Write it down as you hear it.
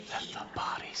the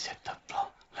bodies hit the floor.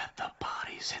 Let the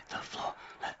bodies hit the floor.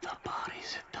 Let the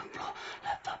bodies hit the floor.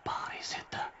 Let the bodies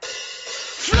hit the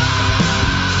floor.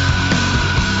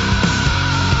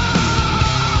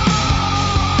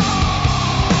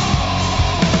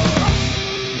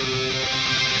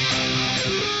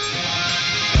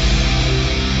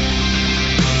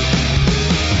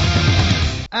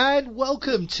 And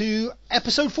welcome to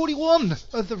episode 41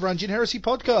 of the Varangian Heresy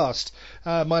podcast.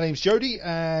 My name's Jody,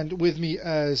 and with me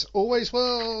as always,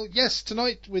 well, yes,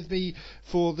 tonight with me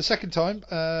for the second time,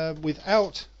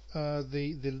 without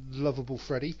the lovable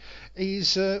Freddie,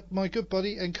 is my good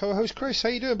buddy and co-host Chris. How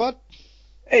you doing, bud?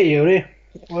 Hey, Jody.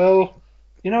 Well,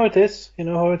 you know it is. You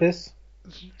know how it is.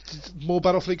 More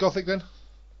Battlefleet Gothic then?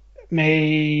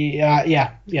 Yeah.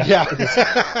 It is.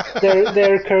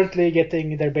 They're currently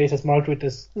getting their bases marked with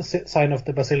this sign of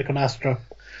the Basilicon Astra.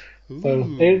 Ooh. So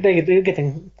they're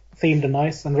getting themed and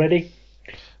nice and ready.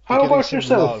 How about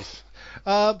yourself?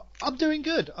 I'm doing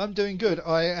good.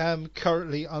 I am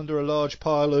currently under a large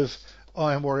pile of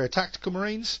Iron Warrior Tactical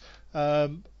Marines,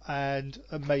 and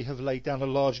may have laid down a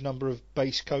large number of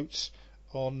base coats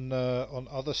on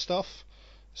other stuff.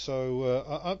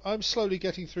 So I'm slowly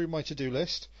getting through my to-do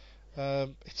list.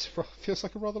 It feels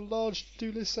like a rather large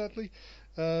to-do list, sadly,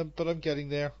 but I'm getting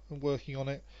there. I'm working on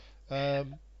it.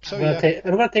 I'm going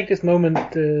to take this moment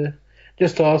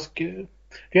just to ask, do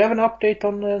you have an update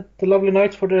on the lovely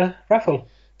knights for the raffle?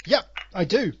 Yeah, I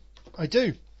do.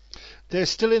 They're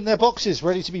still in their boxes,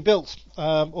 ready to be built,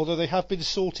 although they have been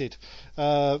sorted,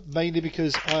 mainly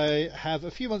because I have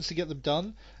a few months to get them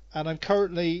done, and I'm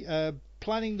currently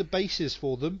planning the bases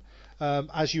for them,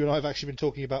 as you and I have actually been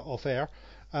talking about off air.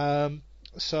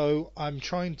 So I'm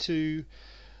trying to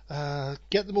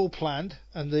get them all planned,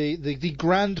 and the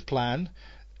grand plan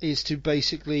is to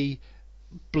basically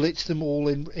blitz them all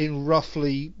in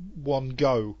roughly one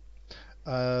go.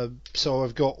 So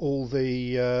I've got all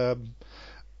the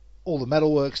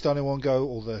metalworks done in one go,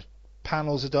 all the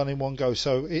panels are done in one go.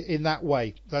 So in that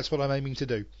way, that's what I'm aiming to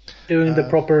do. Doing the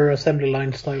proper assembly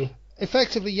line style.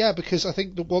 Effectively, yeah, because I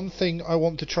think the one thing I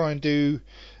want to try and do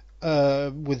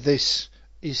with this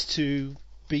is to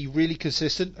be really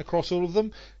consistent across all of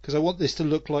them, because I want this to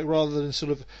look like, rather than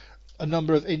sort of a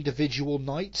number of individual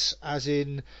knights, as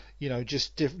in,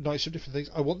 just different knights from different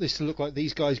things, I want this to look like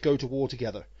these guys go to war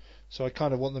together. So I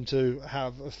kind of want them to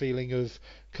have a feeling of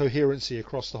coherency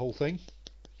across the whole thing.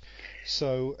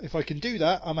 So if I can do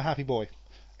that, I'm a happy boy.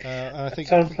 And I think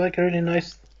sounds like a really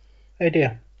nice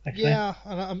idea, actually. Yeah,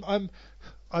 and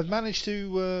I've managed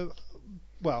to.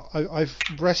 I've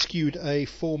rescued a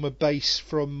former base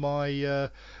from my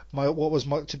what was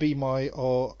to be my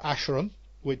Acheron,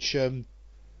 which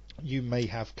you may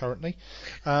have currently.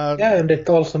 Yeah, and it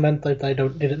also meant that I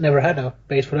never had a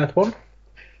base for that one.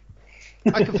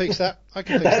 I can fix that.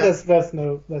 That's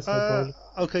no problem.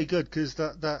 Okay, good, because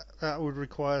that would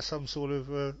require some sort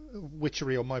of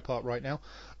witchery on my part right now.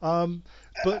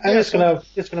 But I'm just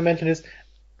gonna mention this.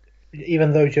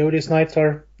 Even though Jody's knights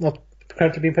are not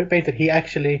currently being painted, he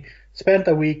actually spent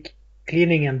a week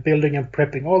cleaning and building and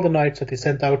prepping all the knights that he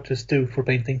sent out to Stu for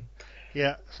painting.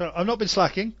 Yeah, so I've not been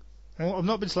slacking,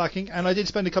 and I did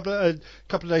spend a couple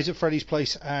of days at Freddie's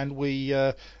place, and we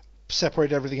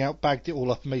separated everything out, bagged it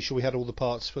all up, and made sure we had all the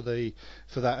parts for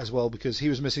that as well, because he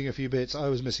was missing a few bits, I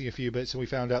was missing a few bits, and we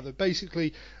found out that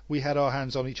basically we had our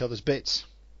hands on each other's bits.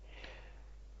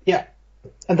 Yeah.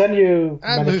 And then you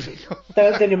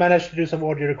managed to do some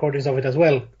audio recordings of it as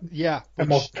well. Yeah.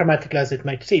 As dramatic as it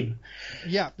might seem.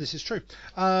 Yeah, this is true.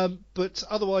 But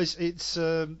otherwise, it's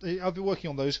I've been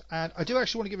working on those, and I do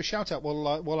actually want to give a shout out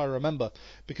while I remember,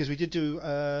 because we did do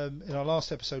in our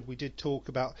last episode we did talk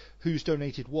about who's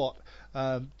donated what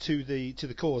to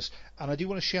the cause, and I do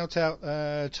want to shout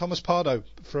out Thomas Pardo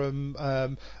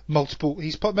from multiple.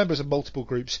 He's members of multiple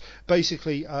groups.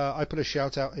 Basically, I put a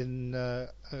shout out in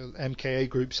MKA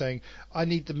group saying I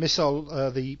need the missile,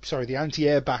 the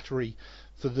anti-air battery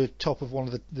for the top of one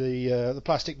of the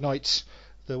plastic knights,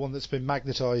 the one that's been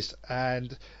magnetized,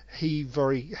 and he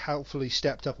very helpfully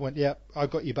stepped up and went, yeah, I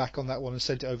got you back on that one, and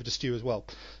sent it over to Stu as well.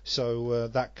 So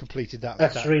that completed that.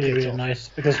 That's really nice,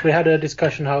 because we had a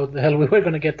discussion how the hell we were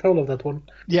going to get hold of that one.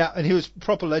 Yeah, and he was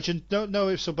proper legend. No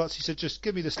ifs or buts. He said, just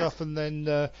give me the stuff, and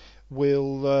then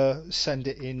we'll send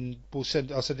it in. I'll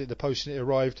send it in the post, and it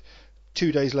arrived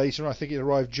 2 days later. I think it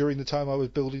arrived during the time I was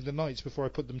building the knights before I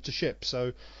put them to ship.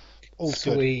 So all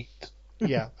sweet. Good.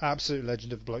 Yeah, absolute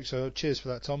legend of a bloke. So cheers for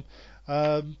that, Tom.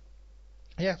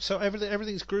 Yeah, so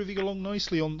everything's grooving along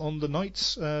nicely on the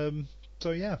knights.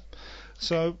 So yeah,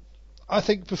 so I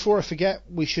think before I forget,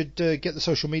 we should get the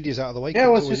social medias out of the way. Yeah, I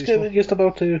was just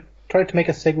about to try to make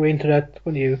a segue into that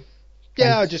when you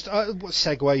Yeah, just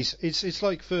segues. It's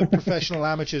like for professional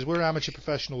amateurs. We're amateur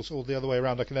professionals, or the other way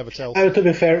around. I can never tell. To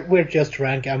be fair, we're just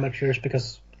rank amateurs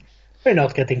because we're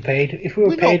not getting paid. If we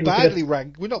were paid, not badly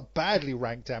ranked. We're not badly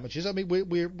ranked amateurs. I mean,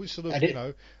 we're sort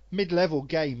of mid-level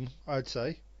game, I'd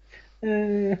say.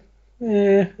 Maybe.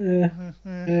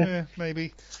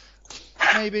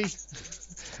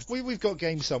 We've got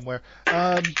games somewhere.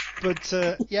 Shout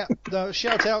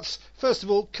outs. First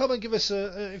of all, come and give us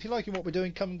if you're liking what we're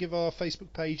doing, come and give our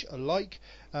Facebook page a like.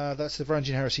 That's the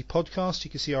Varangian Heresy podcast.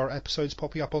 You can see our episodes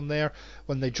popping up on there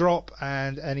when they drop,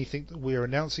 and anything that we're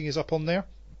announcing is up on there.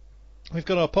 We've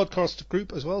got our podcast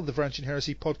group as well, the Varangian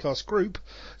Heresy podcast group,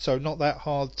 so not that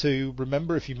hard to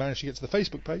remember if you manage to get to the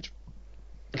Facebook page.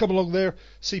 Come along there,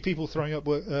 see people throwing up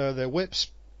their whips.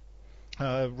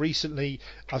 Recently,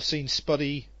 I've seen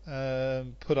Spuddy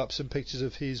put up some pictures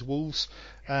of his wolves,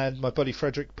 and my buddy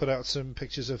Frederick put out some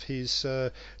pictures of his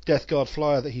Death Guard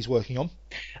flyer that he's working on.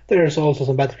 There's also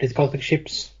some Battlefleet Cosmic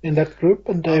ships in that group,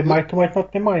 and they might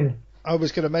not be mine. I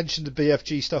was going to mention the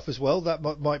BFG stuff as well. That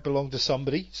might belong to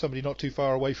somebody not too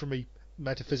far away from me,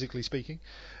 metaphysically speaking.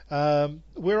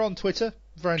 We're on Twitter,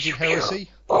 Varangian Heresy.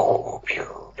 Are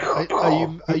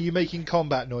you making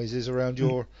combat noises around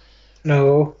your...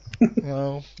 No.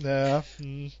 Oh, yeah.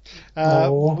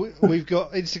 No. We've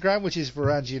got Instagram, which is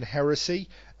Varangian Heresy.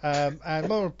 And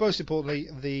most importantly,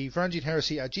 the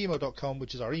varangianheresy@gmail.com,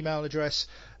 which is our email address.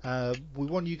 We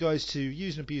want you guys to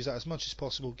use and abuse that as much as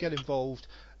possible. Get involved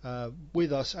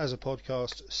with us as a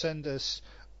podcast. Send us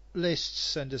lists,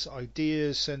 send us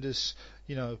ideas, send us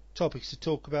topics to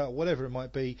talk about, whatever it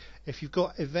might be. If you've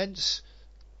got events,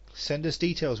 send us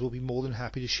details. We'll be more than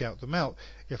happy to shout them out.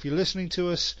 If you're listening to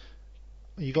us,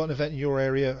 you've got an event in your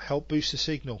area, help boost the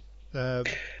signal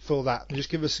for that. Just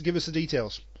give us the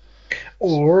details.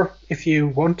 Or if you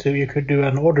want to, you could do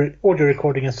an audio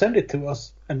recording and send it to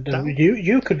us, and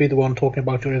you could be the one talking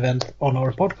about your event on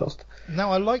our podcast.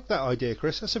 Now, I like that idea,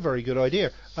 Chris. That's a very good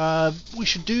idea. We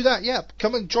should do that. Yeah,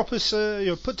 come and drop us.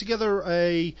 Put together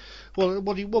a. Well,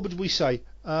 what would we say?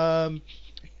 We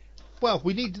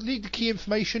need the key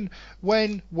information: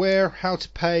 when, where, how to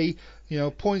pay.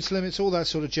 Points limits, all that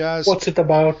sort of jazz. What's it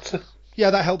about?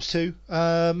 Yeah, that helps too.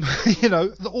 All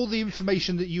the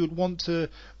information that you would want a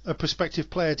prospective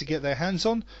player to get their hands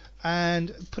on,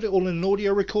 and put it all in an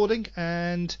audio recording,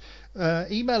 and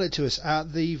email it to us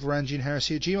at the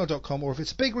varangianheresy@gmail.com, or if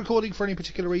it's a big recording for any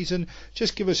particular reason,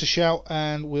 just give us a shout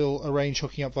and we'll arrange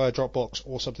hooking up via Dropbox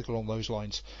or something along those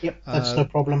lines. Yep, that's no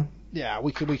problem. Yeah,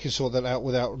 we can sort that out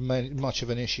without much of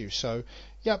an issue. So,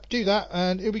 yep, do that,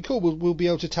 and it'll be cool. We'll be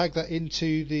able to tag that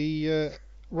into the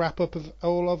wrap up of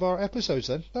all of our episodes.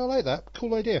 Then I like that.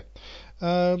 Cool idea.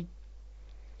 So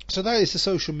that is the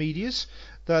social medias.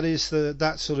 That is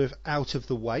that sort of out of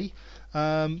the way.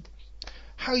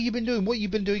 How you been doing? What you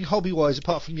been doing hobby wise,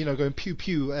 apart from going pew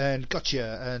pew and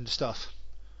gotcha and stuff?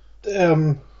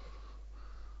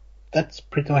 That's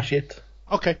pretty much it.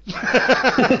 Okay.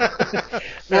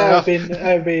 No, I've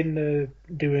been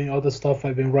doing other stuff.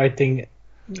 I've been writing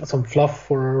some fluff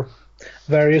for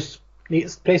various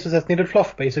places that needed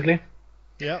fluff, basically.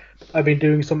 Yeah. I've been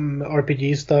doing some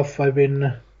RPG stuff. I've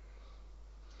been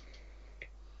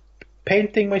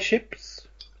painting my ships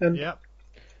and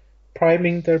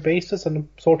priming their bases and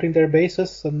sorting their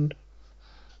bases, and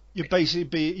you've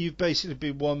basically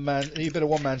been one man. You've been a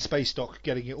one-man space dock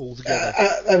getting it all together.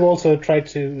 I've also tried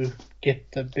to get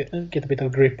a bit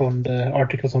of grip on the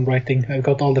articles I'm writing. I've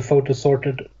got all the photos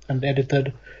sorted and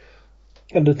edited,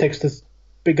 and the text has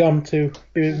begun to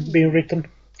be written.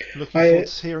 Looking forward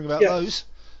to hearing about those.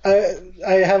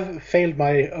 I have failed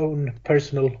my own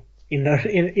personal in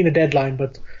a deadline,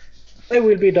 but they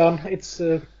will be done. It's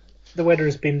the weather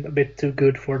has been a bit too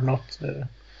good for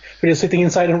just sitting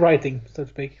inside and writing, so to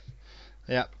speak.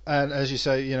 Yeah, and as you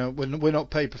say, we're not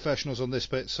paid professionals on this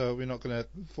bit, so we're not going to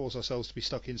force ourselves to be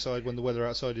stuck inside when the weather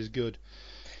outside is good.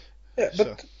 Yeah,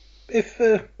 but if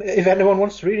anyone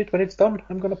wants to read it when it's done,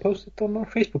 I'm going to post it on our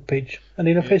Facebook page and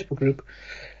in a Facebook group.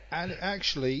 And it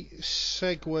actually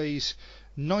segues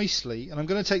nicely, and I'm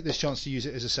going to take this chance to use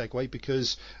it as a segue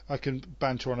because I can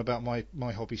banter on about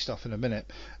my hobby stuff in a minute,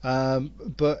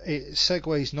 but it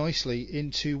segues nicely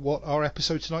into what our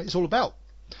episode tonight is all about,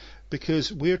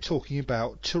 because we're talking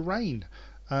about terrain.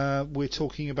 We're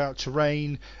talking about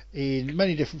terrain in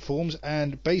many different forms,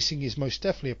 and basing is most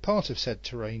definitely a part of said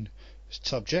terrain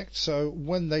subject. So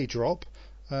when they drop,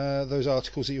 those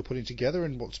articles that you're putting together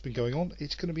and what's been going on,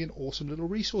 it's going to be an awesome little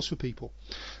resource for people.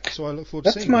 So I look forward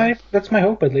to seeing that. That's my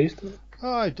hope, at least.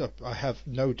 I have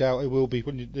no doubt it will be.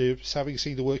 Having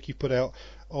seen the work you put out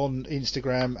on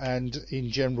Instagram and in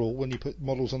general, when you put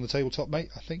models on the tabletop, mate,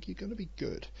 I think you're going to be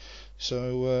good.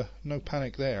 So no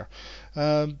panic there.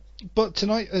 But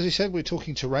tonight, as I said, we're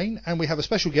talking terrain, and we have a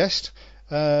special guest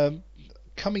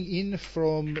coming in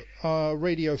from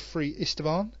Radio Free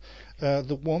Istvan,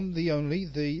 the one, the only,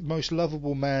 the most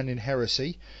lovable man in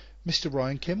Heresy, Mr.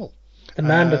 Ryan Kimmel. The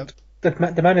man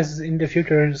the man is in the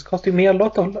future is costing me a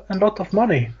lot of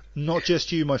money. Not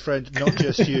just you, my friend, not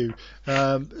just you.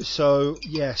 So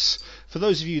yes, for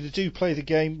those of you that do play the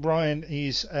game, Ryan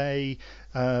is a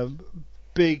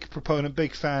big proponent,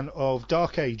 big fan of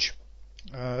Dark Age.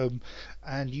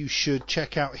 And you should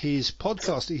check out his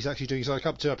podcast that he's actually doing. He's like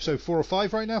up to episode 4 or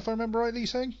 5 right now, if I remember rightly, you're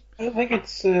saying? I think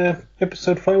it's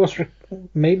episode 5 was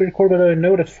maybe recorded, but I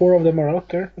know that 4 of them are out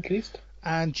there, at least.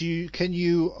 And can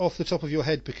you, off the top of your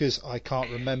head, because I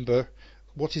can't remember,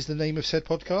 what is the name of said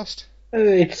podcast?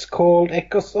 It's called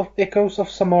Echoes of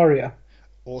Samaria.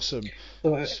 Awesome.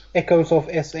 So, Echoes of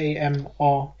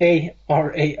Samaria.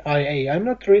 I'm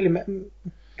not really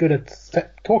good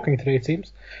at talking today, it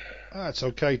seems. That's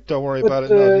okay. Don't worry about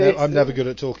it. No, I'm never good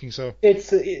at talking, so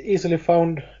it's easily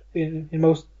found in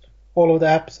most all of the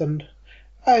apps, and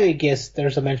I guess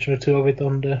there's a mention or two of it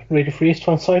on the Radio Free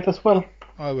Istvan site as well.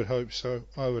 I would hope so.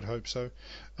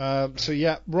 So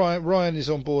yeah, Ryan is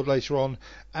on board later on,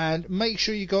 and make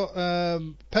sure you got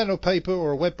pen or paper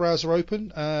or a web browser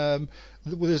open.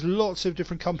 There's lots of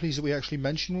different companies that we actually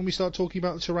mention when we start talking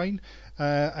about the terrain,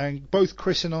 and both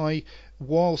Chris and I,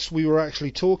 whilst we were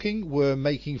actually talking, were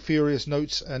making furious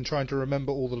notes and trying to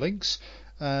remember all the links,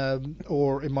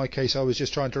 or in my case I was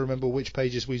just trying to remember which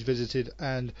pages we visited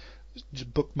and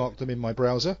bookmark them in my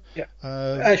browser. Yeah.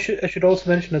 I should also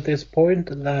mention at this point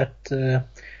that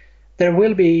there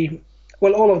will be,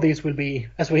 well, all of these will be,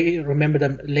 as we remember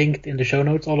them, linked in the show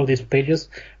notes, all of these pages,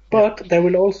 but there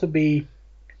will also be,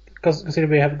 because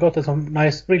we have gotten some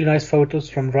really nice photos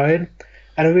from Ryan,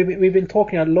 and we've been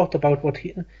talking a lot about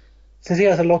since he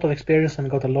has a lot of experience and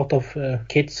got a lot of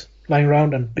kits lying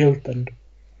around and built and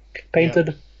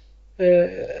painted,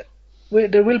 there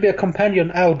will be a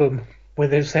companion album with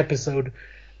this episode,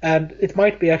 and it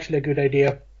might be actually a good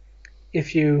idea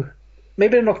if you,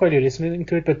 maybe not while you're listening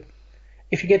to it, but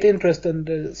if you get interested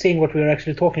in seeing what we're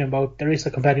actually talking about, there is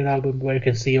a companion album where you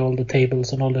can see all the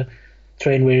tables and all the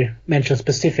terrain we mentioned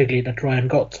specifically that Ryan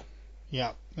got.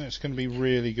 Yeah, it's going to be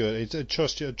really good.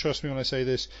 Trust me when I say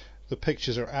this, the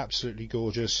pictures are absolutely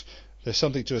gorgeous. There's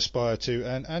something to aspire to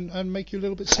and make you a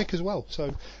little bit sick as well.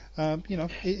 So,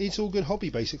 it's all good hobby,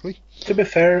 basically. To be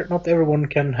fair, not everyone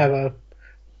can have a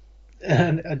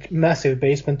massive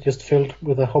basement just filled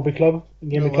with a hobby club,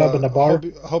 gaming club, and a bar.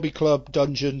 Hobby club,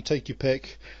 dungeon, take your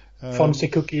pick. Fancy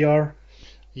cookie jar.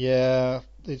 Yeah,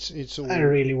 it's all. I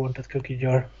really want that cookie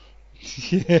jar.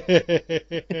 Yeah.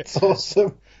 It's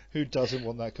awesome. Who doesn't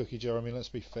want that cookie jar? I mean, let's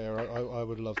be fair. I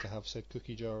would love to have said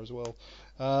cookie jar as well.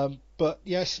 But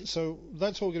yes, so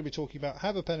that's what we're going to be talking about.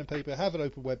 Have a pen and paper, have an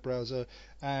open web browser,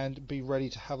 and be ready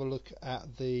to have a look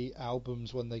at the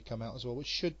albums when they come out as well, which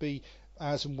should be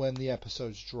as and when the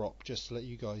episodes drop, just to let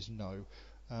you guys know.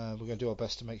 We're going to do our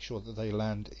best to make sure that they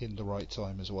land in the right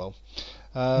time as well.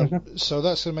 So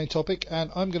that's the main topic,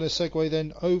 and I'm going to segue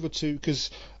then over to,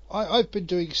 because I've been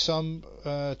doing some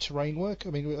terrain work. I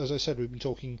mean, as I said, we've been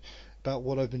talking about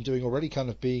what I've been doing already, kind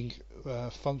of being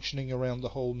functioning around the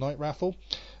whole night raffle.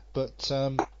 But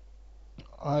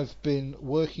I've been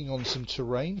working on some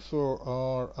terrain for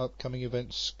our upcoming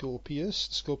event,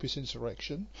 Scorpius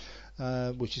Insurrection,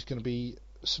 which is going to be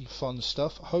some fun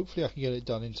stuff. Hopefully I can get it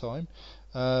done in time.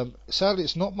 Sadly,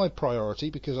 it's not my priority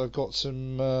because I've got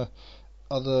some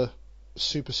other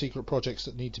super secret projects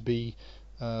that need to be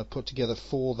put together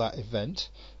for that event,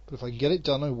 but if I can get it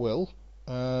done, I will.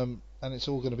 And it's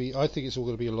all going to be, I think it's all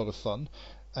going to be a lot of fun,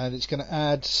 and it's going to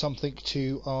add something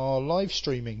to our live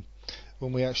streaming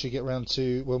when we actually get around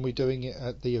to when we're doing it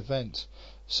at the event.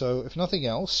 So if nothing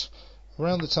else,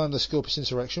 around the time of the Scorpius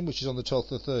Insurrection, which is on the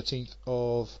 12th or 13th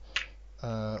of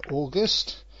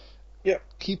August,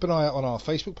 keep an eye out on our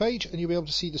Facebook page and you'll be able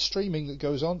to see the streaming that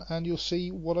goes on, and you'll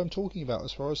see what I'm talking about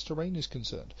as far as terrain is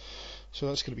concerned. So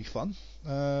that's going to be fun.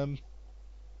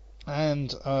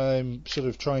 And I'm sort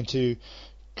of trying to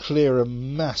clear a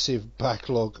massive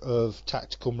backlog of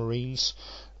tactical marines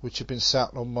which have been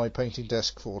sat on my painting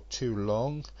desk for too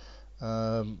long.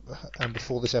 And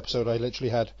before this episode I literally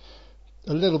had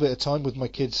a little bit of time with my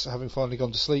kids having finally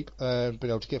gone to sleep and been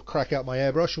able to get crack out my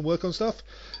airbrush and work on stuff.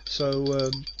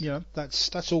 So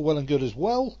that's all well and good as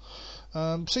well.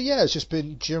 So yeah, it's just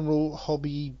been general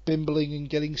hobby bimbling and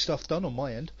getting stuff done on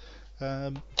my end,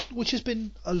 which has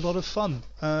been a lot of fun.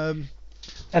 And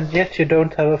yet you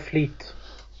don't have a fleet.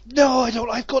 No, I don't.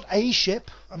 I've got a ship.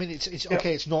 I mean, it's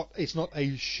okay. It's not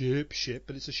a ship,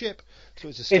 but it's a ship. So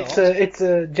it's a start. It's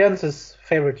Jens's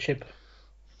favorite ship.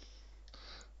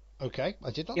 Okay,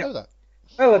 I did not Yeah. know that.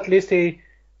 Well, at least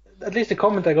the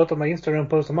comment I got on my Instagram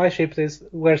post on my ships is,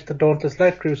 "Where's the Dauntless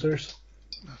Light Cruisers?"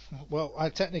 Well,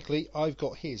 I've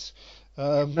got his.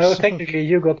 No, So technically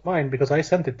you got mine because I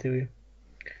sent it to you.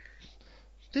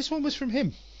 this one was from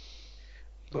him.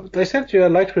 But I sent you a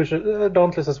Light Cruiser,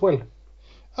 Dauntless as well.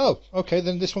 Oh, okay.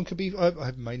 Then this one could be.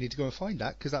 I may need to go and find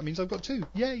that because that means I've got two.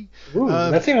 Yay! Ooh,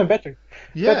 that's even better.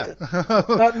 Yeah.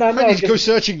 No, I need to go just-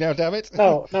 searching now. Damn it.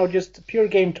 No, just pure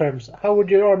game terms. How would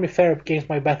your army fare up against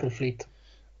my battle fleet?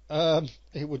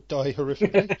 It would die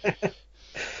horrifically.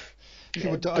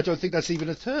 I don't think that's even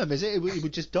a term, is it? It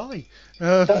would just die.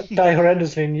 Die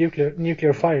horrendously in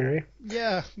nuclear fire, eh?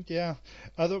 Yeah.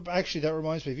 Actually, that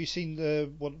reminds me. Have you seen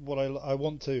what I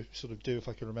want to sort of do if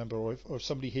I can remember, or if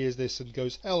somebody hears this and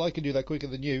goes, "Hell, I can do that quicker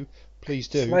than you," please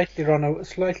do.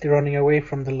 Slightly running away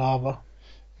from the lava.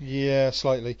 Yeah,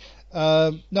 slightly.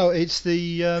 No, it's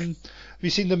the. Have you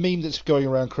seen the meme that's going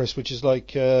around, Chris? Which is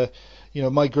like,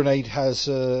 my grenade has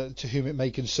 "to whom it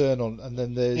may concern" on, and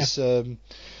then there's.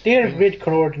 Dear grid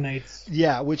coordinates.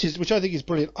 Yeah, which I think is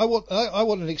brilliant. I want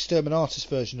an exterminatus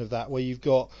version of that where you've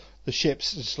got the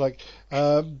ships. It's like,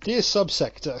 dear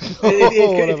subsector.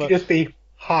 It could just be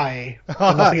hi.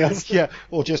 And nothing else. Yeah,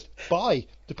 or just bye,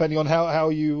 depending on how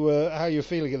you're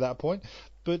feeling at that point.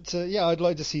 But I'd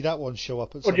like to see that one show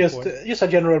up at some Or just point. just a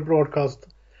general broadcast.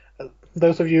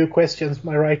 Those of you who questions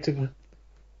my right to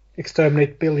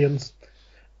exterminate billions.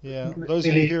 Yeah, those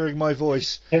of really- you hearing my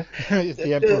voice, Yeah.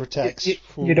 the Emperor attacks.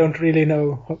 You don't really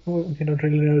know. You don't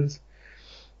really know this.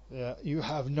 Yeah, you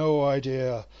have no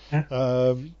idea.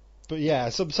 Yeah. But yeah,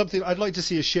 something I'd like to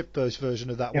see a ship-based version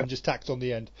of that Yeah. one just tacked on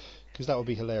the end, because that would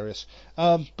be hilarious.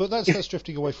 But that's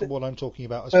drifting away from what I'm talking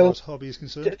about as Well, far as hobby is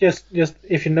concerned. Just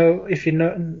if you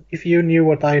knew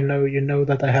what I know, you know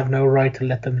that I have no right to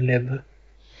let them live.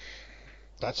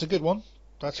 That's a good one.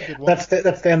 That's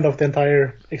That's the end of the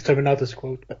entire Exterminatus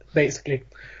quote, basically.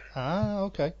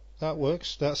 Okay, that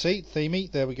works. That's it.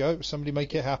 Themey, there we go. Somebody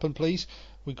make it happen, please.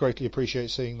 We greatly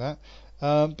appreciate seeing that.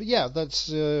 But yeah,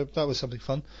 that was something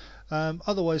fun.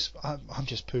 Otherwise, I'm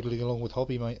just poodling along with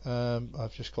hobby, mate.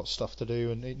 I've just got stuff to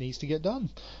do, and it needs to get done.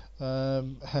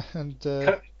 Can't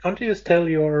you just tell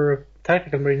your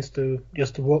tactical marines to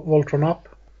just Voltron up?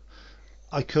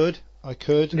 I could.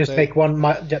 Just make one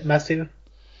massive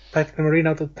tactical marine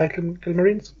out of tactical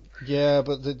marines? Yeah,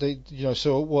 but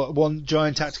one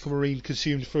giant tactical marine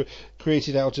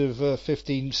created out of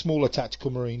 15 smaller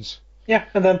tactical marines. Yeah,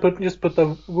 and then put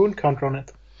the wound counter on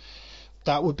it.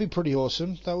 That would be pretty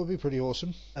awesome.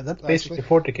 And that's basically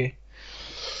 40k.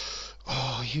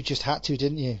 Oh, you just had to,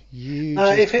 didn't you?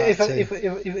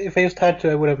 If I just had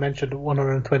to, I would have mentioned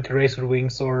 120 Razor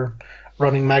Wings or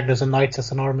running Magnus and Knights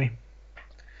as an army.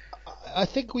 I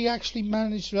think we actually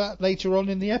managed that later on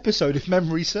in the episode, if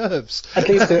memory serves. At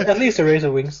least the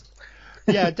Razor Wings.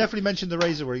 Yeah, definitely mentioned the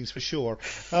Razor Wings for sure.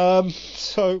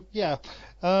 So yeah,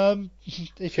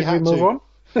 if you Should we move on?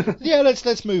 Yeah,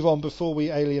 let's move on before we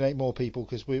alienate more people,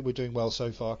 because we're doing well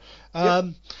so far.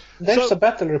 There's a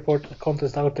battle report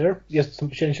contest out there. Just some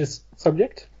changes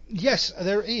subject. Yes,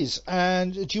 there is.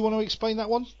 And do you want to explain that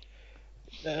one?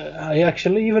 I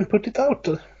actually even put it out.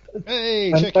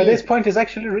 Hey, And check by you. this point, it's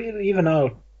actually really even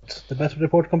out. The battle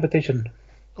report competition.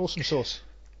 Awesome sauce.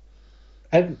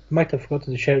 I might have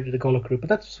forgotten to share it with the Golo group, but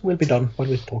that will be done while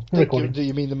we're recording. Do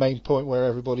you mean the main point where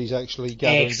everybody's actually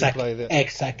gathering to play that?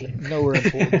 Exactly. Nowhere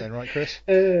important then, right, Chris?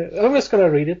 I'm just going to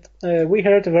read it. We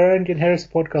here at the Varangian Heresy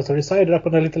podcast have decided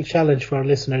upon a little challenge for our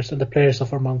listeners and the players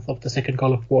of our month of the Second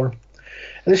Call of War.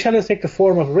 And this challenge takes the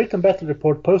form of a written battle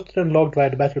report posted and logged via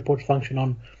the battle report function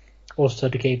on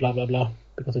OS30K blah blah blah,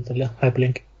 because it's a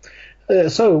hyperlink.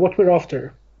 So, what we're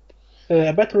after.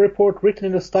 A battle report written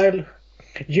in the style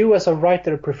you as a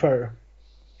writer prefer.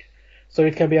 So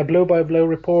it can be a blow-by-blow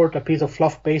report, a piece of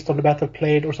fluff based on the battle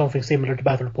played, or something similar to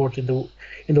battle reports in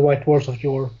the White Wars of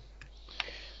yore.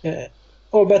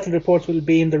 All battle reports will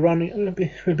be in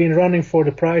running for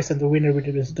the prize, and the winner will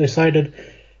be decided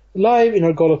live in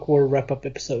our Golok War wrap-up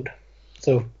episode.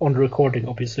 So on the recording,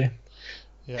 obviously.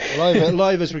 Yeah,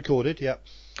 live as recorded. Yeah.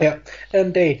 Yeah,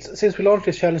 and dates. Since we launched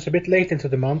this challenge a bit late into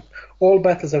the month, all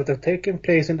battles that have taken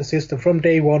place in the system from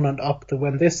day one and up to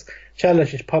when this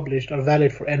challenge is published are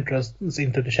valid for entrance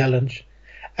into the challenge,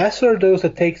 as are those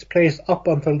that takes place up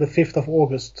until the 5th of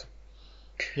August.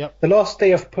 Yep. The last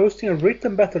day of posting a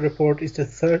written battle report is the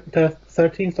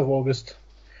 13th of August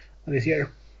this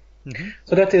year. Mm-hmm.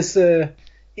 So that is,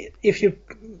 if you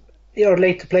you're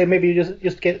late to play, maybe you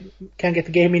just can get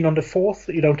the game in on the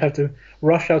 4th. You don't have to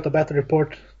rush out the battle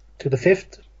report to the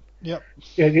 5th. Yep.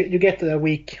 You get a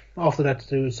week after that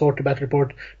to sort the battle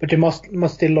report, but you must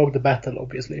still log the battle,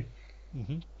 obviously.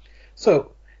 Mm-hmm.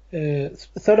 So,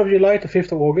 3rd of July to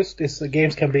 5th of August is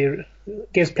games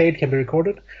played can be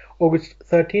recorded. August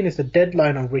 13 is the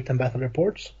deadline on written battle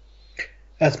reports.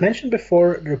 As mentioned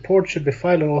before, the report should be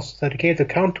filed on authenticated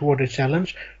account toward the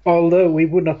challenge, although we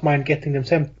would not mind getting them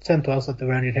sent to us at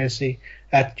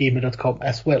therandyheresy@gmail.com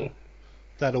as well.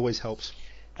 That always helps.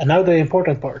 And now the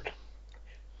important part.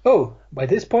 Oh, by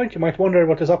this point you might wonder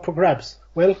what is up for grabs.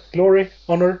 Well, glory,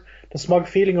 honor, the smug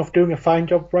feeling of doing a fine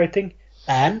job writing,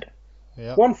 and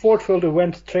 1/4 filled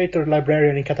event traitor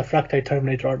librarian in Cataphractii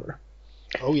Terminator armor.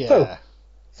 Oh yeah.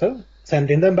 So send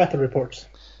in them battle reports.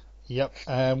 Yep,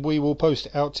 and we will post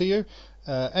it out to you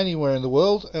anywhere in the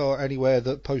world, or anywhere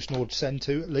that PostNord send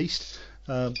to at least,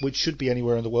 which should be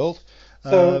anywhere in the world.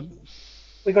 So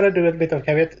we're going to do a bit of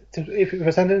caveat. If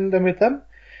we're sending them with them,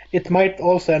 it might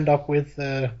also end up with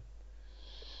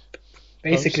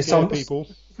basically some people.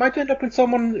 It might end up with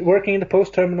someone working in the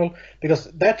post terminal, because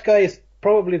that guy is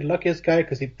probably the luckiest guy,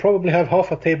 because he probably have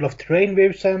half a table of terrain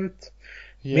we've sent,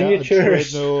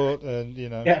 miniatures, and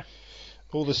yeah.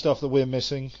 All the stuff that we're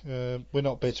missing. We're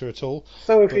not bitter at all.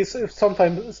 So if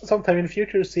sometime in the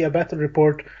future see a battle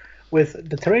report with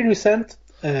the terrain we sent,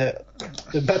 the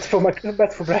bat from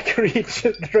Brackereach,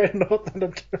 the Dreadnought, and the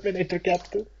Terminator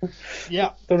Captain.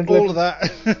 Yeah, all of that.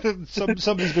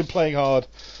 Somebody's been playing hard.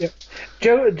 Yeah.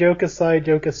 Joke aside,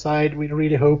 we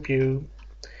really hope you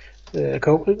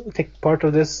take part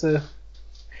of this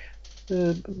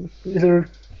little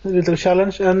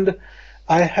challenge. And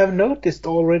I have noticed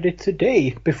already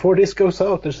today, before this goes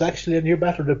out, there's actually a new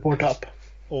battle report up.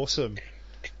 Awesome.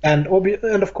 And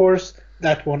of course,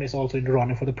 that one is also in the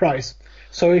running for the prize.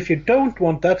 So if you don't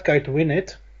want that guy to win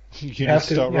it, you have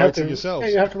to start writing yourself. Yeah,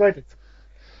 you have to write it.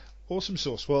 Awesome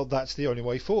sauce. Well, that's the only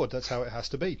way forward. That's how it has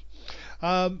to be.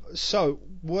 So,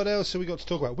 what else have we got to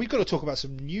talk about? We've got to talk about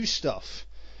some new stuff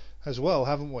as well,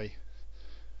 haven't we?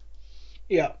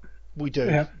 Yeah. We do.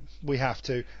 Yeah. We have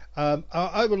to.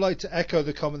 I would like to echo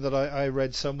the comment that I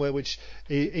read somewhere, which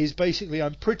is basically,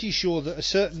 I'm pretty sure that a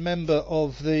certain member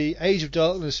of the Age of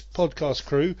Darkness podcast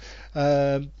crew,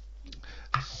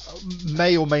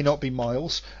 may or may not be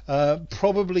Miles,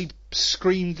 probably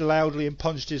screamed loudly and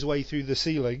punched his way through the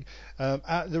ceiling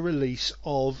at the release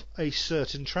of a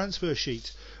certain transfer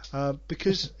sheet,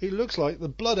 because it looks like the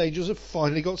Blood Angels have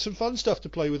finally got some fun stuff to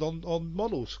play with on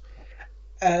models.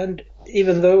 And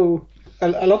even though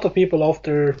a lot of people,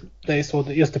 after they saw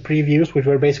just the previews, which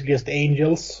were basically just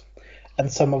angels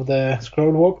and some of the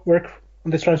scroll work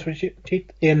on this transfer sheet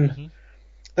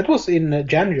that was in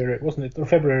January, wasn't it, or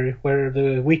February, where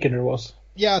the Weakener was?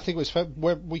 Yeah, I think it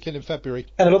was weekend in February.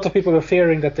 And a lot of people were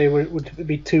fearing that they would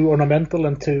be too ornamental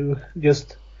and too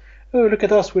just, oh, look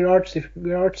at us, we're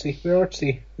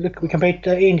artsy. Look, we can paint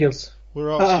angels.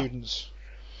 We're art students.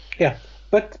 Yeah,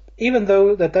 but even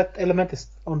though that element is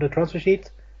on the transfer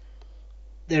sheet,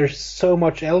 there's so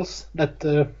much else that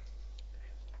the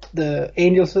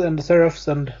angels and the seraphs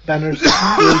and banners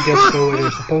will just go where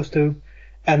they're supposed to,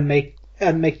 and make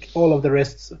all of the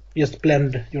rest just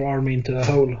blend your army into a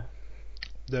whole.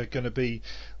 They're going to be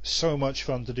so much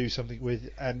fun to do something with,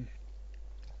 and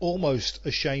almost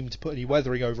ashamed to put any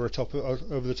weathering over the top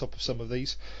of some of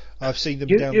these. I've seen them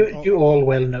down. You all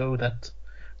well know that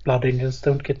Blood Angels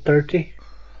don't get dirty.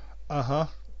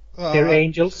 They're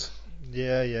angels.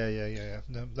 Yeah.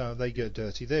 No, they get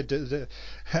dirty. They're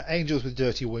angels with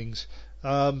dirty wings.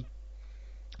 But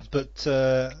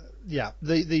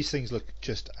these things look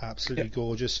just absolutely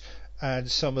gorgeous.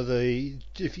 And some of the,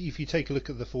 if you take a look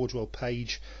at the Forge World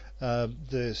page,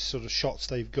 the sort of shots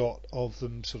they've got of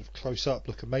them sort of close up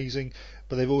look amazing.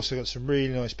 But they've also got some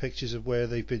really nice pictures of where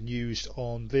they've been used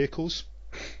on vehicles.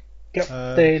 Yep,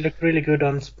 they look really good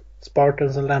on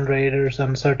Spartans and Land Raiders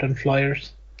and certain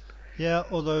flyers. Yeah,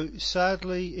 although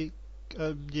sadly,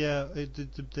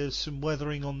 there's some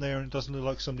weathering on there, and it doesn't look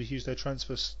like somebody's used their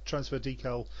transfer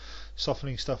decal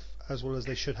softening stuff as well as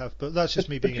they should have. But that's just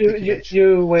me being a picky bitch.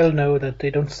 You well know that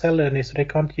they don't sell any, so they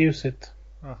can't use it.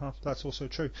 That's also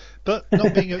true. But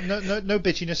not being no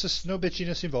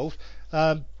bitchiness involved.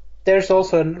 There's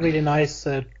also a really nice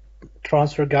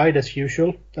transfer guide as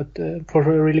usual that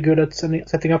we're really good at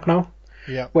setting up now.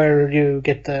 Yeah. Where you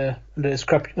get the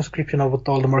description of what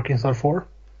all the markings are for.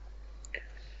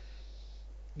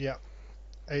 Yeah,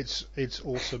 it's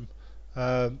awesome.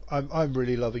 I'm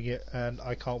really loving it, and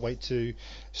I can't wait to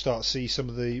start see some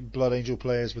of the Blood Angel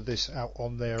players with this out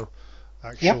on their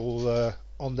actual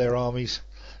on their armies,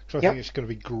 So I think it's going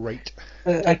to be great.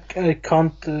 I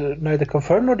can't neither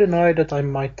confirm nor deny that I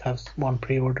might have one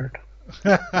pre-ordered.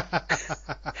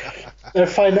 They're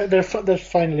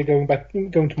finally going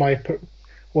to my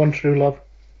one true love.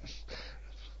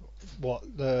 What,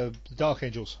 the Dark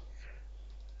Angels?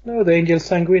 No, the Angel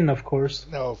Sanguine, of course.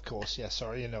 No, of course. Yeah,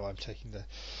 sorry. I'm taking the...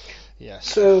 Yes.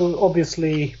 So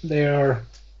obviously they were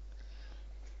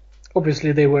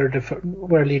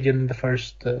were Legion in the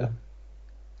first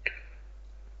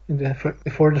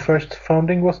before the first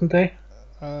founding, wasn't they?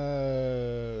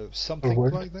 Something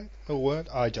like that. A word?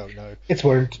 I don't know. It's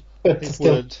weren't, but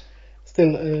still,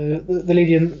 the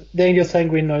Legion, the Angel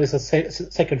Sanguine now is a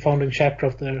second founding chapter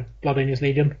of the Blood Angels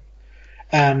Legion,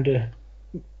 and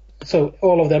so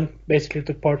all of them basically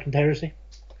took part in the heresy.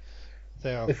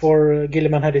 Before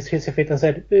Gilliman had his hissy fit and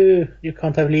said, "You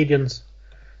can't have legions,"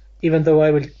 even though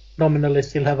I will nominally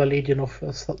still have a legion of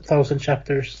 1,000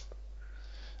 chapters.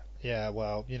 Yeah,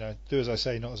 well, do as I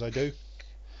say, not as I do.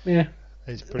 Yeah,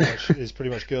 it's pretty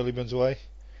much Gilliman's way.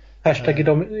 Hashtag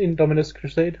Indominus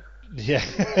Crusade. Yeah,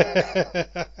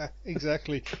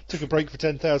 exactly. Took a break for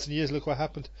 10,000 years. Look what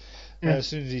happened as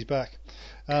soon as he's back.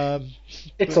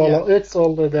 It's all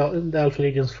the Alpha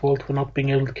Legion's fault for not being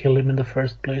able to kill him in the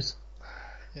first place.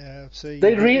 Yeah, see.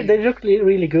 They look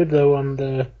really good though on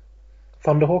the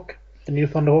Thunderhawk, the new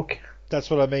Thunderhawk. That's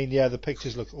what I mean. Yeah, the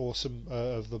pictures look awesome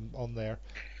of them on there.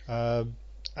 And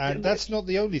that's not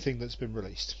the only thing that's been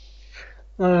released.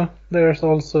 There's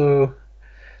also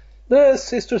the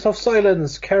Sisters of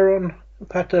Silence, Charon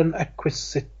Pattern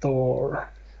Acquisitor.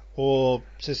 Or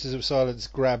Sisters of Silence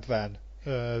Grab Van.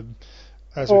 Or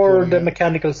the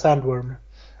Mechanical Sandworm.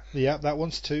 Yeah, that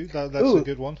one's too. That's a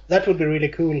good one. That would be really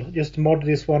cool. Just mod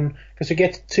this one because you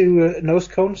get 2 nose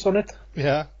cones on it.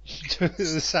 Yeah,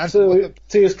 the so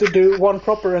just to do one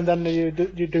proper, and then you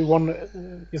do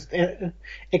one just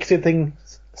exiting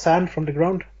sand from the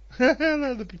ground.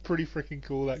 That'd be pretty freaking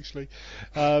cool, actually.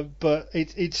 But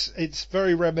it's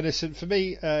very reminiscent for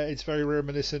me. It's very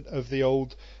reminiscent of the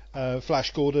old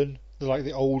Flash Gordon, like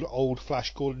the old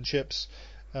Flash Gordon ships.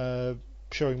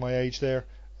 Showing my age there.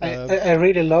 I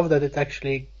really love that it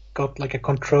actually got like a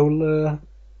control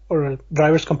or a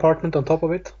driver's compartment on top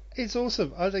of it. It's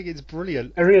awesome. I think it's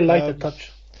brilliant. I really like the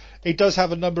touch. It does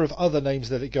have a number of other names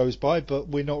that it goes by, but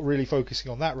we're not really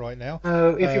focusing on that right now.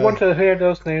 If you want to hear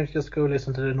those names, just go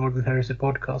listen to the Northern Heresy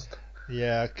podcast.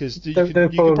 Yeah, because they'll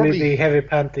probably be heavy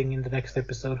panting in the next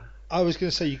episode. I was going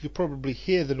to say you could probably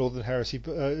hear the Northern Heresy,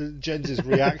 Jens'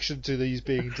 reaction to these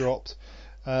being dropped.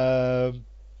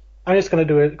 I'm just going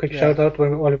to do a quick shout out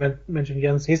while you mentioned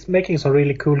Jens. He's making some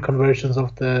really cool conversions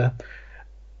of the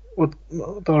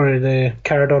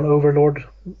Caradon Overlord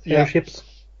airships.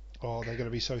 Oh, they're going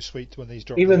to be so sweet when these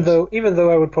drop. Even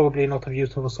though I would probably not have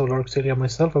used them for Solar Auxilia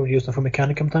myself, I would use them for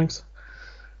Mechanicum tanks.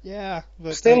 Yeah,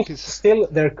 but still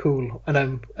they're cool,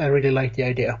 and I really like the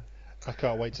idea. I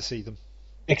can't wait to see them.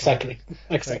 Exactly.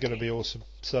 They're going to be awesome.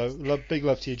 So big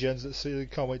love to you, Jens.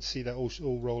 Can't wait to see that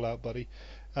all roll out, buddy.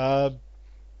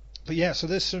 But yeah, so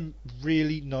there's some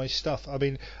really nice stuff. I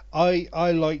mean,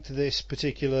 I liked this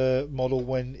particular model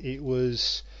when it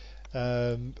was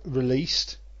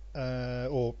released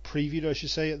or previewed, I should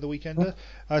say, at the Weekender.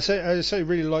 I say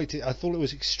really liked it. I thought it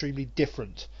was extremely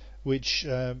different, which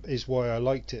is why I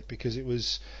liked it, because it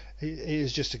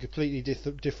is just a completely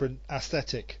different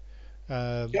aesthetic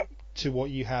to what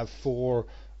you have for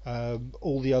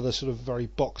all the other sort of very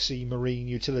boxy marine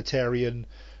utilitarian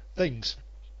things.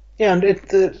 Yeah, and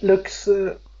it looks,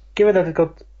 given that it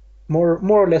got more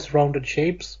or less rounded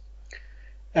shapes,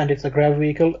 and it's a grav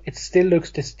vehicle, it still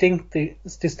looks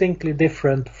distinctly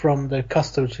different from the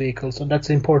Custodes vehicles, and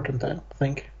that's important, I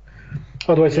think.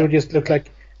 Otherwise, it would just look like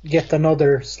yet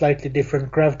another slightly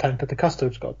different grav tank that the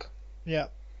Custodes got. Yeah,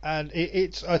 and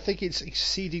I think it's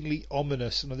exceedingly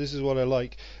ominous, and this is what I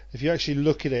like. If you actually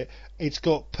look at it, it's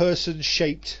got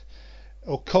person-shaped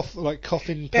or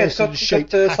coffin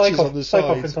person-shaped hatches on the side.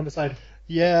 On the side.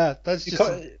 Yeah, that's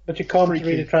but you can't freaky.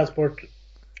 Really transport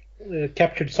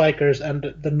captured Psykers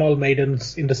and the Null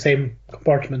Maidens in the same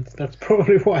compartment. That's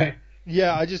probably why.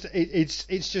 Yeah,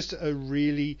 it's just a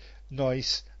really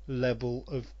nice level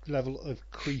of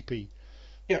creepy.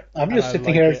 Yeah, I'm just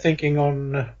sitting here thinking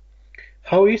on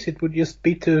how easy it would just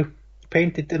be to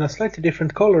paint it in a slightly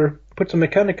different color, put some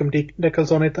Mechanicum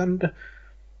decals on it, and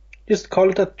just call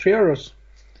it a Triaros.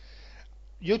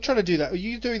 You're trying to do that. Are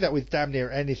you doing that with damn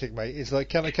near anything, mate? It's like,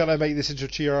 can I make this into a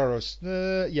Triaros?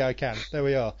 Yeah, I can. There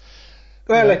we are.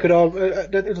 Well, I could all.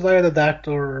 It was either that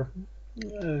or.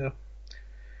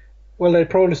 Well, they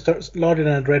probably start larger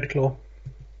than a Dreadclaw.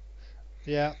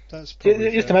 Yeah, that's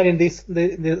probably. Just imagine these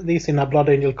in a Blood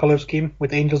Angel color scheme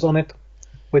with angels on it.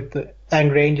 with the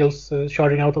angry angels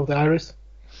charging out of the iris.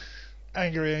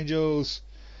 Angry Angels.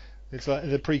 It's like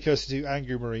the precursor to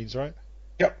Angry Marines, right?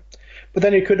 Yeah. But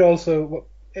then you could also,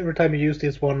 every time you use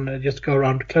this one, just go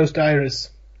around, close the iris,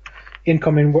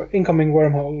 incoming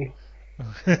wormhole.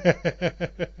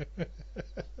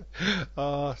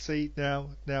 See,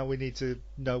 now we need to.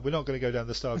 No, we're not going to go down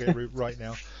the Stargate route right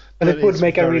now. But it would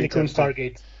make a very really cool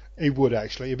tempting. Stargate. It would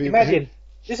actually. It'd be, Imagine,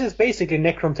 this is basically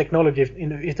Necron technology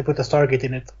if they put a Stargate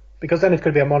in it. Because then it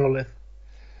could be a monolith.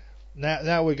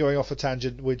 Now we're going off a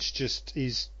tangent, which just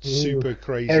is super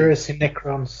crazy. Heresy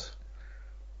Necrons.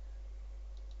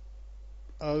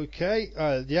 Okay,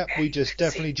 we just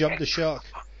definitely jumped the shark.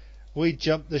 We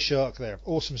jumped the shark there.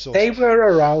 Awesome sauce. They were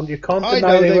around. You can't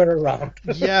deny they were around.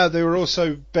 Yeah, they were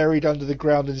also buried under the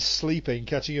ground and sleeping,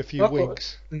 catching a few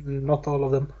winks. Not all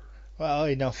of them. Well,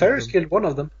 enough. Ferris killed one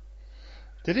of them.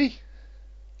 Did he?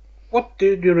 What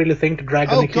do you really think the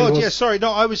dragon Oh he killed god, was? yeah, sorry.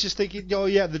 No, I was just thinking. Oh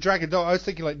yeah, the dragon. No, I was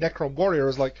thinking like Necron Warrior. I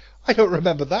was like, I don't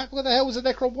remember that. Where the hell was a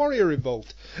Necron Warrior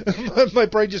involved? My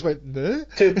brain just went. Nah.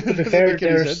 To be fair,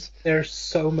 there's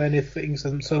so many things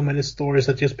and so many stories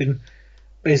that just been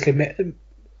basically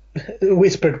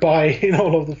whispered by in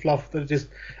all of the fluff. There's just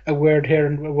a word here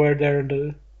and a word there,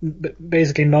 and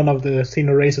basically none of the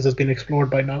Xeno races has been explored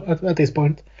by now at this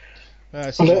point.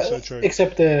 That's so true.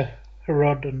 Except the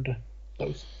Herod and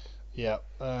those. Yeah.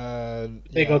 They're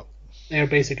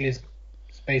basically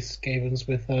space cavens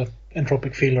with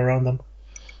entropic field around them.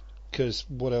 Because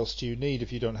what else do you need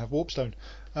if you don't have warpstone?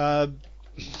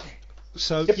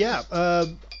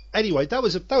 Anyway, that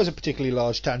was a particularly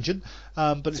large tangent,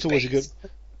 but it's always a good.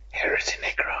 Heresy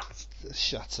Necrons.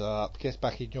 Shut up! Get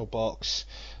back in your box.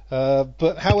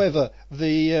 But however,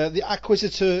 the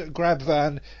Acquisitor grab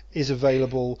van is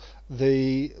available.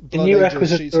 The new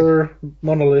Acquisitor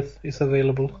monolith is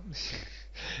available.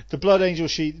 The Blood Angel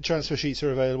transfer sheets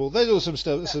are available. There's also some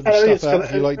stuff out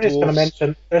if you like dwarves. I'm just going to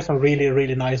mention there's some really,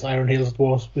 really nice Iron Hills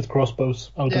dwarves with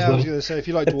crossbows out as well. I was going to say, if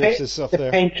you like dwarves, there's stuff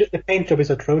there. The paint job is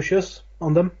atrocious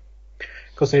on them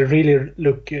because they really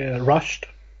look rushed.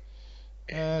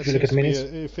 If you look at the minis.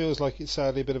 It feels like it's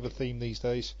sadly a bit of a theme these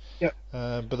days. Yeah.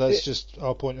 But that's just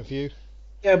our point of view.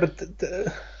 Yeah, but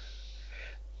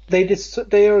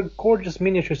they are gorgeous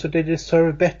miniatures, so they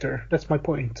deserve better. That's my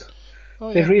point.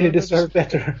 Oh, they really deserve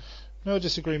better. No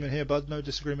disagreement here, bud. No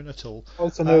disagreement at all.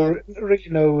 Also, no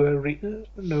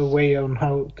way on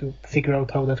how to figure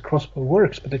out how that crossbow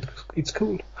works, but it's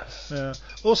cool. Yeah.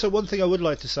 Also, one thing I would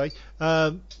like to say. Is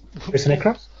it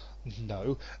Necrons?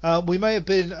 No. We may have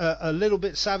been a little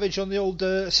bit savage on the old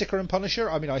Sicker and Punisher.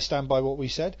 I mean, I stand by what we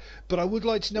said, but I would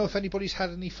like to know if anybody's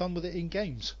had any fun with it in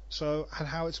games, and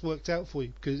how it's worked out for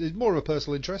you, because it's more of a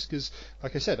personal interest, because,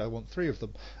 like I said, I want 3 of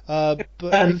them.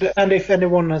 And if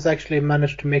anyone has actually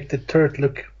managed to make the turret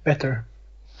look better.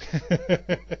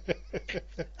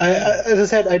 As I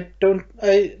said,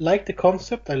 I like the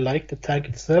concept, I like the tag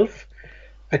itself.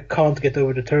 I can't get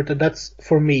over the turret, and that's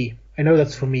for me. I know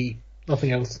that's for me,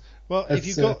 nothing else. Well,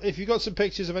 if you got some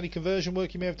pictures of any conversion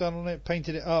work you may have done on it,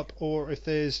 painted it up, or if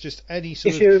there's just any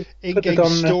sort of in-game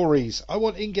stories, I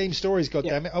want in-game stories.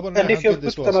 Goddammit, I want to know how good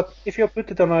this was. If you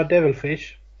put it on a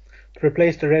Devilfish to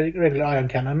replace the regular ion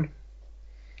cannon,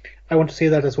 I want to see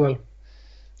that as well.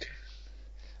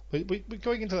 We're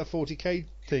going into that 40k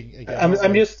thing again.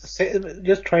 I'm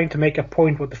just trying to make a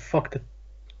point. What the fuck?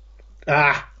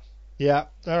 Yeah.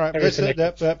 All right.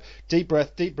 Deep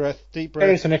breath.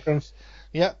 There is a Necrons.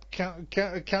 Yep,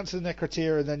 cancel the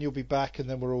Necroteer, and then you'll be back, and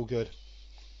then we're all good.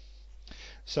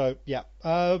 So, yeah.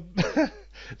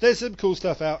 There's some cool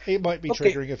stuff out. It might be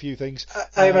triggering a few things.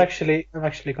 I'm actually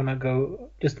gonna go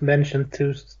just mention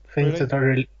 2 things that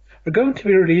are going to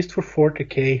be released for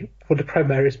 40k for the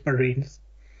Primaris Marines.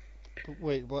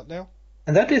 Wait, what now?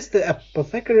 And that is the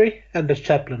Apothecary and the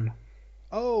Chaplain.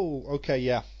 Oh, okay,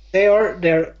 yeah.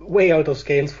 They're way out of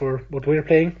scale for what we're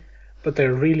playing. But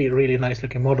they're really, really nice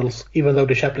looking models, even though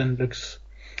the Chaplain looks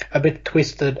a bit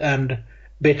twisted and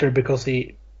bitter because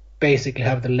he basically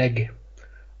have the leg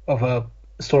of a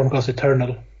Stormcast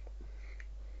Eternal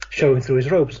showing through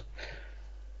his robes.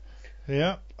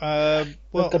 Yeah. The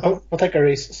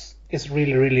Apothecary is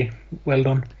really, really well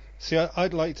done. See,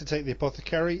 I'd like to take the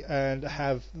Apothecary and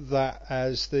have that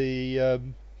as the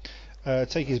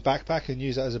take his backpack and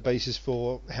use that as a basis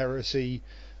for Heresy.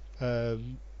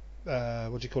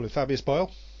 What do you call it, Fabius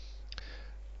Bile,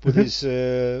 with his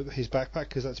backpack,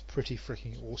 because that's pretty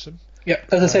freaking awesome. Yeah,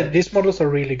 as I said, these models are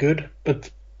really good, but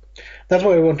that's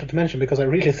why I wanted to mention, because I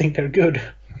really think they're good.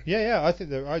 Yeah, I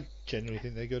genuinely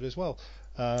think they're good as well.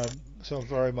 So I'm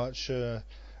very much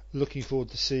looking forward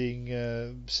to seeing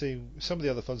some of the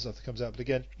other fun stuff that comes out. But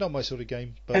again, not my sort of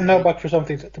game. But And now back for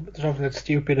something that's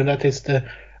stupid, and that is the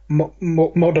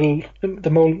modeled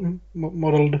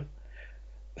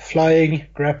flying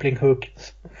grappling hook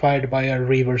fired by a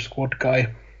Reaver Squad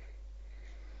guy.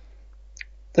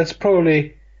 That's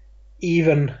probably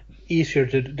even easier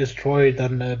to destroy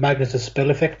than Magnus's spell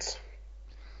effects.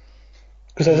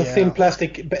 Because there's a thin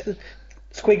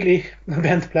squiggly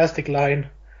bent plastic line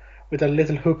with a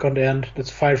little hook on the end that's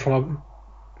fired from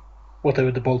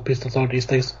whatever the bolt pistols are these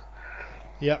days.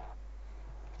 Yeah.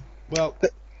 Well,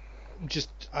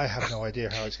 I have no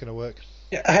idea how it's going to work.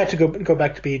 Yeah, I had to go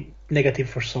back to be negative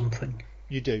for something.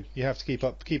 You do. You have to keep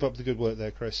up the good work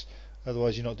there, Chris.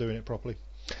 Otherwise, you're not doing it properly.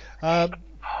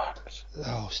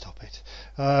 Stop it.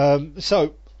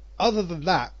 So, other than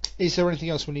that, is there anything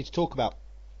else we need to talk about?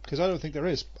 Because I don't think there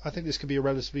is. I think this could be a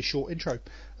relatively short intro,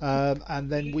 and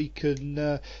then we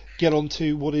can get on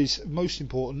to what is most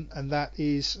important, and that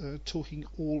is talking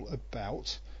all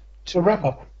about To wrap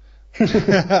up.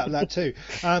 that too.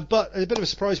 But a bit of a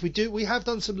surprise, we have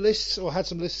done some lists, or had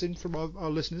some lists in from our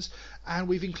listeners, and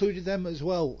we've included them as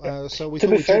well. So we thought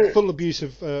we'd take full abuse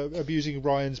of abusing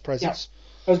Ryan's presence. Yeah.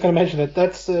 I was going to mention that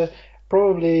that's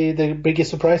probably the biggest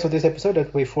surprise of this episode,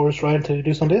 that we forced Ryan to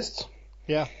do some lists.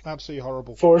 Yeah, absolutely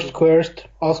horrible. Forced, coerced,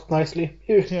 asked nicely.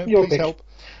 Your please pick. help.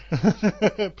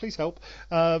 Please help.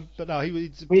 But no,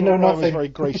 We know Ryan nothing. was very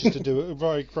gracious to do it.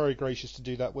 Very, very gracious to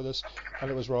do that with us, and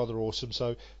it was rather awesome.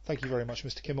 So thank you very much,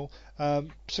 Mr. Kimmel.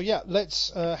 So yeah,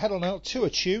 let's head on out to a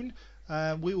tune.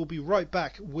 We will be right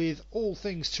back with all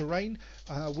things terrain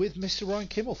with Mr. Ryan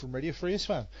Kimmel from Radio Free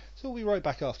Isfahan. So we'll be right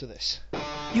back after this.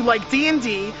 You like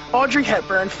D&D, Audrey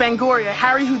Hepburn, Fangoria,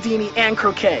 Harry Houdini, and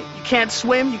croquet. You can't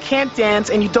swim, you can't dance,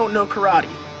 and you don't know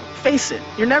karate. Face it,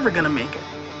 you're never gonna make it.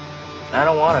 I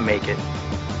don't want to make it.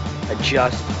 I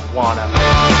just want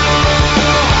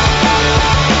to.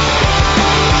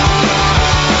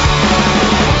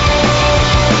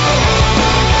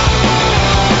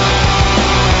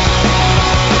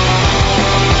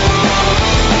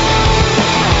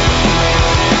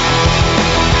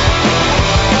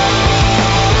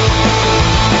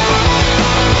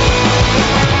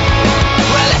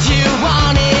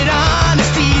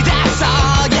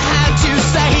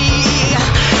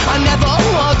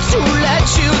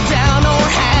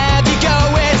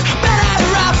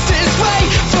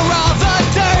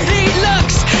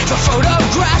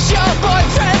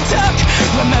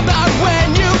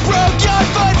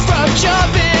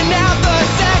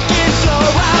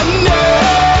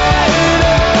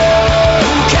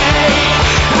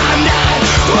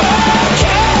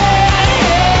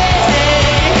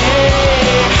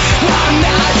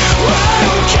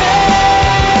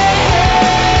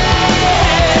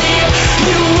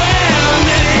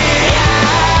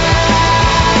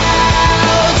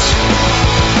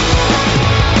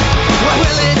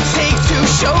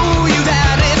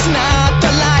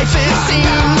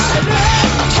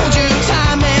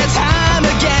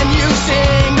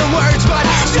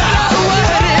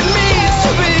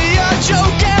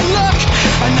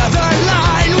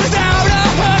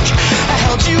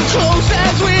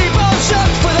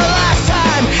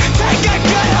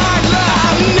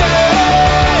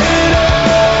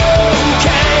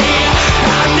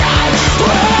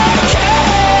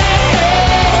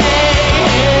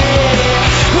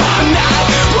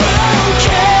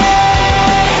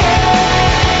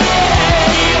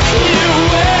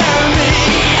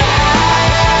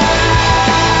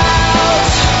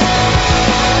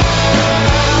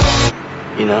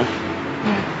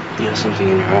 You have something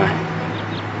in your eye.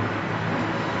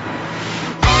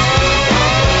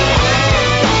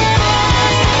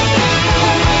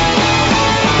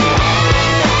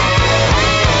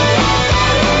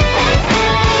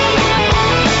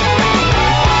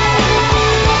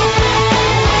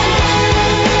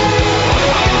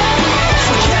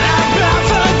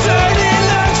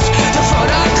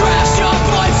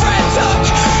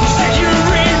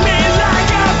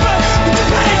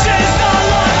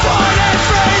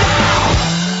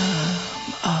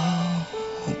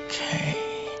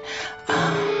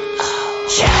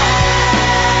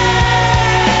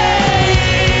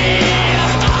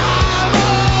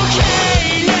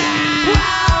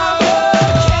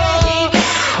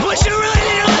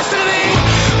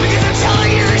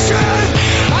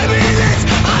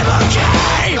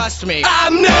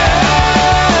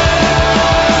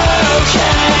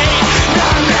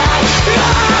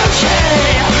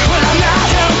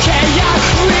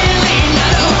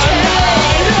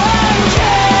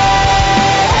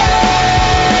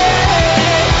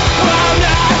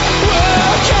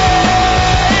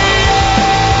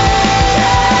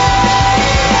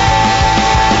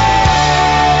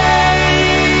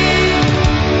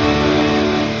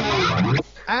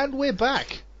 And we're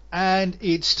back, and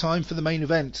it's time for the main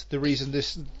event. The reason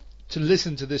to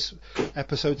listen to this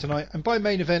episode tonight, and by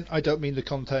main event I don't mean the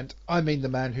content, I mean the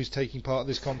man who's taking part of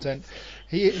this content.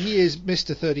 He is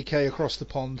Mr. 30k across the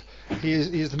pond. He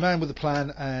is the man with the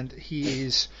plan, and he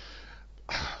is.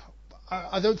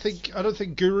 I don't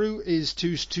think guru is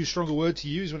too strong a word to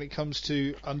use when it comes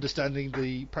to understanding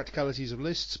the practicalities of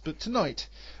lists. But tonight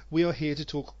we are here to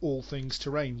talk all things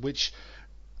terrain, which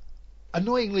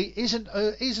annoyingly isn't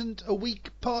a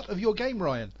weak part of your game,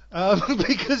 Ryan,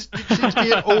 because it seems to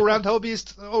be an all-round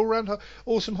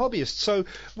awesome hobbyist. So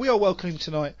we are welcoming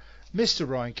tonight Mr.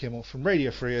 Ryan Kimmel from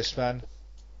Radio Free Istvan.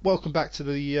 Welcome back to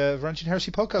the Varangian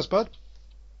Heresy podcast, bud.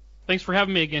 Thanks for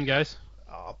having me again, guys.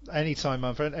 Oh, anytime,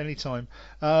 my friend, anytime.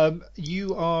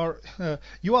 You are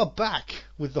back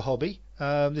with the hobby.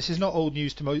 This is not old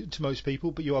news to most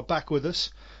people, but you are back with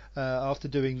us after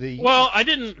doing the. Well, I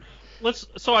didn't.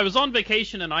 So I was on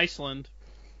vacation in Iceland,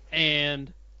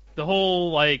 and the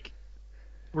whole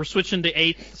we're switching to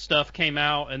 8th stuff came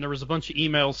out, and there was a bunch of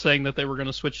emails saying that they were going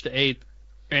to switch to 8th,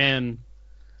 and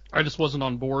I just wasn't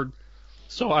on board.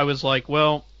 So I was like,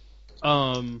 well,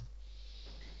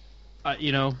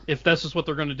 if this is what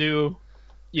they're going to do,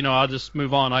 I'll just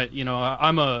move on. I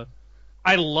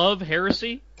love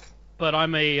Heresy, but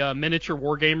I'm a miniature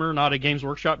war gamer, not a Games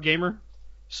Workshop gamer.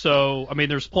 So, I mean,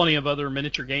 there's plenty of other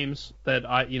miniature games that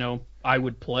I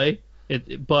would play.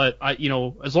 But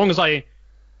as long as I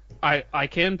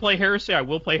can play Heresy, I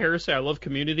will play Heresy. I love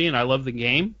Community and I love the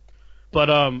game. But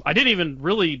I didn't even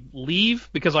really leave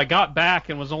because I got back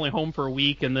and was only home for a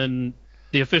week, and then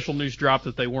the official news dropped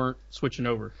that they weren't switching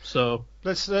over. So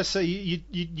let's say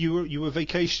you were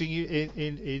vacationing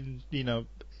in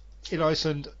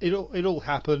Iceland. It all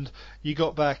happened. You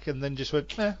got back and then just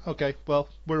went, okay, well,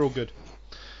 we're all good.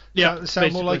 Yeah,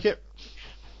 sound more like it.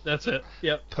 That's it.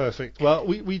 Yep. Perfect. Well,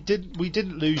 we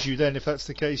didn't lose you then. If that's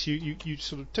the case, you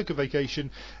sort of took a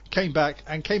vacation, came back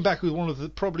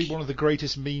with probably one of the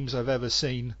greatest memes I've ever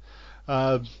seen.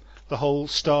 The whole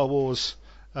Star Wars.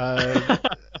 That's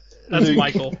Luke,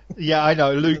 Michael. Yeah, I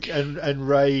know. Luke and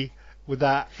Rey with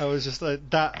that. I was just like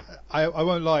that. I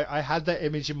won't lie. I had that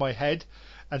image in my head,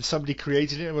 and somebody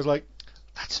created it and was like,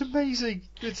 "That's amazing."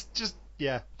 It's just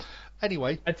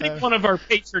Anyway, I think one of our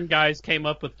patron guys came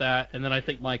up with that, and then I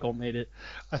think Michael made it.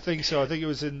 I think so. I think it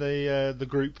was in the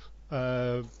group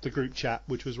chat,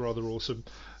 which was rather awesome.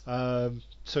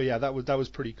 So yeah, that was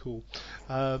pretty cool.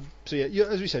 As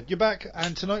we said, you're back,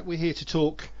 and tonight we're here to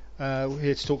talk. We're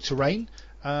here to talk terrain.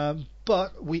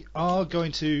 But we are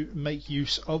going to make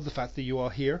use of the fact that you are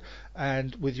here,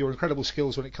 and with your incredible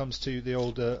skills when it comes to the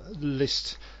old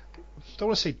list. Don't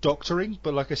want to say doctoring,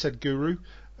 but like I said, guru.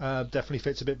 Definitely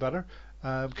fits a bit better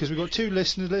because we've got 2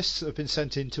 listener lists that have been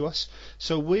sent in to us.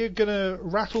 So we're going to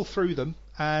rattle through them,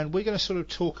 and we're going to sort of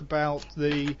talk about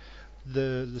the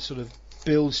sort of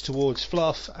builds towards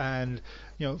fluff and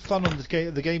fun on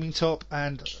the gaming top.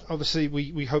 And obviously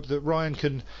we hope that Ryan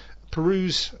can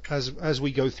peruse as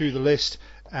we go through the list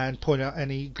and point out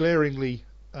any glaringly,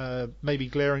 I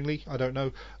don't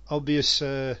know, obvious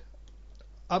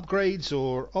upgrades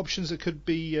or options that could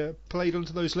be played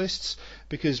onto those lists,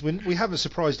 because we haven't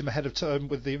surprised him ahead of time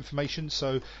with the information,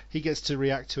 so he gets to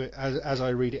react to it as I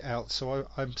read it out. So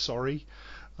I'm sorry.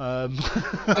 I'm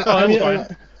just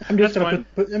going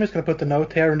to put a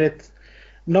note here on it.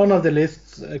 None of the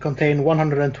lists contain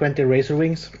 120 Razor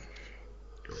Wings.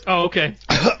 Oh, okay.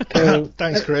 So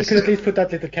thanks, Chris. You could at least put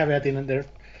that little caveat in there.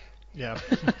 Yeah.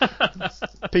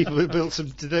 People who built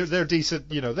some, they're decent,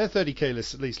 they're 30k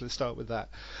lists at least. Let's start with that.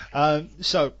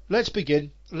 So let's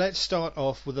begin. Let's start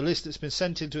off with a list that's been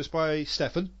sent in to us by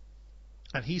Stefan,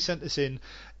 and he sent us in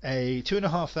a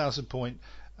 2,500 point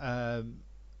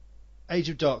Age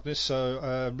of Darkness. So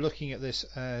I'm looking at this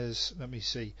as, let me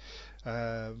see,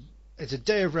 it's a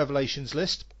Day of Revelations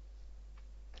list.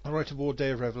 A Rite of War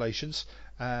Day of Revelations.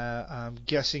 I'm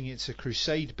guessing it's a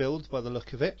Crusade build by the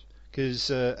look of it,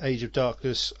 because Age of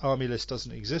Darkness army list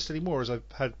doesn't exist anymore, as I've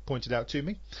had pointed out to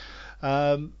me.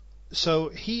 So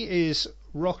he is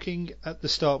rocking at the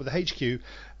start with the HQ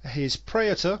his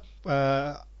Praetor,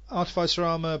 Artificer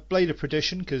Armour, Blade of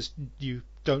Perdition, because you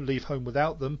don't leave home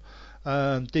without them,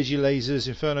 Digilasers,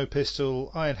 Inferno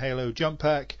Pistol, Iron Halo, Jump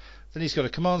Pack. Then he's got a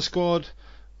Command Squad,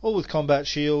 all with combat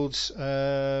shields,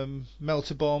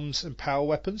 Melter Bombs and Power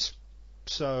Weapons.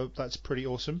 So that's pretty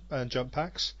awesome, and Jump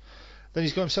Packs. Then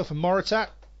he's got himself a Moritat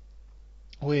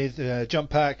with Jump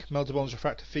Pack, Melter Bombs,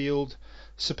 Refractor Field,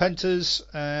 Serpentas,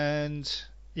 and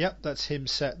that's him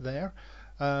set there.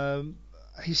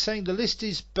 He's saying the list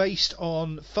is based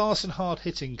on fast and hard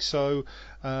hitting, so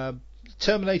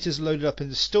Terminators loaded up in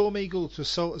the Storm Eagle to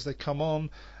assault as they come on.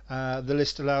 The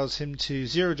list allows him to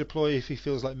zero deploy if he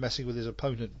feels like messing with his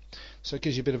opponent. So it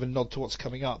gives you a bit of a nod to what's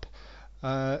coming up.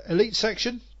 Elite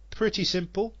section, pretty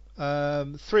simple.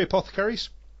 3 apothecaries,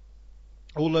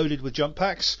 all loaded with jump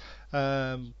packs,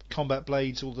 combat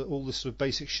blades, all the sort of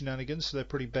basic shenanigans, so they're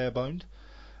pretty bare-boned.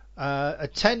 A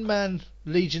 10-man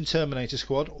Legion Terminator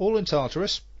squad, all in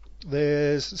Tartarus.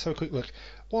 Let's have a quick look.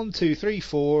 1, 2, 3,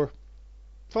 4,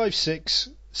 5, 6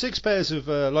 pairs of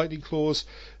lightning claws,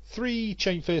 3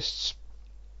 chain fists,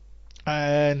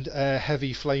 and a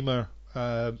heavy flamer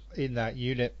in that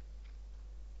unit.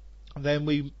 And then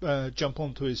we jump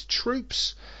onto his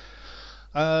troops.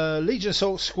 Legion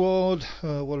Assault Squad.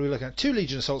 What are we looking at? 2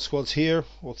 Legion Assault Squads here,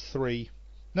 or 3?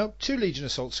 No, 2 Legion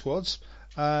Assault Squads.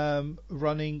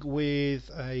 Running with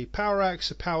a power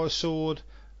axe, a power sword.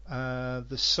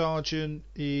 The sergeant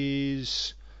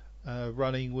is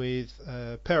running with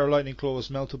a pair of lightning claws,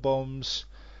 melter bombs.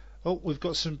 Oh, we've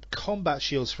got some combat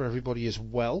shields for everybody as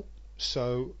well,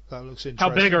 so that looks interesting. How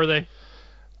big are they?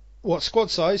 What, squad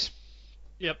size?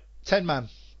 Yep. 10 man.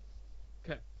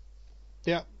 Okay.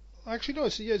 Yeah. Actually, no,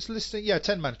 it's listing. Yeah,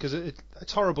 10 man, because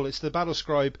it's horrible. It's the battle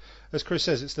scribe, as Chris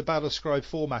says, it's the battle scribe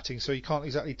formatting, so you can't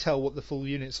exactly tell what the full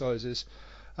unit size is.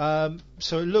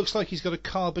 So it looks like he's got a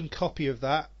carbon copy of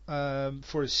that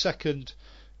for his second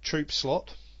troop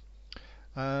slot.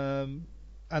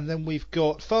 And then we've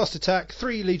got fast attack,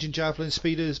 3 Legion Javelin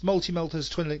Speeders, multi-melters,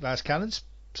 twin-link las cannons,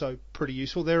 so pretty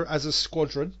useful there as a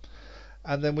squadron.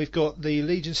 And then we've got the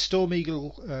Legion Storm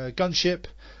Eagle gunship,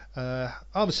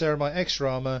 armor ceramite,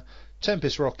 extra armor,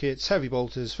 Tempest rockets, heavy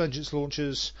bolters, vengeance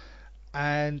launchers,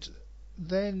 and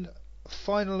then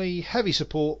finally heavy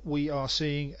support. We are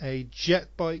seeing a jet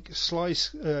bike Sky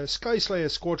Slayer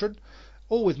squadron,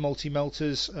 all with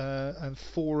multi-melters, and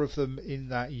 4 of them in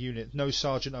that unit. No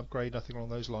sergeant upgrade, nothing along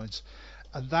those lines.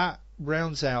 And that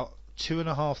rounds out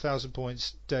 2,500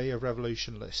 points Day of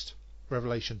Revelation list.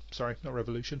 Revelation, sorry, not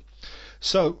Revolution.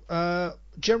 So,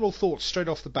 general thoughts straight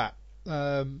off the bat.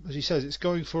 As he says, it's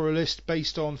going for a list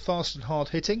based on fast and hard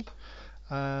hitting,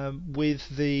 with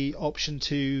the option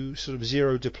to sort of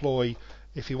zero deploy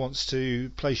if he wants to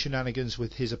play shenanigans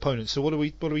with his opponent. So what do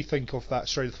we think of that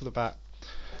straight off the bat?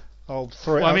 I'll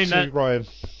throw it out to Ryan.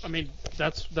 I mean,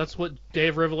 that's what Day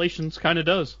of Revelations kind of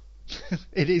does.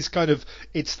 It is kind of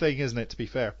its thing, isn't it, to be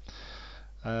fair?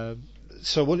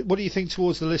 So what do you think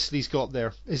towards the list that he's got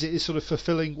there? Is it sort of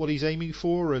fulfilling what he's aiming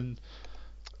for? And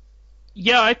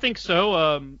yeah, I think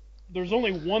so. There's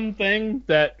only one thing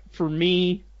that, for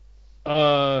me,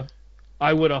 I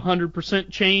would 100%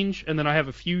 change, and then I have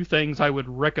a few things I would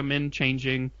recommend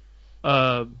changing,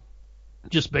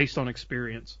 just based on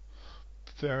experience.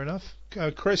 Fair enough.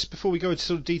 Chris, before we go into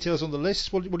sort of details on the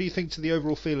list, what do you think to the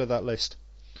overall feel of that list?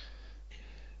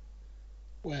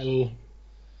 Well,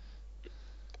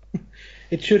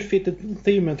 it should fit the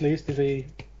theme at least. If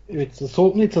it's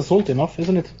assault enough,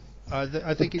 isn't it?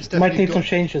 I think it's definitely might need some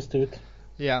changes to it.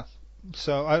 Yeah.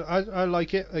 So I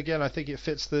like it. Again, I think it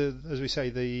fits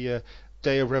the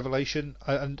Day of Revelation,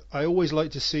 and I always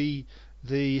like to see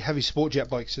the heavy support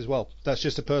jet bikes as well. That's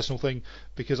just a personal thing,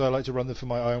 because I like to run them for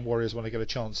my Iron Warriors when I get a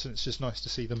chance, and it's just nice to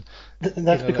see them.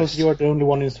 That's because you're the only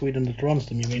one in Sweden that runs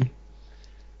them, you mean?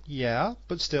 Yeah,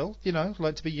 but still,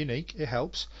 like to be unique. It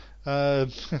helps. I'm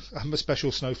a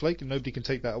special snowflake, and nobody can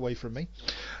take that away from me.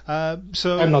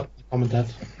 So I'm not comment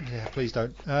that. Yeah, please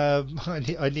don't.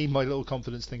 I need my little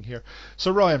confidence thing here.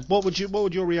 So Ryan, what would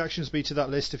your reactions be to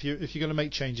that list if you're going to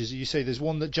make changes? You say there's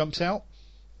one that jumps out.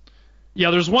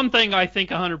 Yeah, there's one thing I think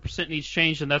 100% needs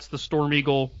changed, and that's the Storm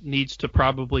Eagle needs to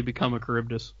probably become a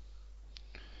Charybdis.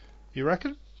 You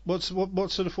reckon? What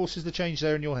sort of forces the change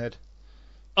there in your head?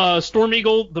 Storm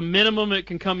Eagle, the minimum it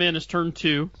can come in is turn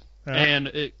 2, and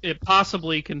it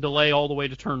possibly can delay all the way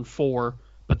to turn 4,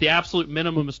 but the absolute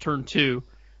minimum is turn 2.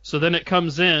 So then it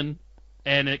comes in,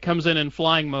 and it comes in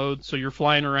flying mode, so you're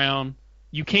flying around.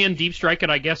 You can deep strike it,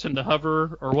 I guess, into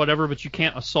hover or whatever, but you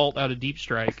can't assault out of deep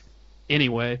strike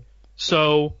anyway.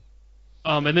 So,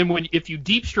 and then if you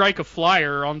deep strike a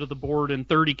flyer onto the board in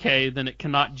 30K, then it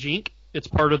cannot jink. It's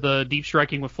part of the deep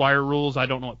striking with flyer rules. I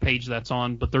don't know what page that's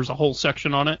on, but there's a whole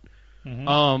section on it.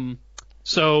 Mm-hmm.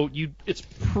 So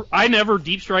I never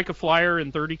deep strike a flyer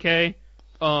in 30K.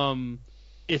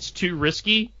 It's too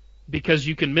risky because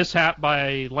you can mishap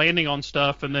by landing on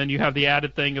stuff, and then you have the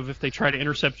added thing of if they try to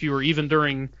intercept you, or even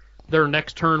during their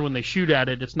next turn when they shoot at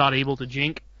it, it's not able to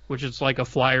jink, which is like a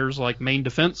flyer's main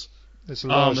defense. It's a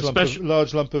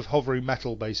large lump of hovering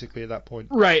metal, basically, at that point.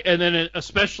 Right, and then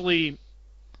especially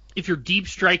if you're deep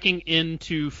striking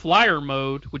into flyer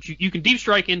mode, which you can deep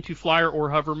strike into flyer or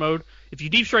hover mode. If you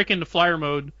deep strike into flyer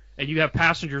mode and you have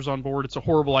passengers on board, it's a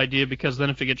horrible idea because then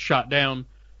if it gets shot down,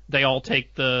 they all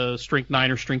take the strength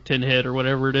 9 or strength 10 hit or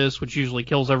whatever it is, which usually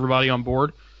kills everybody on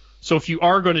board. So if you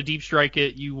are going to deep strike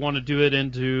it, you want to do it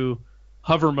into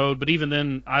hover mode, but even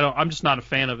then, I'm just not a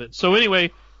fan of it. So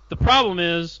anyway, the problem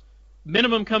is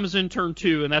minimum comes in turn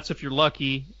 2, and that's if you're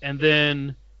lucky, and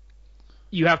then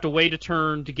you have to wait a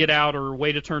turn to get out or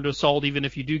wait a turn to assault even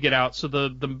if you do get out. So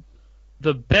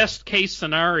the best case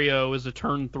scenario is a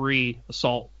turn 3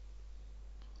 assault.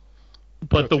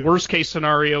 But the worst case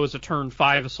scenario is a turn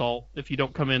 5 assault if you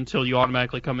don't come in until you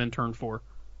automatically come in turn 4,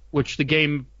 which the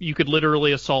game, you could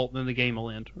literally assault and then the game will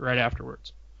end right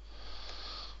afterwards.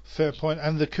 Fair point.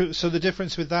 And so the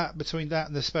difference with that, between that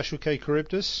and the Special K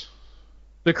Charybdis?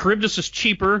 The Charybdis is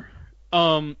cheaper.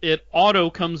 It auto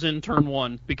comes in turn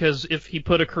 1, because if he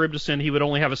put a Charybdis in, he would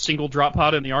only have a single drop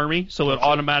pod in the army, so it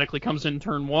automatically comes in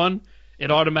turn 1.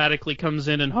 It automatically comes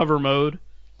in hover mode.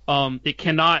 It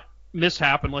cannot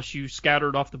mishap unless you scatter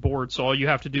it off the board, so all you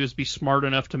have to do is be smart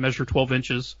enough to measure 12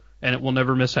 inches, and it will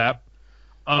never mishap.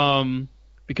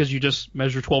 Because you just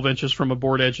measure 12 inches from a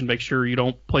board edge and make sure you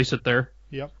don't place it there.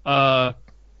 Yep. Other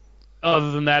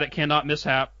than that, it cannot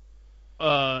mishap,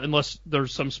 unless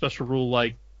there's some special rule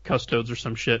like custodes or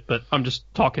some shit, but I'm just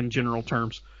talking general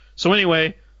terms. So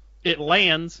anyway, it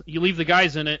lands, you leave the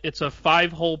guys in it, it's a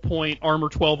 5-hull point, armor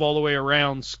 12 all the way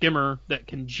around skimmer that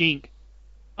can jink.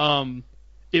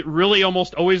 It really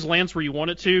almost always lands where you want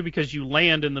it to, because you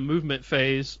land in the movement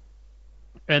phase,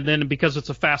 and then because it's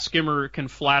a fast skimmer, it can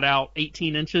flat out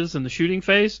 18 inches in the shooting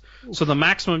phase. So the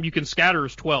maximum you can scatter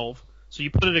is 12. So you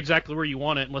put it exactly where you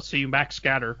want it, and let's say you max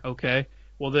scatter, okay?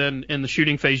 Well, then in the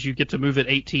shooting phase, you get to move it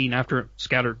 18 after it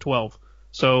scattered 12.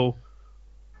 So,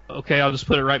 okay, I'll just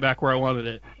put it right back where I wanted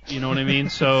it. You know what I mean?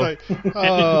 So,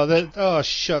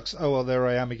 shucks. Oh, well, there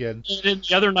I am again. And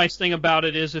the other nice thing about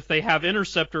it is if they have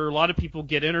Interceptor, a lot of people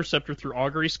get Interceptor through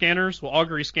augury scanners. Well,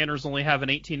 augury scanners only have an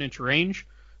 18-inch range.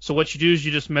 So what you do is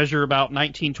you just measure about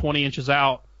 19, 20 inches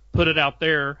out, put it out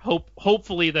there, hope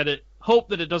that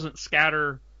it doesn't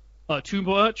scatter too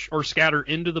much or scatter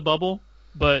into the bubble.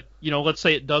 But, let's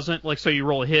say it doesn't, like say you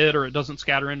roll a hit or it doesn't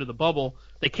scatter into the bubble,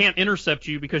 they can't intercept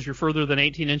you because you're further than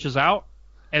 18 inches out,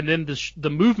 and then the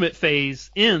movement phase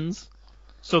ends,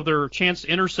 so their chance to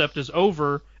intercept is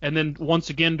over, and then once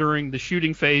again during the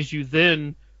shooting phase, you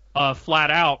then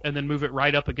flat out and then move it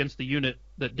right up against the unit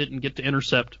that didn't get to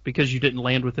intercept because you didn't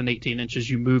land within 18 inches,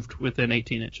 you moved within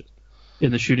 18 inches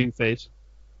in the shooting phase.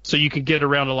 So you can get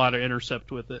around a lot of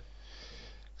intercept with it.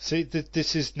 See,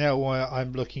 this is now why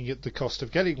I'm looking at the cost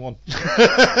of getting one.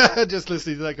 Just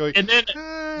listening to that going, and then,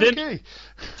 okay.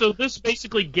 So this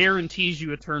basically guarantees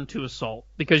you a turn 2 assault,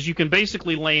 because you can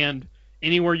basically land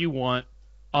anywhere you want.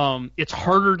 It's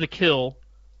harder to kill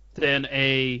than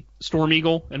a Storm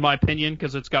Eagle, in my opinion,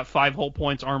 because it's got 5 hull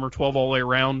points, armor 12 all the way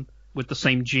around with the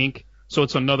same jink. So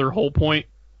it's another hull point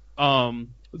than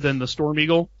the Storm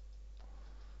Eagle.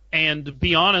 And to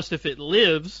be honest, if it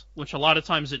lives, which a lot of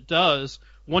times it does,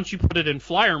 once you put it in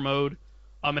flyer mode,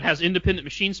 it has independent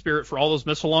machine spirit for all those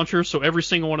missile launchers, so every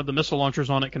single one of the missile launchers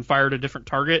on it can fire at a different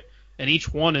target, and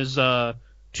each one is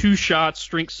 2 shots,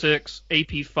 strength 6,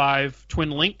 AP 5,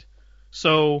 twin linked.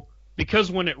 So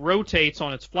because when it rotates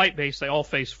on its flight base, they all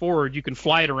face forward, you can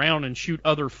fly it around and shoot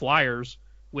other flyers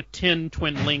with 10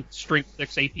 twin linked, strength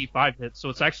 6, AP 5 hits. So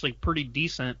it's actually pretty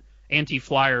decent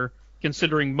anti-flyer,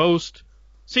 considering most...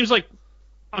 Seems like,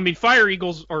 Fire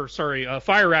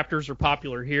Raptors are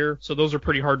popular here, so those are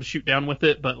pretty hard to shoot down with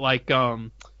it, but like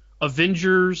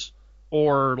Avengers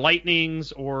or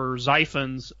Lightnings or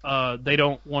Xiphons, they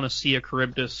don't want to see a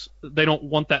Charybdis. They don't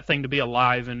want that thing to be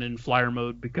alive and in flyer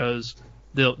mode, because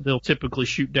they'll typically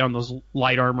shoot down those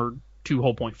light armored 2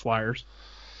 hull point flyers.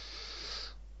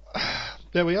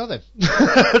 There we are then.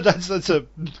 That's a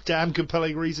damn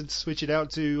compelling reason to switch it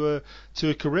out to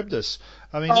a Charybdis.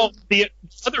 The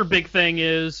other big thing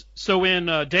is, so in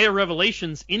Day of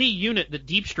Revelations, any unit that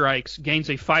deep strikes gains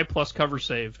a 5+ cover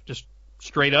save, just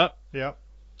straight up. Yeah.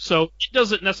 So it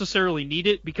doesn't necessarily need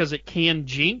it because it can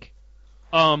jink.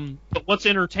 But what's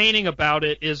entertaining about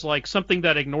it is like something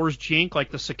that ignores jink,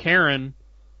 like the Sakaran.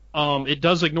 It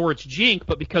does ignore its jink,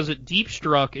 but because it deep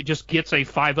struck, it just gets a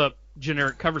 5+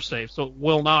 generic cover save, so it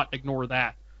will not ignore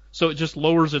that. So it just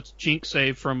lowers its jink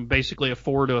save from basically a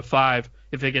 4 to a 5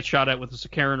 if it gets shot at with a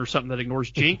Sakaran or something that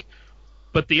ignores jink.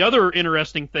 But the other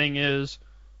interesting thing is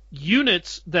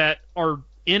units that are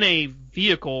in a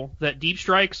vehicle that deep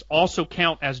strikes also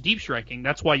count as deep striking.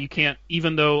 That's why you can't,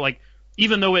 even though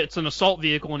it's an assault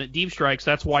vehicle and it deep strikes,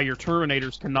 that's why your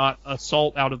Terminators cannot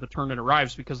assault out of the turn it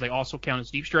arrives, because they also count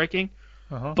as deep striking.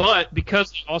 Uh-huh. But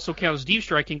because they also count as deep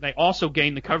striking, they also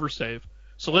gain the cover save.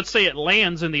 So let's say it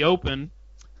lands in the open.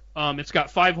 It's got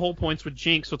 5 hull points with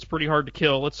Jinx, so it's pretty hard to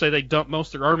kill. Let's say they dump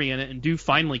most of their army in it and do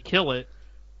finally kill it.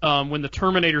 When the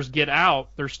Terminators get out,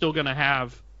 they're still going to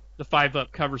have the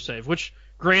 5-up cover save, which,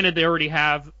 granted, they already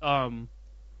have an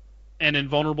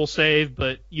invulnerable save,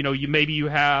 but maybe you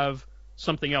have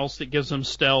something else that gives them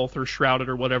stealth or shrouded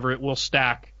or whatever. It will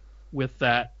stack with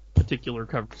that particular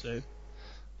cover save.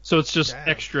 So it's just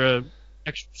extra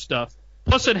stuff.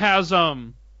 Plus, it has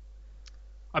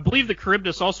I believe the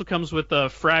Charybdis also comes with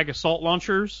frag assault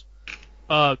launchers,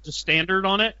 just standard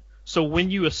on it. So when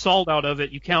you assault out of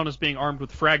it, you count as being armed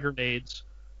with frag grenades.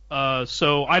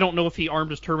 So I don't know if he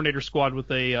armed his Terminator squad with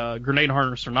a grenade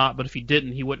harness or not, but if he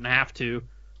didn't, he wouldn't have to.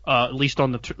 At least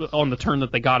on the turn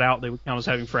that they got out, they would count as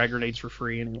having frag grenades for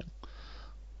free anyway.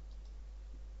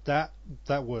 That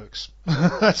works.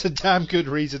 That's a damn good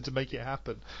reason to make it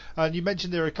happen. And you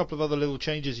mentioned there are a couple of other little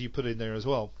changes you put in there as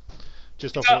well,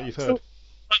 just off what you've heard.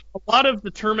 A lot of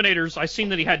the Terminators, I've seen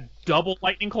that he had double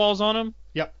lightning claws on him.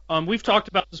 Yep. We've talked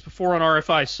about this before on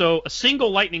RFI. So a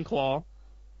single lightning claw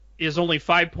is only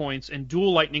 5 points, and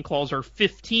dual lightning claws are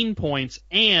 15 points,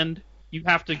 and you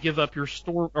have to give up your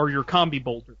storm or your combi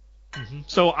bolter. Mm-hmm.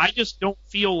 So I just don't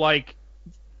feel like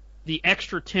the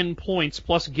extra 10 points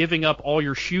plus giving up all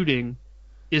your shooting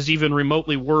is even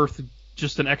remotely worth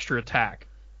just an extra attack.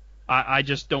 I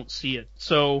just don't see it.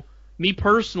 So me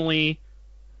personally,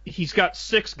 he's got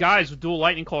 6 guys with dual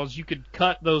lightning claws. You could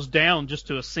cut those down just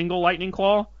to a single lightning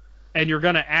claw, and you're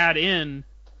going to add in,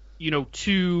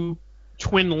 2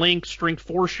 twin link strength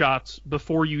 4 shots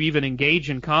before you even engage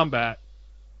in combat,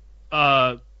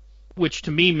 which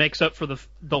to me makes up for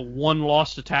the one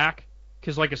lost attack.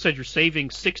 Because, like I said, you're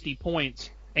saving 60 points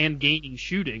and gaining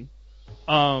shooting.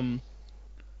 And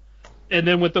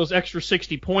then with those extra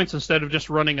 60 points, instead of just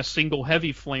running a single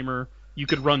heavy flamer, you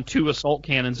could run 2 assault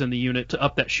cannons in the unit to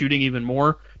up that shooting even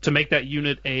more, to make that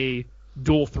unit a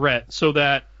dual threat. So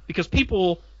that, because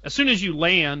people, as soon as you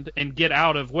land and get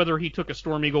out of, whether he took a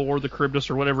Storm Eagle or the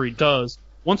Charybdis or whatever he does,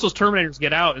 once those Terminators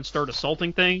get out and start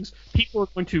assaulting things, people are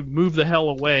going to move the hell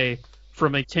away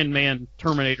from a 10-man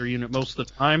Terminator unit most of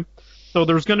the time. So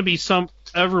there's going to be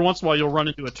every once in a while you'll run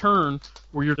into a turn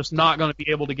where you're just not going to be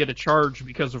able to get a charge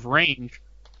because of range.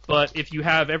 But if you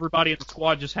have everybody in the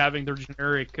squad just having their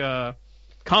generic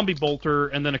combi bolter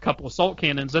and then a couple assault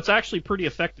cannons, that's actually pretty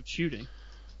effective shooting.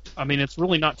 I mean, it's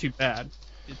really not too bad.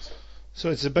 So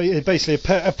it's basically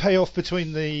a payoff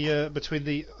between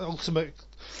the ultimate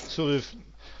sort of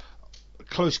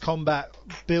close combat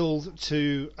build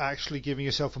to actually giving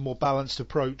yourself a more balanced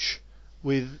approach.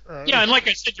 And like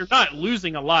I said, you're not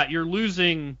losing a lot. You're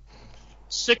losing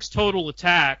 6 total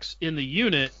attacks in the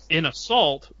unit in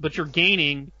assault, but you're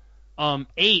gaining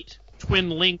 8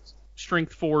 twin-linked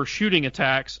strength 4 shooting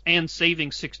attacks and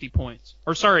saving 60 points.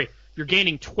 Or sorry, you're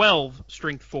gaining 12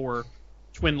 strength 4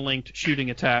 twin-linked shooting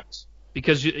attacks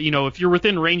because if you're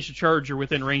within range to charge, you're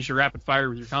within range to rapid fire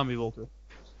with your combi bolter.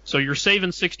 So you're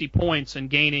saving 60 points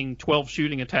and gaining 12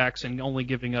 shooting attacks and only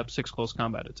giving up 6 close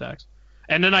combat attacks.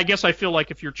 And then I guess I feel like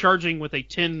if you're charging with a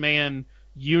 10-man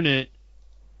unit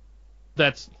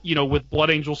that's, with Blood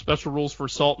Angel special rules for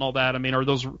assault and all that, I mean, are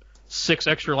those 6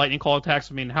 extra lightning claw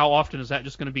attacks? I mean, how often is that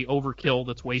just going to be overkill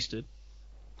that's wasted?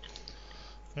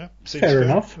 Yeah, seems fair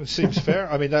enough. It seems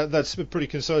fair. I mean, that's a pretty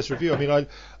concise review. I mean,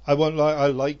 I won't lie, I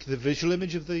like the visual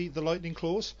image of the lightning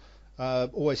claws.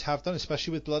 Always have done,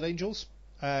 especially with Blood Angels.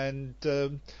 And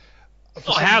it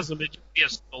has them. It should be a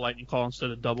single lightning claw instead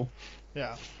of double.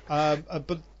 Yeah,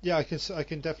 but yeah, I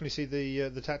can definitely see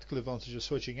the tactical advantage of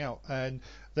switching out, and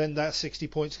then that 60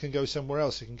 points can go somewhere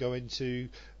else. It can go into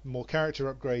more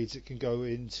character upgrades. It can go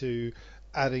into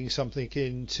adding something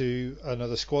into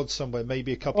another squad somewhere,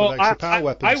 maybe a couple of extra power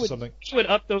weapons or something. I would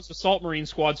up those Assault Marine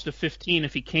squads to 15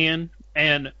 if he can,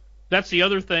 and that's the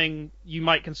other thing you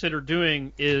might consider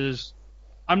doing is,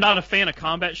 I'm not a fan of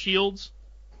combat shields.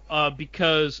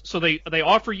 Because they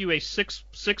offer you a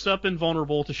 6 up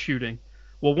invulnerable to shooting.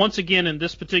 Well, once again in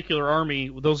this particular army,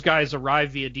 those guys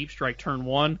arrive via deep strike turn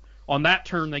 1. On that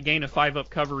turn, they gain a 5 up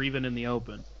cover even in the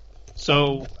open.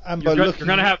 So you're going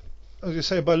to have. I was going to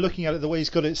say, by looking at it the way he's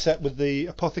got it set with the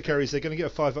apothecaries, they're going to get a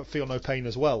 5 up feel no pain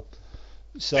as well.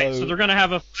 So they're going to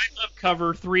have a 5 up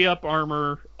cover, 3 up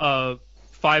armor,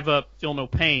 5 up feel no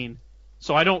pain.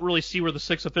 So I don't really see where the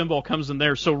 6 up invul comes in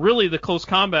there. So really, the close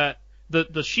combat.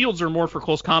 The shields are more for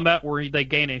close combat, where they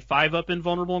gain a 5 up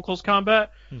invulnerable in close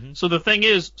combat. Mm-hmm. So the thing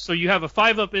is, so you have a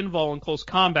 5 up invul in close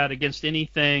combat against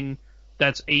anything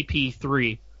that's AP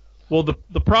 3. Well,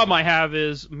 the problem I have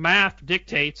is math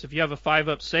dictates if you have a 5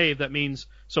 up save, that means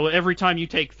so every time you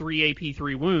take 3 AP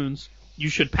 3 wounds, you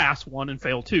should pass 1 and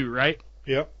fail 2, right?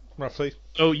 Yep. roughly.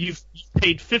 So you've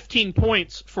paid 15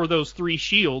 points for those 3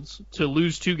 shields to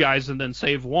lose 2 guys and then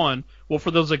save 1. Well,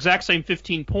 for those exact same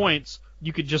 15 points,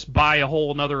 you could just buy a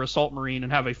whole another Assault Marine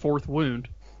and have a 4th wound.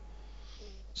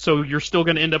 So you're still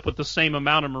going to end up with the same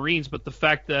amount of Marines, but the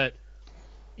fact that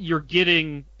you're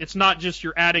getting, it's not just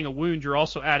you're adding a wound, you're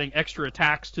also adding extra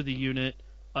attacks to the unit,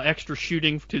 extra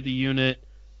shooting to the unit,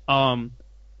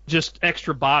 just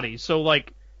extra bodies. So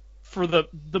like for the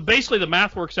basically the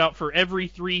math works out for every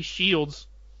 3 shields,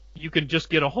 you can just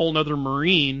get a whole nother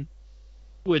Marine,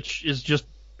 which is just,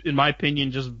 in my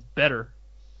opinion, just better.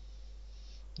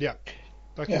 Yeah.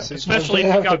 Especially I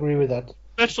if have you to got, agree with that.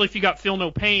 especially if you got Feel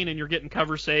No Pain and you're getting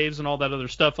cover saves and all that other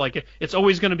stuff. Like it's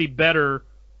always going to be better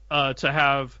to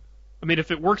have. I mean,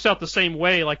 if it works out the same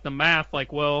way, like the math,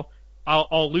 like, well,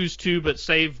 I'll lose 2 but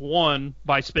save 1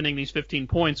 by spending these 15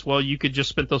 points. Well, you could just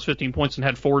spend those 15 points and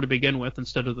had 4 to begin with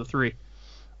instead of the 3.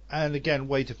 And again,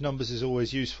 weight of numbers is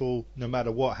always useful, no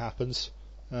matter what happens.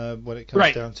 When it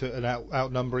comes down to an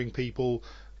outnumbering people,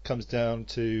 comes down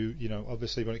to,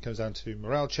 obviously when it comes down to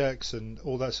morale checks and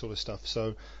all that sort of stuff.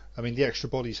 So, I mean, the extra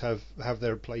bodies have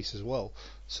their place as well.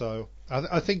 So,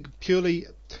 I think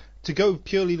to go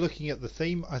purely looking at the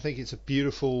theme, I think it's a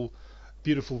beautiful,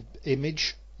 beautiful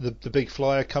image. The big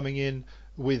flyer coming in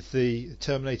with the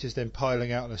Terminators then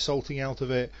piling out and assaulting out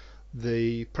of it.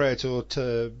 The Praetor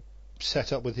to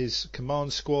set up with his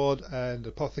command squad and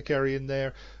Apothecary in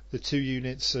there. The 2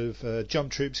 units of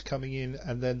jump troops coming in,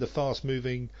 and then the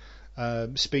fast-moving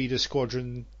speeder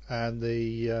squadron and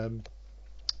the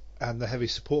heavy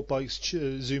support bikes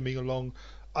zooming along.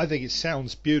 I think it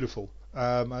sounds beautiful.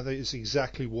 I think it's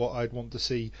exactly what I'd want to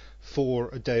see for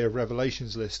a Day of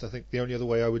Revelations list. I think the only other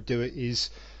way I would do it is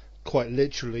quite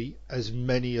literally as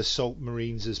many assault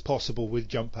marines as possible with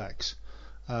jump packs,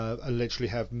 and literally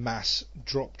have mass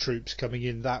drop troops coming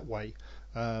in that way.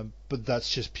 But that's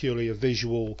just purely a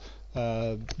visual,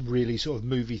 really sort of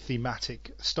movie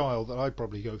thematic style that I'd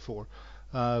probably go for.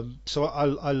 So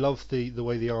I love the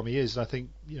way the army is, and I think,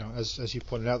 as you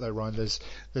pointed out there, Ryan,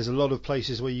 there's a lot of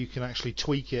places where you can actually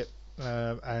tweak it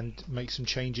and make some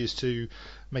changes to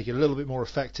make it a little bit more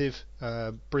effective,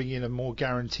 bring in a more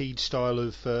guaranteed style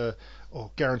of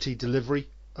or guaranteed delivery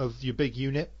of your big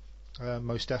unit,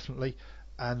 most definitely,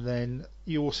 and then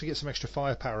you also get some extra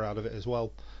firepower out of it as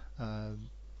well.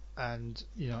 And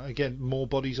again, more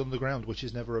bodies on the ground, which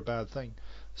is never a bad thing.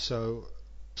 So,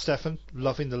 Stefan,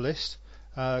 loving the list.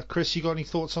 Chris, you got any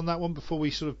thoughts on that one before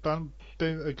we sort of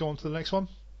go on to the next one?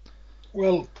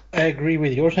 Well, I agree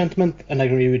with your sentiment, and I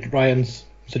agree with Ryan's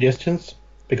suggestions,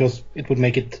 because it would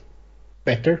make it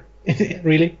better,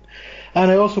 really. And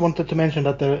I also wanted to mention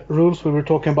that the rules we were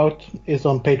talking about is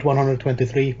on page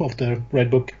 123 of the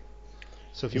Red Book.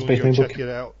 So if you want to go check it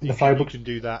out, you can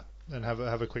do that and have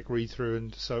a quick read through.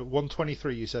 And so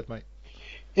 123, you said, mate.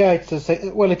 Yeah, it's a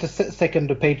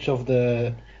second page of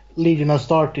the Legion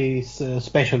Astartes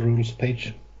special rules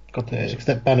page. Got the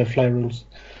expanded fly rules.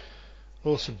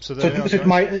 Awesome. So it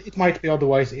might be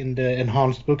otherwise in the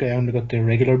enhanced book. I only got the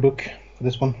regular book for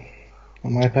this one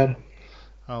on my iPad.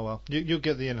 Oh well, you'll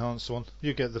get the enhanced one.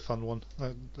 You get the fun one.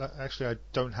 Actually, I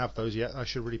don't have those yet. I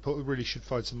should really should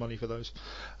find some money for those.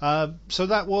 So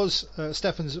that was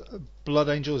Stefan's Blood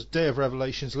Angels Day of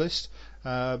Revelations list.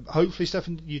 Hopefully,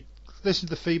 Stefan, you listen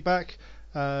to the feedback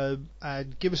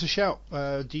and give us a shout.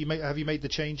 Have you made the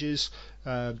changes?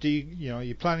 Are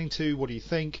you planning to? What do you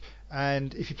think?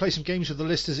 And if you play some games with the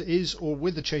list as it is or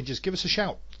with the changes, give us a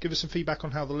shout. Give us some feedback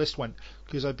on how the list went,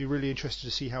 because I'd be really interested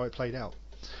to see how it played out.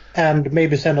 And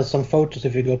maybe send us some photos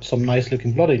if you got some nice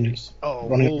looking Blood Angels. Oh,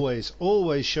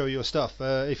 always show your stuff.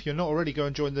 If you're not already, go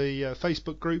and join the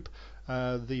Facebook group,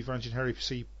 the Varangian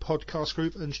Heresy podcast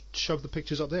group, and shove the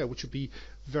pictures up there, which would be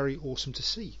very awesome to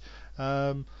see.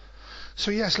 So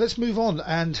yes, let's move on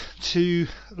and to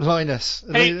Linus.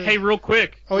 Hey, real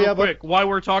quick. Quick. While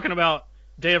we're talking about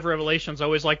Day of Revelations, I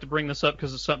always like to bring this up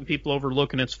because it's something people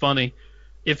overlook and it's funny.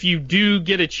 If you do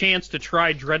get a chance to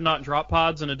try Dreadnought drop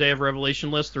pods in a Day of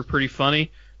Revelation list, they're pretty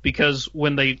funny because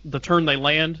when the turn they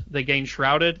land, they gain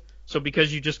Shrouded. So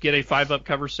because you just get a 5-up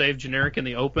cover save generic in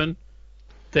the open,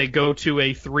 they go to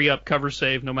a 3-up cover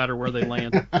save no matter where they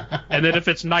land. And then if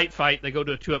it's Night Fight, they go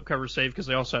to a 2-up cover save because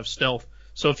they also have Stealth.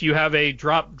 So if you have a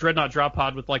Dreadnought drop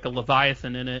pod with like a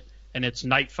Leviathan in it and it's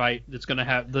Night Fight, it's going to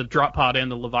have the drop pod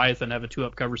and the Leviathan have a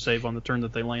 2-up cover save on the turn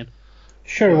that they land.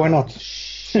 Sure, why not?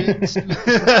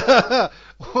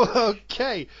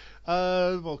 Okay.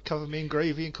 Well, cover me in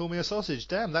gravy and call me a sausage.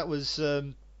 Damn, that was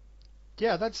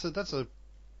that's a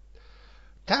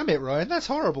damn it, Ryan. That's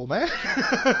horrible, man.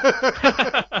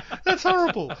 That's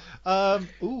horrible.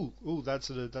 That's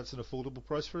an affordable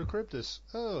price for a Cryptus.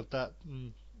 Oh, that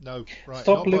No, right.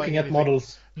 Stop not looking buying at anything.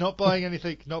 models. Not buying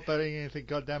anything. Not buying anything.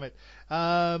 God damn it.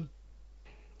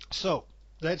 So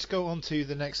let's go on to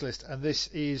the next list, and this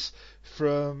is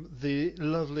from the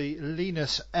lovely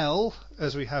Linus L,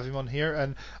 as we have him on here.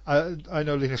 And I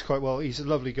know Linus quite well. He's a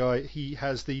lovely guy. He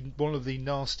has one of the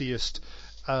nastiest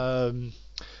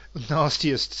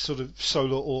sort of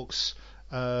solar orcs,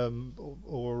 I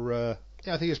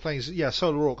think he's playing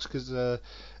solar orcs because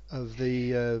of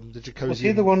the Dracosian. Was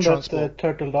he the one transport. that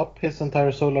turtled up his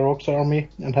entire Solar Orcs army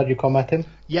and had you come at him?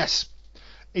 Yes.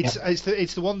 It's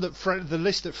the one that the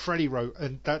list that Freddie wrote,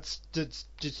 and that's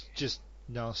just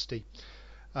nasty.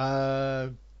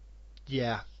 No,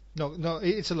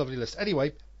 it's a lovely list.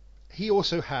 Anyway, he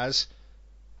also has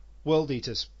World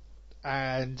Eaters,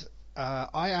 and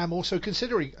I am also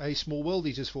considering a small World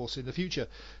Eaters force in the future.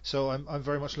 So I'm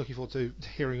very much looking forward to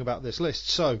hearing about this list.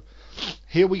 So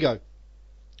here we go.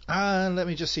 And let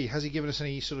me just see, has he given us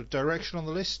any sort of direction on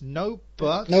the list? No,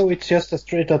 but... No, it's just a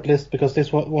straight-up list, because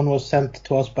this one was sent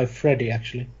to us by Freddie,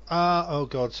 actually. Oh,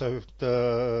 God, so...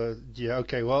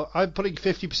 okay, well, I'm putting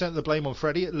 50% of the blame on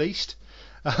Freddie, at least,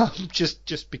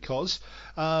 just because.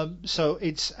 So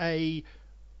it's a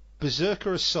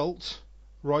Berserker Assault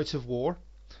Rite of War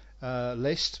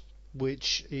list,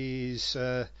 which is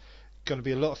going to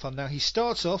be a lot of fun. Now, he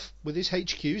starts off with his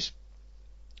HQs.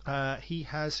 He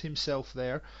has himself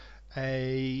there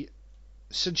a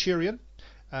Centurion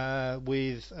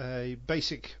with a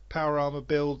basic power armor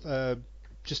build,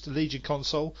 just a Legion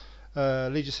console,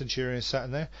 Legion Centurion sat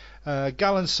in there.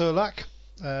 Galan Solak,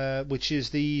 which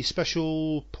is the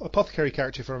special apothecary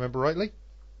character, if I remember rightly.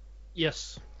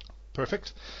 Yes.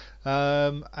 Perfect.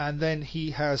 And then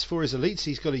he has, for his elites,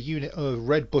 he's got a unit of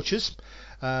Red Butchers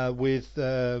with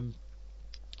the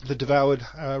Devoured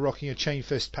rocking a Chain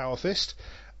Fist, Power Fist.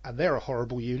 And they're a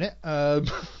horrible unit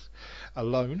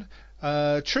alone.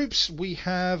 Troops, we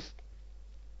have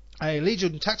a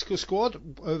Legion Tactical Squad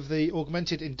of the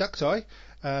Augmented Inducti,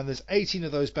 and there's 18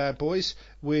 of those bad boys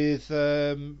with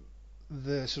the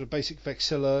sort of basic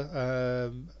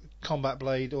Vexilla, Combat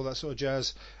Blade, all that sort of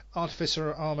jazz,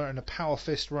 Artificer Armour and a Power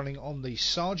Fist running on the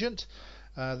Sergeant.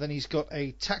 Then he's got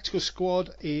a Tactical Squad,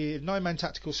 a 9-man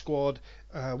Tactical Squad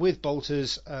with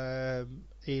Bolters,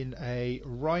 in a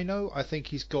Rhino. I think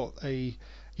he's got a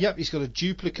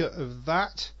duplicate of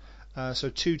that. So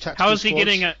 2 tactical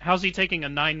squads. How's he taking a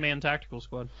 9-man tactical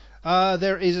squad?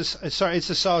 There is it's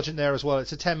a sergeant there as well.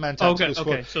 It's a 10-man tactical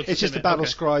squad. Okay, so it's just a battle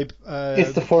scribe.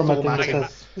 It's the format.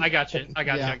 I got you.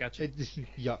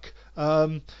 Yuck.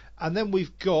 And then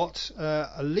we've got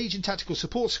a Legion Tactical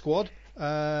Support Squad,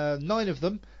 9 of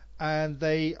them, and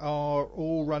they are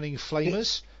all running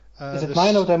Flamers. Is it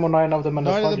 9 of them or 9 of them and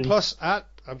a sergeant? 9 of them plus,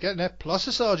 I'm getting there, plus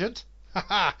a sergeant.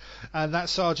 And that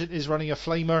sergeant is running a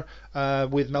Flamer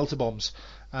with melter bombs.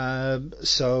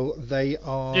 So they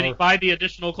are... Did he buy the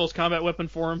additional close combat weapon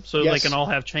for him so Yes. they can all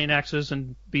have chain axes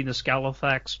and be in the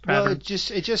Scalafax pattern? Well, it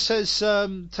just says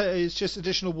it's just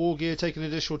additional war gear, take an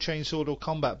additional chainsword or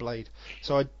combat blade.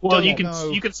 So I don't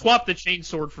know. You can swap the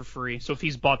chainsword for free. So if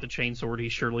he's bought the chainsword,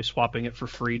 he's surely swapping it for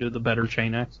free to the better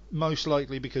chain axe. Most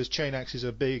likely, because chain axes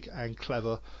are big and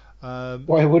clever.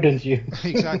 Why wouldn't you?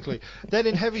 Exactly. Then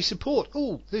in heavy support,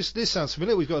 this sounds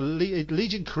familiar. We've got a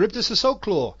Legion Charybdis Assault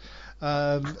Claw.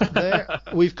 There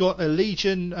we've got a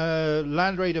Legion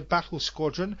Land Raider Battle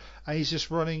Squadron, and he's just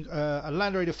running a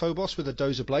Land Raider Phobos with a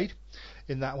Dozer Blade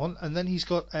in that one. And then he's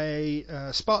got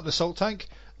a Spartan Assault Tank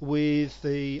with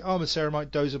the Armored Ceramite,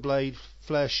 Dozer Blade,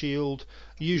 Flare Shield,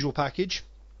 usual package.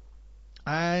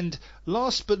 And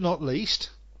last but not least,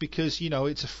 because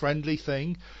it's a friendly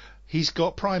thing, he's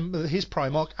got his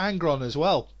Primarch Angron as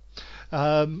well,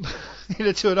 in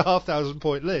a 2,500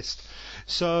 point list.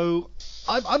 So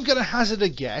I'm going to hazard a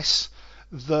guess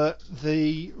that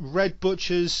the Red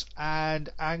Butchers and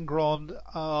Angron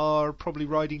are probably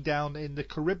riding down in the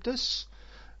Charybdis.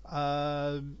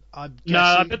 I'm guessing... No,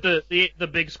 I bet the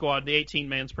big squad, the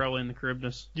 18-man's probably in the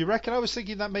Charybdis. You reckon? I was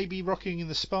thinking that may be rocking in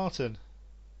the Spartan.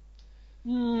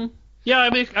 Yeah, I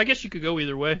mean, I guess you could go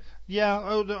either way. Yeah,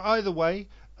 either way.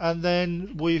 And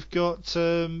then we've got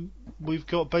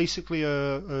basically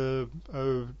a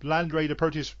Land Raider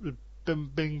Proteus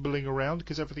bingling around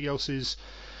because everything else is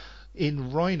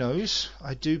in Rhinos,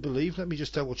 I do believe. Let me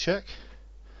just double check.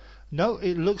 No,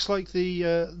 it looks like the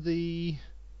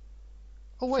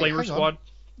Flamer squad.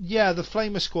 Yeah, the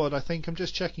Flamer squad. I think I'm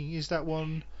just checking. Is that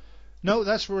one? No,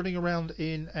 that's running around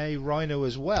in a Rhino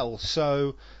as well.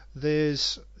 So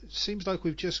seems like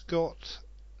we've just got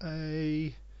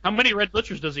a... How many Red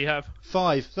Butchers does he have?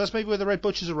 5. That's maybe where the Red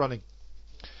Butchers are running.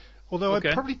 Although Okay.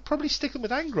 I'd probably stick them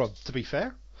with Angron, to be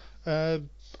fair. I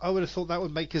would have thought that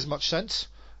would make as much sense.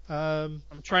 I'm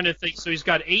trying to think. So he's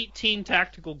got 18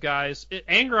 tactical guys.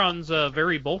 Angron's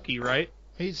very bulky, right?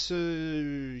 He's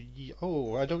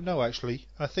I don't know actually.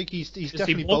 I think he's Is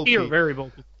definitely he bulky or bulky. very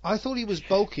bulky? I thought he was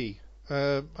bulky.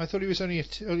 I thought he was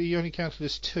he only counted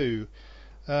as 2.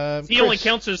 If he Chris, only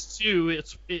counts as 2,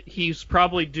 he's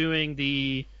probably doing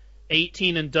the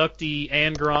 18 inductee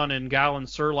Angron and Galen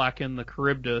Surlak in the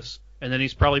Charybdis, and then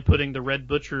he's probably putting the Red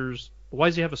Butchers. Why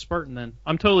does he have a Spartan then?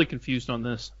 I'm totally confused on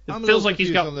this. It I'm feels a little like he's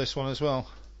confused got. on this one as well.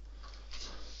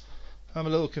 I'm a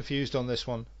little confused on this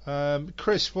one.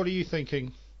 Chris, what are you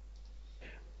thinking?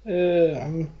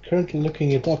 I'm currently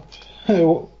looking it up.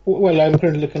 Well, I'm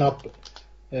currently looking up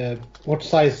what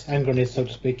size Angron is, so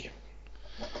to speak.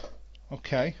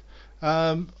 Okay.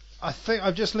 I think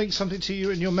I've just linked something to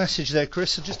you in your message there,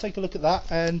 Chris. So just take a look at that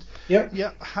and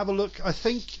Yeah. have a look. I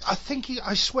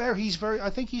swear I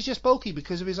think he's just bulky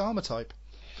because of his armor type.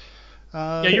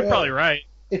 Yeah, you're probably right.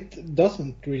 It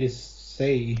doesn't really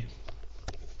say.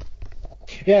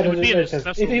 Yeah, It would be it a says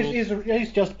special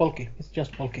it's just bulky. It's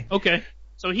just bulky. Okay,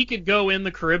 so he could go in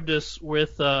the Charybdis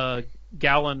with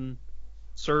Galen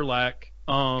Surlak,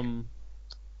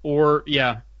 or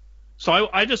yeah. So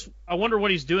I wonder what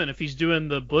he's doing. If he's doing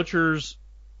the Butchers,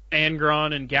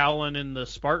 Angron, and Galen in the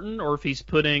Spartan, or if he's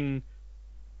putting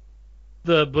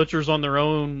the Butchers on their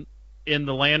own in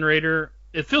the Land Raider.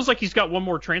 It feels like he's got one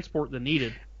more transport than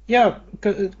needed. Yeah,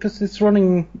 because it's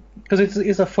running. Because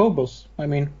it's a Phobos. I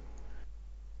mean.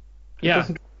 Yeah.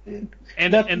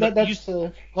 And that's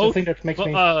the thing that makes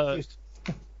me confused.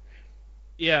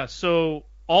 Yeah, so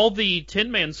all the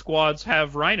Tin Man squads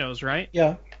have rhinos, right?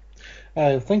 Yeah,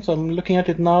 I think so. I'm looking at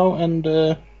it now, and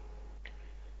the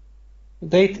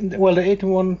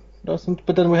 81 doesn't.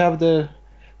 But then we have the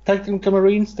Tactical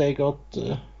Marines. They got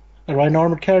a Rhino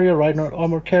armored carrier, Rhino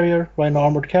armored carrier, Rhino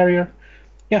armored carrier.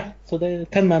 Yeah, so the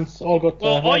 10 mans all got.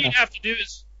 Well, all Rhino. you'd have to do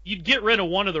is you'd get rid of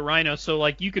one of the rhinos. So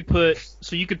like you could put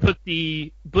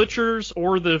the Butchers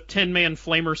or the 10-man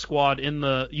Flamer squad in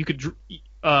the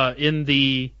in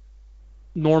the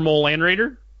normal Land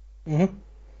Raider.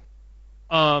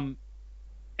 Mm-hmm.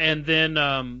 And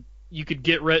then you could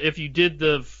get rid if you did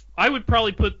I would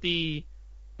probably put the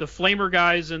Flamer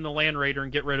guys in the Land Raider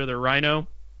and get rid of their rhino.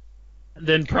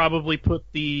 Then probably put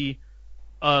the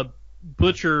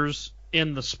Butchers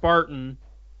in the Spartan,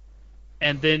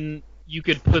 and then you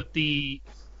could put the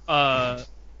large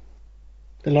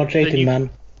 18 man.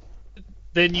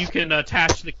 Then you can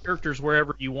attach the characters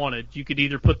wherever you wanted. You could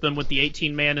either put them with the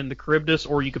 18-man in the Charybdis,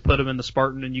 or you could put them in the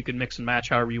Spartan, and you can mix and match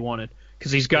however you wanted.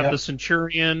 Because he's got the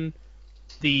Centurion,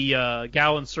 the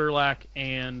Galen Surlak,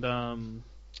 and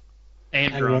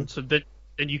Angron. So then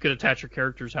you could attach your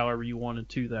characters however you wanted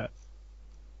to that.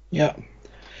 Yeah.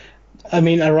 I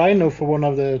mean, a Rhino for one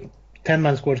of the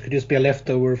 10-man squads could just be a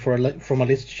leftover from a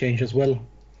list change as well.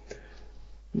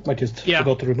 I just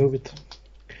forgot to remove it.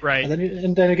 Right.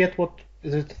 And then you get, what,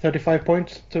 is it 35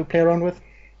 points to play around with?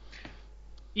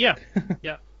 Yeah.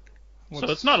 Yeah. So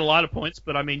it's not a lot of points,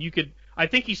 but I mean, you could. I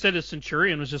think he said his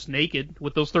Centurion was just naked.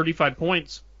 With those 35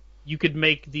 points, you could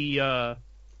make the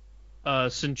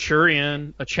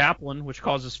Centurion a chaplain, which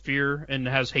causes fear and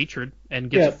has hatred and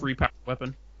gives a free power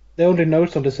weapon. The only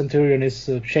notes on the Centurion is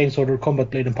Chainsword or Combat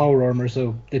Blade and Power Armor,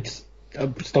 so it's a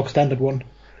stock standard one.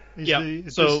 Does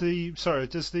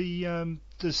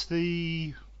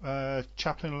the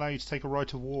chaplain allow you to take a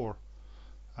right of war?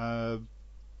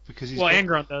 Because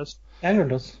Angron does. Angron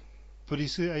does. But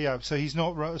so he's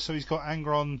not. So he's got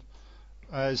Angron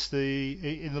as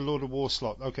in the Lord of War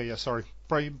slot. Okay, yeah, sorry,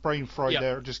 brain fried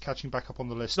there. Just catching back up on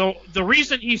the list. So the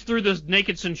reason he's through the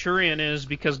naked Centurion is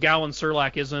because Galen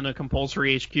Surlak isn't a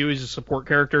compulsory HQ. He's a support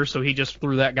character, so he just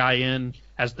threw that guy in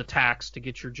as the tax to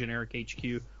get your generic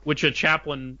HQ, which a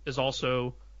chaplain is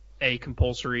also a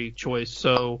compulsory choice.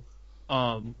 So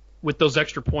with those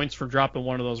extra points for dropping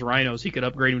one of those rhinos, he could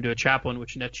upgrade him to a chaplain,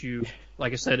 which nets you,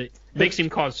 like I said, it makes him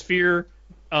cause fear.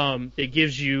 It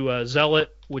gives you a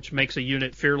zealot, which makes a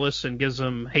unit fearless and gives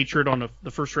them hatred on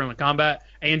the first round of combat,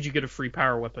 and you get a free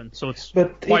power weapon. So it's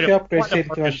if you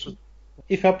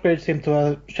upgrade him to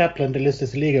a chaplain, the list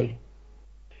is illegal.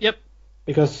 Yep.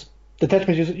 Because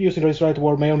detachments using this right of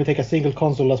war may only take a single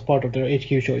consul as part of their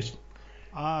HQ choice.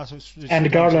 So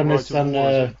and Garland is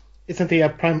isn't he a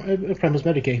Primus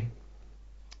Medicae?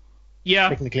 Yeah.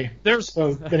 Technically.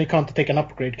 So then he can't take an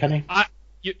upgrade, can he?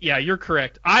 Yeah, you're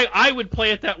correct. I would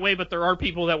play it that way, but there are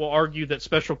people that will argue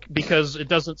that because it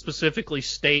doesn't specifically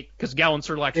state, because Galen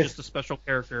Surlak is just a special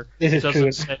character. This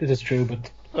is true,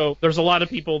 but so there's a lot of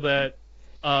people that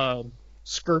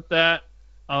skirt that.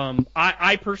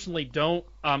 I personally don't.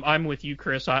 I'm with you,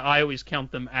 Chris. I always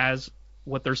count them as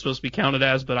what they're supposed to be counted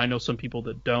as, but I know some people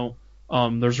that don't.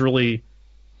 There's really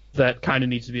that kind of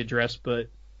needs to be addressed, but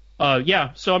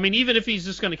yeah. So I mean, even if he's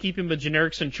just going to keep him a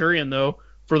generic Centurion, though,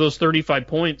 for those 35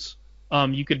 points,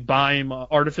 you could buy him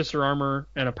Artificer armor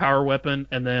and a power weapon,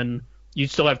 and then you'd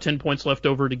still have 10 points left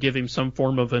over to give him some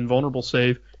form of invulnerable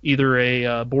save, either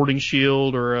a boarding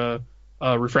shield or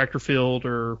a refractor field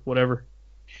or whatever.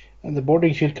 And the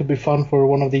boarding shield could be fun for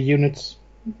one of the units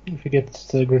if you get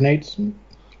the grenades.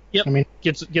 Yep. I mean,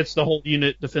 gets the whole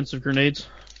unit defensive grenades.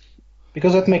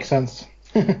 Because that makes sense.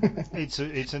 It's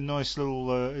a nice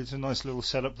little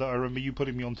setup that I remember you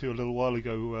putting me onto a little while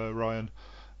ago, Ryan.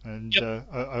 And Yep.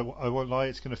 I won't lie,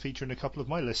 it's going to feature in a couple of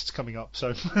my lists coming up.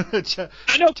 So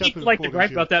I know people like to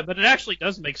gripe about that, but it actually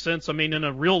does make sense. I mean, in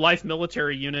a real-life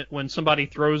military unit, when somebody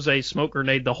throws a smoke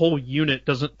grenade, the whole unit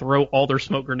doesn't throw all their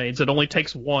smoke grenades. It only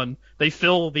takes one. They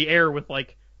fill the air with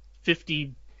like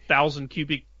 50,000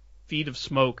 cubic feet of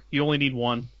smoke. You only need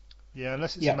one. Yeah,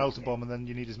 unless it's a melter bomb, and then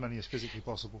you need as many as physically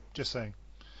possible. Just saying.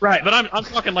 Right, but I'm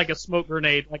talking like a smoke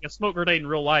grenade. Like a smoke grenade in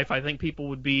real life, I think people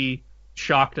would be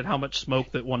shocked at how much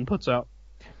smoke that one puts out.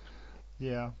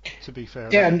 Yeah, to be fair.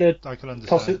 Yeah, and I can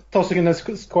understand. Tossing in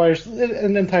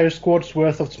an entire squad's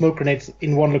worth of smoke grenades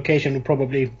in one location would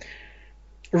probably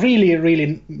really,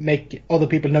 really make other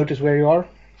people notice where you are.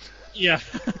 Yeah.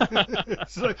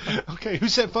 So, okay, who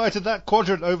set fire to that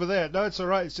quadrant over there? No, it's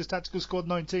alright, it's just Tactical Squad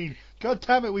 19. God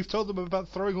damn it, we've told them about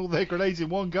throwing all their grenades in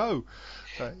one go.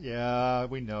 Yeah,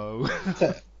 we know.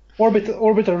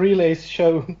 Orbital relays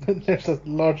show there's a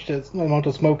large amount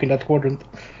of smoke in that quadrant.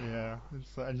 Yeah,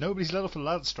 and nobody's let off a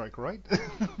loud strike, right?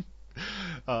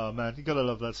 Oh man, you gotta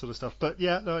love that sort of stuff. But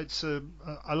yeah, no, it's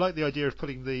I like the idea of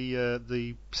putting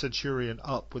the Centurion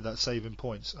up with that saving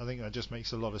points. I think that just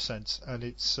makes a lot of sense. And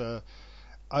it's the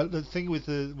thing with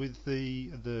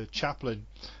the chaplain,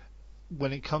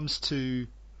 when it comes to,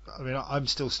 I mean, I'm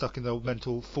still stuck in the old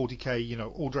mental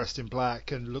 40k, all dressed in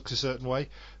black and looks a certain way.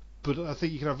 But I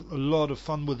think you can have a lot of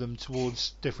fun with them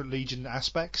towards different Legion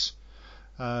aspects.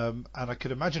 And I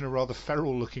could imagine a rather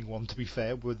feral-looking one, to be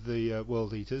fair, with the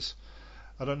World Eaters.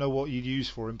 I don't know what you'd use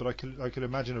for him, but I could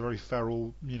imagine a very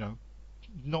feral,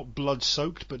 not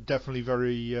blood-soaked, but definitely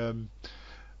very,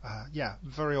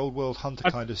 very old-world hunter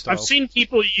kind of style. I've seen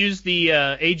people use the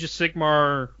Age of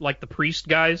Sigmar, like the priest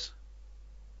guys.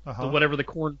 Whatever the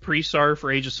corn priests are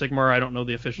for Age of Sigmar, I don't know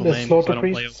the official name. The slaughter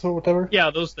priests or whatever?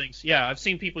 Yeah, those things. Yeah, I've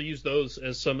seen people use those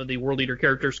as some of the World Eater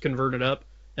characters converted up,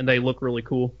 and they look really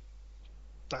cool.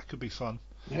 That could be fun.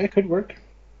 Yeah, it could work.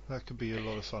 That could be a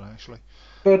lot of fun, actually.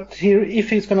 But if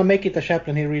he's going to make it a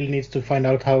chaplain, he really needs to find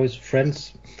out how his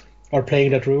friends are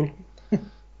playing that rule.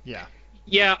 Yeah.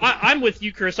 Yeah, I'm with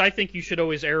you, Chris. I think you should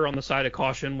always err on the side of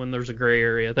caution when there's a gray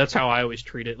area. That's how I always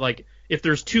treat it. Like, if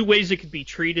there's two ways it could be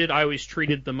treated, I always treat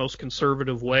it the most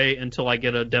conservative way until I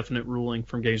get a definite ruling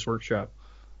from Games Workshop.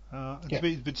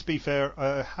 To be fair,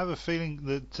 I have a feeling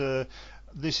that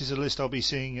this is a list I'll be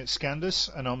seeing at Scandus,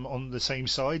 and I'm on the same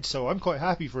side, so I'm quite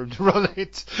happy for him to run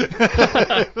it.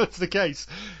 That's the case,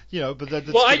 But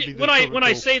that's when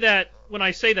I say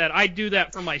that, I do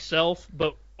that for myself.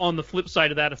 But on the flip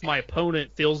side of that, if my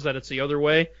opponent feels that it's the other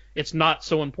way, it's not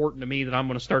so important to me that I'm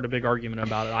going to start a big argument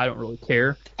about it. I don't really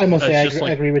care. I must say, I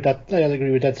agree with that. I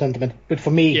agree with that sentiment. But for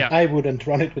me, yeah. I wouldn't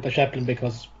run it with a chaplain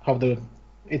because how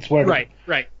it's worded.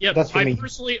 Right. Yep. That's for me.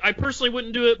 I personally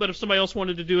wouldn't do it, but if somebody else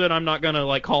wanted to do it, I'm not going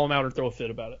to call them out or throw a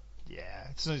fit about it. Yeah,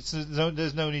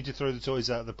 there's no need to throw the toys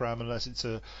out of the pram unless it's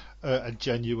a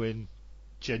genuine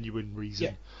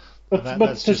reason. Yeah.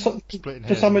 But to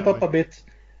sum it up a bit,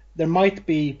 there might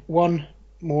be one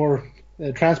more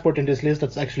transport in this list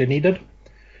that's actually needed,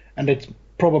 and it's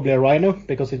probably a Rhino,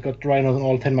 because it's got Rhinos on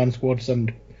all 10-man squads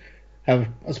and have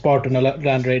a Spartan, a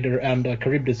Land Raider, and a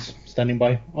Charybdis standing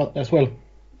by as well.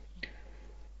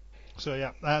 So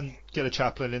yeah, and get a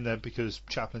chaplain in there because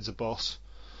chaplain's a boss,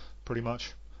 pretty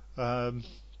much. So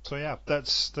yeah,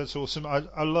 that's awesome.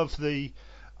 I love the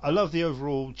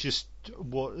overall, just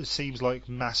what seems like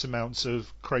mass amounts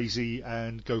of crazy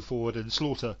and go forward and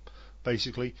slaughter,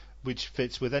 basically, which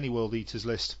fits with any World Eaters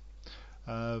list,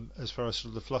 as far as sort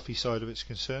of the fluffy side of it's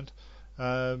concerned.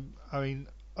 I mean,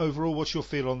 overall, what's your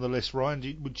feel on the list,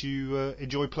 Ryan? Would you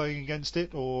enjoy playing against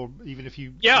it, or even if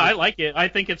you? Yeah, I like it. I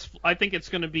think it's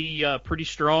going to be pretty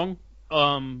strong.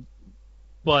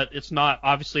 But it's not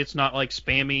like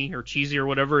spammy or cheesy or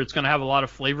whatever. It's going to have a lot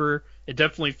of flavor. It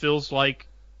definitely feels like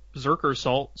Berserker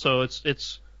Assault. So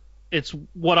it's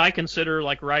what I consider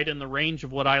like right in the range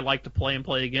of what I like to play and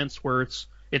play against, where it's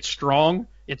strong.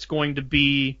 It's going to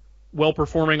be well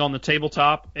performing on the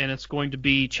tabletop, and it's going to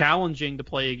be challenging to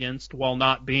play against while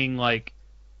not being like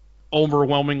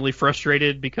overwhelmingly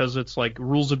frustrated because it's like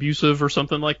rules abusive or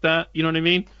something like that. You know what I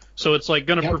mean? So it's like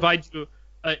going to Yep. provide you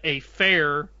a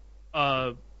fair,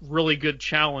 really good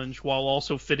challenge while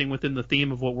also fitting within the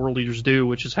theme of what World Eaters do,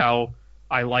 which is how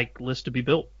I like lists to be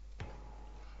built.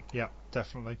 Yeah,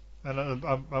 definitely, and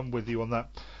I'm with you on that.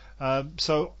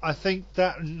 So I think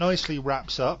that nicely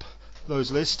wraps up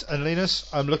those lists. And Linus,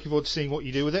 I'm looking forward to seeing what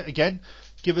you do with it. Again,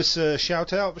 give us a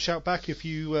shout back if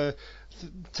you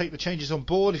take the changes on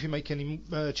board, if you make any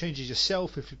changes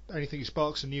yourself, if anything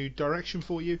sparks a new direction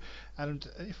for you, and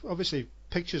obviously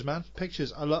pictures, man,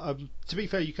 pictures. To be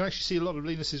fair, you can actually see a lot of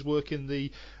Linus's work in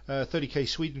the 30k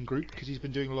Sweden group, because he's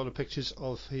been doing a lot of pictures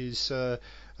of his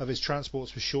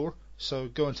transports for sure. So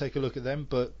go and take a look at them,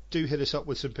 but do hit us up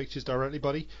with some pictures directly,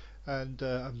 buddy. And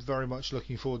I'm very much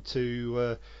looking forward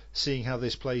to seeing how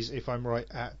this plays, if I'm right,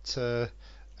 at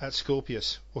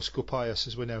Scorpius, or Scorpius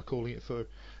as we're now calling it for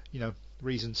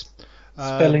reasons.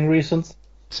 Spelling reasons.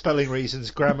 Spelling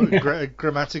reasons, grammatical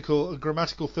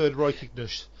Third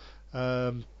Reichigness,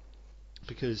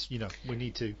 because we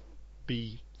need to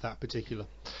be that particular.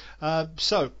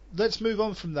 So let's move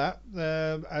on from that,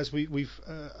 as we've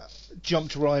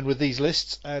jumped Ryan with these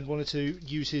lists and wanted to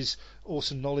use his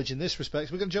awesome knowledge in this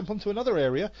respect. We're going to jump onto another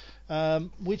area,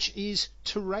 which is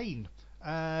terrain.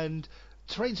 And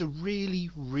terrain's a really,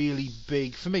 really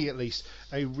big, for me at least,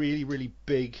 a really, really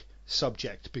big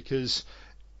subject, because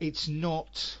it's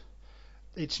not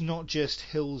just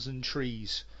hills and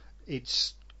trees.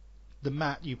 It's the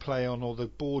mat you play on, or the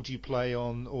board you play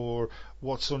on, or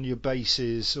what's on your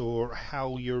bases, or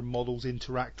how your models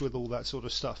interact with all that sort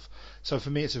of stuff. So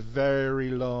for me, it's a very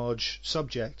large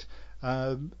subject,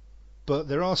 but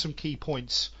there are some key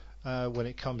points when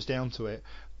it comes down to it.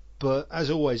 But as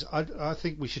always, I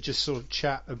think we should just sort of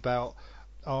chat about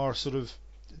our sort of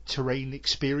terrain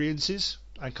experiences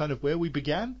and kind of where we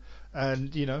began.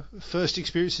 And first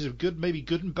experiences of maybe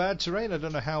good and bad terrain. I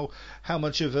don't know how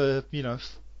much of a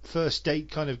first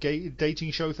date kind of dating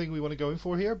show thing we want to go in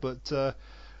for here, but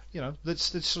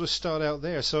let's sort of start out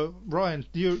there. So Ryan,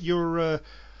 you're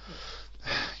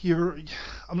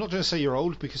I'm not going to say you're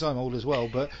old, because I'm old as well,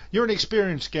 but you're an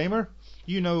experienced gamer.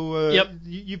 Yep.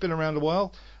 You've been around a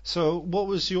while. So what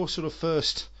was your sort of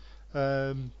first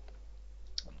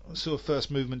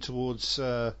movement towards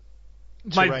terrain?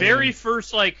 My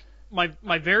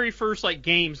very first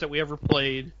games that we ever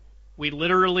played, we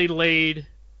literally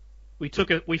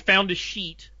we found a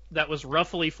sheet that was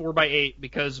roughly 4x8,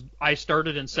 because I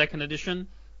started in 2nd edition,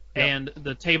 Yep. and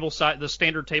the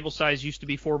standard table size used to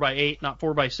be 4x8, not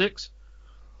 4x6.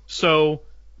 So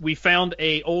we found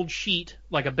a old sheet,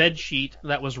 like a bed sheet,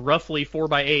 that was roughly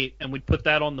 4x8, and we'd put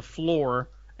that on the floor,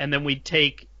 and then we'd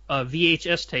take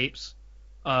VHS tapes,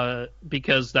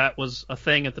 because that was a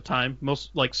thing at the time.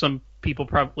 Some people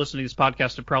listening to this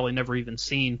podcast have probably never even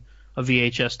seen a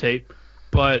VHS tape.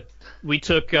 But we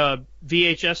took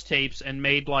VHS tapes and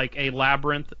made like a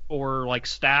labyrinth, or like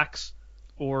stacks,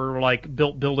 or like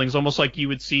built buildings, almost like you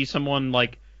would see someone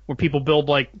like where people build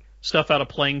like stuff out of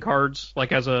playing cards,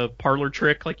 like as a parlor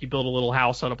trick, like you build a little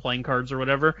house out of playing cards or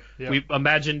whatever. Yeah. We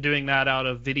imagined doing that out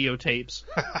of videotapes.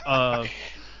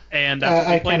 And that's what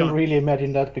we I played can on. really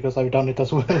imagine that, because I've done it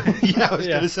as well. Yeah, I was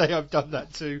Yeah. going to say I've done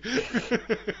that too.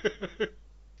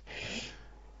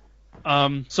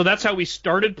 So that's how we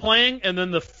started playing, and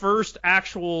then the first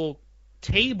actual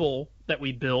table that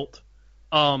we built,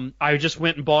 I just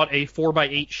went and bought a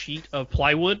 4x8 sheet of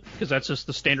plywood, because that's just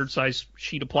the standard size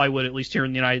sheet of plywood, at least here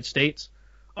in the United States.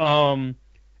 And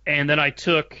then I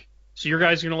took, so your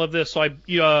guys are gonna love this. So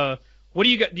what do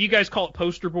you guys call it,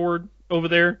 poster board over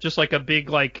there? Just like a big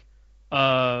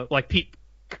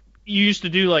you used to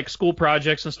do like school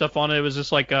projects and stuff on it. It was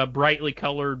just like a brightly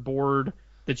colored board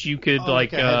that you could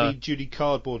like a heavy duty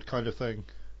cardboard kind of thing.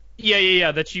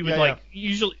 Yeah. That you would Yeah.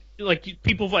 usually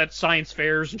people at science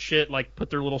fairs and shit like put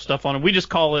their little stuff on it. We just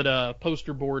call it a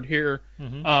poster board here.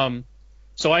 Mm-hmm.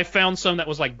 So I found some that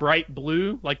was like bright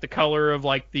blue, like the color of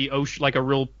like the ocean, like a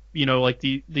real like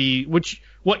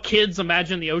what kids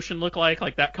imagine the ocean look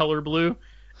like that color blue.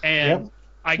 And Yep.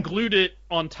 I glued it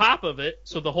on top of it,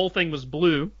 so the whole thing was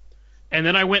blue. And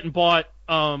then I went and bought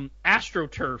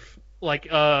AstroTurf, like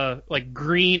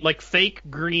green, like fake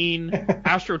green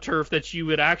AstroTurf that you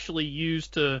would actually use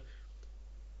to,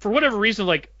 for whatever reason,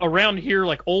 like around here,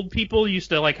 like old people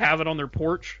used to like have it on their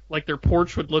porch. Like their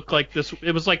porch would look like this.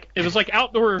 It was like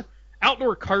outdoor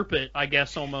carpet, I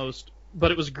guess, almost, but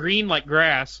it was green like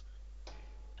grass.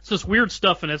 It's this weird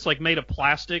stuff, and it's like made of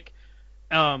plastic.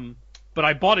 But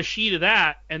I bought a sheet of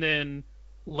that and then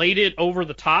laid it over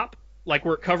the top, like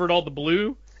where it covered all the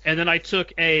blue. And then I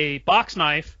took a box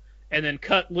knife and then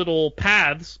cut little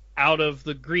paths out of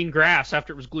the green grass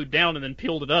after it was glued down, and then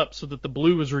peeled it up so that the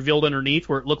blue was revealed underneath,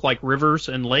 where it looked like rivers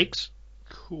and lakes.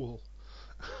 Cool.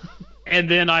 And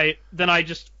then I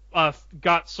just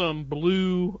got some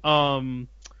blue,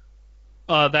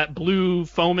 that blue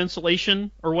foam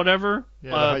insulation or whatever. Yeah,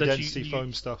 the high density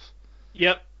foam stuff.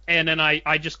 Yep. And then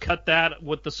I just cut that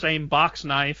with the same box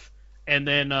knife, and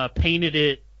then painted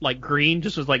it like green,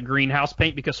 just as like greenhouse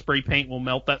paint, because spray paint will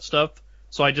melt that stuff.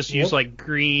 So I just used like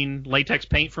green latex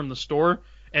paint from the store.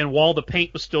 And while the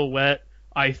paint was still wet,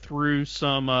 I threw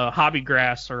some hobby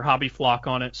grass or hobby flock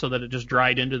on it so that it just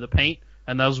dried into the paint.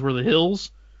 And those were the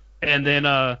hills. And then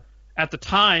at the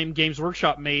time, Games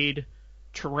Workshop made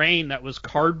terrain that was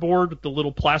cardboard with the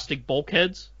little plastic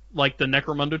bulkheads, like the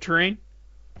Necromunda terrain.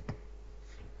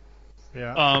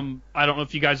 Yeah. I don't know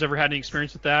if you guys ever had any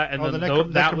experience with that. And the then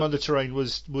Necromunda terrain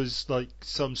was like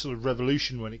some sort of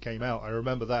revolution when it came out. I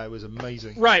remember that. It was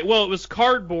amazing. Right. Well, it was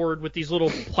cardboard with these little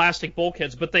plastic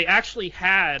bulkheads, but they actually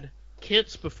had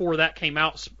kits before that came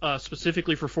out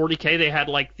specifically for 40K. They had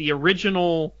like the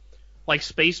original like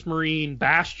Space Marine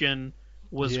Bastion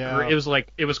was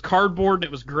it was cardboard and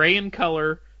it was gray in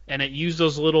color, and it used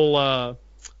those little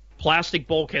plastic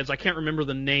bulkheads. I can't remember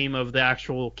the name of the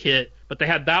actual kit, but they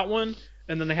had that one,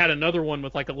 and then they had another one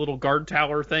with like a little guard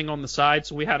tower thing on the side.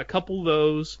 So we had a couple of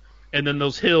those, and then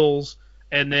those hills,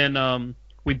 and then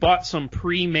we bought some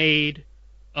pre-made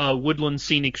Woodland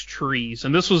Scenics trees.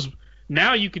 And this was,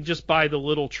 now you can just buy the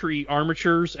little tree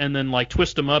armatures and then like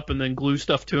twist them up and then glue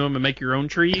stuff to them and make your own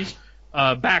trees.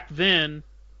 Back then,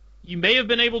 you may have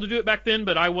been able to do it back then,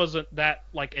 but I wasn't that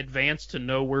like advanced to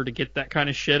know where to get that kind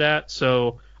of shit at.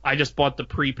 So I just bought the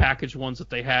pre-packaged ones that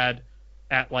they had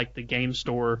at like the game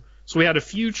store. So we had a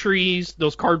few trees,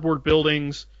 those cardboard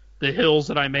buildings, the hills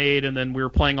that I made, and then we were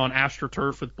playing on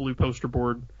AstroTurf with blue poster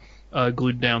board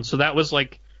glued down. So that was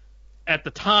like, at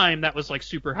the time, that was like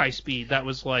super high speed. That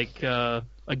was like a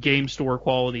game store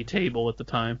quality table at the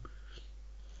time.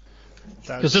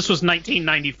 Because this was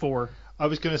 1994. I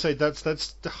was going to say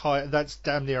that's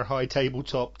damn near high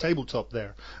tabletop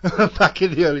there back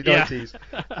in the early 90s.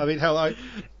 I mean, hell,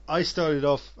 I started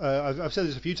off. I've said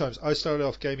this a few times. I started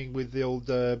off gaming with the old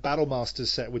Battle Masters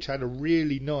set, which had a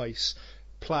really nice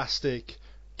plastic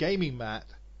gaming mat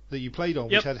that you played on,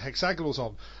 which had hexagonals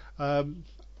on.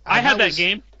 I had that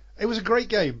game. It was a great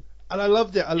game, and I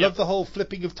loved it. I loved the whole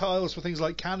flipping of tiles for things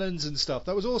like cannons and stuff.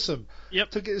 That was awesome.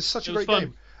 Yep, it was such a great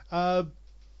game.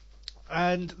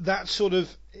 And that sort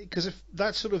of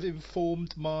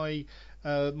informed my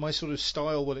my sort of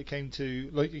style when it came to,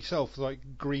 like yourself,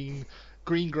 like green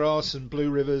grass and blue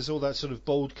rivers, all that sort of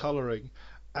bold colouring.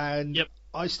 And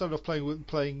I started off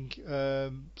playing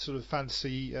sort of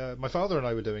fantasy. My father and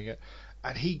I were doing it,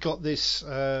 and he got this.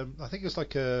 I think it was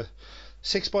like a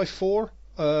 6x4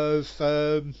 of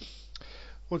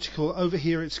what do you call it? Over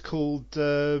here it's called.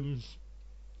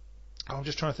 I'm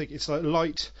just trying to think. It's like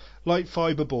light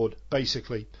fiberboard,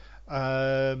 basically.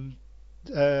 Masonite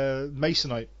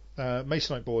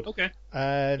board. Okay.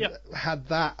 And had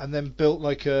that, and then built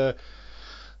like a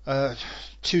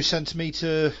 2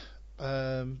 centimeter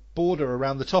border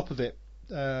around the top of it.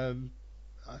 Like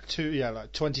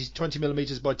 20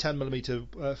 millimeters by 10 millimeter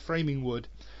framing wood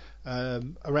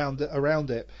around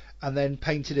it, and then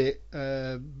painted it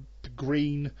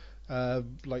green,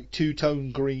 like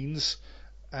 2-tone greens.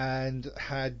 And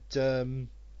had the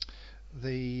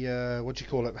what do you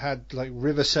call it? Had like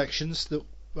river sections that.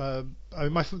 I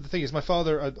mean, the thing is, my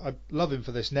father. I love him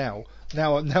for this now.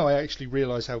 Now I actually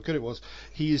realise how good it was.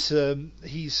 He's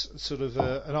sort of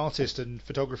an artist and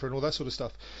photographer and all that sort of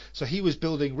stuff. So he was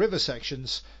building river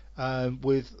sections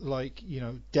with like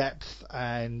depth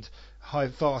and high,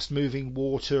 fast moving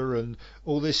water and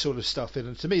all this sort of stuff in.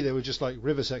 And to me, they were just like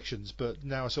river sections. But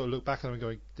now I sort of look back at them and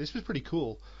going, this was pretty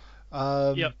cool.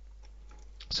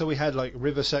 So we had like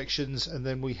river sections, and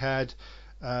then we had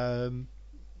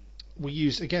we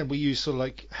used sort of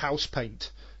like house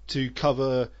paint to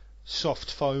cover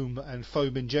soft foam and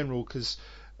foam in general, because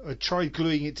I tried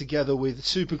gluing it together with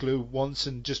super glue once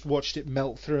and just watched it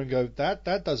melt through and go,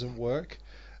 that doesn't work.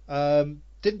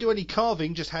 Didn't do any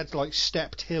carving, just had like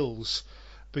stepped hills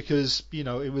because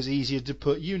it was easier to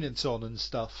put units on and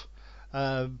stuff.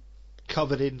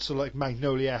 Covered in sort of like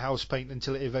magnolia house paint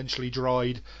until it eventually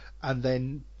dried, and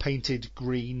then painted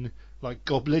green, like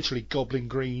literally goblin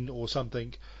green or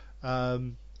something,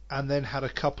 and then had a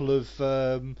couple of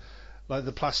like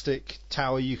the plastic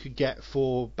tower you could get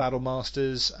for Battle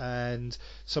Masters, and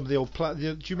some of the old do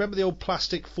you remember the old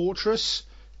plastic fortress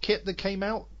kit that came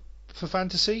out for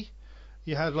Fantasy?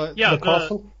 You had like the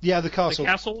castle. Yeah, the castle.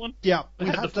 The castle one. Yeah, we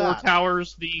had the 4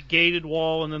 towers, the gated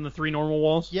wall, and then the 3 normal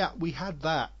walls. Yeah, we had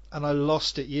that. and I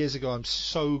lost it years ago. I'm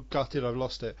so gutted I've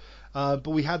lost it. But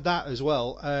we had that as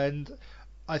well, and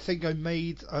I think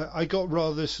I got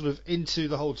rather sort of into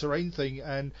the whole terrain thing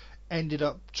and ended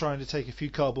up trying to take a few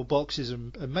cardboard boxes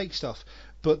and make stuff.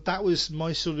 But that was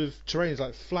my sort of terrain. It's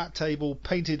like flat table,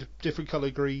 painted different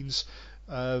colour greens,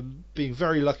 being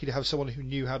very lucky to have someone who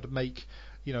knew how to make,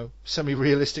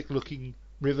 semi-realistic looking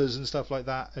rivers and stuff like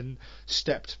that, and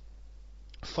stepped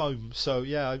foam. So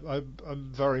yeah,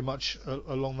 I'm very much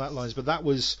along that lines. But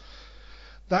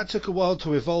that took a while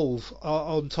to evolve,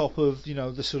 on top of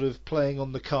the sort of playing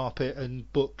on the carpet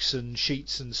and books and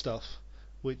sheets and stuff,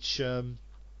 which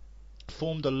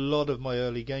formed a lot of my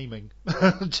early gaming.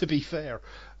 To be fair,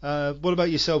 what about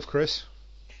yourself, Chris?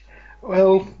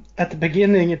 Well, at the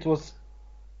beginning it was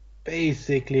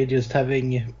basically just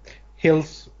having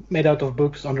hills made out of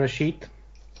books under a sheet,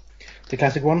 the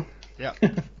classic one. Yeah,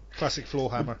 classic floor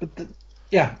hammer.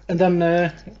 Yeah, and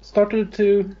then started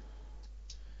to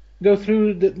go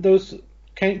through those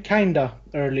kinda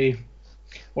early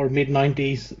or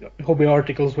mid-90s hobby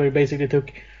articles where you basically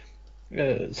took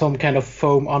some kind of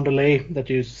foam underlay that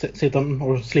you sit on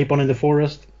or sleep on in the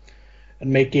forest,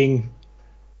 and making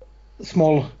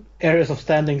small areas of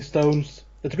standing stones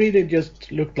that really just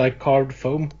looked like carved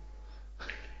foam.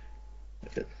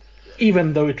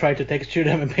 Even though we tried to texture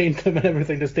them and paint them and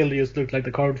everything, they still just looked like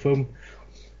the carved foam.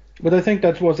 But I think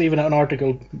that was even an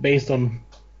article based on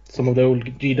some of the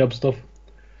old G-Dub stuff.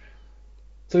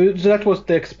 So that was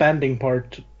the expanding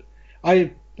part.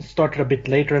 I started a bit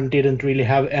later and didn't really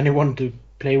have anyone to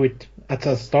play with at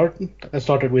the start. I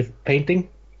started with painting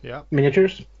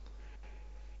miniatures.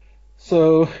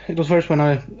 So it was first when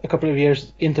a couple of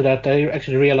years into that, I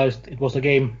actually realized it was a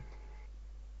game.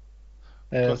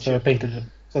 Gotcha. So I painted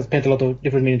a lot of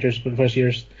different miniatures for the first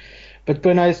years. But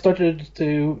when I started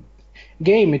to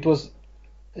game, it was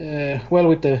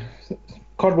with the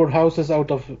cardboard houses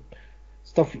out of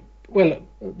stuff. Well,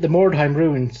 the Mordheim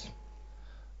ruins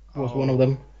was one of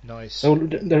them. Nice. So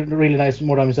they're really nice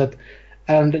Mordheim set.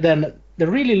 And then the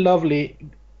really lovely,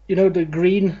 the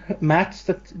green mats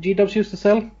that G-Dubs used to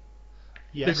sell.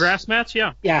 Yes. The grass mats,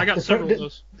 yeah. Yeah, I got several of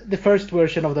those. The first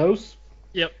version of those.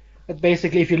 Yep. But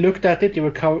basically, if you looked at it, you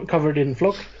were covered in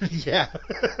flock. Yeah.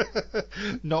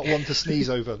 Not one to sneeze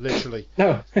over, literally.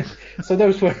 No. So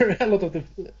those were a lot of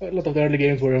the early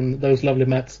games were on those lovely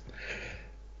mats.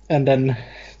 And then,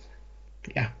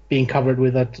 being covered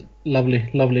with that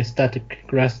lovely static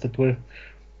grass that were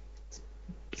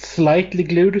slightly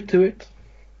glued to it.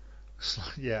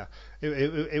 Yeah.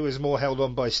 It was more held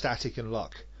on by static and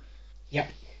luck. Yeah.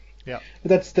 Yeah. But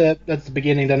that's the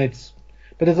beginning.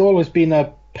 But it's always been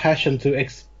a passion to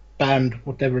expand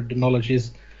whatever the knowledge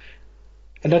is,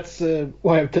 and that's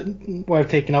why I've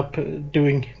taken up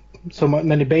doing so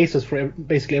many bases for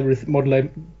basically every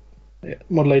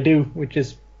model I do, which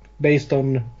is based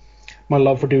on my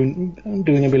love for doing and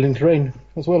building terrain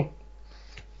as well.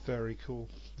 Very cool.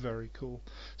 Very cool.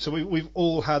 So we've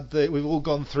all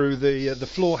gone through the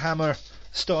floor hammer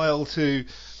style to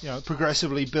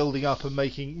progressively building up and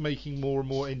making more and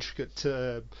more intricate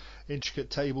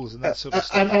tables and that sort of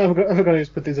stuff. I'm going to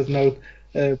just put this as a note.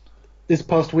 This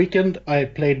past weekend I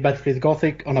played Battlefield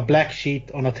Gothic on a black sheet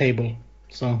on a table.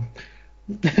 So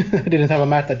I didn't have a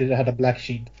mat, I had a black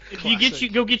sheet. If you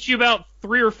go get you about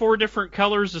 3 or 4 different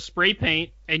colors of spray paint,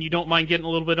 and you don't mind getting a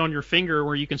little bit on your finger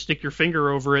where you can stick your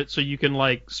finger over it so you can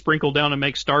like sprinkle down and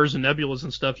make stars and nebulas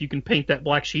and stuff, you can paint that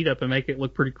black sheet up and make it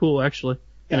look pretty cool actually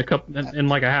in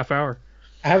like a half hour.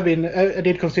 I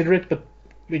did consider it, but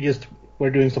we just were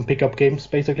doing some pickup games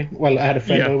basically. Well, I had a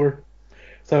friend over.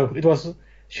 So it was,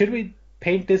 should we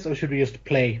paint this or should we just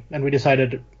play? And we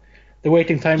decided the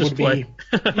waiting time just would play.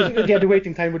 be the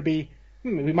waiting time would be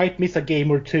we might miss a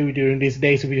game or two during these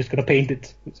days, so we're just going to paint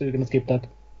it. So we're going to skip that.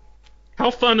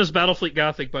 How fun is Battlefleet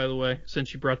Gothic, by the way,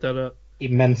 since you brought that up?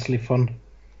 Immensely fun.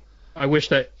 I wish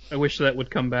that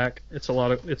would come back. It's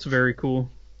very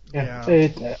cool.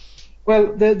 Yeah.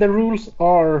 Well, the rules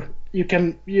are, you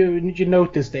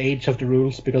notice the age of the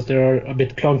rules because they are a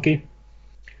bit clunky.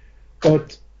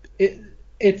 But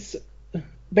it's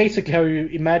basically how you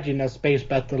imagine a space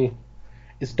battle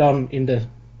is done in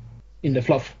the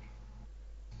fluff.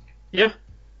 Yeah.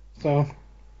 So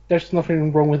there's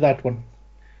nothing wrong with that one.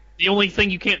 The only thing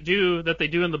you can't do that they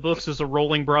do in the books is a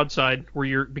rolling broadside,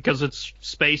 where because it's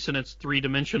space and it's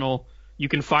 3-dimensional, you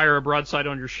can fire a broadside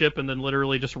on your ship and then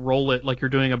literally just roll it like you're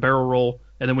doing a barrel roll,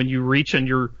 and then when you reach and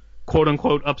you're quote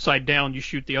unquote upside down, you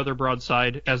shoot the other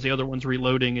broadside as the other one's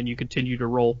reloading and you continue to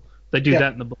roll. They do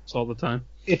that in the books all the time.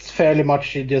 It's fairly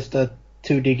much just a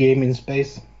 2D game in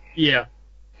space. Yeah.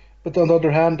 But on the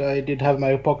other hand, I did have my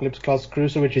Apocalypse class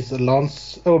cruiser, which is a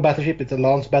battleship. It's a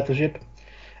Lance battleship,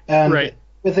 and Right.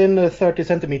 within 30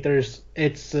 centimeters,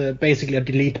 it's basically a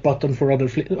delete button for other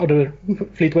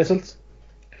fleet vessels.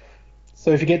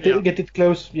 So if you get it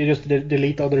close, you just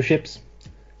delete other ships.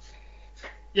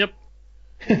 Yep.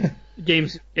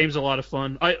 Game's a lot of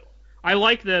fun. I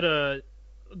like that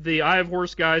the Eye of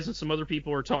Horus guys and some other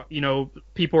people are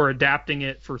people are adapting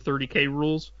it for 30K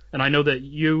rules, and I know that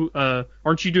you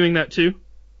aren't you doing that too?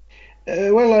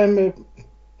 Well, I'm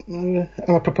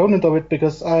a proponent of it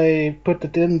because I put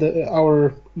it in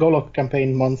our Golok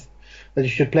campaign month that you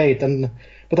should play it,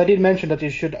 but I did mention that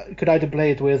you could either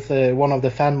play it with one of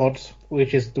the fan mods,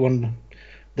 which is the one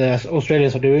the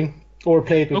Australians are doing, or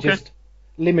play it with just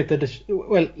limit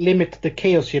the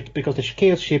Chaos ships, because the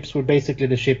Chaos ships were basically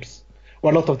the ships.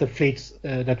 Well, a lot of the fleets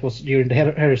that was during the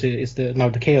Heresy is now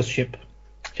the Chaos ships.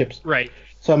 Right.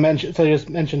 So I just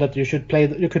mentioned that you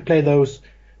could play those,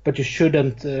 but you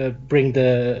shouldn't bring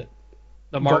the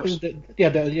marks. all the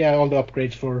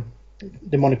upgrades for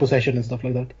demonic possession and stuff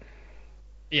like that.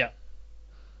 Yeah.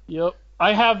 Yep.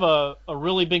 I have a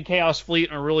really big Chaos fleet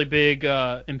and a really big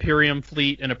Imperium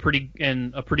fleet and a pretty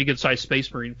good sized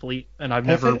Space Marine fleet, and I've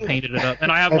never painted it up.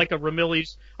 And I have like a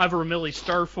Ramillies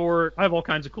Star Fort. I have all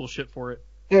kinds of cool shit for it.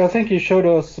 Yeah, I think you showed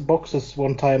us boxes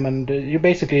one time, and you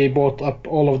basically bought up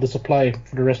all of the supply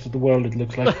for the rest of the world, it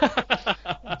looks like.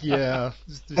 Yeah.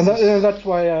 And that's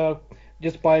why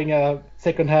just buying a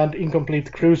second-hand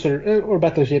incomplete cruiser or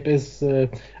battleship is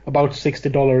about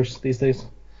 $60 these days.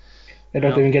 I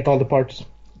don't even get all the parts.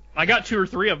 I got 2 or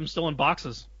 3 of them still in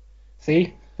boxes.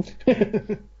 See?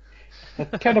 That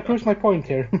kind of proves my point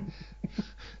here.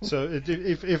 So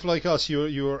if like us,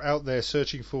 you're out there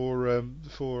searching for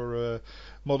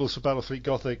models for Battlefleet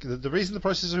Gothic, the reason the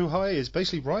prices are so high is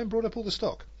basically Ryan brought up all the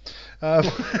stock. So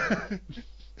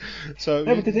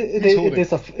yeah, but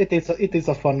it is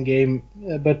a fun game,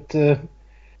 but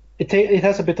it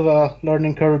has a bit of a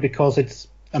learning curve because it's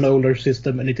an older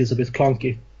system and it is a bit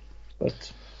clunky.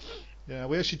 But yeah,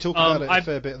 we actually talked about it a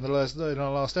fair bit in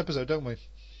our last episode, don't we?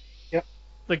 Yeah.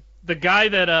 The guy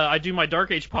that I do my Dark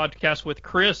Age podcast with,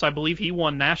 Chris, I believe he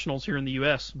won nationals here in the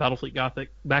U.S. Battlefleet Gothic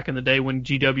back in the day when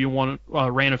GW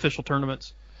ran official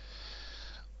tournaments.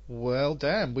 Well,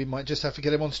 damn, we might just have to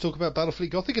get him on to talk about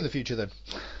Battlefleet Gothic in the future then.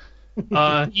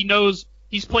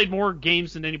 He's played more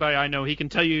games than anybody I know. He can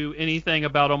tell you anything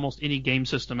about almost any game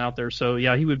system out there. So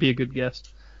yeah, he would be a good guest.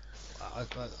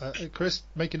 Chris,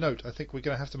 make a note. I think we're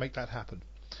going to have to make that happen.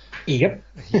 Yep.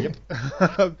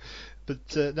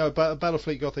 But no,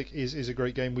 Battlefleet Gothic is a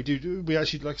great game. We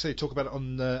actually, like I say, talk about it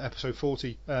on episode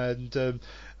 40, and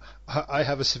I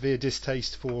have a severe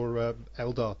distaste for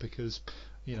Eldar because,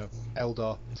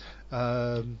 Eldar.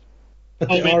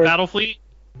 Battlefleet?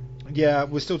 Yeah,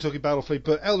 we're still talking Battlefleet,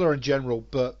 but Eldar in general,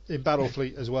 but in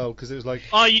Battlefleet as well, because it was like...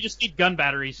 Oh, you just need gun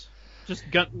batteries.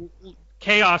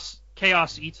 Chaos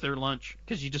eats their lunch,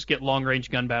 because you just get long-range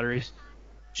gun batteries.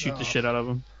 Shoot the shit out of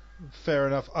them. Fair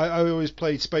enough. I always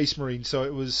played Space Marine, so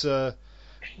it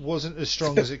wasn't as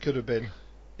strong as it could have been.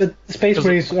 The Space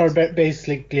Marines are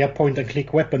basically a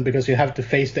point-and-click weapon because you have to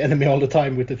face the enemy all the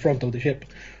time with the front of the ship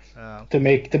to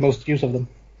make the most use of them.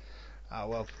 Ah,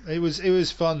 well, it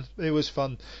was fun. It was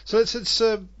fun. So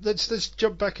let's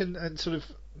jump back and sort of,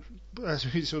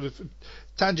 as we sort of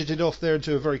tangented off there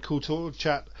into a very cool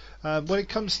chat. When it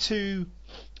comes to,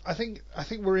 I think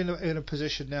we're in a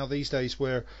position now these days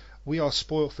where we are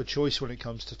spoilt for choice when it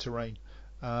comes to terrain,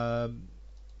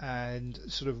 and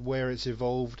sort of where it's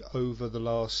evolved over the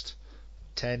last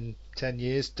 10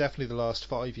 years, definitely the last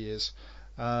 5 years.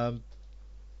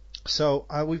 So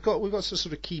we've got some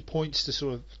sort of key points to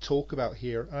sort of talk about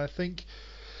here, and I think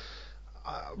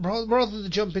rather than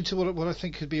jump into what I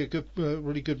think could be a good,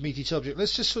 really good meaty subject,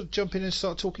 let's just sort of jump in and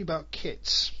start talking about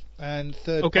kits and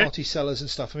third-party sellers and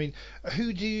stuff. I mean,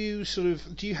 who do you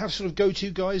have sort of go-to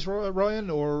guys,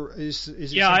 Ryan, or is it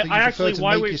something you prefer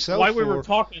to make yourself? While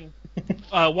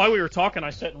we were talking, I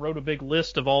sat and wrote a big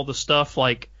list of all the stuff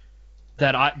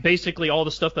basically all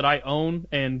the stuff that I own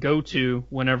and go to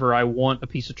whenever I want a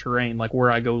piece of terrain, like where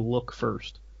I go look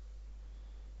first.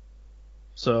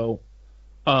 So,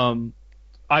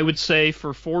 I would say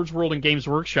for Forge World and Games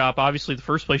Workshop, obviously the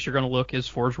first place you're going to look is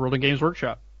Forge World and Games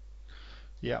Workshop.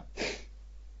 Yeah.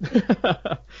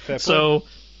 So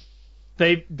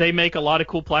they make a lot of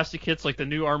cool plastic kits, like the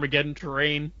new Armageddon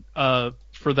terrain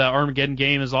for the Armageddon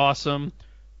game is awesome.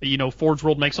 Forge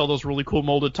World makes all those really cool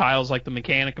molded tiles, like the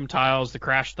Mechanicum tiles, the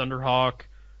Crash Thunderhawk,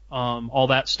 all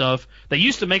that stuff. They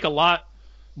used to make a lot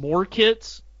more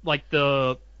kits, like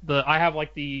I'm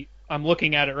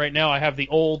looking at it right now. I have the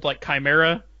old like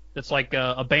Chimera that's like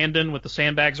abandoned with the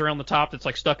sandbags around the top that's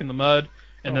like stuck in the mud.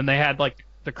 And then they had like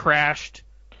the crashed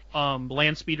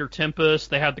Landspeeder Tempest.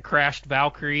 They had the crashed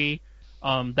Valkyrie.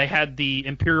 They had the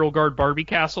Imperial Guard Barbie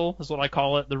Castle, is what I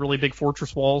call it, the really big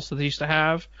fortress walls that they used to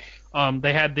have.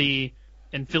 They had the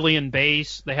Amphibian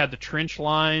Base. They had the trench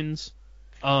lines.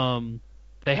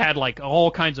 They had like all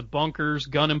kinds of bunkers,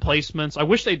 gun emplacements. I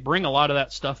wish they'd bring a lot of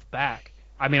that stuff back.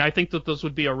 I mean, I think that this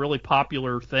would be a really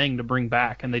popular thing to bring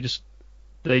back, and they just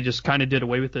kind of did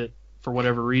away with it for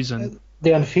whatever reason.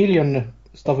 The Amphibian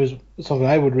stuff is something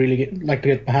I would really like to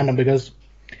get my hand on, because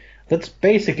that's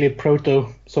basically proto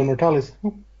Zone Mortalis.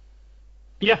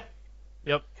 Yeah.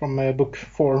 Yep. From book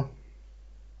 4.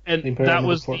 And that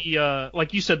was the,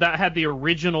 like you said, that had the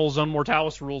original Zone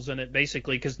Mortalis rules in it,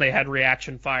 basically, because they had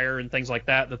reaction fire and things like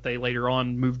that they later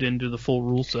on moved into the full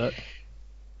rule set.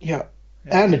 Yeah,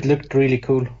 and it looked really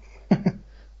cool.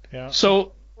 Yeah.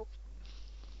 So,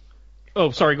 oh,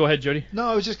 sorry, go ahead, Jody. No,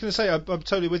 I was just going to say, I'm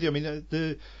totally with you. I mean,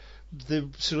 the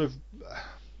sort of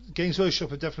Games Workshop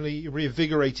have definitely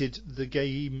reinvigorated the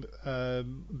game,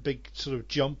 big sort of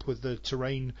jump with the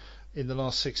terrain in the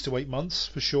last 6 to 8 months,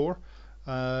 for sure.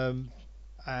 And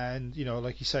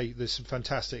like you say, there's some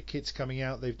fantastic kits coming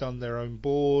out. They've done their own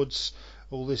boards,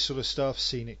 all this sort of stuff,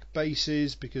 scenic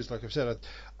bases, because like I've said,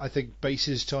 I think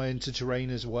bases tie into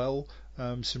terrain as well.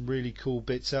 Some really cool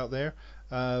bits out there.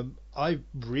 I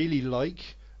really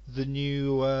like the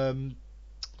new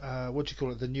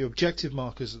the new objective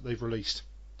markers that they've released.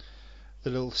 The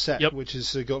little set, which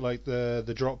has got like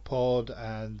the drop pod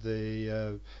and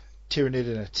the Tyranid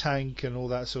in a tank and all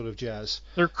that sort of jazz.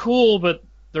 They're cool, but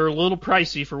they're a little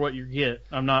pricey for what you get.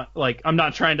 I'm not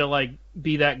trying to like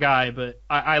be that guy, but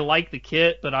I like the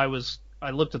kit, but I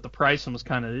looked at the price and was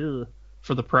kind of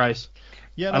for the price.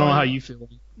 Yeah, I don't know how you feel.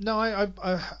 No, I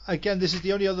again, this is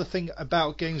the only other thing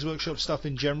about Games Workshop stuff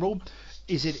in general,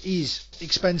 is it is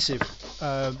expensive.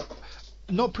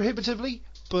 Not prohibitively,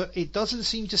 but it doesn't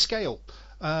seem to scale.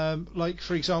 Like,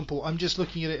 for example, I'm just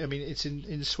looking at it. I mean, it's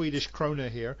in Swedish krona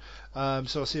here,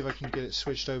 so I'll see if I can get it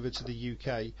switched over to the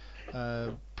UK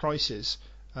prices.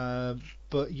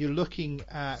 But you're looking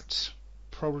at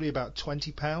probably about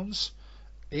 £20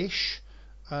 ish.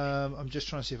 I'm just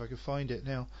trying to see if I can find it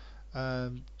now.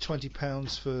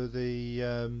 £20 for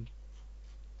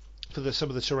some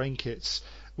of the terrain kits,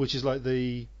 which is like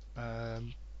the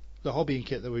hobbying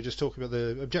kit that we were just talking about,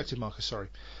 the objective marker. Sorry.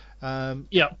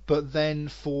 But then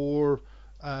for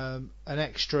an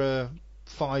extra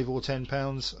 £5 or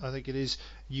 £10, I think it is,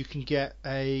 you can get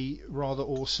a rather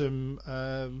awesome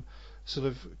sort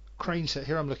of crane set.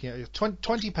 Here I'm looking at it.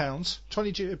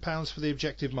 £20 for the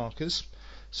objective markers.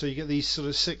 So you get these sort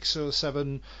of 6 or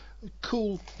 7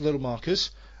 cool little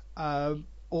markers,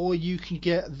 or you can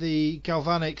get the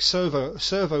galvanic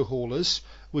servo haulers,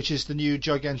 which is the new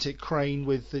gigantic crane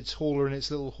with its hauler and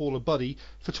its little hauler buddy,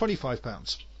 for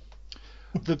 £25.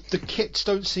 The kits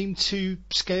don't seem to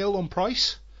scale on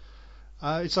price.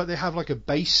 It's like they have like a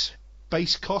base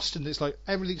cost, and it's like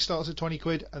everything starts at 20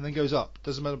 quid and then goes up.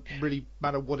 Doesn't really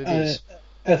matter what it is.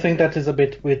 I think that is a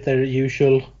bit with their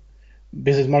usual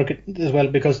business market as well,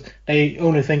 because they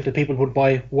only think that people would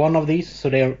buy one of these, so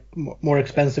they are more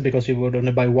expensive because you would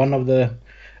only buy one of the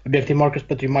objective markers,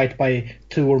 but you might buy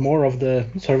 2 or more of the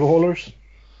servo haulers.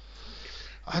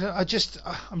 I'm just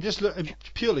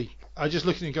purely. I just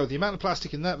look and go, the amount of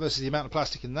plastic in that versus the amount of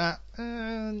plastic in that.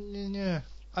 Yeah,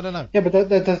 I don't know. Yeah, but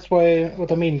that's why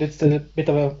what I mean. It's a bit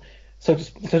of a so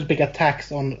to speak a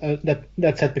tax on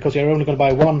that set, because you're only going to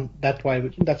buy one. That's why we're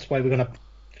going to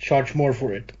charge more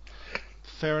for it.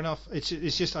 Fair enough. It's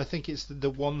just, I think it's the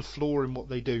one flaw in what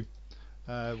they do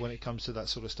when it comes to that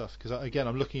sort of stuff. Because again,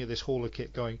 I'm looking at this hauler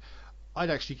kit going, I'd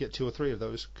actually get 2 or 3 of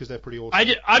those because they're pretty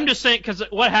awesome. I'm just saying, because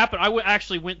what happened, I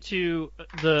actually went to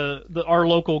our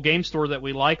local game store that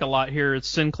we like a lot here. It's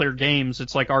Sinclair Games.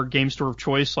 It's like our game store of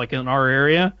choice, like in our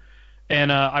area.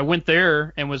 And I went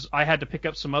there and I had to pick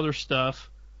up some other stuff.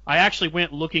 I actually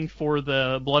went looking for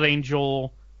the Blood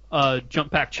Angel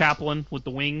Jump Pack Chaplain with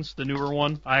the wings, the newer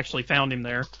one. I actually found him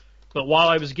there. But while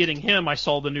I was getting him, I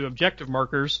saw the new objective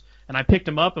markers, and I picked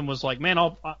them up and was like, man,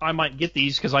 I might get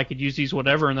these because I could use these,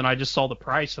 whatever. And then I just saw the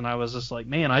price, and I was just like,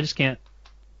 man, I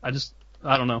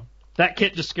don't know. That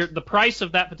kit just scared, the price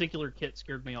of that particular kit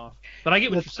scared me off. But I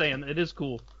get what you're saying. It is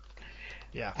cool.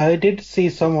 Yeah. I did see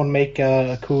someone make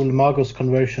a cool Magos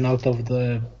conversion out of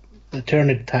the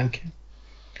Tyranid tank.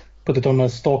 Put it on a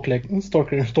stalker legs and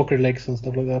stuff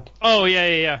like that. Oh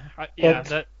yeah.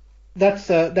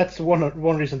 That's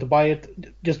one reason to buy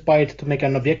it. Just buy it to make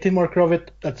an objective marker of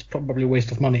it. That's probably a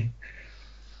waste of money.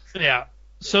 Yeah.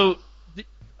 So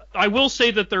I will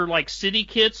say that they're like city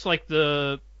kits, like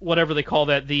the whatever they call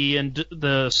that, the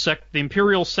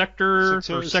Imperial Sector.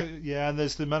 Yeah, and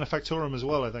there's the Manufactorum as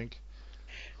well, I think.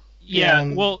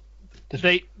 Yeah, well,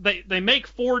 they make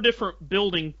 4 different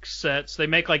building sets. They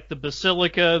make like the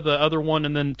Basilica, the other one,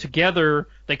 and then together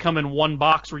they come in one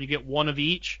box where you get one of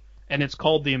each, and it's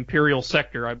called the Imperial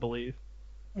Sector, I believe.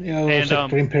 Yeah, or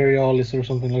Sector Imperialis or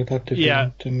something like that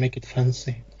to make it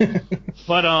fancy.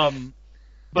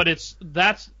 But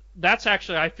that's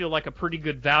actually, I feel like, a pretty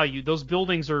good value. Those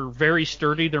buildings are very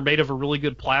sturdy. They're made of a really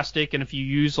good plastic, and if you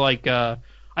use like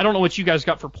I don't know what you guys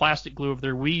got for plastic glue over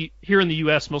there. We here in the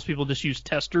U.S. most people just use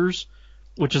Testors,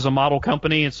 which is a model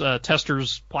company. It's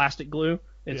Testors plastic glue.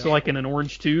 It's like in an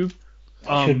orange tube.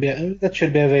 That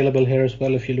should be available here as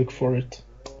well if you look for it.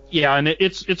 Yeah, and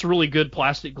it's really good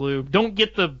plastic glue. Don't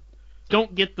get the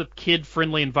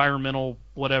kid-friendly environmental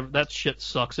whatever. That shit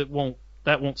sucks. That won't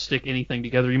stick anything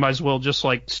together. You might as well just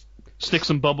like stick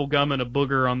some bubble gum and a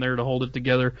booger on there to hold it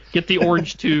together. Get the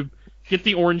orange tube. Get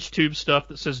the orange tube stuff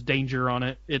that says danger on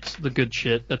it. It's the good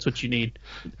shit. That's what you need.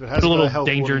 If it has put a little health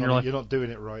danger in your life. You're not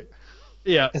doing it right.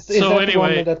 Yeah. Is that the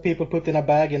one that people put in a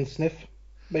bag and sniff,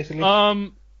 basically?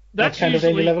 That's kind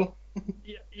usually, of danger level.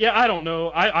 Yeah, I don't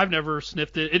know. I've never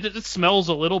sniffed it. It smells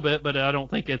a little bit, but I don't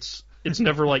think it's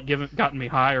never like gotten me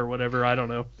high or whatever. I don't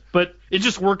know. But it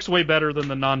just works way better than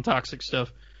the non-toxic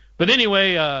stuff. But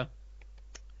anyway,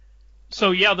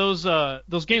 so yeah,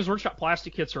 those Games Workshop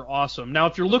plastic kits are awesome. Now,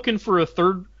 if you're looking for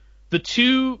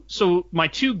my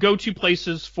 2 go-to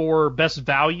places for best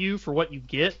value for what you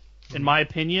get, in my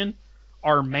opinion,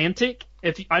 are Mantic.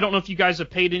 I don't know if you guys have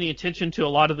paid any attention to a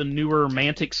lot of the newer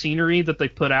Mantic scenery that they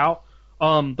put out.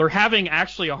 They're having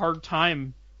actually a hard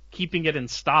time keeping it in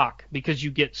stock because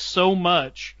you get so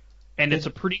much, and it's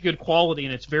a pretty good quality,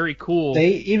 and it's very cool. They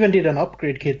even did an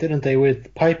upgrade kit, didn't they,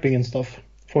 with piping and stuff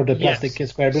for the plastic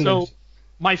square buildings? So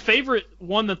my favorite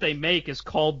one that they make is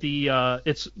called the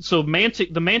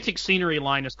Mantic scenery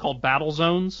line is called Battle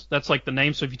Zones. That's like the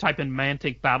name. So if you type in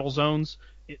Mantic Battle Zones,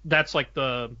 that's like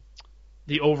the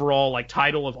overall like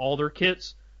title of all their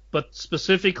kits. But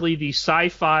specifically the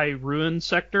Sci-Fi Ruin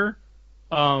Sector,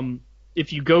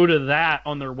 if you go to that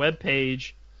on their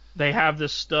webpage, they have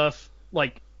this stuff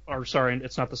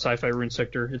it's not the Sci-Fi Ruin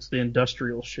Sector, it's the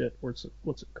industrial shit. What's it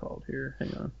called here?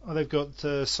 Hang on. Oh, they've got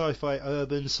Sci-Fi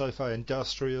Urban, Sci-Fi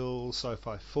Industrial,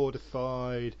 Sci-Fi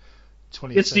Fortified,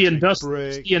 20th Century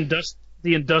Brick.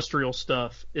 The industrial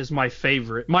stuff is my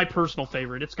favorite, my personal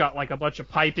favorite. It's got like a bunch of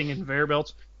piping and conveyor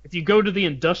belts. If you go to the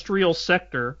industrial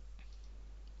sector,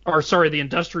 the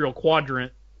industrial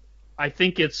quadrant, I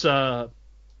think it's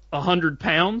 100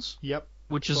 pounds. Yep.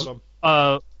 Which is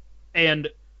and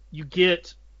you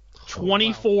get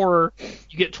 24. Wow.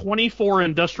 You get 24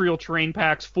 industrial terrain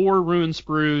packs, 4 ruin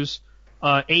sprues,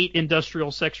 8 industrial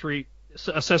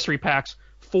accessory packs,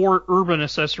 4 urban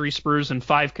accessory sprues, and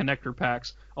 5 connector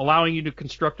packs, allowing you to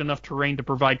construct enough terrain to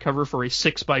provide cover for a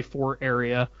 6x4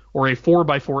 area or a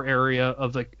 4x4 area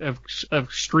of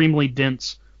extremely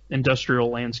dense industrial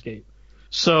landscape.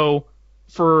 So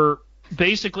for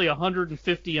basically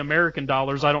 150 American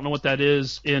dollars, I don't know what that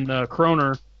is in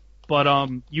kroner, but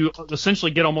you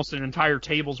essentially get almost an entire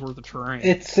table's worth of terrain.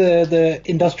 It's the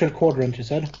industrial quadrant, you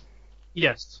said?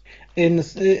 Yes.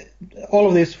 All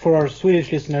of these for our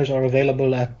Swedish listeners are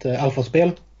available at Alpha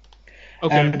Spel.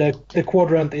 Okay. And the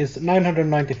quadrant is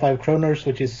 995 kroners,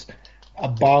 which is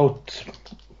about,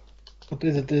 what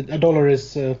is it? A dollar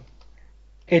is 8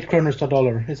 kroners to a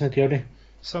dollar, isn't it, Jordi?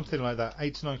 Something like that.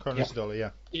 8 to 9 kroners a dollar, yeah.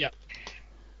 Yeah.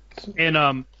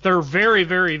 And they're very,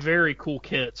 very, very cool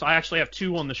kits. I actually have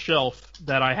 2 on the shelf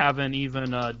that I haven't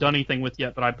even done anything with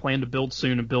yet, but I plan to build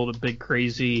soon and build a big,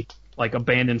 crazy, like,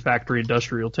 abandoned factory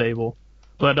industrial table.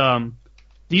 But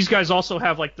these guys also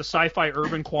have, like, the Sci-Fi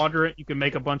Urban Quadrant. You can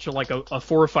make a bunch of, like, a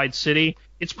fortified city.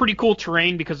 It's pretty cool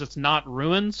terrain because it's not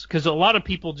ruins, because a lot of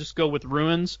people just go with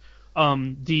ruins.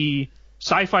 The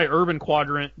Sci-Fi Urban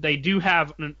Quadrant, they do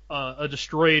have a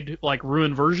destroyed, like,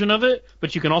 ruin version of it,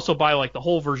 but you can also buy, like, the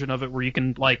whole version of it where you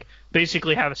can, like,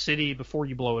 basically have a city before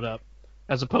you blow it up,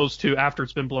 as opposed to after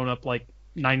it's been blown up, like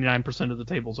 99% of the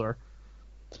tables are.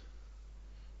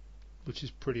 Which is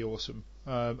pretty awesome.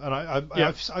 And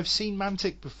I've seen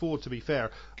Mantic before, to be fair.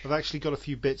 I've actually got a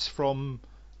few bits from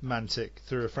Mantic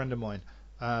through a friend of mine.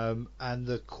 And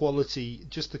the quality of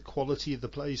the the quality of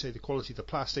the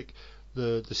plastic,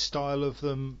 the style of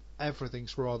them,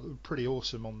 everything's pretty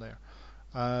awesome on there.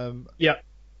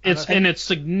 It's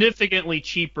significantly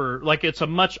cheaper. Like I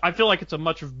feel like it's a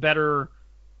much better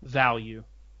value.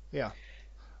 Yeah,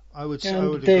 I would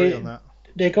agree on that.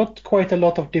 They got quite a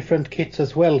lot of different kits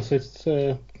as well, so it's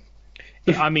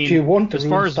if you want the as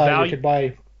far as style, value, you could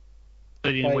buy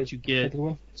in what you get.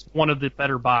 It's one of the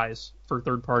better buys for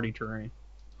third-party terrain.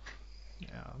 Yeah,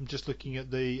 I'm just looking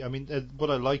at the. I mean, what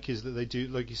I like is that they do,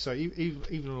 like you say,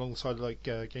 even alongside like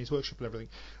Games Workshop and everything,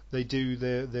 they do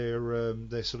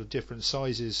their sort of different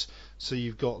sizes. So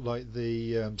you've got like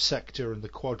the sector and the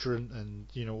quadrant, and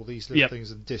you know all these little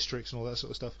things, and districts and all that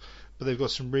sort of stuff. But they've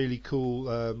got some really cool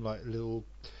like little.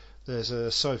 There's a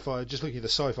sci-fi. Just looking at the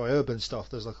sci-fi urban stuff,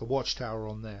 there's like a watchtower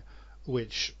on there,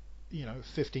 which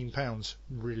 £15,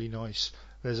 really nice.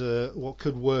 There's what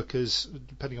could work as,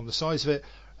 depending on the size of it,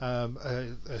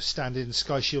 a stand-in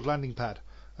Sky Shield landing pad,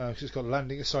 because it's got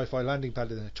a sci-fi landing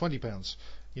pad in there, £20.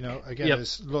 Again,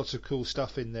 there's lots of cool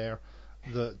stuff in there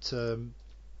that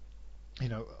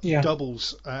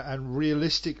doubles and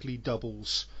realistically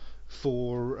doubles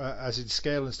for, as in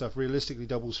scale and stuff, realistically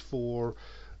doubles for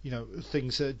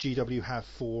things that GW have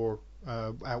for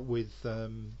out with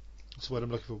that's what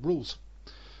I'm looking for, rules.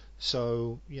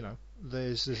 So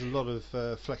there's a lot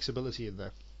of flexibility in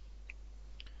there.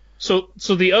 So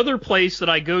the other place that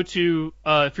I go to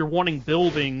if you're wanting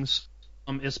buildings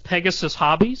is Pegasus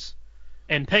Hobbies,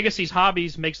 and Pegasus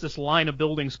Hobbies makes this line of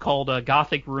buildings called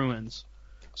Gothic Ruins.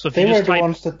 So if they you were just the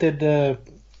ones that did the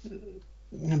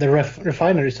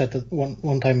refinery set at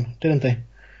one time, didn't they?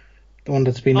 The one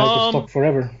that's been out of stock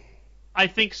forever. I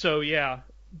think so, yeah.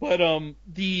 But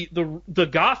the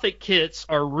Gothic kits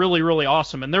are really, really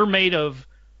awesome, and they're made of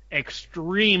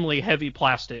extremely heavy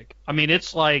plastic. I mean,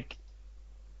 it's like,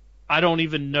 I don't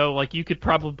even know, like you could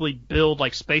probably build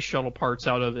like space shuttle parts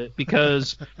out of it,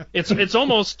 because it's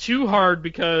almost too hard,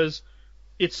 because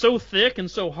it's so thick and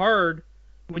so hard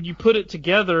when you put it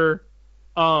together.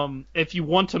 If you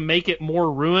want to make it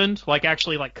more ruined, like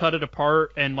actually like cut it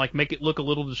apart and like make it look a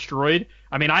little destroyed,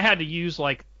 I mean, I had to use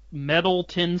like metal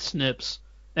tin snips,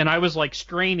 and I was like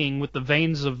straining with the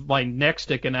veins of my neck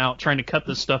sticking out trying to cut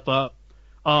this stuff up,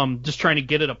 just trying to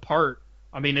get it apart.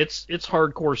 I mean, it's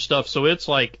hardcore stuff. So it's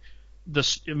like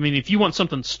if you want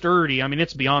something sturdy, I mean,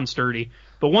 it's beyond sturdy.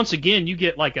 But once again, you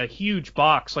get like a huge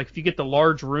box. Like if you get the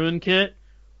large ruin kit,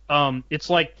 it's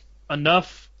like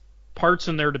enough parts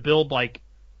in there to build like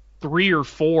 3 or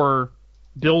 4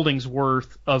 buildings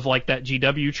worth of like that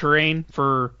GW terrain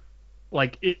for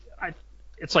like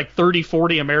it's like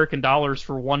 30-40 American dollars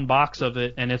for one box of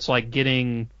it, and it's like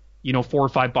getting 4 or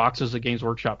 5 boxes of Games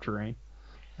Workshop terrain.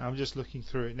 I'm just looking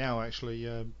through it now, actually.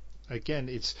 Again,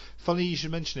 it's funny you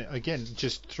should mention it. Again,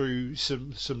 just through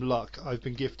some luck, I've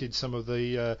been gifted some of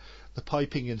the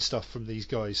piping and stuff from these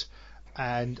guys,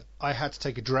 and I had to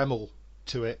take a Dremel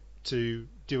to it to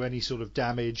do any sort of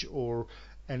damage or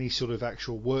any sort of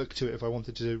actual work to it if I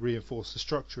wanted to reinforce the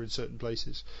structure in certain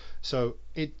places. So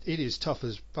it is tough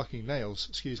as fucking nails,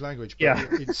 excuse language, but yeah.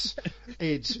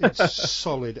 it's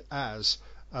solid as.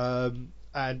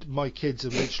 And my kids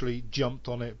have literally jumped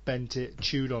on it, bent it,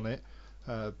 chewed on it.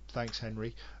 Thanks,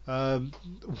 Henry.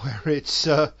 Where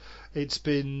it's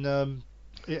been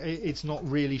it's not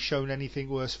really shown anything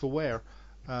worse for wear.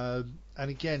 And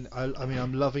again, I mean,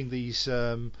 I'm loving these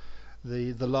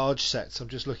the large sets. I'm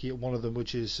just looking at one of them,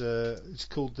 which is it's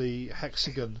called the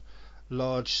Hexagon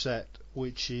large set,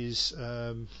 which is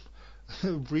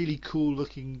really cool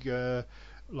looking,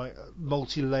 like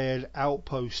multi-layered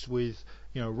outpost with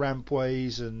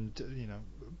rampways and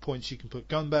points you can put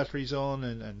gun batteries on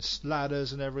and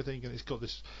ladders and everything, and it's got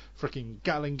this freaking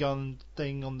Gatling gun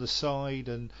thing on the side,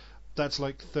 and that's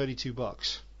like $32,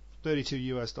 $32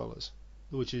 US,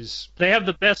 which is They have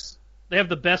the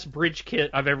best bridge kit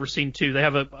I've ever seen too. They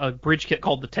have a bridge kit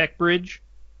called the Tech Bridge.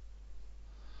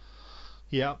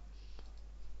 Yeah.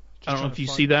 I don't know if you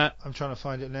see that. I'm trying to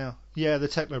find it now. Yeah, the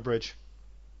Techno Bridge.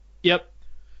 Yep.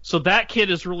 So that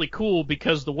kit is really cool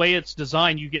because the way it's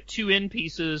designed, you get 2 end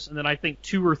pieces and then I think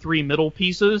 2 or 3 middle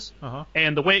pieces. Uh-huh.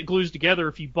 And the way it glues together,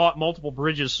 if you bought multiple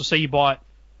bridges, so say you bought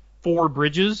 4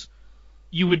 bridges,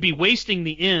 you would be wasting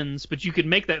the ends, but you could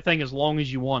make that thing as long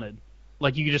as you wanted.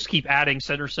 Like you could just keep adding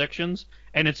center sections,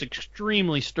 and it's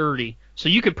extremely sturdy. So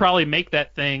you could probably make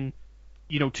that thing,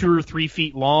 2 or 3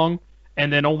 feet long,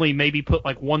 and then only maybe put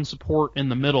like 1 support in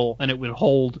the middle, and it would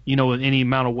hold, any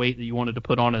amount of weight that you wanted to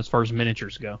put on it as far as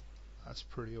miniatures go. That's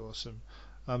pretty awesome.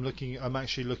 I'm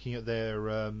actually looking at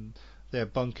their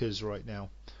bunkers right now.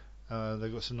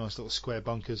 They've got some nice little square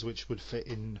bunkers which would fit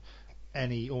in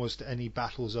almost any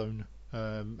battle zone,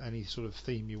 any sort of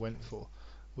theme you went for,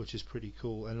 which is pretty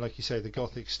cool. And like you say, the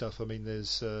Gothic stuff. I mean,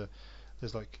 there's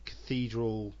like a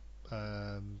cathedral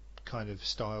kind of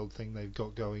styled thing they've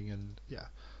got going, and yeah,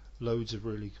 loads of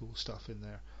really cool stuff in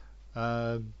there.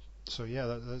 So yeah,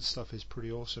 that stuff is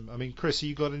pretty awesome. I mean, Chris, have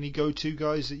you got any go-to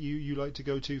guys that you like to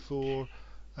go to for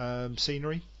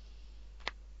scenery?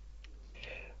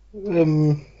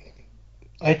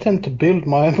 I tend to build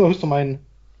most of mine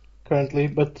currently,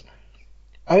 but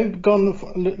I've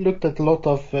looked at a lot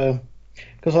of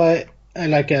because I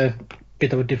like a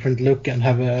bit of a different look and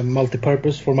have a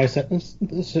multi-purpose for my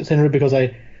scenery because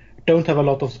I don't have a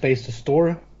lot of space to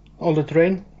store all the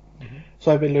terrain. Mm-hmm.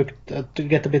 So I've been looked at to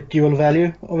get a bit dual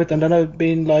value of it, and then I've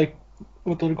been like,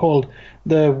 what are they called?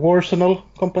 The Warsenal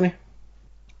company.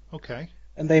 Okay.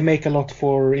 And they make a lot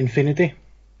for Infinity.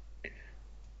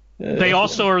 They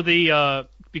also are the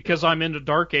because I'm into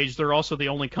Dark Age, they're also the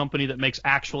only company that makes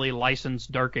actually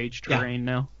licensed Dark Age terrain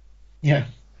now. Yeah.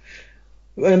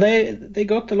 And they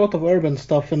got a lot of urban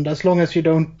stuff, and as long as you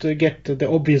don't get the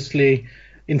obviously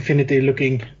Infinity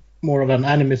looking more of an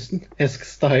anime-esque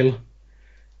style,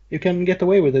 you can get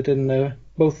away with it in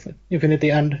both Infinity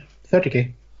and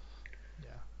 30k.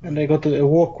 And they got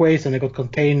walkways, and they got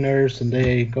containers, and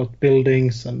they got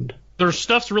buildings, and their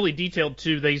stuff's really detailed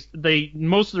too. They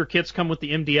most of their kits come with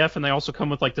the MDF, and they also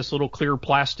come with like this little clear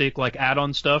plastic like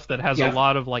add-on stuff that has a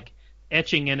lot of like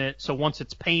etching in it. So once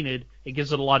it's painted, it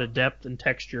gives it a lot of depth and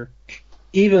texture.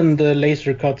 Even the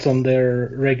laser cuts on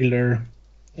their regular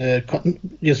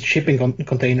just shipping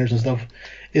containers and stuff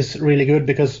is really good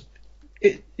because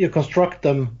you construct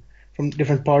them from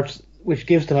different parts, which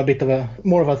gives them a bit of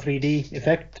more of a 3D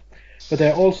effect. But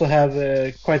they also have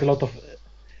quite a lot of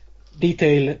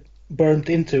detail burnt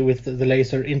into with the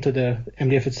laser into the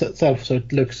MDF itself, so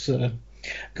it looks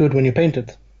good when you paint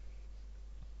it.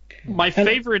 My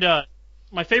favorite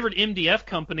MDF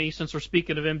company, since we're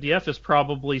speaking of MDF, is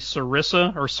probably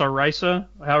Sarissa or Sarissa,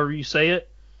 however you say it.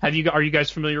 Are you guys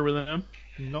familiar with them?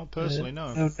 Not personally, no.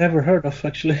 I've never heard of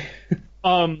actually.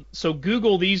 So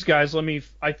Google these guys.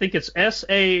 I think it's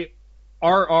Sarrisa,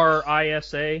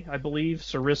 I believe.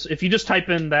 Sarissa. If you just type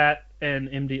in that and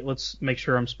MD, let's make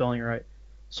sure I'm spelling it right.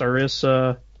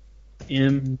 Sarissa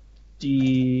MDF.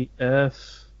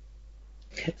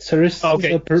 Sarissa.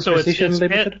 Okay. Precision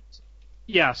Limited.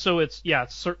 So it's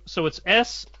SARISSA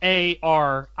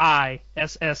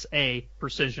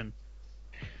Precision.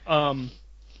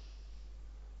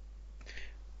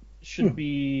 Should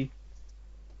be.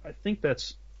 I think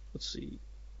that's. Let's see.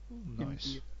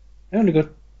 Nice. I only got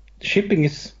shipping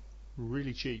is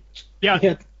really cheap.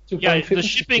 Yeah.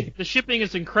 The shipping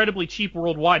is incredibly cheap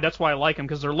worldwide. That's why I like them,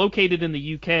 because they're located in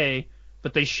the UK,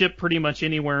 but they ship pretty much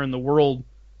anywhere in the world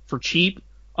for cheap.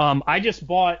 I just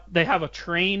bought. They have a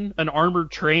train, an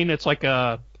armored train. It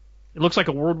looks like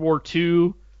a World War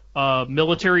II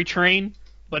military train,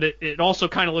 but it also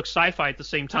kind of looks sci-fi at the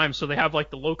same time. So they have like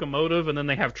the locomotive, and then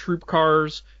they have troop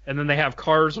cars, and then they have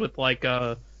cars with like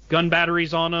gun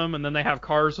batteries on them, and then they have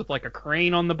cars with like a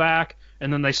crane on the back,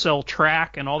 and then they sell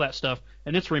track and all that stuff.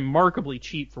 And it's remarkably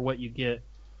cheap for what you get.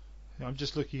 I'm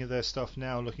just looking at their stuff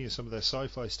now, looking at some of their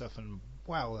sci-fi stuff, and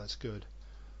wow, that's good.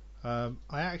 I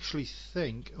actually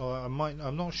think, I'm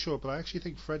not sure, but I actually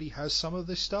think Freddy has some of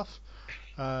this stuff.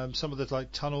 Some of the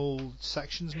like tunnel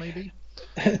sections, maybe.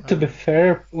 To be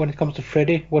fair, when it comes to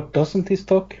Freddy, what doesn't he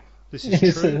stock? This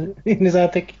is true. In his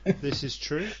attic. This is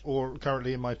true, or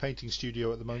currently in my painting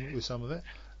studio at the moment with some of it.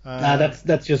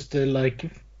 That's just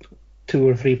like 2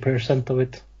 or 3% of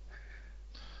it.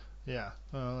 Yeah,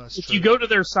 that's if true. you go to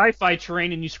their sci-fi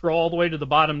terrain and you scroll all the way to the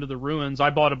bottom to the ruins, I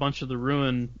bought a bunch of the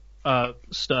ruin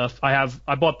stuff. They have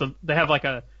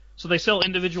like so they sell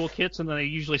individual kits, and then they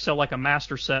usually sell like a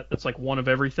master set that's like one of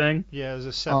everything. Yeah, there's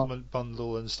a settlement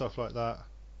bundle and stuff like that.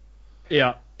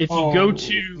 Yeah, if you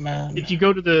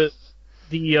go to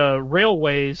the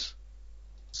railways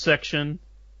section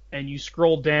and you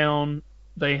scroll down,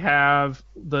 they have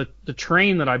the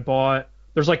train that I bought.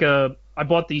 There's like I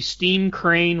bought the steam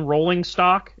crane rolling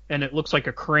stock, and it looks like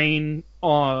a crane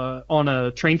on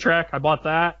a train track. I bought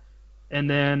that, and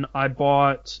then I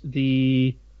bought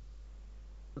the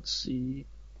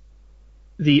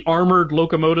armored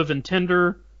locomotive and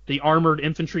tender, the armored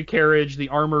infantry carriage, the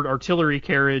armored artillery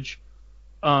carriage,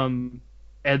 and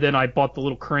then I bought the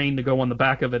little crane to go on the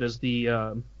back of it as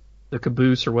the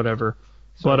caboose or whatever.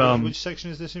 So which section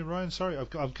is this in, Ryan? Sorry,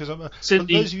 because for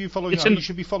those of you following along, you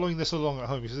should be following this along at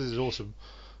home because this is awesome.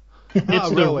 It's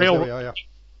the railways.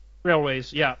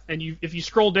 Railways, yeah. And if you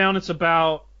scroll down, it's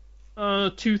about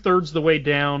 2/3 the way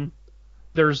down.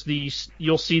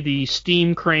 You'll see the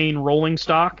steam crane rolling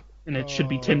stock, and it should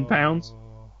be 10 pounds.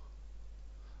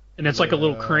 And it's like a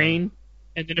little crane.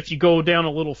 And then if you go down a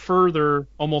little further,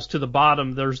 almost to the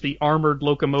bottom, there's the armored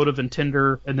locomotive and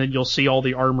tender, and then you'll see all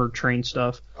the armored train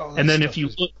stuff. And then if you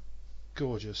look,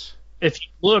 gorgeous. If you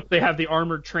look, they have the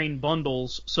armored train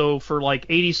bundles. So for like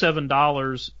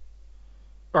 $87,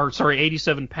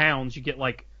 87 pounds, you get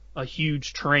like a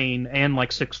huge train and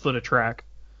like 6 foot of track.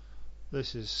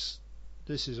 This is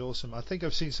This is awesome. I think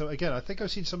I've seen some again. I think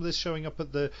I've seen some of this showing up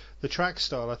at the track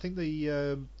style. I think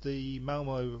the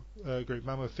Malmo group,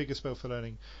 Malmo Figurspel for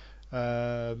Learning,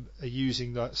 are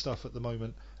using that stuff at the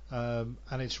moment, and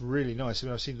it's really nice. I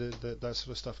mean, I've seen that sort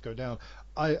of stuff go down.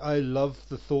 I love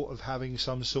the thought of having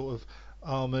some sort of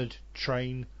armored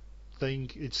train thing.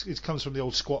 It comes from the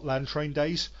old Squatland train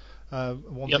days,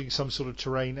 wanting some sort of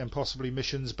terrain and possibly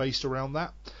missions based around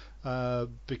that.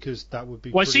 Because that would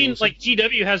be. Well, I've seen awesome. like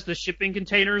GW has the shipping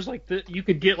containers, like you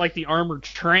could get like the armored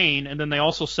train, and then they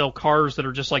also sell cars that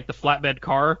are just like the flatbed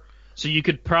car. So you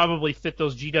could probably fit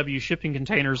those GW shipping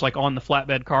containers like on the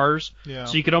flatbed cars. Yeah.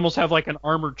 So you could almost have like an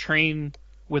armored train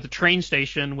with a train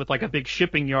station with like a big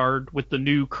shipping yard with the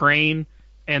new crane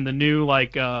and the new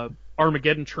like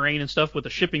Armageddon train and stuff with the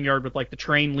shipping yard with like the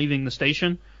train leaving the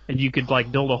station, and you could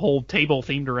like build a whole table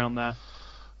themed around that.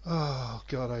 Oh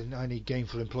God, I need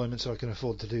gainful employment so I can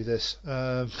afford to do this.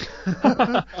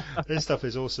 This stuff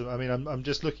is awesome. I mean, I'm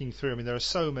just looking through. I mean, there are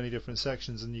so many different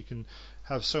sections, and you can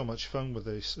have so much fun with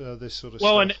this sort of stuff.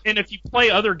 Well, and if you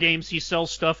play other games, he sells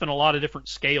stuff in a lot of different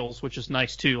scales, which is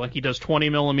nice too. Like he does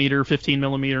 20 millimeter, 15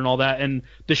 millimeter, and all that. And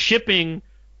the shipping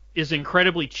is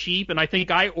incredibly cheap. And I think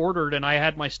I ordered and I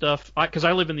had my stuff because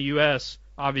I live in the U.S.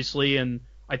 obviously, and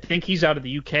I think he's out of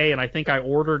the UK, and I think I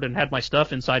ordered and had my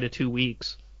stuff inside of 2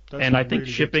 weeks. That's and a I think really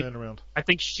good shipping, turnaround. I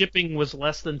think shipping was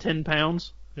less than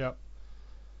 £10. Yeah.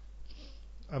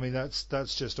 I mean, that's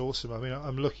just awesome. I mean,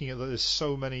 I'm looking at that. There's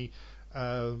so many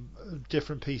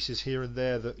different pieces here and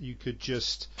there that you could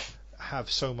just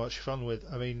have so much fun with.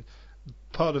 I mean,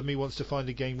 part of me wants to find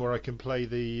a game where I can play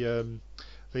the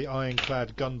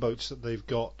ironclad gunboats that they've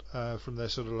got from their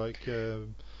sort of like their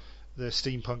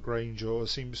steampunk range or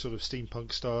some sort of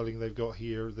steampunk styling they've got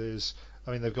here.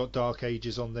 They've got Dark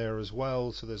Ages on there as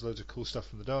well, so there's loads of cool stuff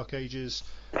from the Dark Ages.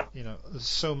 You know, there's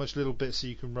so much little bits so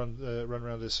you can run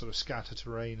around this sort of scatter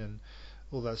terrain and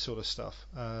all that sort of stuff.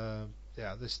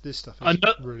 This stuff is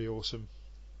really awesome.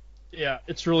 Yeah,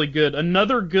 it's really good.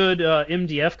 Another good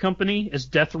MDF company is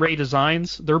Death Ray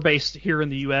Designs. They're based here in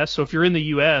the U.S., so if you're in the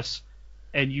U.S.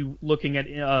 and you looking at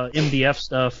MDF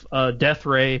stuff, Death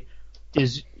Ray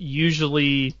is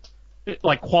usually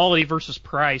like quality versus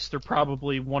price. They're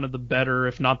probably one of the better,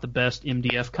 if not the best,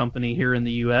 MDF company here in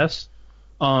the U.S.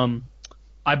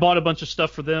 I bought a bunch of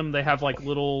stuff for them. They have like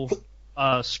little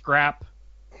scrap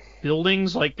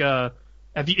buildings. Like,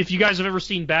 if you guys have ever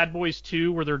seen Bad Boys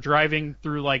 2, where they're driving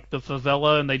through like the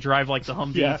favela and they drive like the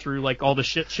Humvee through like all the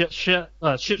shit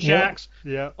shacks,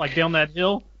 like down that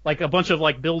hill, like a bunch of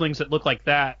like buildings that look like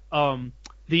that. And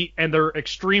they're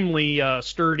extremely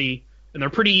sturdy and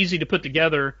they're pretty easy to put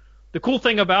together. The cool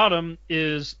thing about them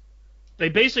is they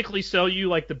basically sell you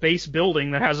like the base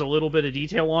building that has a little bit of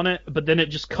detail on it, but then it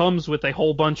just comes with a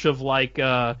whole bunch of like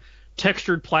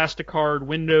textured plasticard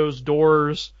windows,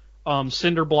 doors,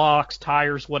 cinder blocks,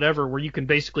 tires, whatever, where you can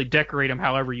basically decorate them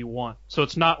however you want. So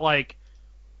it's not like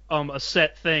a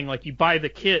set thing. Like you buy the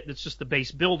kit, it's just the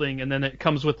base building, and then it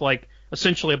comes with like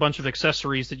essentially a bunch of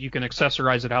accessories that you can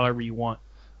accessorize it however you want.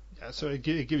 Yeah, so it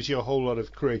gives you a whole lot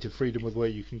of creative freedom with where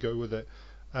you can go with it.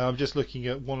 I'm just looking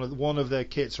at one of their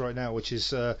kits right now, which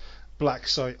is Black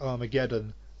Site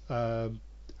Armageddon. I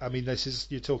mean,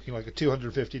 you're talking like a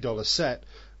 $250 set,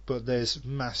 but there's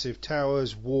massive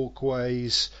towers,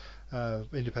 walkways,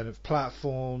 independent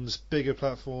platforms, bigger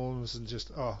platforms, and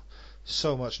just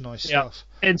so much nice stuff.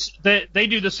 And they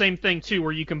do the same thing too,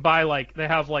 where you can buy like they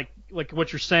have like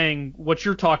what you're saying, what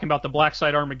you're talking about. The Black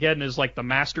Site Armageddon is like the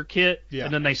master kit,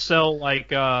 and then they sell like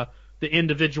the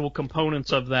individual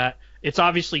components of that. It's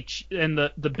obviously and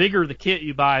the bigger the kit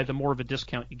you buy, the more of a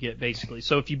discount you get, basically.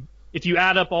 So if you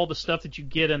add up all the stuff that you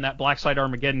get in that Black Site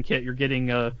Armageddon kit, you're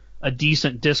getting a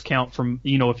decent discount from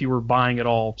if you were buying it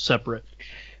all separate.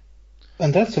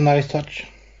 And that's a nice touch.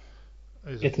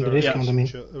 Getting the discount, I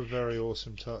mean. A very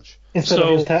awesome touch. Instead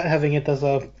of just having it as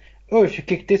if you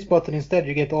click this button instead,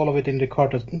 you get all of it in the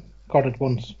cart at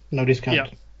once. No discount. Yeah.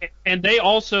 And they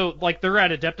also, like, they're at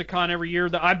Adepticon every year.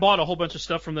 I bought a whole bunch of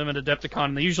stuff from them at Adepticon,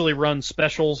 and they usually run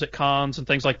specials at cons and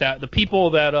things like that. The people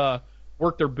that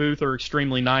work their booth are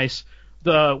extremely nice.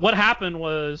 What happened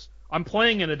was I'm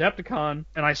playing in Adepticon,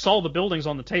 and I saw the buildings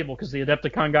on the table because the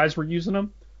Adepticon guys were using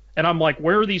them. And I'm like,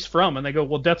 where are these from? And they go,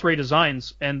 well, Death Ray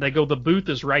Designs. And they go, the booth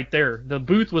is right there. The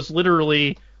booth was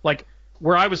literally, like,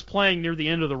 where I was playing near the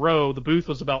end of the row, the booth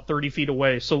was about 30 feet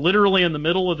away. So literally in the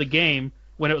middle of the game,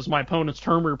 when it was my opponent's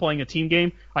turn, we were playing a team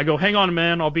game, I go, hang on,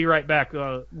 man, I'll be right back.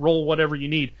 Roll whatever you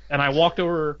need. And I walked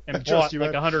over and bought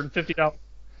like $150.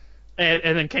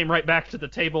 And then came right back to the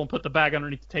table and put the bag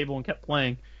underneath the table and kept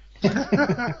playing.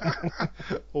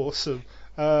 Awesome.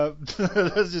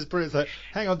 That's just brilliant. Like,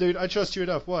 hang on, dude, I trust you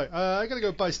enough. Why? I gotta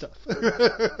go buy stuff.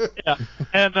 Yeah,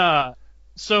 and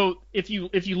so if you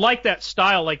like that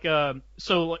style, like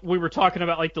so we were talking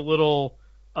about like the little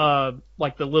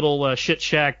shit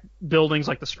shack buildings,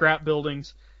 like the scrap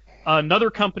buildings. Another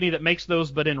company that makes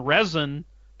those, but in resin,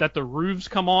 that the roofs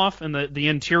come off and the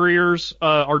interiors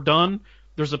are done.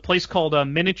 There's a place called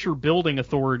Miniature Building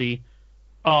Authority.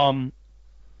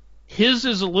 His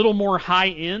is a little more high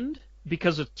end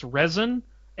because it's resin,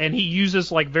 and he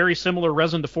uses like very similar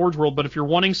resin to Forge World. But if you're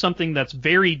wanting something that's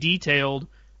very detailed,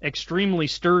 extremely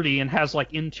sturdy, and has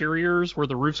like interiors where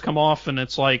the roofs come off and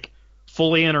it's like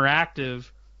fully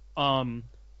interactive,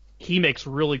 he makes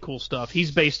really cool stuff. He's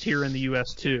based here in the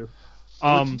U.S. too.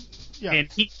 And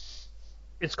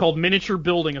it's called Miniature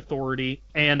Building Authority,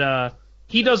 and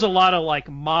he does a lot of like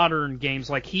modern games.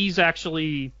 Like he has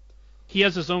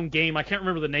his own game. I can't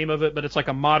remember the name of it, but it's like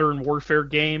a modern warfare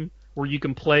game where you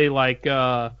can play like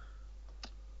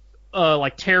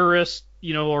terrorist,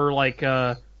 or like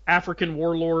African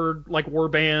warlord, like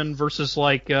warband versus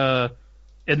like, and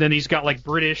then he's got like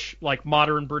British, like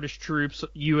modern British troops,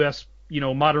 U.S.,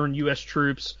 modern U.S.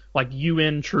 troops, like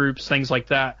UN troops, things like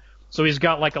that. So he's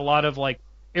got like a lot of like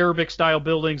Arabic style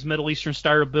buildings, Middle Eastern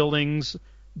style buildings,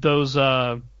 those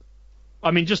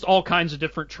just all kinds of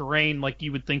different terrain like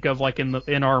you would think of like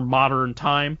in our modern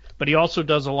time. But he also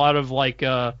does a lot of like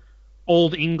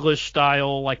old English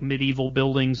style like medieval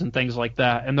buildings and things like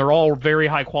that, and they're all very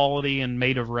high quality and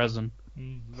made of resin.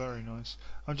 Very nice.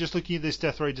 I'm just looking at this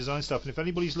Death Ray design stuff, and if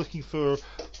anybody's looking for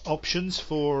options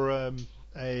for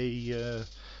a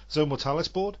Zone Mortalis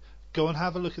board, go and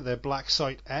have a look at their Black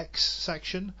Site X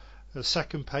section, the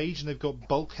second page, and they've got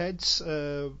bulkhead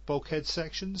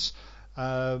sections,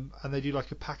 and they do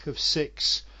like a pack of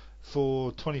 6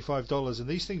 for $25, and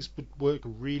these things would work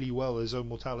really well as Zone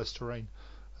Mortalis terrain.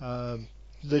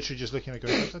 Literally just looking at it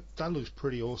going, that looks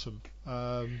pretty awesome.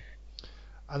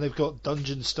 And they've got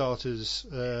dungeon starters,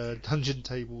 dungeon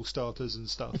table starters and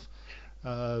stuff.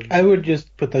 I would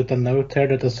just put out a note here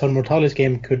that the Zone Mortalis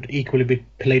game could equally be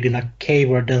played in a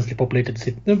cave or densely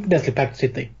packed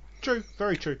city. True,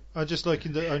 very true. I'm just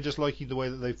liking the way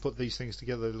that they've put these things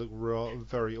together. They look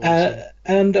very awesome.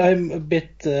 And I'm a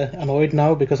bit annoyed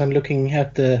now because I'm looking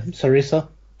at the Sarissa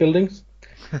buildings.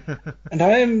 And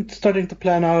I am starting to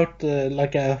plan out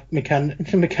like a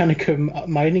mechanical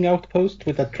mining outpost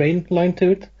with a train line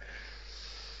to it.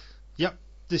 Yep,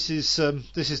 this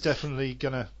is definitely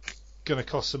gonna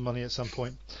cost some money at some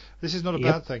point. This is not a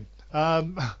bad thing.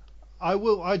 I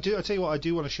tell you what I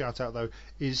do want to shout out though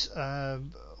is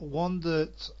one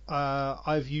that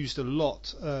I've used a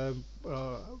lot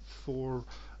for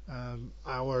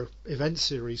our event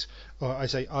series. Or I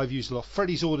say I've used a lot.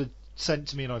 Freddie's sent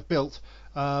to me and I've built.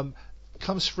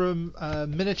 Comes from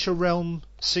Miniature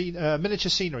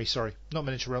Scenery. Sorry, not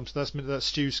Miniature Realms. That's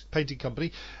Stu's painting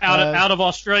company. Out of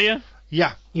Australia.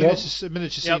 Yeah, yep. Miniature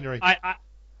Scenery.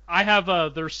 I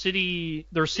have their city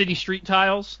street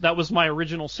tiles. That was my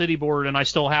original city board, and I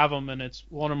still have them, and it's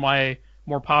one of my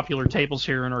more popular tables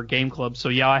here in our game club. So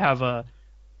yeah, I have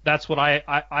that's what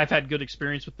I've had good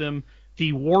experience with them.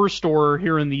 The War Store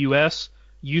here in the U.S.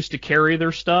 used to carry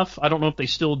their stuff. I don't know if they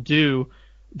still do.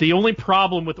 The only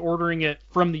problem with ordering it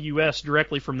from the U.S.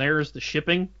 directly from there is the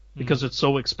shipping, because it's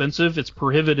so expensive. It's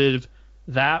prohibitive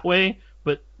that way.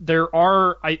 But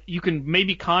you can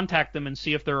maybe contact them and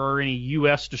see if there are any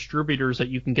U.S. distributors that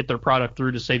you can get their product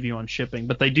through to save you on shipping.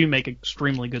 But they do make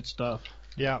extremely good stuff.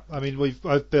 Yeah, I mean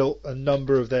I've built a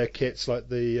number of their kits, like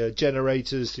the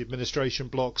generators, the administration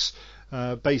blocks,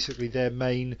 basically their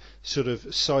main sort of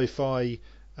sci-fi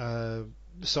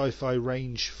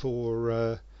range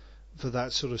for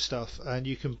that sort of stuff. And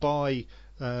you can buy.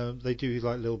 They do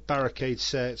like little barricade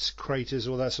sets, craters,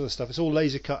 all that sort of stuff. It's all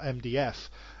laser cut MDF.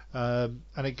 And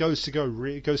it goes together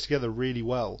really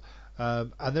well.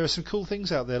 And there are some cool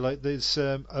things out there. Like they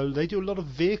do a lot of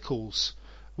vehicles,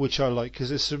 which I like, because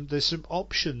there's some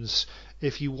options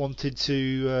if you wanted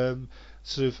to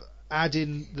sort of add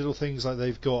in little things. Like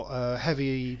they've got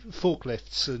heavy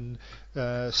forklifts and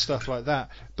stuff like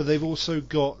that. But they've also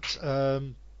got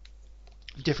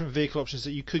different vehicle options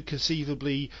that you could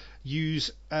conceivably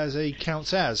use as a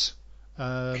counts as.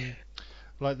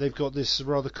 Like they've got this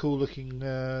rather cool looking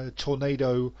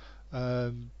tornado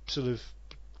sort of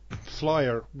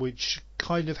flyer, which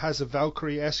kind of has a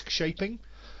Valkyrie-esque shaping,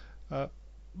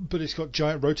 but it's got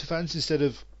giant rotor fans instead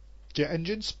of jet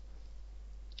engines,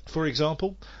 for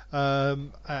example.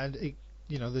 And it,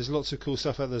 there's lots of cool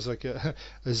stuff out there. There's like a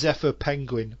Zephyr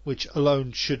Penguin, which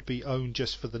alone should be owned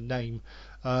just for the name.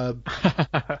 And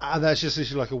that's just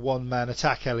literally like a one-man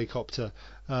attack helicopter.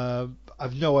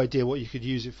 I've no idea what you could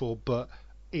use it for, but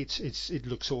it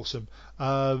looks awesome.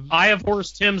 I have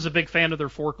Horse Tim's a big fan of their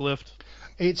forklift.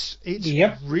 It's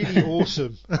Yep. really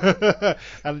awesome,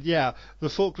 and yeah, the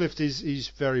forklift is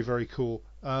very, very cool.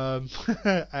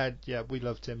 And yeah, we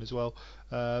love Tim as well.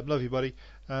 Love you, buddy.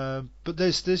 But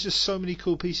there's just so many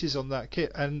cool pieces on that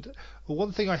kit, and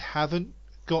one thing I haven't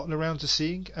gotten around to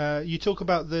seeing, you talk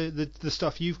about the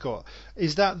stuff you've got.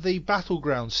 Is that the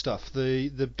battleground stuff?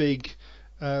 The big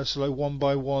sort of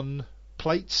 1x1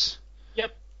 plates?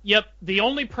 Yep. The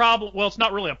only problem, well, it's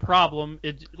not really a problem.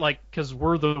 Because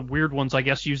we're the weird ones, I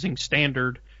guess, using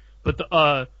standard. But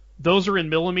those are in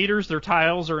millimeters. Their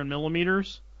tiles are in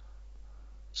millimeters.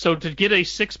 So to get a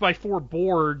 6x4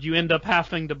 board, you end up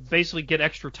having to basically get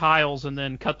extra tiles and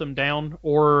then cut them down,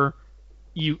 or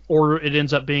it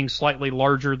ends up being slightly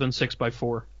larger than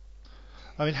 6x4.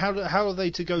 I mean, how are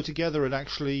they to go together and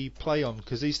actually play on?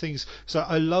 Because these things. So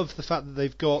I love the fact that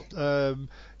they've got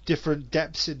different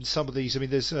depths in some of these. I mean,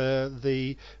 there's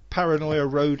the Paranoia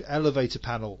Road elevator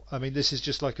panel. I mean, this is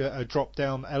just like a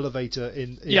drop-down elevator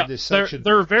in this section.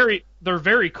 They're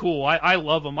very cool. I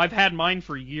love them. I've had mine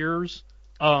for years.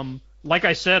 Like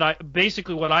I said,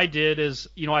 basically what I did is,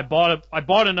 I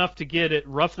bought enough to get it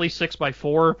roughly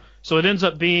 6x4, so it ends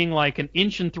up being like 1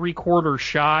 3/4 inches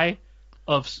shy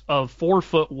of 4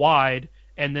 foot wide,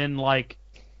 and then like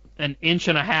 1.5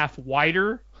 inches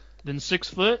wider than 6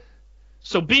 foot.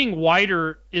 So being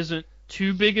wider isn't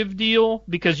too big of a deal,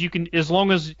 because you can, as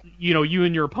long as you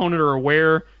and your opponent are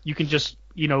aware, you can just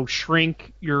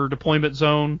shrink your deployment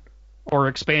zone or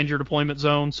expand your deployment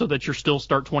zone so that you still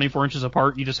start 24 inches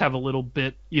apart. You just have a little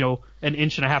bit, 1.5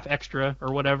 inches extra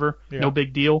or whatever. Yeah. No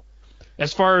big deal.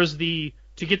 As far as to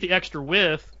get the extra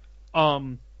width,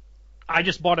 I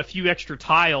just bought a few extra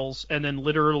tiles and then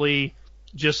literally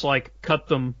just cut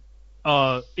them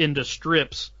into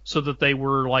strips so that they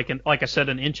were like I said,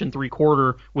 1 3/4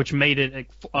 inches, which made it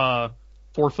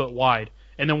 4 foot wide.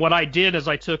 And then what I did is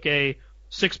I took a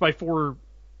 6x4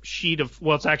 sheet of,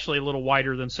 well, it's actually a little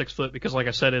wider than 6 foot, because like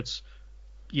I said, it's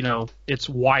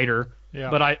wider. Yeah.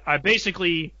 But I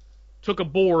basically took a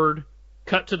board,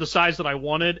 cut to the size that I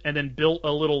wanted, and then built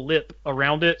a little lip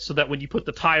around it so that when you put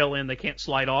the tile in, they can't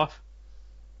slide off.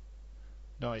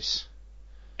 Nice.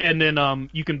 And then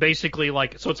you can basically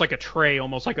so it's like a tray,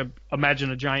 almost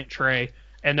imagine a giant tray,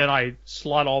 and then I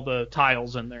slot all the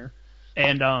tiles in there.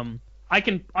 And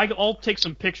I'll take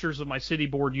some pictures of my city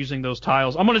board using those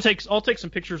tiles. I'll take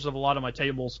some pictures of a lot of my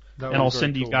tables, and I'll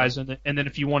send you guys. And then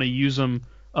if you want to use them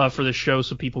for the show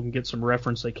so people can get some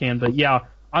reference, they can. But yeah,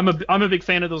 I'm a big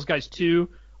fan of those guys too.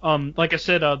 Like I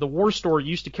said, the War Store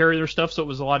used to carry their stuff, so it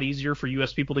was a lot easier for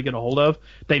U.S. people to get a hold of.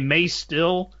 They may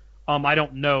still. I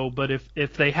don't know, but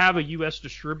if they have a U.S.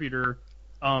 distributor,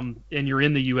 and you're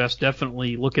in the U.S.,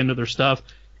 definitely look into their stuff.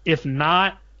 If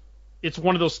not, it's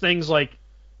one of those things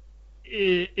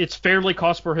it's fairly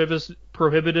cost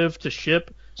prohibitive to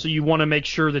ship, so you want to make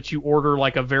sure that you order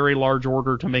a very large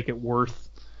order to make it worth,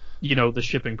 the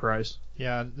shipping price.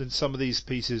 Yeah, and some of these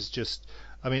pieces just,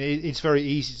 I mean, it's very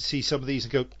easy to see some of these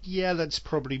and go, yeah, that's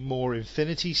probably more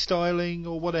Infinity styling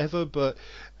or whatever. But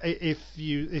if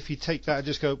you take that and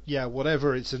just go, yeah,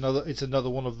 whatever, it's another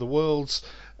one of the worlds,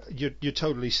 you're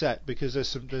totally set, because there's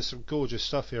some gorgeous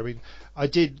stuff here. I mean, I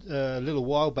did a little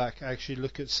while back actually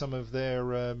look at some of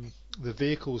their the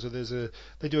vehicles, and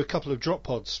they do a couple of drop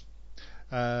pods.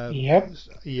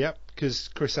 Yep, because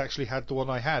Chris actually had the one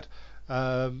I had.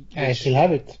 I still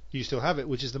have it. You still have it,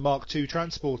 which is the Mark II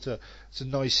transporter. It's a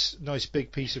nice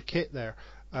big piece of kit there.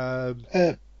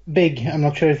 Big. I'm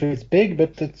not sure if it's big,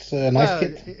 but it's a nice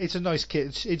kit. It's a nice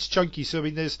kit. It's chunky. So I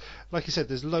mean, there's, like I said,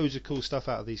 there's loads of cool stuff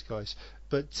out of these guys.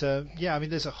 But yeah, I mean,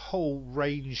 there's a whole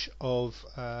range of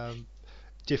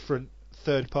different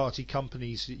third-party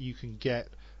companies that you can get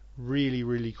really,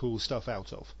 really cool stuff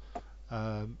out of.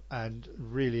 And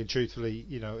really and truthfully,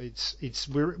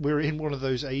 we're in one of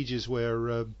those ages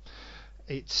where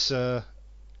it's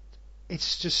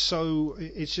just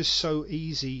so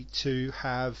easy to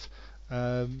have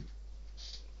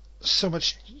so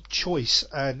much choice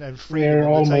and freedom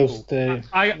on the table.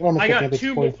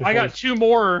 I got two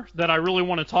more that I really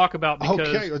want to talk about. Because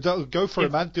okay, go for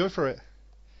it, man. Go for it.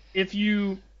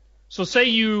 Say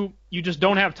you just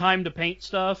don't have time to paint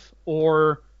stuff,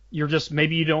 or you're just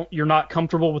you're not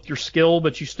comfortable with your skill,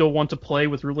 but you still want to play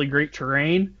with really great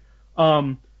terrain.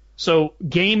 So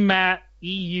Game Mat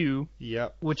EU,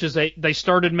 yep, which is they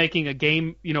started making a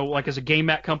game, as a game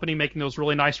mat company, making those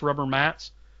really nice rubber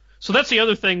mats. So that's the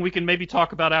other thing we can maybe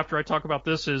talk about after I talk about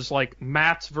this, is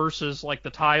mats versus the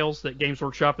tiles that Games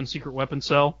Workshop and Secret Weapons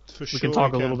sell. We can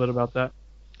talk a little bit about that.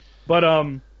 But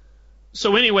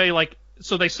so anyway,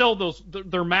 so they sell those.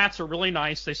 Their mats are really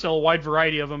nice. They sell a wide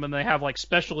variety of them, and they have like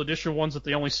special edition ones that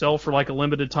they only sell for like a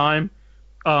limited time.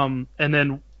 And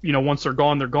then once they're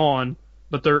gone, they're gone.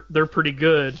 But they're pretty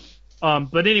good.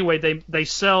 But anyway, they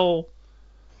sell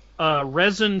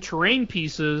resin terrain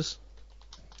pieces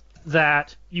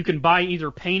that you can buy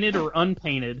either painted or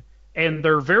unpainted, and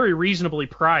they're very reasonably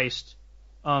priced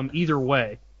either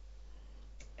way.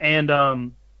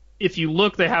 And if you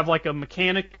look, they have like a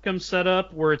Mechanicum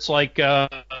setup where it's like a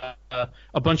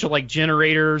bunch of like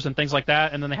generators and things like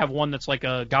that, and then they have one that's like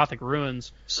a Gothic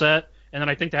Ruins set, and then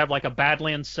I think they have like a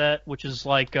Badlands set, which is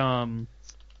like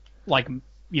like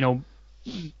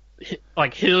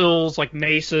hills, like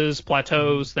mesas,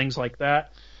 plateaus, things like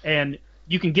that, and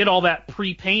you can get all that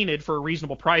pre-painted for a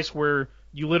reasonable price, where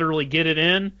you literally get it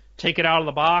in, take it out of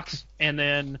the box, and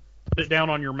then put it down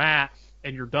on your mat,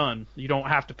 and you're done. You don't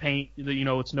have to paint.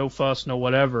 It's no fuss, no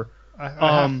whatever.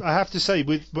 I have to say,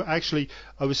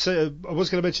 I was going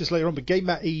to mention this later on, but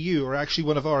GameMat EU are actually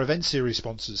one of our event series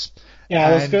sponsors. Yeah,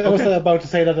 I was about to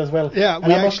say that as well. Yeah,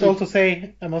 and I must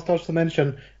also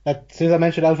mention that since I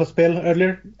mentioned Alpha Spill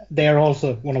earlier, they are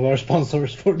also one of our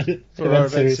sponsors for the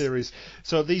event series.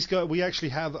 So these guys, we actually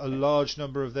have a large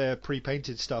number of their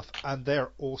pre-painted stuff, and they're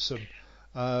awesome.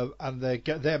 And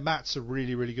their mats are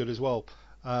really, really good as well.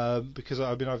 Because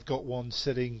I've got one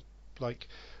sitting like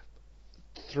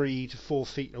 3 to 4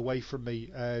 feet away from me,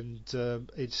 and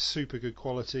it's super good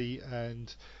quality.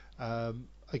 And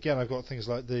again, I've got things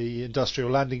like the industrial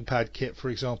landing pad kit, for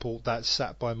example, that's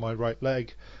sat by my right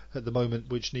leg at the moment,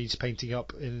 which needs painting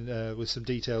up in with some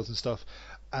details and stuff.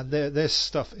 And their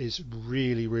stuff is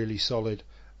really, really solid,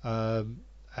 and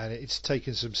it's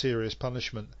taken some serious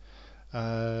punishment.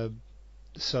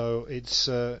 So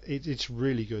it's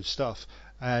really good stuff.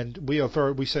 And we're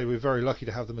very lucky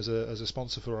to have them as a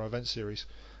sponsor for our event series.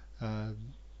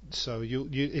 So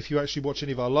if you actually watch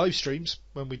any of our live streams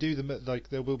when we do them, like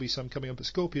there will be some coming up at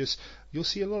Scorpius, you'll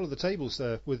see a lot of the tables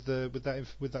there with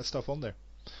that stuff on there,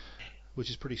 which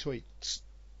is pretty sweet.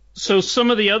 So some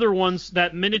of the other ones,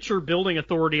 that Miniature Building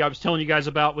Authority I was telling you guys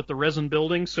about with the resin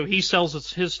buildings, so he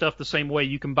sells his stuff the same way.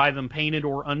 You can buy them painted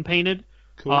or unpainted.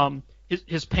 Cool.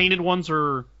 His painted ones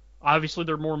are obviously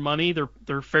they're more money.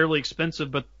 They're fairly expensive,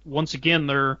 but once again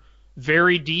they're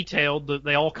very detailed.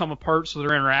 They all come apart so they're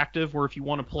interactive. Where if you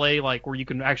want to play like where you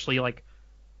can actually like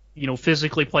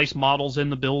physically place models in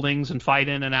the buildings and fight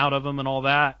in and out of them and all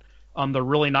that, they're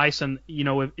really nice. And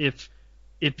if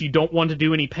you don't want to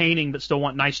do any painting but still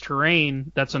want nice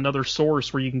terrain, that's another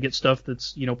source where you can get stuff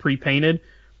that's pre-painted.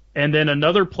 And then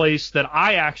another place that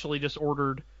I actually just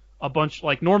ordered a bunch,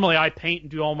 like normally I paint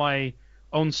and do all my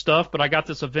own stuff, but I got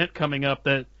this event coming up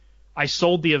that I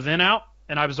sold the event out,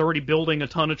 and I was already building a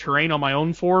ton of terrain on my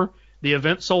own for. The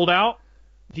event sold out.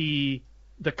 The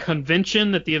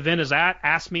convention that the event is at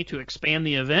asked me to expand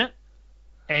the event,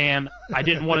 and I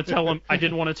didn't want to tell him. I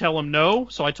didn't want to tell him no,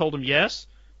 so I told him yes.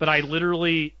 But I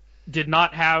literally did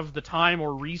not have the time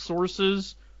or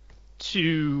resources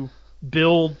to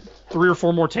build 3 or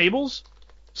 4 more tables.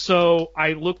 So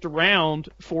I looked around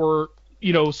for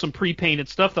some pre-painted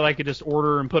stuff that I could just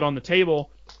order and put on the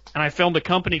table, and I found a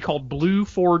company called Blue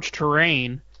Forge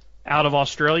Terrain out of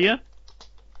Australia,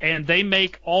 and they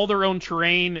make all their own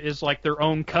terrain is like their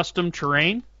own custom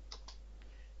terrain,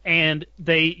 and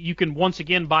you can once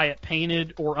again buy it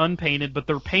painted or unpainted, but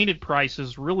their painted price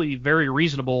is really very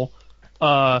reasonable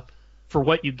for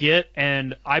what you get.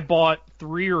 And I bought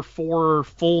 3 or 4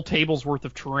 full tables worth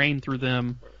of terrain through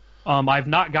them. I've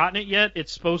not gotten it yet.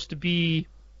 It's supposed to be.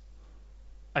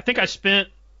 I think I spent.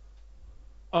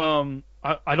 I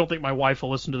don't think my wife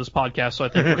will listen to this podcast, so I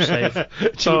think we're safe.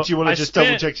 Do you want to just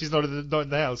double check she's not in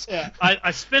the house? Yeah,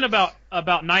 I spent about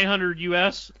 $900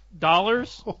 US,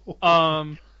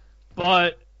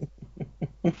 but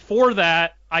for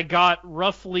that I got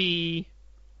roughly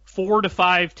 4 to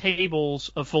 5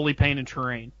 tables of fully painted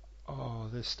terrain. Oh,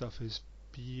 this stuff is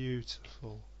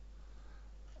beautiful.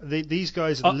 These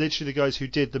guys are literally the guys who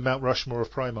did the Mount Rushmore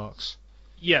of Primarchs.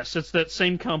 Yes, it's that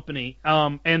same company.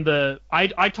 And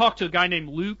I talked to a guy named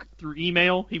Luke through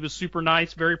email. He was super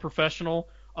nice, very professional.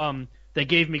 They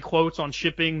gave me quotes on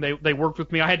shipping. They worked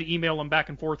with me. I had to email them back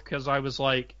and forth because I was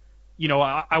like,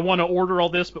 I want to order all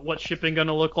this, but what's shipping going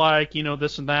to look like?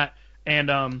 This and that.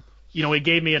 And he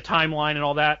gave me a timeline and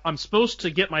all that. I'm supposed to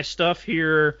get my stuff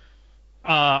here.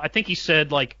 I think he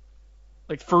said like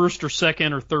first or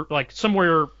second or third, like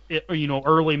somewhere,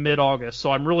 early mid-August.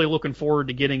 So I'm really looking forward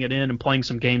to getting it in and playing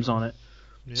some games on it.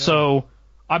 Yeah. So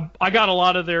I got a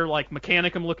lot of their like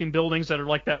Mechanicum looking buildings that are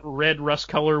like that red rust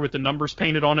color with the numbers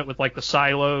painted on it, with like the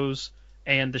silos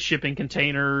and the shipping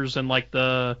containers and like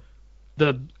the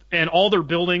And all their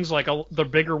buildings, like the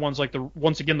bigger ones, like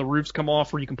once again the roofs come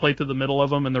off where you can play through the middle of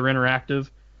them and they're interactive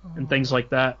and things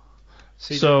like that.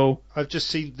 See, so I've just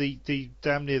seen the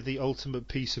damn near the ultimate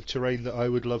piece of terrain that I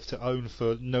would love to own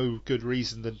for no good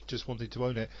reason than just wanting to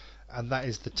own it, and that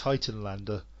is the Titan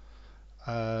Lander.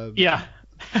 Yeah.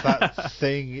 That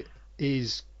thing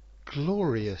is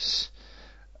glorious.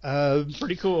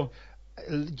 Pretty cool.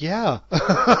 Yeah.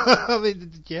 I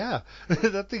mean, yeah.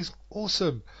 That thing's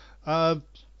awesome.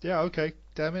 Yeah, okay.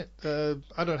 Damn it.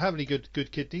 I don't have any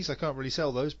good kidneys. I can't really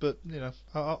sell those, but you know,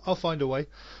 I'll find a way.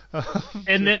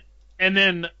 And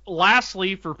then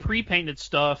lastly, for pre-painted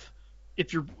stuff,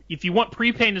 if you want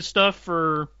pre-painted stuff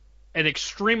for an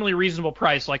extremely reasonable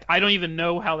price, like I don't even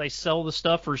know how they sell the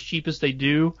stuff for as cheap as they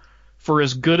do, for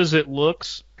as good as it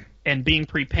looks and being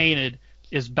pre-painted,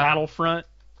 is Battlefront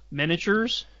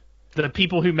Miniatures. The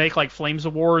people who make like Flames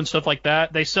of War and stuff like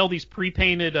that, they sell these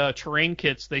pre-painted terrain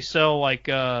kits. They sell like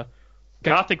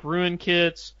Gothic Ruin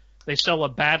kits. They sell a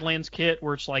Badlands kit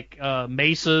where it's like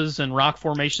mesas and rock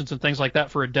formations and things like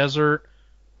that for a desert.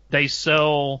 They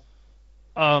sell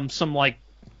some like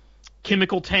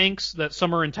chemical tanks that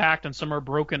some are intact and some are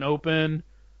broken open.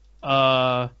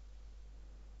 I'm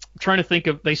trying to think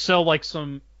of. They sell like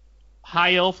some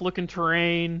high elf looking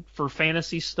terrain for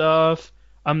fantasy stuff.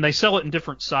 They sell it in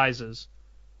different sizes,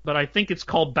 but I think it's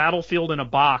called Battlefield in a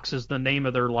Box is the name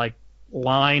of their like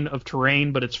line of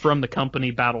terrain, but it's from the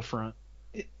company Battlefront.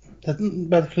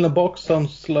 Battlefield in a Box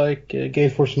sounds like Gale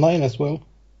Force 9 as well.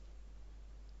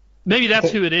 Maybe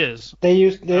that's who it is. At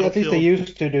least they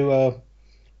used to do a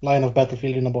line of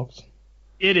Battlefield in a Box.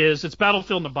 It is. It's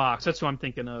Battlefield in a Box. That's who I'm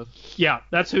thinking of. Yeah,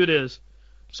 that's who it is.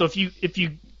 So if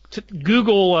you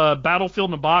Google Battlefield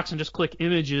in a Box and just click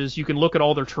images, you can look at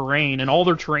all their terrain, and all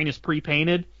their terrain is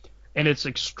pre-painted, and it's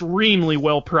extremely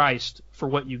well priced for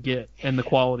what you get and the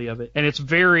quality of it. And it's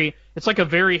like a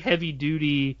very heavy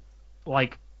duty,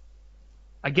 like,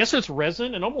 I guess it's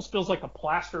resin. It almost feels like a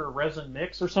plaster resin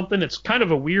mix or something. It's kind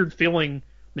of a weird feeling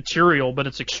material, but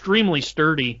it's extremely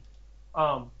sturdy.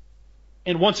 And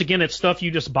once again, it's stuff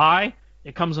you just buy.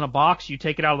 It comes in a box. You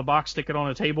take it out of the box, stick it on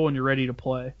a table, and you're ready to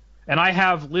play. And I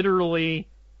have literally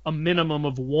a minimum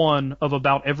of one of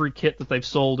about every kit that they've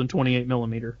sold in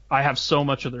 28mm. I have so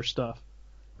much of their stuff.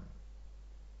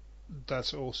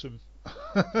 That's awesome.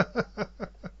 That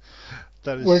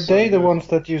is Were so they the good. ones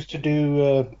that used to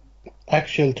do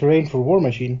actual terrain for War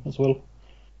Machine as well?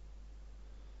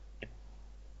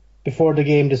 Before the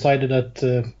game decided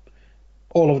that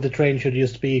all of the terrain should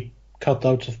just be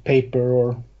cutouts of paper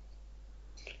or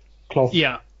cloth.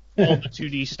 Yeah, all the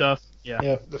 2D stuff.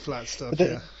 Yeah. The flat stuff,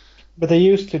 But they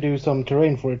used to do some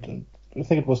terrain for it. And I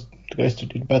think it was the guys who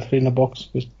did Battlefield in a Box.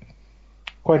 It was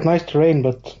quite nice terrain,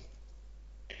 but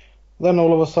then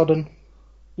all of a sudden,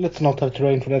 let's not have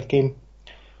terrain for that game.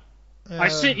 I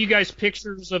sent you guys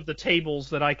pictures of the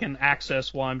tables that I can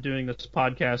access while I'm doing this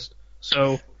podcast.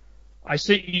 So I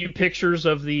sent you pictures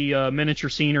of the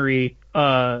miniature scenery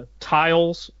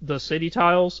tiles, the city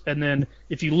tiles, and then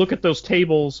if you look at those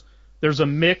tables, there's a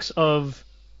mix of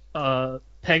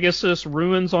Pegasus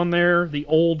ruins on there, the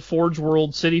old Forge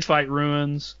World City Fight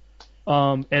ruins,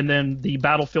 and then the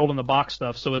Battlefield in the Box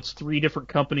stuff. So it's 3 different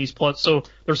companies plus. So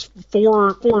there's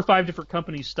four or five different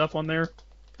companies stuff on there.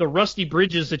 The rusty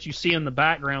bridges that you see in the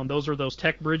background, those are those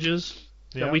tech bridges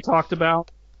that we talked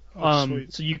about.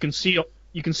 Sweet. So you can see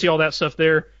all that stuff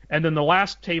there. And then the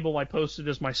last table I posted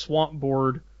is my swamp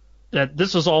board. That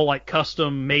this is all like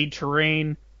custom made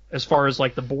terrain as far as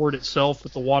like the board itself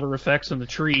with the water effects and the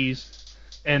trees.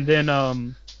 And then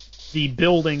the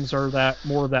buildings are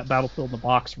more of that Battlefield in the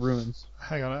Box ruins.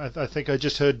 Hang on, I think I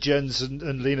just heard Jens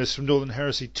and Linus from Northern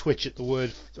Heresy twitch at the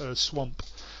word swamp.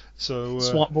 So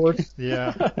swamp board.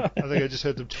 Yeah, I think I just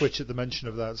heard them twitch at the mention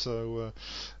of that. So,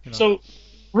 you know. So,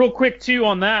 real quick too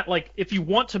on that, like if you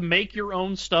want to make your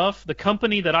own stuff, the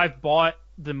company that I've bought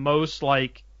the most,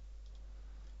 like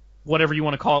whatever you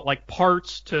want to call it, like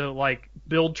parts to like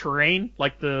build terrain,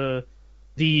 like the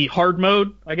hard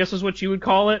mode, I guess is what you would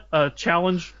call it,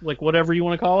 challenge, like whatever you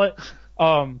want to call it,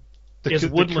 is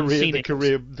Woodland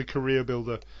Scenics. The career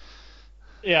builder.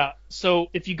 Yeah, so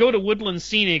if you go to Woodland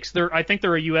Scenics, I think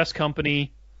they're a U.S.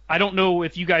 company. I don't know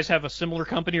if you guys have a similar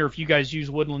company or if you guys use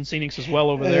Woodland Scenics as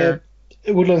well over there.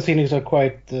 Woodland Scenics are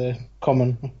quite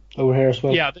common over here as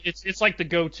well. Yeah, it's like the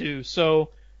go-to.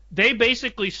 So they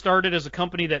basically started as a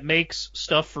company that makes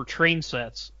stuff for train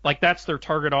sets. Like that's their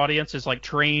target audience is like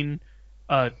train,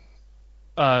 like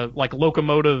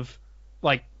locomotive,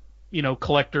 like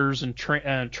collectors and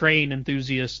train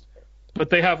enthusiasts. But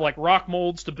they have like rock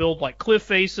molds to build like cliff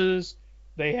faces.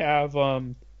 They have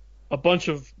a bunch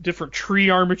of different tree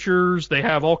armatures. They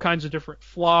have all kinds of different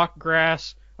flock,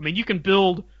 grass. I mean, you can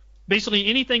build basically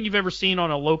anything you've ever seen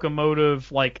on a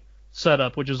locomotive like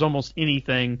setup, which is almost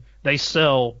anything they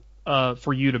sell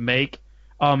for you to make.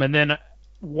 And then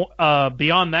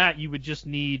beyond that, you would just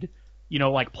need,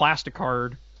 like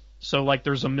Plasticard. So like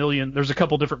there's a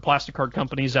couple different Plasticard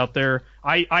companies out there.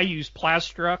 I use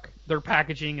Plastruck. Their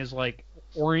packaging is like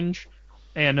orange,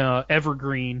 and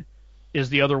Evergreen is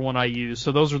the other one I use.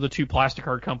 So those are the two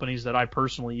Plasticard companies that I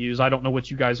personally use. I don't know what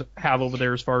you guys have over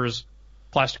there as far as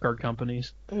Plasticard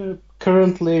companies.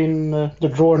 Currently in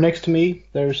the drawer next to me,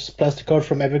 there's Plasticard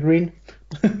from Evergreen.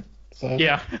 So.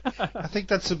 Yeah. I think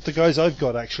that's the guys I've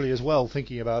got actually as well,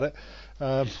 thinking about it.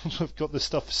 I've got the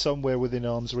stuff somewhere within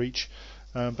arm's reach,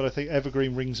 but I think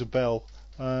Evergreen rings a bell.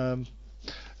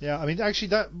 Yeah, I mean, actually,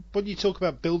 that when you talk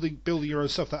about building your own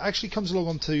stuff, that actually comes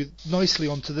along nicely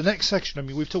onto the next section. I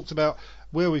mean, we've talked about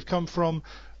where we've come from,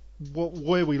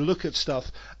 where we look at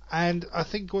stuff, and I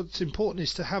think what's important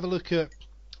is to have a look at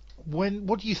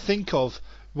what do you think of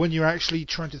when you're actually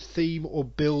trying to theme or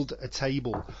build a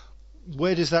table.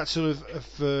 Where does that sort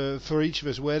of, for each of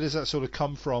us, where does that sort of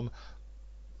come from,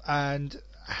 and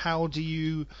how do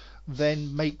you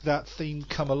then make that theme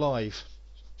come alive?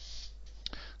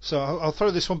 So I'll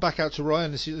throw this one back out to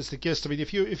Ryan as the guest. I mean,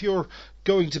 if you're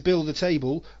going to build a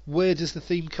table, where does the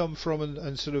theme come from,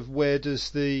 and sort of where does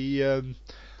the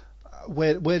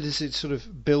where does it sort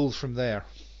of build from there?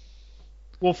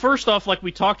 Well, first off, like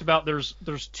we talked about, there's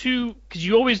two, because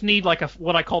you always need like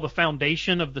what I call the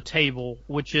foundation of the table,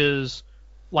 which is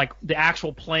like the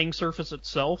actual playing surface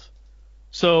itself.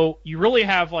 So you really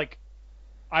have like,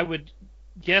 I would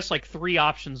guess like three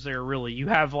options there really. You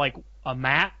have like a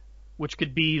mat, which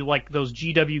could be like those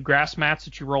GW grass mats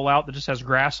that you roll out that just has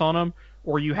grass on them,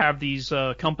 or you have these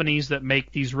companies that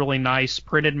make these really nice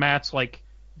printed mats, like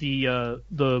the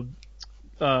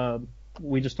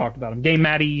we just talked about them, Game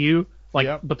Mat EU.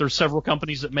 Yep. But there's several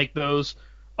companies that make those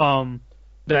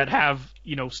that have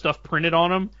stuff printed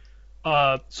on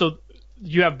them. So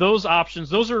you have those options.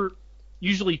 Those are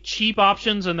usually cheap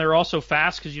options, and they're also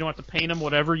fast because you don't have to paint them.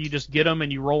 Whatever, you just get them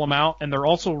and you roll them out, and they're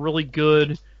also really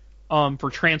good for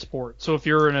transport. So if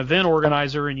you're an event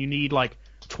organizer and you need like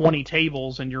 20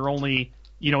 tables and you're only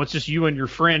it's just you and your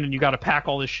friend, and you got to pack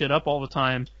all this shit up all the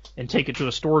time and take it to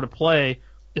a store to play,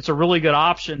 it's a really good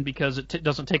option because it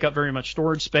doesn't take up very much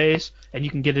storage space, and you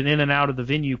can get it in and out of the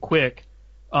venue quick,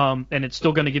 and it's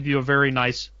still going to give you a very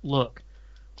nice look.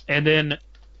 And then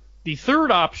the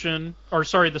second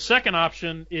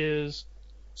option is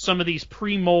some of these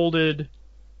pre-molded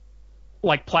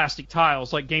like plastic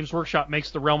tiles, like Games Workshop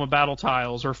makes the Realm of Battle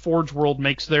tiles, or Forge World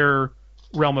makes their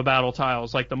Realm of Battle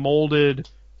tiles, like the molded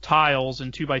tiles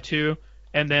in 2x2,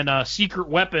 and then Secret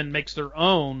Weapon makes their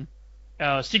own.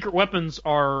 Secret Weapons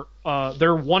are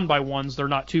they're 1x1s, they're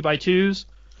not 2x2s,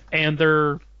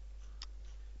 and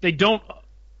they don't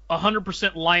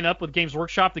 100% line up with Games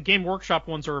Workshop. The Game Workshop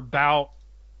ones are about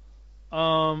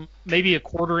maybe a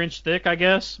 1/4 inch thick, I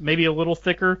guess, maybe a little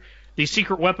thicker. The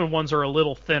Secret Weapon ones are a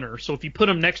little thinner, so if you put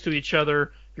them next to each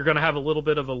other, you're going to have a little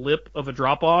bit of a lip of a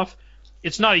drop off.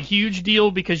 It's not a huge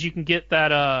deal because you can get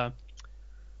that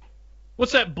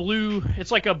what's that blue?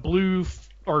 It's like a blue.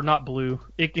 Or not blue.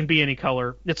 It can be any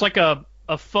color. It's like a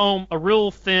foam, a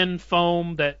real thin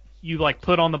foam that you like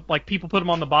put on people put them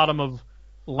on the bottom of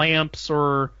lamps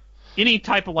or any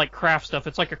type of like craft stuff.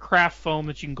 It's like a craft foam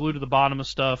that you can glue to the bottom of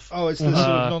stuff. Oh, it's the sort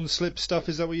of non-slip stuff.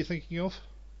 Is that what you're thinking of?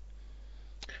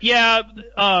 Yeah,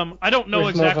 I don't know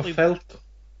exactly. More of a felt.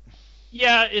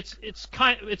 Yeah,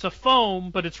 it's a foam,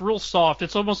 but it's real soft.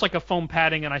 It's almost like a foam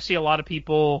padding, and I see a lot of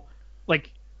people like.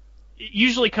 It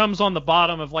usually comes on the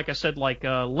bottom of, like I said, like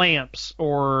lamps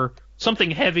or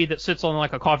something heavy that sits on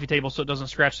like a coffee table so it doesn't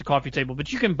scratch the coffee table.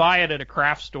 But you can buy it at a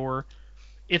craft store.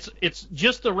 It's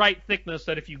just the right thickness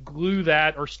that if you glue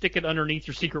that or stick it underneath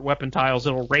your Secret Weapon tiles,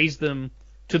 it'll raise them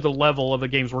to the level of a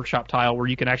Games Workshop tile where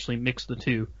you can actually mix the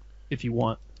two if you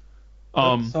want.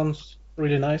 That sounds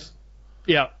really nice.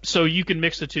 Yeah, so you can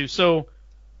mix the two. So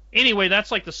anyway,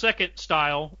 that's like the second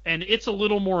style, and it's a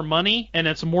little more money and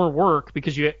it's more work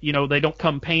because they don't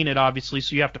come painted obviously,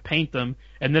 so you have to paint them.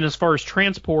 And then as far as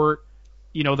transport,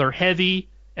 they're heavy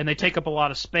and they take up a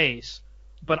lot of space.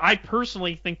 But I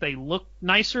personally think they look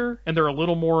nicer and they're a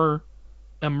little more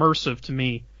immersive to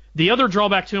me. The other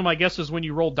drawback to them, I guess, is when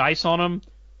you roll dice on them,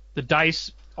 the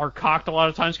dice are cocked a lot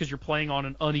of times because you're playing on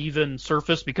an uneven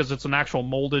surface because it's an actual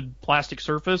molded plastic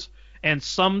surface, and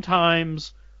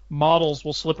sometimes models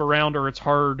will slip around or it's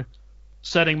hard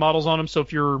setting models on them. So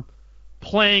if you're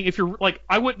like,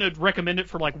 I wouldn't recommend it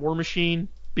for like War Machine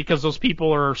because those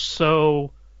people are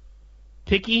so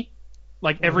picky.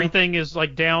 Like everything is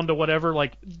like down to whatever,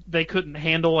 like they couldn't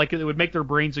handle, like it would make their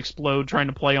brains explode trying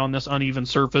to play on this uneven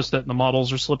surface that the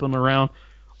models are slipping around.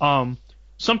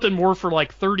 Something more for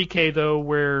like 30K though,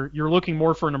 where you're looking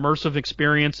more for an immersive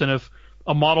experience, and if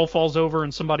a model falls over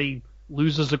and somebody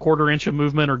loses a quarter inch of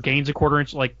movement or gains a quarter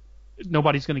inch, like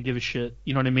nobody's going to give a shit.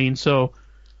 You know what I mean? So,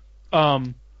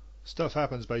 stuff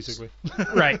happens basically.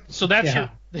 Right. So that's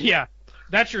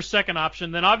that's your second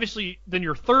option. Then obviously,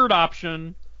 your third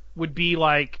option would be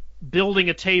like building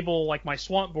a table like my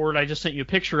Swamp board I just sent you a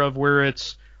picture of, where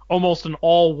it's almost an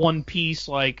all one piece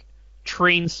like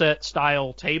train set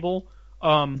style table.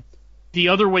 The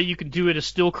other way you can do it is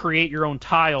still create your own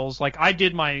tiles. Like I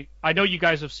know you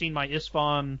guys have seen my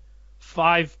Isfahan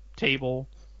 5 table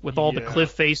with all the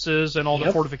cliff faces and all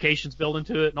the fortifications built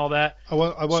into it and all that. I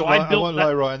won't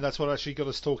lie, Ryan. That's what actually got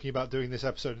us talking about doing this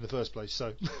episode in the first place.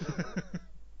 So.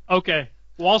 Okay.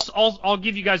 Well, I'll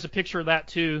give you guys a picture of that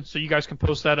too, so you guys can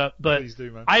post that up. But please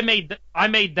do, man. I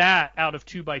made that out of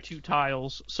 2x2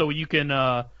 tiles, so you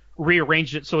can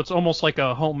rearrange it so it's almost like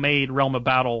a homemade Realm of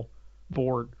Battle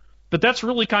board. But that's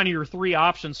really kind of your 3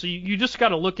 options. So you just got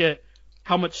to look at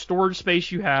how much storage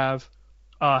space you have,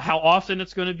 how often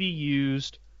it's going to be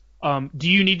used. Do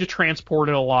you need to transport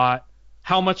it a lot?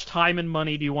 How much time and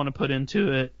money do you want to put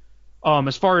into it?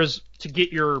 As far as to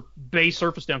get your base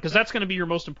surface down, because that's going to be your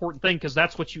most important thing, because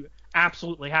that's what you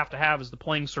absolutely have to have is the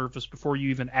playing surface before you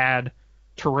even add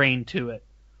terrain to it.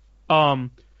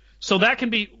 So that can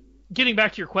be, getting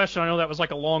back to your question, I know that was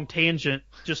like a long tangent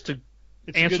just to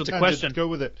answer the question. Go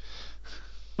with it.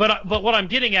 But what I'm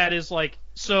getting at is like,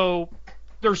 so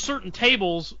there's certain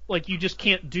tables like you just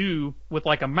can't do with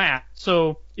like a mat.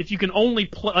 So if you can only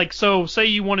play, like, so say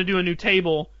you want to do a new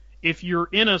table, if you're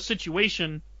in a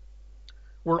situation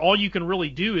where all you can really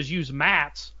do is use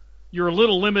mats, you're a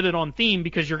little limited on theme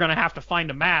because you're going to have to find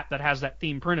a mat that has that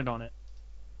theme printed on it.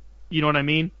 You know what I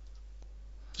mean?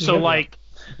 So like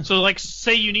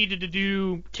say you needed to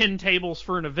do 10 tables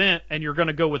for an event and you're going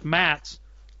to go with mats,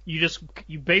 you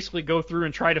basically go through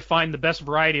and try to find the best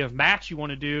variety of mats you want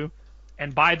to do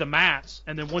and buy the mats,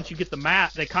 and then once you get the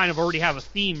mat, they kind of already have a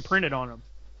theme printed on them.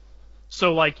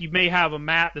 So like you may have a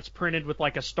mat that's printed with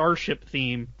like a starship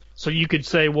theme. So you could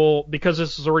say, well, because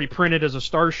this is already printed as a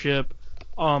starship,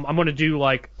 I'm going to do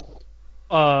like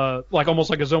almost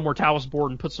like a Zone Mortalis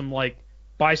board and put some like,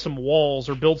 buy some walls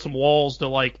or build some walls to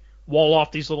like wall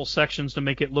off these little sections to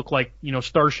make it look like, you know,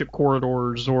 starship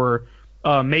corridors, or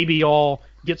maybe I'll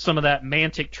get some of that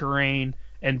Mantic terrain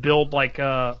and build like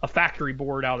a factory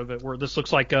board out of it, where this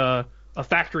looks like a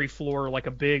factory floor, like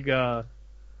a big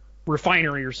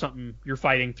refinery or something you're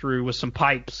fighting through with some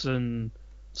pipes and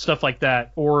stuff like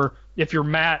that. Or if your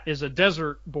mat is a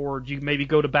desert board, you maybe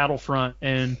go to Battlefront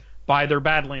and buy their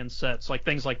Badlands sets, like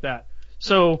things like that.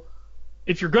 So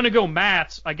if you're going to go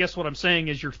mats, I guess what I'm saying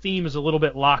is your theme is a little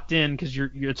bit locked in because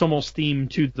it's almost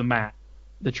themed to the mat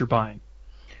that you're buying.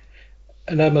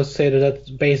 And I must say that that's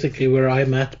basically where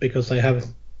I'm at, because I have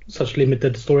such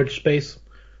limited storage space.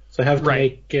 So I have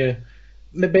to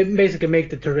basically make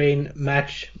the terrain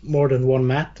match more than one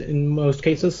mat in most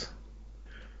cases.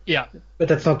 Yeah, but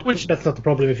that's not the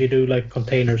problem if you do like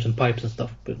containers and pipes and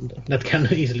stuff. But that can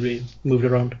easily be moved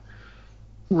around.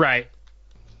 Right.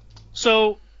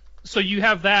 So you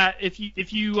have that. If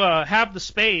you have the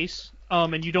space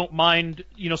and you don't mind,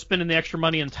 you know, spending the extra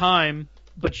money and time,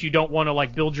 but you don't want to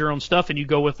like build your own stuff, and you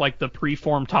go with like the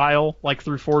preformed tile, like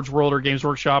through Forge World or Games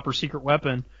Workshop or Secret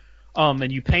Weapon,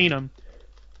 and you paint them.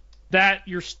 That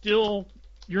you're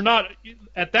not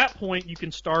at that point. You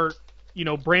can start, you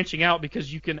know, branching out,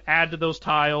 because you can add to those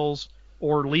tiles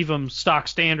or leave them stock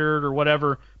standard or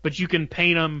whatever, but you can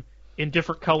paint them in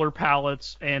different color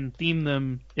palettes and theme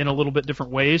them in a little bit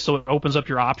different ways, so it opens up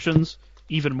your options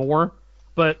even more.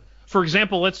 But for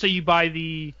example, let's say you buy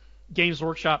the Games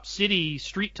Workshop City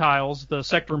street tiles, the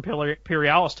Sector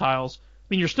Imperialis tiles. I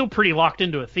mean, you're still pretty locked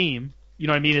into a theme. You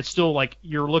know what I mean? It's still like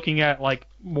you're looking at like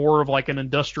more of like an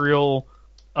industrial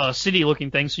city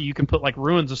looking thing, so you can put like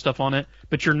ruins and stuff on it,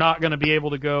 but you're not going to be able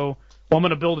to go, well, I'm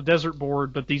going to build a desert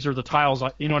board, but these are the tiles.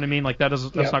 You know what I mean? Like that's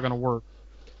not going to work.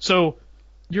 So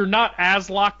you're not as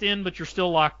locked in, but you're still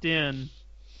locked in.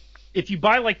 If you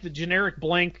buy like the generic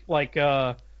blank, like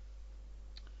the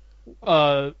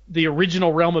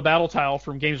original Realm of Battle tile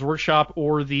from Games Workshop,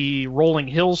 or the Rolling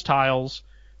Hills tiles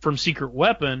from Secret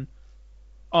Weapon,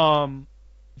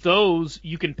 those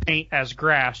you can paint as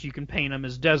grass, you can paint them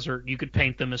as desert, you could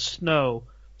paint them as snow.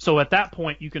 So at that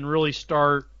point, you can really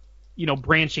start, you know,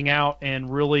 branching out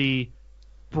and really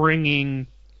bringing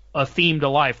a theme to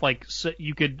life. Like, so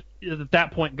you could at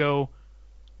that point go,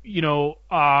 you know,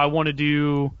 I want to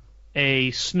do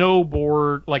a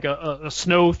snowboard, like a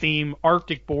snow theme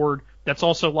Arctic board that's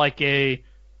also like an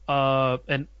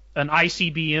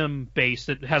ICBM base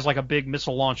that has like a big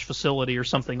missile launch facility or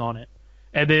something on it.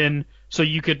 And then, so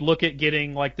you could look at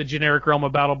getting like the generic Realm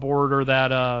of Battle board or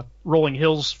that Rolling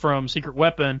Hills from Secret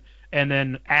Weapon, and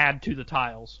then add to the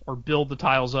tiles or build the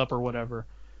tiles up or whatever.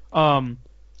 And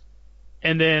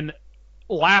then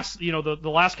the last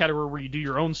category where you do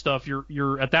your own stuff,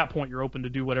 you're at that point you're open to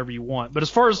do whatever you want. But as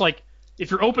far as like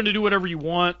if you're open to do whatever you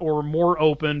want or more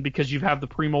open because you have the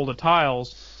pre-molded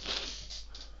tiles,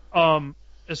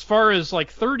 as far as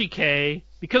like 30K,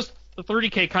 because the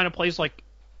 30K kind of plays like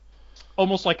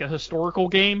almost like a historical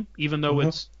game, even though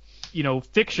it's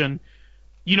fiction.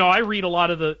 I read a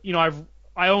lot of the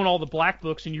I own all the black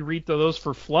books, and you read through those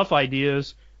for fluff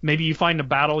ideas. Maybe you find a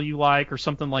battle you like or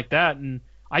something like that, and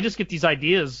I just get these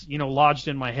ideas, lodged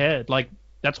in my head. Like,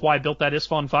 that's why I built that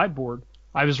Isstvan 5 board.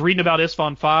 I was reading about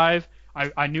Isstvan 5.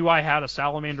 I knew I had a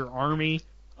Salamander army.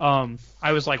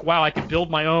 I was like, wow, I could build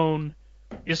my own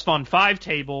Isstvan 5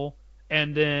 table,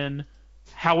 and then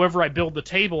however I build the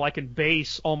table, I can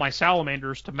base all my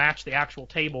Salamanders to match the actual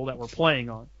table that we're playing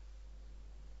on.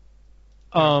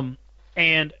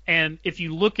 And if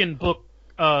you look in book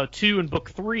 2 and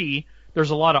book 3, there's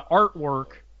a lot of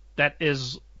artwork that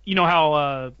is,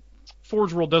 how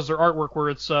Forge World does their artwork where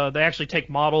it's they actually take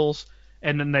models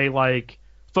and then they like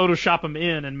Photoshop them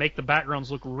in and make the backgrounds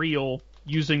look real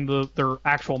using their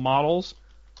actual models,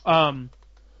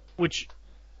 which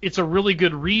it's a really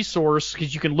good resource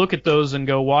because you can look at those and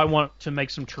go, well, I want to make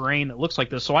some terrain that looks like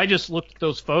this. So I just looked at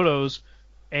those photos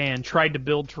and tried to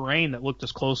build terrain that looked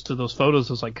as close to those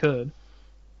photos as I could.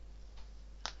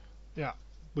 Yeah,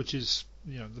 which is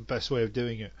the best way of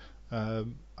doing it. I've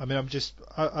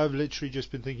literally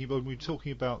just been thinking about, we're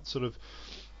talking about sort of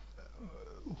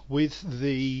with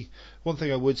the one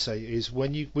thing I would say is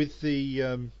when you with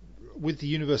the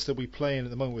universe that we play in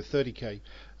at the moment with 30K,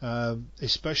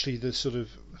 especially the sort of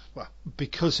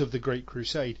because of the Great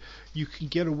Crusade, you can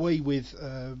get away with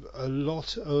a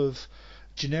lot of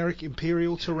generic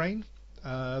Imperial terrain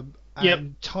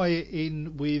and tie it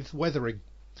in with weathering.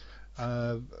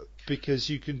 Because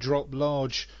you can drop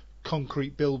large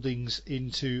concrete buildings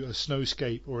into a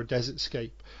snowscape or a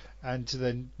desertscape, and to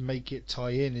then make it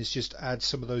tie in is just add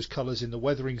some of those colours in the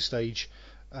weathering stage,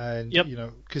 and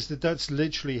because that's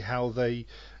literally how they,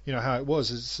 how it was.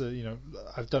 It's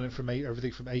I've done it from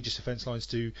everything from Aegis defence lines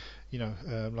to,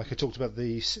 like I talked about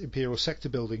the Imperial sector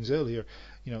buildings earlier,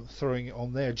 throwing it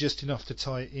on there just enough to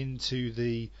tie it into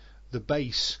the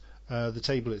base, the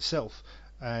table itself.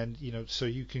 And so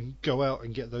you can go out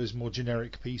and get those more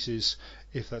generic pieces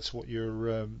if that's what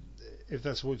you're, if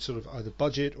that's what sort of either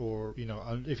budget or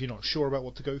if you're not sure about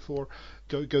what to go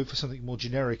for something more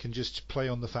generic and just play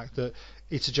on the fact that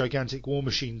it's a gigantic war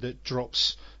machine that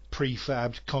drops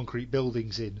prefabbed concrete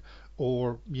buildings in,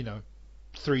 or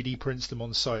 3D prints them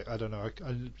on site. I don't know,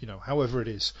 however it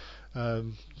is.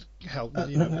 Help.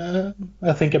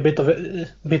 I think a bit of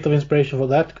inspiration for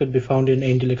that could be found in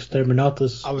Angel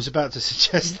Exterminatus. I was about to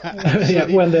suggest that.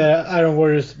 Yeah, when the Iron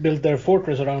Warriors built their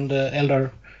fortress around the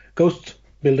Eldar ghost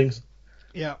buildings.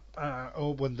 Yeah,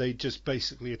 or when they just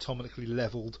basically atomically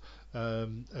leveled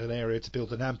an area to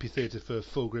build an amphitheater for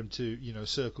Fulgrim to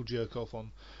circle jerk off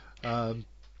on.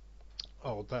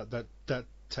 That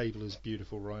table is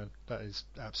beautiful, Ryan. That is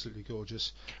absolutely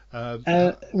gorgeous.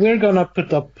 We're gonna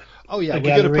put up. Oh yeah,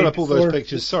 we're gonna put up all those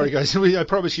pictures. Sorry guys, I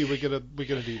promise you we're gonna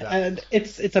do that. And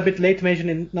it's a bit late to mention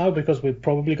it now because we're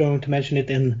probably going to mention it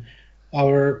in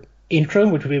our intro,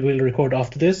 which we will record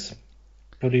after this,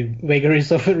 for the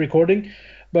vagaries of recording.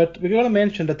 But we're gonna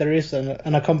mention that there is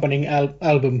an accompanying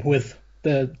album with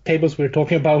the tables we're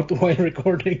talking about while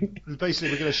recording.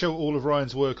 Basically, we're going to show all of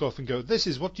Ryan's work off and go, this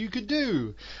is what you could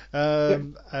do,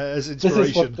 as inspiration. This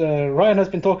is what Ryan has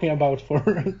been talking about for...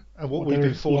 and what we've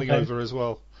been falling over as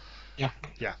well. Yeah.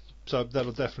 Yeah, so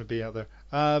that'll definitely be out there.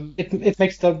 It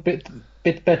makes it a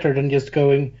bit better than just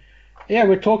going,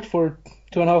 we talked for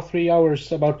 2.5, 3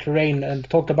 hours about terrain and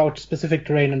talked about specific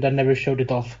terrain and then never showed it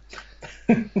off.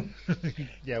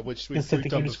 Yeah, which we've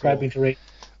done describing before. Terrain.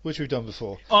 Which we've done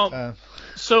before.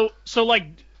 So like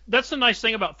that's the nice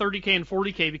thing about 30K and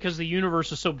 40K, because the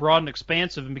universe is so broad and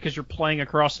expansive, and because you're playing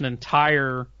across an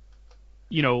entire,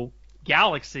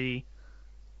 galaxy.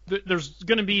 There's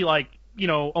going to be like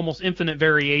almost infinite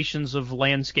variations of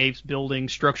landscapes,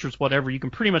 buildings, structures, whatever. You can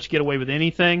pretty much get away with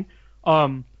anything.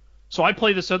 So I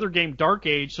play this other game, Dark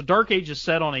Age. So Dark Age is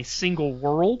set on a single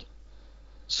world.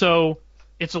 So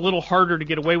it's a little harder to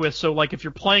get away with. So, like, if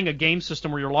you're playing a game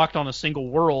system where you're locked on a single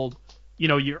world,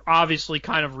 you're obviously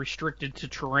kind of restricted to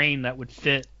terrain that would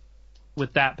fit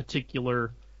with that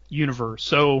particular universe.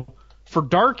 So for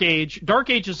Dark Age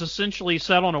is essentially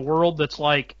set on a world that's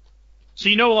like, so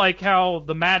you know like how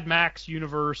the Mad Max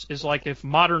universe is like if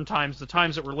modern times, the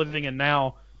times that we're living in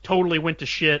now, totally went to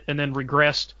shit and then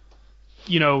regressed,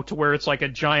 to where it's like a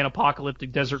giant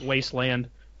apocalyptic desert wasteland,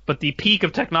 but the peak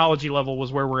of technology level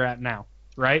was where we're at now,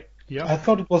 right? Yeah. I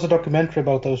thought it was a documentary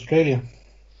about Australia.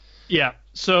 Yeah.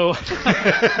 So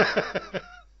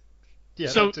Yeah,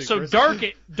 so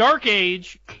Dark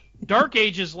Age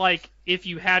is like if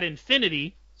you had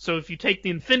Infinity, so if you take the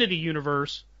Infinity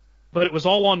universe, but it was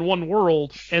all on one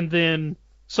world, and then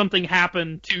something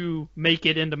happened to make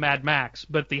it into Mad Max,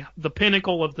 but the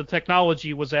pinnacle of the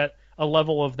technology was at a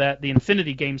level of that the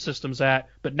Infinity game system's at,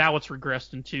 but now it's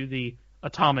regressed into the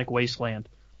atomic wasteland.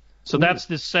 So that's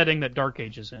the setting that Dark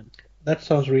Age is in. That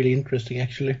sounds really interesting,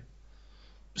 actually.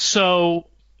 So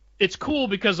it's cool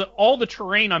because all the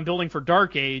terrain I'm building for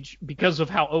Dark Age, because of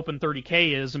how open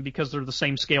 30K is, and because they're the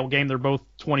same scale game, they're both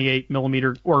 28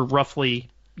 millimeter or roughly,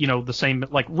 the same,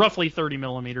 like roughly 30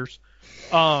 millimeters.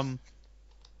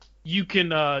 You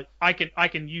can, I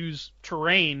can use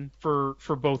terrain for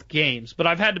both games, but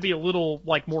I've had to be a little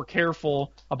like more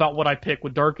careful about what I pick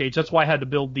with Dark Age. That's why I had to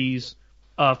build these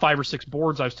 5 or 6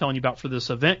 boards I was telling you about for this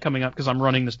event coming up, because I'm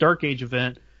running this Dark Age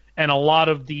event, and a lot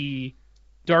of the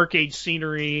Dark Age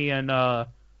scenery and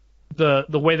the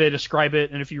way they describe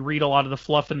it, and if you read a lot of the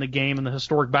fluff in the game and the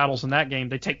historic battles in that game,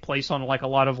 they take place on like a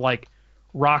lot of like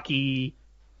rocky,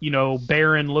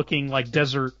 barren looking like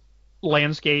desert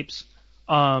landscapes.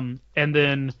 And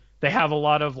then they have a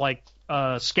lot of like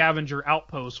scavenger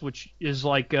outposts, which is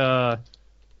like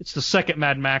it's the second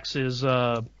Mad Max's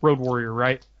Road Warrior,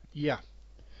 right? Yeah.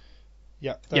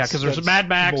 Yeah, because there's Mad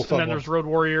Max, and then there's Road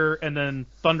Warrior, and then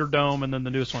Thunderdome, and then the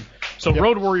newest one. So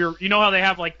Road Warrior, you know how they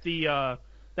have like they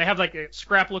have like a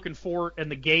scrap-looking fort,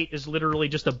 and the gate is literally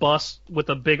just a bus with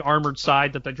a big armored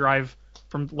side that they drive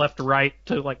from left to right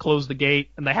to like close the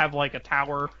gate, and they have like a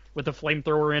tower with a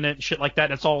flamethrower in it and shit like that.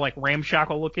 It's all like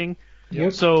ramshackle looking.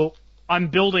 Yep. So I'm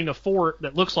building a fort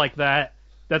that looks like that,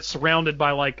 that's surrounded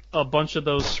by like a bunch of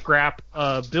those scrap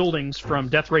buildings from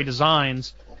Death Ray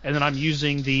Designs, and then I'm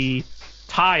using the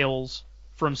tiles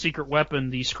from Secret Weapon,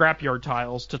 the scrapyard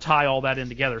tiles, to tie all that in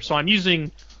together. So I'm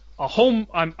using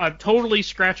I've totally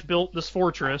scratch built this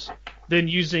fortress, then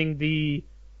using the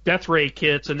Death Ray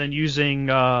kits, and then using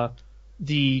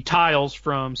the tiles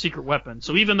from Secret Weapon.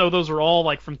 So even though those are all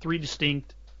like from 3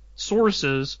 distinct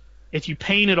sources, if you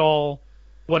paint it all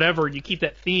whatever, you keep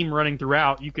that theme running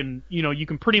throughout, you can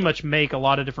pretty much make a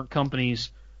lot of different companies'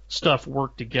 stuff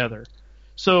work together.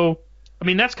 So I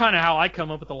mean, that's kind of how I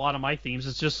come up with a lot of my themes.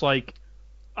 It's just like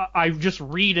I just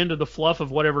read into the fluff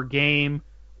of whatever game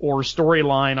or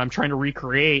storyline I'm trying to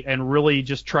recreate, and really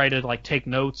just try to like take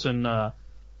notes and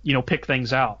pick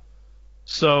things out.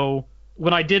 So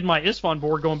when I did my Isfon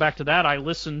board, going back to that, I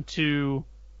listened to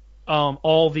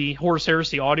all the Horus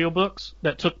Heresy audiobooks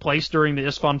that took place during the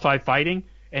Isfon 5 fighting,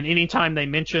 and anytime they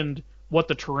mentioned what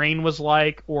the terrain was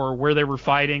like or where they were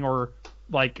fighting, or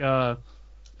like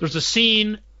there's a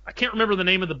scene, I can't remember the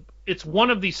name of it's one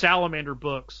of the Salamander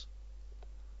books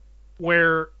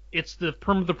where it's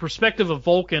from the perspective of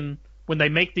Vulcan when they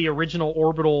make the original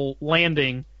orbital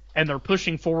landing and they're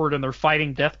pushing forward and they're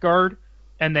fighting Death Guard,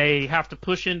 and they have to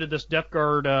push into this Death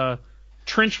Guard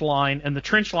trench line, and the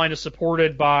trench line is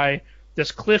supported by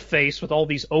this cliff face with all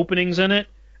these openings in it,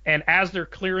 and as they're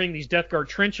clearing these Death Guard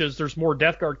trenches, there's more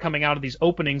Death Guard coming out of these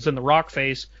openings in the rock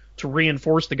face to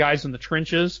reinforce the guys in the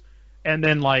trenches, and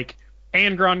then like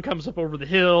Angron comes up over the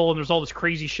hill, and there's all this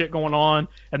crazy shit going on,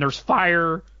 and there's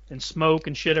fire and smoke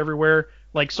and shit everywhere.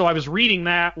 Like, so I was reading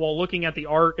that while looking at the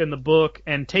art in the book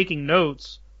and taking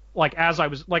notes, like as I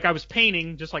was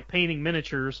painting, just like painting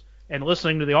miniatures, and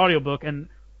listening to the audiobook and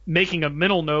making a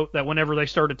mental note that whenever they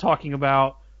started talking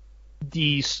about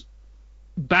these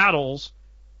battles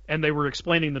and they were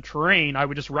explaining the terrain, I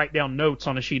would just write down notes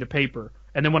on a sheet of paper.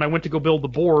 And then when I went to go build the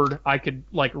board, I could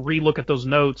like re-look at those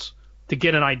notes to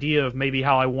get an idea of maybe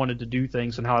how I wanted to do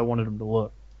things and how I wanted them to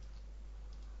look.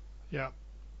 Yeah,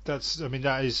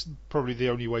 that is probably the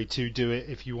only way to do it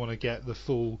if you want to get the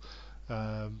full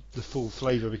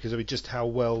flavour, because just how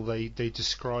well they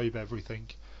describe everything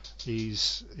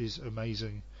is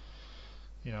amazing.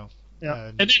 Yeah.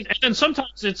 And then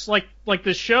sometimes it's like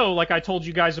this show, like I told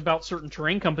you guys about certain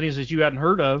terrain companies that you hadn't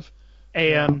heard of,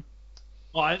 and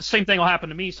same thing will happen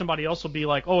to me. Somebody else will be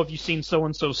like, "Oh, have you seen so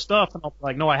and so stuff?" And I'll be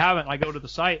like, "No, I haven't." I go to the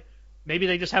site. Maybe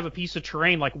they just have a piece of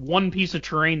terrain, like one piece of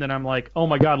terrain that I'm like, "Oh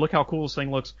my god, look how cool this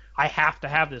thing looks! I have to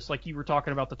have this." Like you were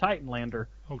talking about the Titan Lander.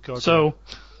 Oh god. So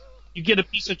you get a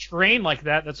piece of terrain like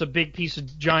that. That's a big piece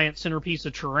of giant centerpiece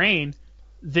of terrain.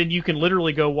 then you can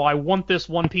literally go, well, I want this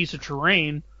one piece of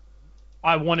terrain.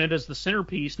 I want it as the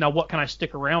centerpiece. Now, what can I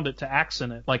stick around it to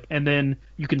accent it? Like, and then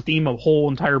you can theme a whole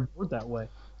entire board that way.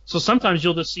 So sometimes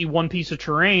you'll just see one piece of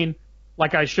terrain,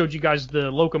 like I showed you guys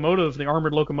the locomotive, the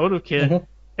armored locomotive kit,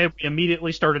 and we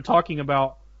immediately started talking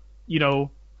about, you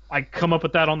know, I come up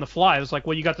with that on the fly. It was like,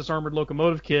 well, you got this armored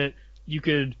locomotive kit, you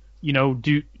could, you know,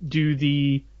 do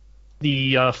the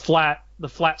flat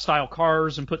style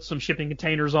cars and put some shipping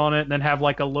containers on it, and then have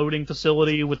like a loading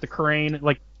facility with the crane.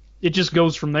 Like, it just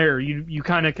goes from there. You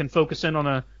kind of can focus in on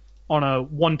a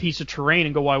one piece of terrain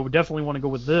and go, well, I would definitely want to go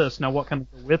with this. Now what can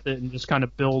I go with it, and just kind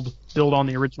of build on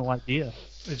the original idea.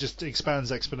 It just expands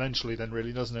exponentially then,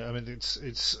 really, doesn't it? I mean,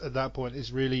 it's at that point,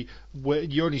 it's really where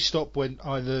you only stop when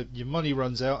either your money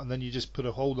runs out and then you just put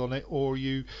a hold on it, or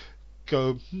you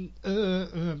go,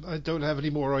 I don't have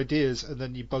any more ideas, and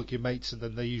then you bug your mates, and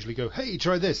then they usually go, hey,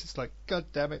 try this. It's like, God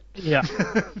damn it. Yeah.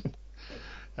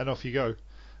 And off you go.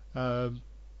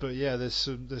 But yeah, there's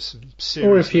some serious.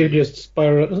 Or if you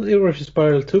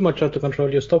spiral too much out of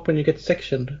control, you stop when you get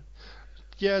sectioned.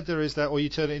 Yeah, there is that, or you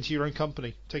turn it into your own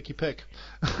company. Take your pick.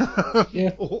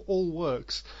 Yeah. all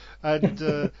works.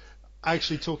 And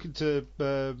actually, talking to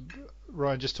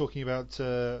Ryan, just talking about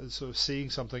sort of seeing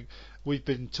something. We've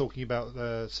been talking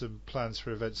about some plans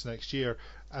for events next year,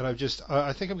 and I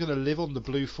think I'm going to live on the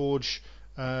Blue Forge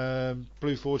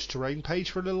terrain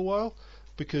page for a little while,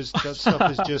 because that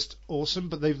stuff is just awesome.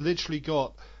 But they've literally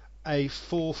got a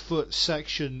 4-foot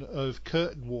section of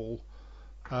curtain wall.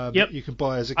 You can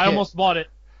buy as a kit. I almost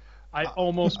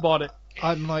bought it.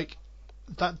 I'm like,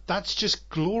 that's just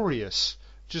glorious.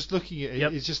 Just looking at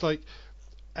it, it's just like,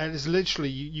 and it's literally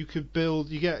you could build.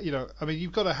 You get, you know, I mean,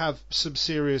 you've got to have some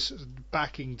serious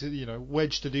backing to, you know,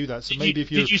 wedge to do that. So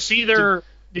did you see their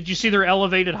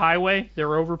elevated highway,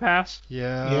 their overpass?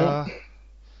 Yeah.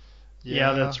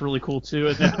 Yeah, that's really cool too.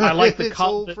 And then I like they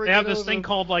have this thing awesome.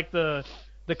 called like the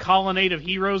Colonnade of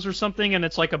Heroes or something, and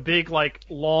it's like a big like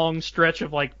long stretch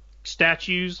of like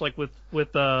statues like with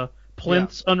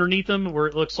plinths underneath them, where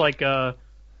it looks like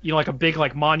like a big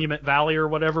like monument valley or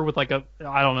whatever with like I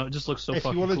don't know, it just looks so fucking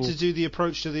cool. If you wanted to do the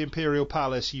approach to the Imperial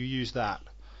Palace, you use that.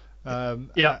 And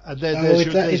then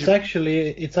it's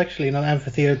actually in an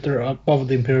amphitheater above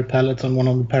the Imperial Palace on one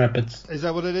of the parapets. Is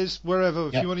that what it is?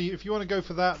 Wherever, if you want to go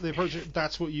for that, the approach,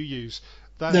 that's what you use.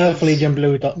 The Alpha Legion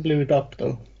blew it up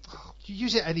though. You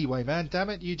use it anyway, man. Damn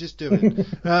it, you just do it.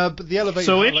 But the elevator.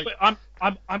 So anyway,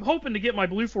 I'm hoping to get my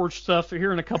Blue Forge stuff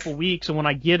here in a couple weeks, and when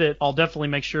I get it, I'll definitely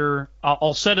make sure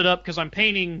I'll set it up, because I'm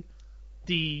painting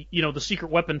the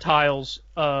secret weapon tiles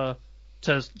to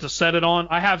set it on.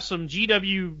 I have some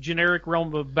GW generic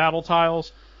Realm of Battle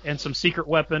tiles and some secret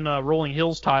weapon Rolling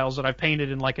Hills tiles that I've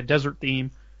painted in like a desert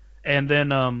theme, and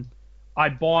then I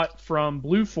bought from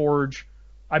Blue Forge.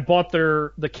 I bought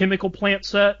the chemical plant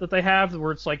set that they have,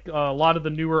 where it's like a lot of the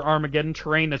newer Armageddon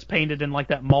terrain that's painted in like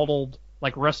that mottled,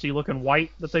 like rusty looking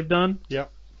white that they've done. Yeah.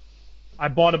 I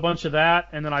bought a bunch of that,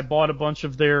 and then I bought a bunch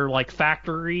of their like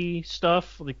factory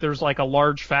stuff. Like there's like a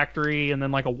large factory, and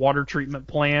then like a water treatment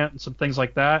plant and some things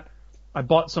like that. I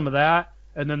bought some of that,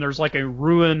 and then there's like a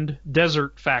ruined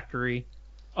desert factory.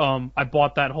 I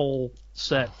bought that whole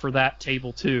set for that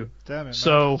table too. Damn it,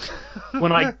 so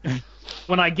when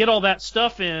I get all that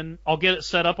stuff in, I'll get it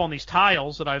set up on these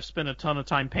tiles that I've spent a ton of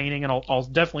time painting, and I'll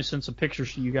definitely send some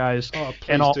pictures to you guys. Oh,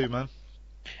 please do, man.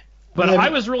 But I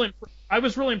was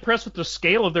really impressed with the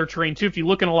scale of their terrain too. If you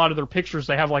look in a lot of their pictures,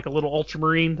 they have like a little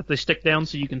ultramarine that they stick down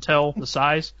so you can tell the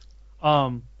size.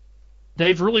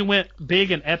 They've really went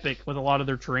big and epic with a lot of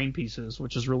their terrain pieces,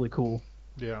 which is really cool.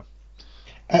 Yeah.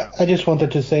 I just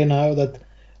wanted to say now that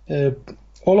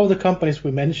all of the companies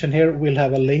we mention here will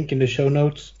have a link in the show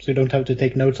notes, so you don't have to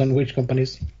take notes on which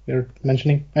companies we're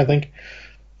mentioning, I think.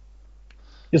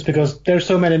 Just because there's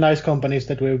so many nice companies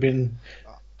that we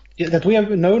have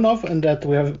known of and that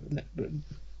we have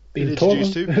been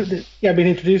introduced to. been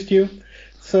introduced to.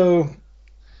 So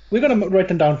we're gonna write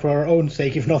them down for our own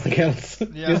sake, if nothing else.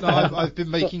 Yeah, no, I've been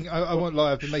making. I won't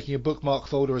lie. I've been making a bookmark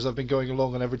folder as I've been going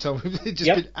along, and every time we've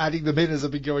just been adding them in as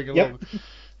I've been going along.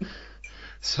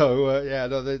 So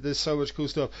there's so much cool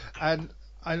stuff. And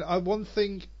one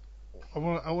thing I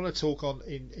want to talk on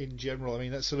in general. I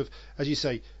mean, that's sort of, as you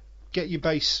say, get your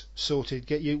base sorted,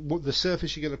 get the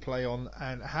surface you're going to play on,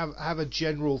 and have a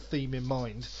general theme in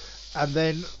mind. And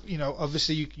then,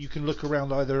 obviously you can look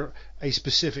around either a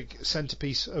specific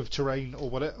centerpiece of terrain or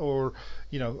whatever, or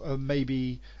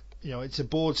maybe it's a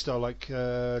board style like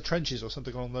trenches or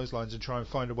something along those lines, and try and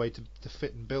find a way to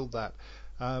fit and build that.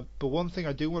 But one thing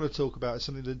I do want to talk about is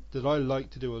something that I like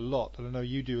to do a lot, and I know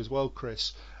you do as well,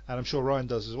 Chris, and I'm sure Ryan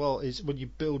does as well, is when you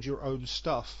build your own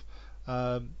stuff.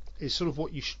 is sort of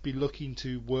what you should be looking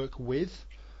to work with.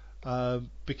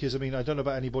 Because I mean, I don't know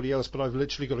about anybody else, but I've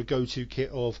literally got a go-to kit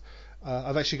of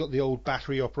I've actually got the old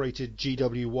battery-operated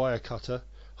GW wire cutter,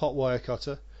 hot wire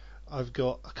cutter. I've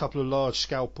got a couple of large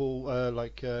scalpel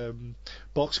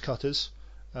box cutters,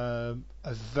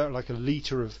 like a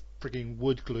litre of frigging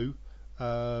wood glue,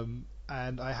 and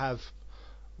I have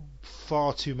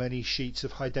far too many sheets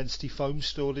of high-density foam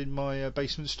stored in my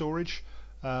basement storage.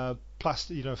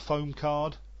 Plastic, foam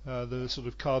card, the sort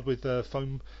of card with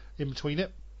foam in between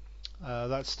it.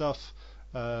 That stuff.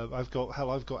 I've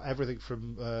got everything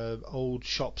from old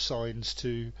shop signs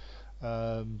to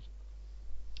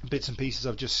bits and pieces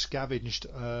I've just scavenged.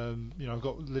 I've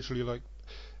got literally like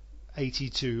 80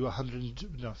 to 100,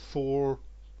 4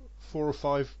 or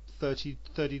 5 30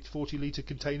 to 40 litre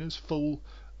containers full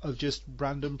of just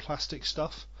random plastic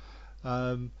stuff,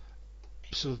 sort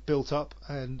of built up.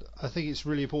 And I think it's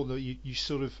really important that you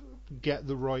sort of get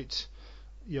the right,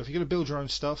 if you're going to build your own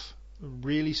stuff,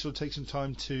 really sort of take some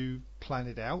time to plan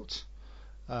it out.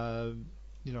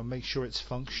 Make sure it's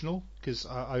functional, because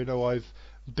I know I've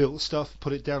built stuff,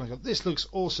 put it down and go, this looks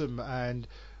awesome, and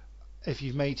if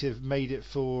you've made it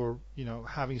for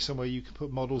having somewhere you can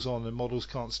put models on and models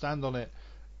can't stand on it,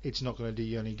 it's not going to do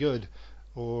you any good.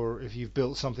 Or if you've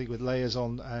built something with layers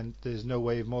on and there's no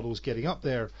way of models getting up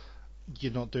there,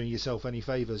 you're not doing yourself any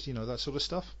favors, that sort of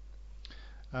stuff.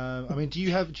 I mean, do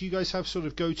you guys have sort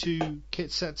of go-to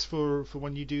kit sets for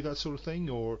when you do that sort of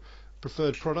thing, or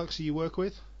preferred products that you work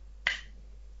with?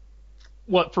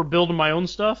 What, for building my own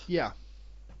stuff? Yeah.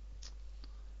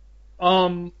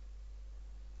 Well,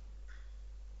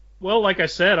 like I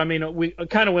said, I mean, we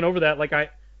kind of went over that.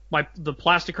 Like the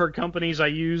plastic card companies I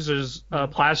use is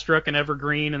Plastruck and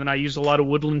Evergreen, and then I use a lot of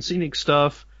Woodland Scenic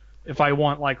stuff if I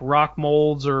want like rock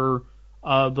molds or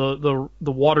the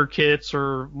water kits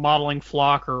or modeling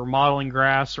flock or modeling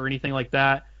grass or anything like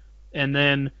that. And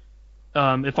then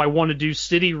if I want to do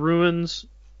city ruins,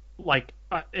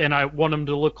 and I want them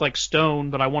to look like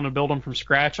stone, but I want to build them from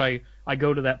scratch, I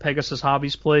go to that Pegasus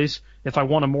Hobbies place. If I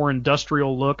want a more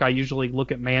industrial look, I usually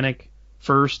look at Manic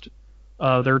first,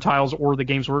 their tiles, or the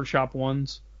Games Workshop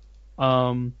ones.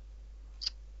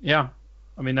 Yeah,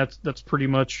 I mean that's pretty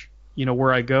much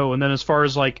where I go. And then as far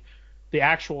as like the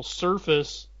actual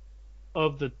surface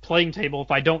of the playing table,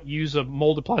 if I don't use a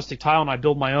molded plastic tile and I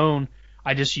build my own,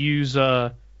 I just use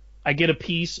I get a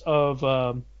piece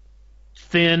of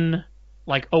thin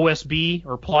like OSB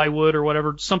or plywood or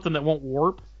whatever, something that won't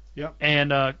warp. Yep.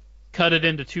 And cut it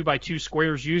into 2x2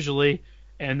 squares usually,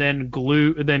 and then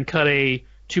cut a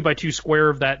 2x2 square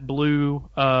of that blue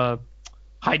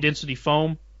high density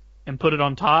foam and put it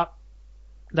on top.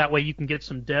 That way you can get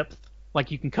some depth,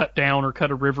 like you can cut down or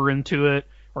cut a river into it,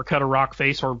 or cut a rock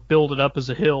face, or build it up as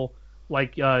a hill,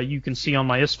 like you can see on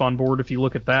my Isfon board. If you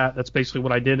look at that, that's basically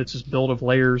what I did. It's just build of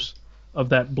layers of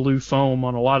that blue foam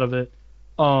on a lot of it.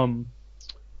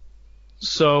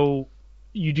 So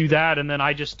you do that, and then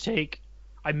I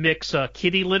mix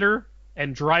kitty litter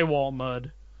and drywall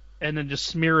mud, and then just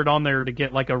smear it on there to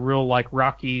get like a real like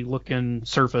rocky looking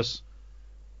surface.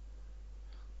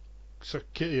 So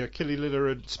kitty litter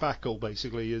and spackle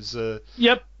basically is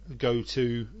Yep.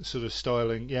 go-to sort of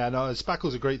styling. Yeah, no,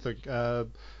 spackle's a great thing.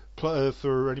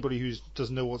 For anybody who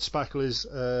doesn't know what spackle is,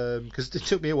 because it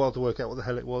took me a while to work out what the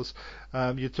hell it was.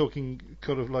 You're talking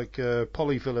kind of like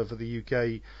polyfiller for the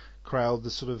UK crowd, the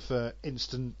sort of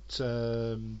instant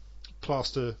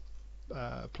plaster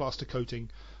coating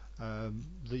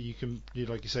that you can,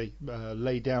 like you say,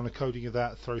 lay down a coating of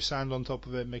that, throw sand on top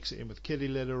of it, mix it in with kitty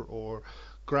litter or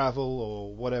gravel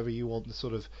or whatever you want to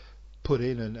sort of put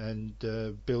in and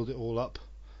build it all up.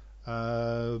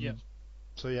 Yeah.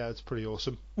 So yeah, it's pretty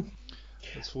awesome.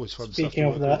 It's always fun. Speaking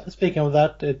of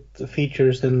that, it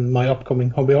features in my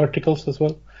upcoming hobby articles as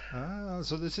well.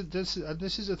 So this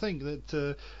is a thing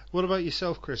that. What about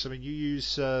yourself, Chris? I mean, you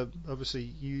use obviously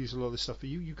you use a lot of this stuff, but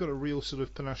you've got a real sort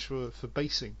of panache for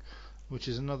basing, which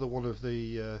is another one of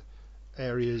the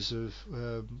areas of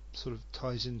sort of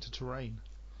ties into terrain.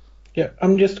 Yeah,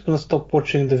 I'm just gonna stop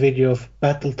watching the video of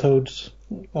Battletoads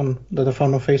that I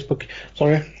found on Facebook.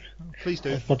 Sorry. Please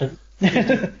do.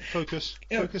 Focus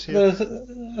here.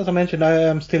 As I mentioned, I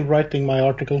am still writing my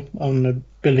article on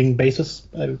building bases.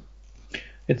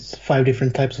 It's 5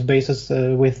 different types of bases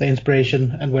with the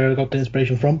inspiration and where I got the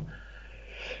inspiration from.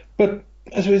 But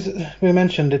as we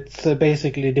mentioned, it's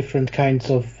basically different kinds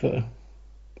of...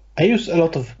 I use a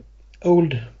lot of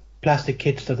old plastic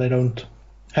kits that I don't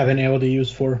have any other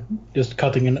use for, just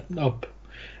cutting it up.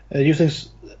 Using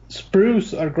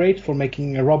sprues are great for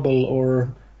making a rubble,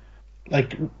 or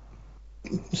like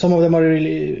some of them are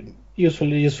really useful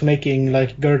just for making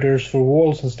like girders for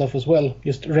walls and stuff as well.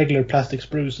 Just regular plastic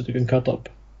sprues that you can cut up.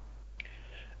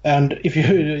 And if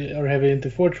you are heavy into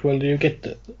Forge World, you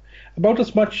get about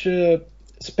as much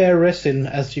spare resin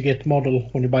as you get model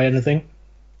when you buy anything.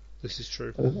 This is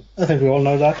true. I think we all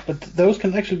know that, but those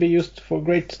can actually be used for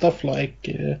great stuff like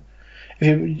if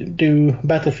you do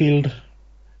battlefield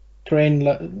terrain,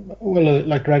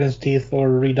 like Dragon's Teeth or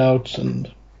Readouts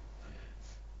and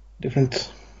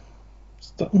different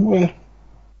stuff. Well,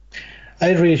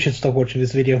 I really should stop watching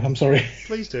this video. I'm sorry.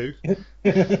 Please do. And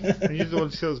you're the one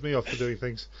who tells me off for doing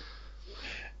things.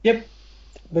 Yep,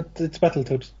 but it's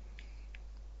Battletoads.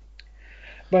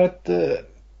 But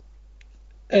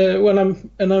when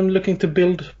I'm looking to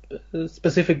build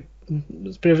specific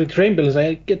terrain builds,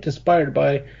 I get inspired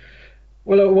by.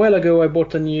 Well, a while ago I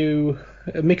bought a new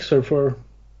mixer for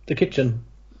the kitchen,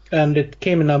 and it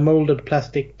came in a molded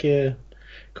plastic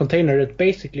container. It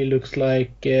basically looks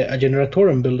like a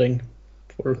generatorium building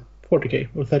for 40k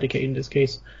or 30k in this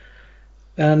case.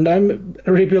 And I'm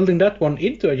rebuilding that one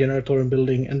into a generatorium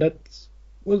building, and it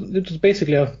was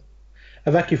basically a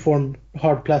vacuum formed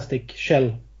hard plastic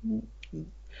shell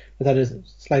that had a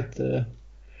slight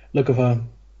look of a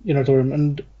generatorium.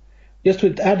 And just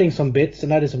with adding some bits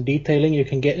and adding some detailing, you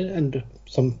can get, and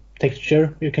some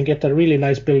texture, you can get a really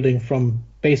nice building from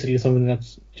basically something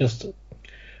that's just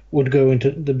would go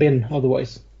into the bin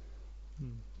otherwise.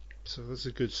 So that's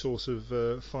a good source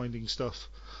of finding stuff.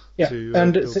 Yeah, to,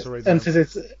 and build terrain and around.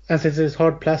 since it's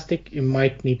hard plastic, you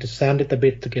might need to sand it a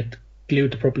bit to get glue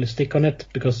to properly stick on it,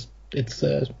 because it's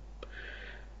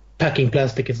packing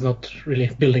plastic. It's not really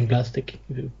building plastic,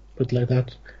 if you put it like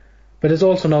that. But it's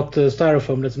also not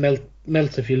styrofoam that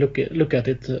melts if you look at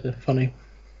it funny.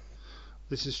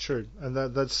 This is true, and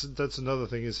that's another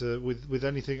thing is with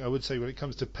anything, I would say when it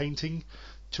comes to painting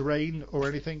terrain or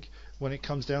anything, when it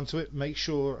comes down to it, make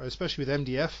sure, especially with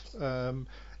MDF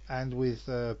and with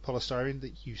polystyrene,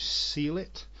 that you seal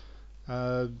it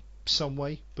some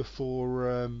way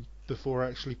before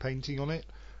actually painting on it.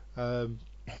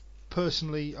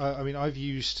 Personally, I mean, I've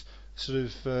used sort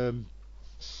of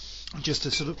just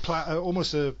a sort of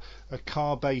almost a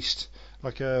car-based,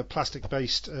 like a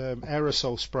plastic-based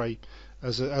aerosol spray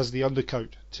as the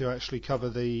undercoat to actually cover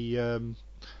the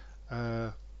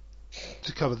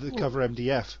cover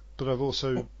MDF. But I've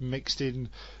also mixed in,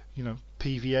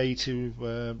 PVA to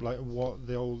like what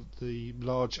the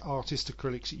large artist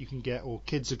acrylics that you can get, or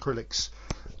kids acrylics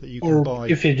that you can buy.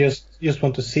 If you just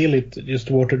want to seal it,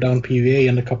 just water down PVA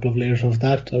and a couple of layers of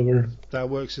that over. That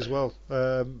works as well.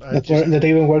 That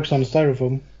even works on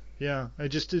styrofoam. Yeah, and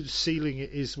just sealing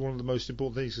it is one of the most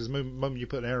important things, because the moment you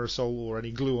put an aerosol or any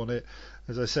glue on it,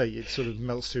 as I say, it sort of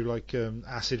melts through like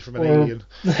acid from an alien.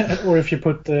 Or if you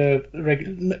put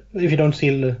if you don't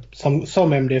seal some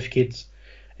MDF kits,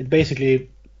 it basically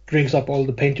drinks up all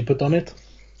the paint you put on it,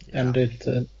 and it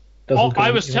doesn't. I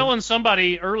was telling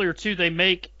somebody earlier too. They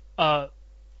make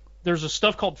there's a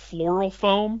stuff called floral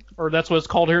foam, or that's what it's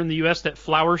called here in the U.S. that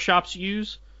flower shops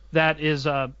use. That is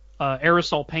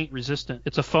aerosol paint resistant.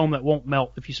 It's a foam that won't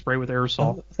melt if you spray with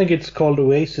aerosol. I think it's called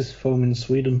Oasis foam in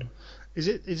Sweden. Is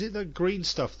it that green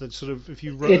stuff that sort of, if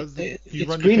you run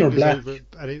your green or fingers black? over it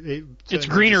and it It's turns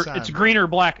greener. into sand? It's green or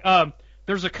black.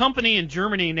 There's a company in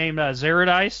Germany named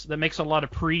Zeradice that makes a lot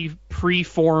of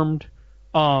preformed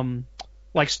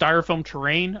like styrofoam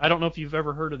terrain. I don't know if you've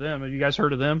ever heard of them. Have you guys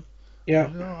heard of them? Yeah,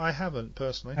 No, I haven't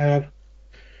personally. I have.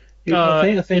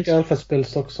 I think Alpha Spell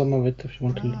stocks some of it if you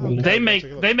want to. They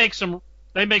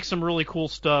make some really cool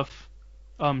stuff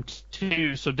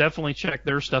too. So definitely check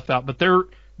their stuff out. But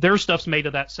their stuff's made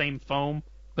of that same foam,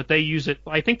 but they use it.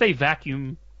 I think they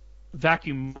vacuum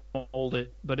mold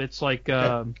it, but it's like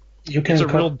it's a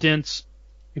real dense.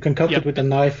 You can cut it with a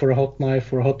knife or a hot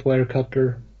wire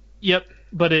cutter. Yep,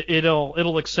 but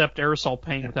it'll accept aerosol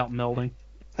paint without melting.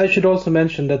 I should also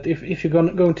mention that if you're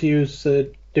going to use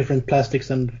different plastics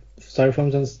and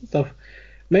styrofoams and stuff,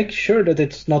 make sure that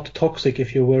it's not toxic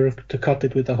if you were to cut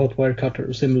it with a hot wire cutter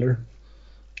or similar,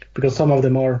 because some of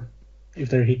them are, if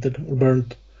they're heated or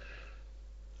burnt.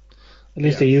 At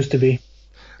least they used to be.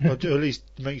 Or at least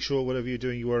make sure whatever you're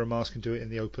doing, you wear a mask and do it in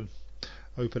the open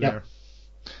air,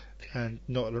 and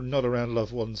not around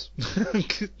loved ones.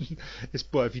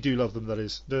 Well, if you do love them, that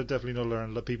is. They're definitely not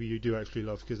around people you do actually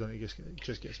love, because then it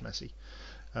just gets messy.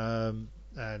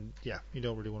 And yeah, you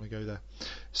don't really want to go there.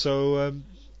 So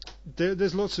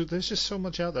there's just so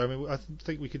much out there. I mean, I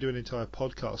think we could do an entire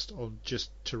podcast on just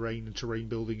terrain and terrain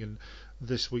building and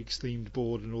this week's themed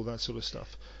board and all that sort of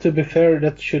stuff. To be fair,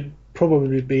 that should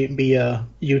probably be a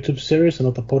YouTube series and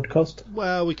not a podcast.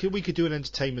 Well, we could do an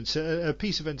entertainment, a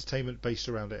piece of entertainment based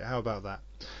around it. How about that?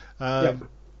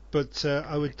 But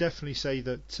I would definitely say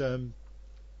that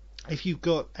if you've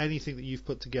got anything that you've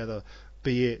put together,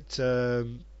 be it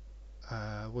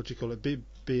what do you call it, be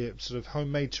it sort of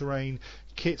homemade terrain,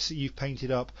 kits that you've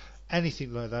painted up,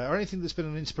 anything like that, or anything that's been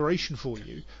an inspiration for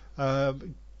you,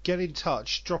 get in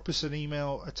touch, drop us an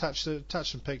email, attach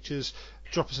some pictures,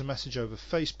 drop us a message over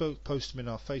Facebook, post them in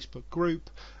our Facebook group,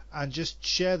 and just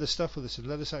share the stuff with us and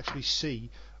let us actually see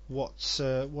what's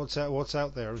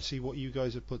out there and see what you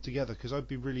guys have put together, because I'd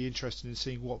be really interested in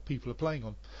seeing what people are playing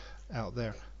on out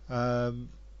there.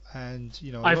 And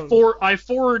you know, I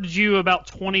forwarded you about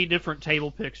 20 different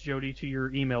table picks, Jody, to your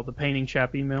email, the Painting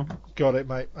Chap email. Got it,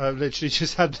 mate. I've literally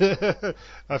just had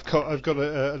I've got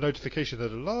a notification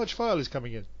that a large file is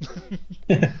coming in.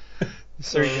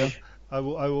 So there you go. I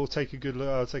will take a good look.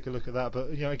 I'll take a look at that.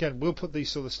 But you know, again, we'll put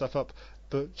these sort of stuff up.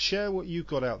 But share what you've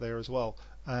got out there as well,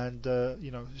 and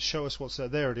you know, show us what's there.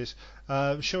 There it is.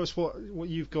 Show us what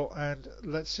you've got, and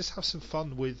let's just have some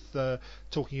fun with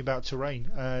talking about terrain.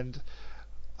 And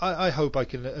I hope I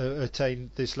can attain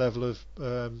this level of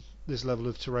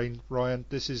terrain, Ryan.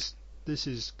 This is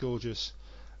gorgeous.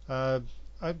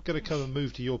 I'm going to come and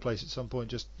move to your place at some point.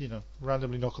 Just, you know,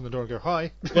 randomly knock on the door and go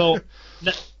hi. Well,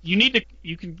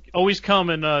 you can always come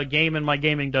and game in my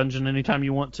gaming dungeon anytime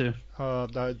you want to.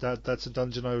 That's a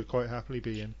dungeon I would quite happily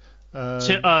be in.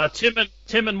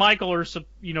 Tim and Michael are,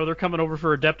 you know, they're coming over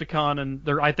for Adepticon, and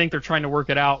I think they're trying to work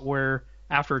it out where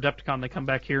after Adepticon they come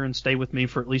back here and stay with me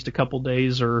for at least a couple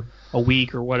days or a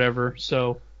week or whatever.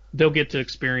 So they'll get to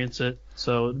experience it.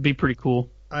 So it'd be pretty cool.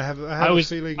 I have a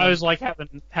feeling. I always like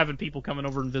having people coming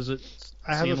over and visit.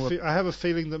 I have a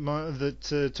feeling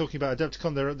that talking about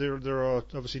Adepticon, there are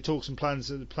obviously talks and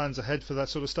plans ahead for that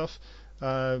sort of stuff.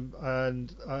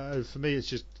 And for me, it's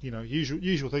just, you know,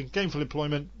 usual thing. Gainful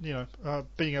employment, you know,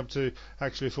 being able to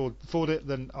actually afford it,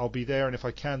 then I'll be there, and if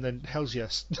I can, then hell's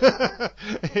yes. And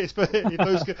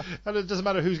it doesn't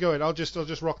matter who's going. I'll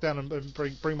just rock down and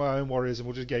bring my own warriors, and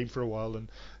we'll just game for a while and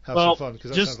have some fun.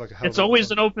 Because that sounds like a hell of a lot of fun. It's always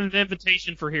an open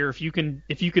invitation for here. If you can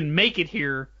make it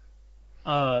here,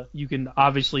 you can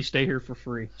obviously stay here for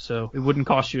free. So it wouldn't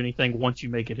cost you anything once you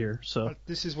make it here. So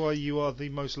this is why you are the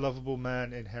most lovable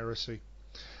man in Heresy.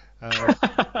 As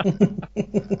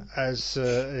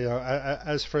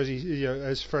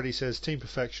Freddie says, team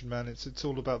perfection, man. It's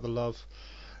all about the love,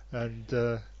 and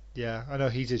yeah, I know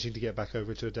he's itching to get back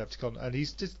over to Adepticon, and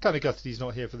he's just kind of gutted he's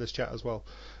not here for this chat as well.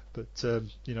 But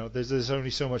you know, there's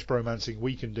only so much bromancing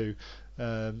we can do,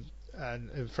 and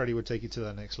Freddie would take it to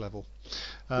that next level.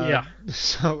 Yeah.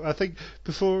 So I think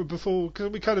before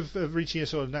cause we kind of reaching a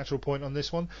sort of natural point on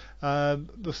this one.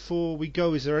 Before we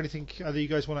go, is there anything other you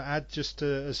guys want to add, just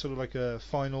as sort of like a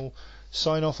final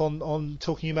sign off on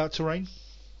talking about terrain?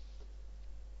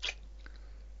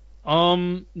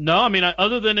 No, I mean,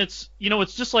 other than it's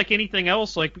just like anything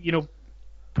else, like, you know,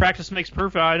 practice makes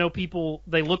perfect. I know people,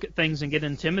 they look at things and get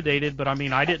intimidated, but I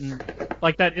mean, I didn't,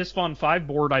 like that ISFON 5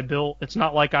 board I built, it's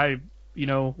not like I, you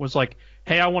know, was like,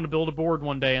 hey, I want to build a board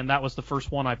one day, and that was the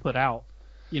first one I put out.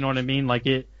 You know what I mean? Like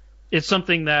it's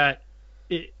something that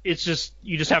it's just,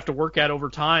 you just have to work at over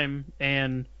time,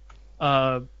 and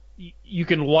you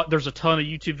can, there's a ton of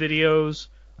YouTube videos.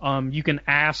 You can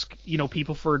ask, you know,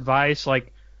 people for advice.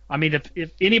 Like, I mean,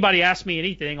 if anybody asks me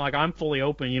anything, like, I'm fully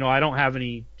open. You know, I don't have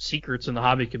any secrets in the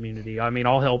hobby community. I mean,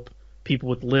 I'll help people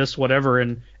with lists, whatever.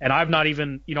 And I've not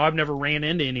even, you know, I've never ran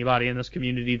into anybody in this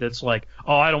community that's like,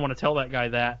 oh, I don't want to tell that guy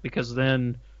that, because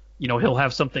then, you know, he'll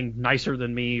have something nicer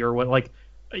than me or what, like,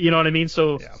 you know what I mean?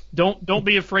 So yeah. Don't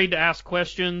be afraid to ask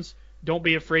questions. Don't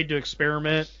be afraid to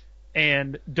experiment,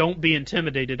 and don't be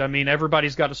intimidated. I mean,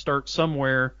 everybody's got to start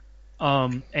somewhere.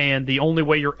 And the only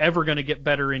way you're ever going to get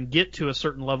better and get to a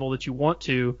certain level that you want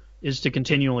to is to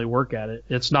continually work at it.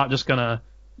 It's not just going to,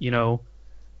 you know,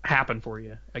 happen for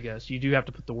you, I guess. You do have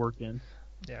to put the work in.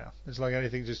 Yeah, it's like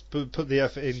anything, just put the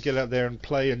effort in, get out there and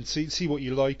play and see what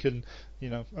you like. And,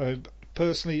 you know,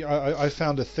 personally, I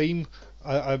found a theme.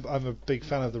 I'm a big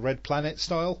fan of the Red Planet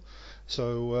style.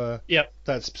 So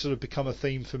that's sort of become a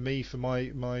theme for me, for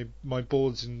my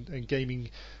boards and gaming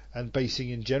and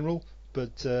basing in general.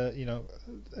 But you know,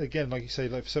 again, like you say,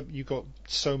 like you've got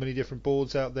so many different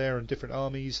boards out there and different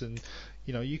armies, and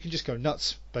you know, you can just go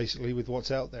nuts basically with what's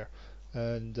out there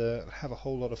and have a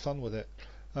whole lot of fun with it.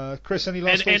 Chris, any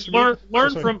last thoughts? And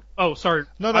learn from. Oh, sorry.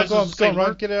 No, go on,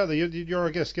 Ryan. Get out there. You're our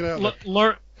guest. Get out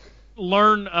there.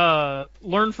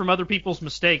 Learn from other people's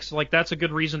mistakes. Like, that's a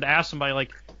good reason to ask somebody.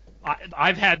 Like,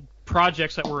 I've had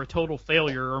projects that were a total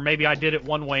failure, or maybe I did it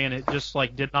one way and it just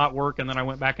like did not work, and then I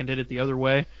went back and did it the other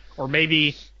way. Or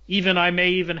maybe I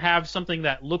may even have something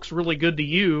that looks really good to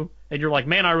you, and you're like,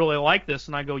 man, I really like this,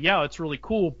 and I go, yeah, it's really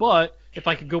cool, but if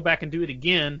I could go back and do it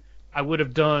again, I would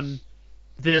have done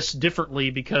this differently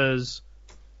because,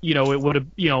 you know, it would have,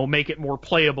 you know, make it more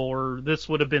playable, or this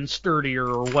would have been sturdier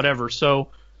or whatever. So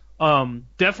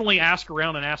definitely ask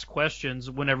around and ask questions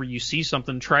whenever you see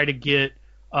something. Try to get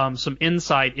some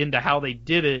insight into how they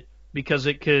did it, because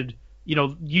it could, you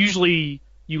know, usually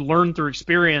you learn through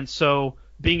experience. So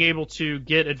being able to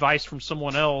get advice from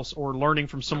someone else or learning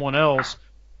from someone else,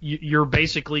 you're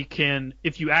basically can,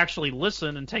 if you actually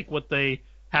listen and take what they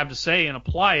have to say and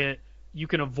apply it, you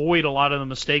can avoid a lot of the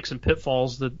mistakes and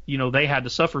pitfalls that, you know, they had to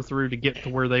suffer through to get to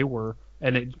where they were,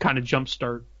 and it kind of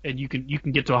jumpstart, and you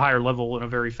can get to a higher level in a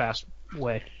very fast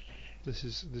way. This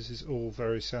is all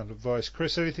very sound advice.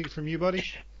 Chris, anything from you, buddy?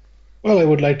 Well, I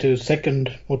would like to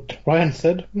second what Ryan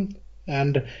said,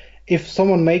 and if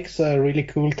someone makes a really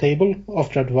cool table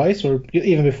after advice, or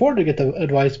even before they get the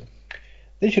advice,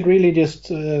 they should really just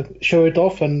show it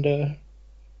off and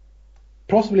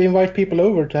possibly invite people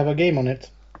over to have a game on it.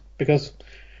 Because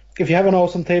if you have an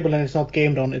awesome table and it's not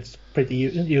gamed on, it's pretty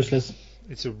useless.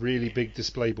 It's a really big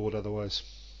display board otherwise.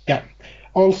 Yeah.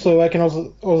 Also, I can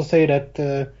also say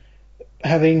that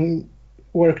having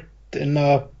worked in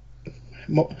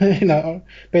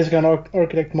basically an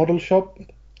architect model shop,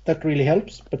 that really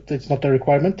helps, but it's not a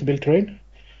requirement to build terrain.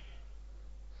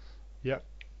 Yeah,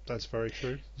 that's very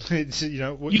true. It's, you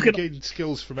know, you can gain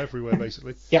skills from everywhere,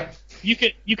 basically. Yeah.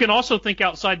 You can also think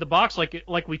outside the box,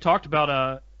 like we talked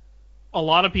about. A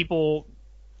lot of people,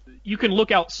 you can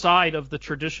look outside of the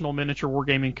traditional miniature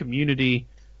wargaming community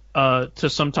to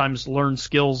sometimes learn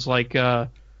skills. Like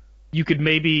you could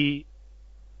maybe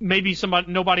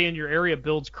nobody in your area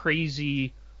builds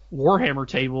crazy Warhammer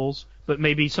tables, but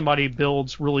maybe somebody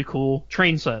builds really cool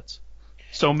train sets.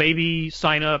 So maybe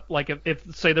sign up, like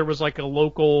if say there was like a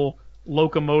local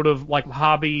locomotive, like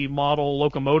hobby model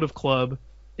locomotive club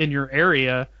in your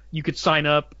area, you could sign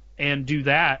up and do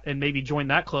that and maybe join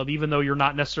that club, even though you're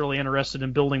not necessarily interested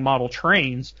in building model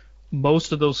trains.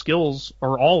 Most of those skills,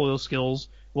 or all of those skills,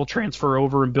 will transfer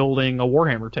over in building a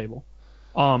Warhammer table.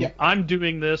 I'm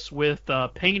doing this with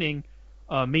painting.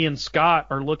 Me and Scott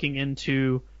are looking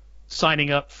into signing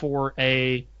up for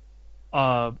a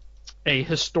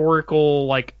historical,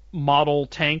 like, model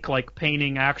tank, like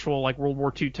painting actual, like, World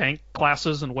War II tank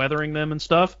classes and weathering them and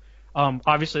stuff.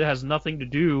 Obviously it has nothing to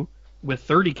do with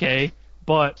 30K,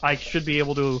 but I should be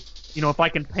able to, you know, if I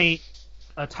can paint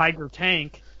a Tiger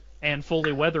tank and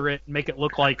fully weather it and make it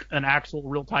look like an actual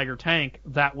real Tiger tank,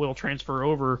 that will transfer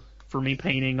over for me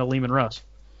painting a Leman Russ.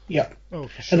 Yeah. Oh,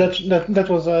 for sure. And that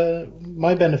was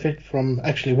my benefit from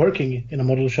actually working in a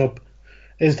model shop,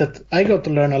 is that I got to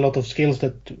learn a lot of skills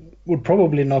that would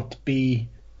probably not be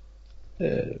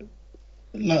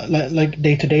like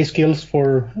day-to-day skills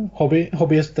for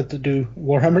hobbyists that do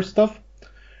Warhammer stuff.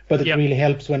 But it really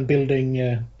helps when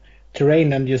building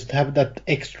terrain, and just have that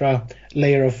extra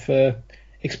layer of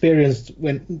experience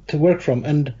to work from.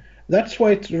 And that's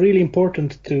why it's really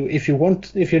important to, if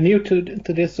you're new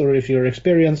to this, or if you're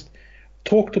experienced,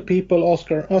 talk to people,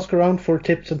 ask around for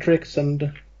tips and tricks,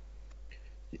 and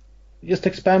just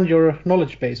expand your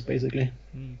knowledge base, basically.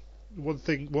 One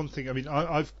thing. I mean,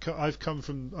 I've come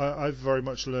from. I've very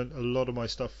much learned a lot of my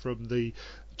stuff from the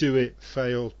do it,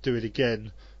 fail, do it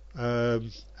again.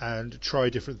 And try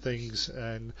different things,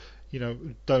 and, you know,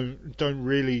 don't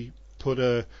really put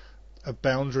a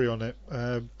boundary on it.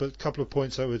 But a couple of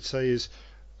points I would say is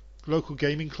local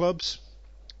gaming clubs.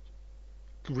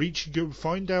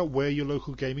 Find out where your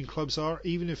local gaming clubs are,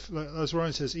 even if, as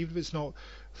Ryan says, even if it's not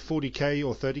 40k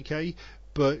or 30k,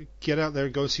 but get out there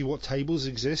and go see what tables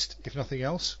exist, if nothing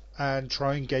else, and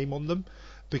try and game on them.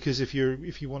 Because if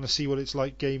you want to see what it's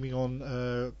like gaming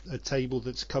on a table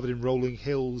that's covered in rolling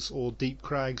hills or deep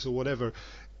crags or whatever,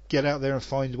 get out there and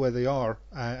find where they are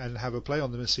and have a play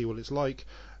on them and see what it's like.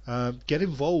 Get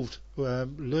involved,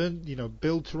 learn, you know,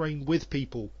 build terrain with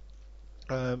people.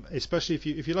 Especially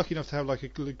if you're lucky enough to have like a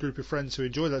group of friends who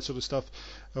enjoy that sort of stuff,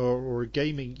 or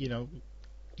gaming, you know,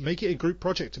 make it a group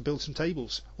project to build some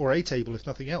tables, or a table if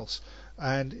nothing else,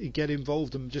 and get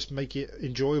involved and just make it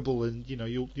enjoyable. And, you know,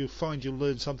 you'll find you'll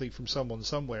learn something from someone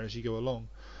somewhere as you go along.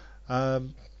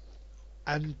 And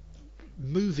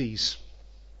movies.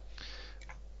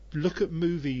 Look at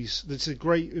movies. There's a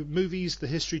great movies, the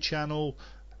History Channel,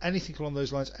 anything along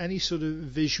those lines. Any sort of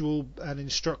visual and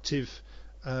instructive.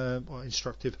 It's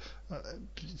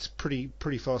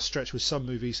pretty far stretch with some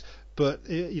movies, but,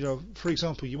 you know, for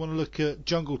example, you want to look at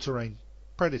jungle terrain.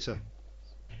 Predator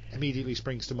immediately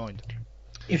springs to mind.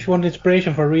 If you want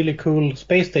inspiration for a really cool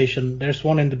space station, there's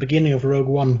one in the beginning of Rogue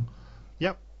One.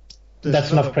 Yep.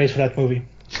 That's enough praise for that movie.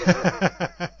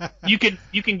 You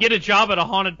can get a job at a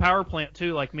haunted power plant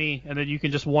too, like me, and then you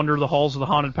can just wander the halls of the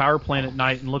haunted power plant at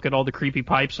night and look at all the creepy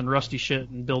pipes and rusty shit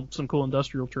and build some cool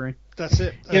industrial terrain. That's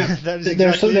it. Yeah. That is There's-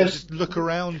 exactly it. there's- Just look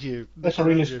around you. There's some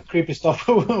really creepy stuff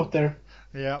out there.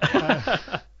 Yeah.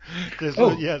 There's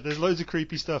Oh. there's loads of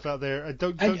creepy stuff out there.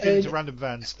 Don't I- give it to random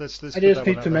vans. Let's I put that just one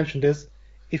need out to there. mention this.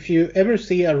 If you ever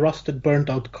see a rusted,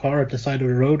 burnt-out car at the side of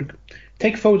the road,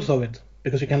 take photos of it,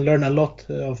 because you can learn a lot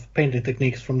of painting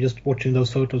techniques from just watching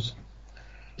those photos.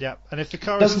 Yeah, and if the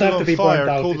car is Doesn't still have to on be fire, burnt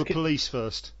out. call It the can- police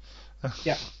first.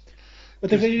 Yeah.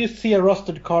 But if you just see a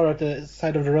rusted car at the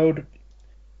side of the road,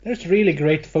 there's really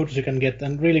great photos you can get,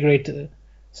 and really great.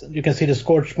 You can see the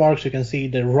scorch marks, you can see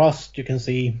the rust, you can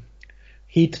see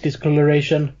heat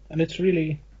discoloration, and it's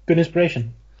really good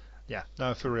inspiration. Yeah,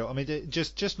 no, for real. I mean,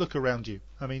 just look around you.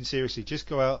 I mean, seriously, just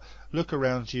go out, look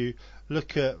around you,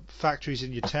 look at factories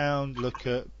in your town, look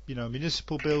at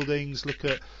municipal buildings, look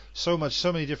at so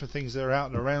many different things that are out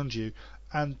and around you,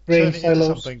 and Grain turn it into silos.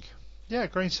 something. Yeah,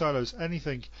 grain silos,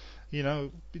 anything.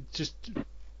 Just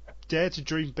dare to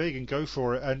dream big and go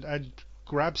for it, and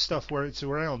grab stuff where it's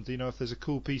around. If there's a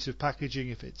cool piece of packaging,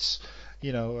 if it's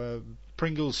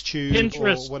Pringles tube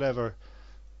Pinterest. or whatever.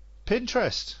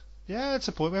 Pinterest. Yeah, that's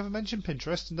a point. We haven't mentioned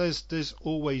Pinterest, and there's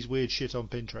always weird shit on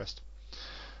Pinterest.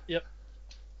 Yep.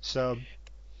 So.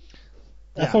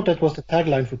 I thought that was the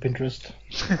tagline for Pinterest.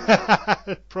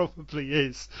 It probably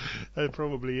is. It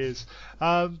probably is.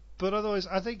 But otherwise,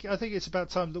 I think it's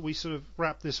about time that we sort of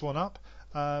wrap this one up.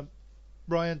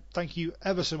 Ryan, thank you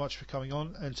ever so much for coming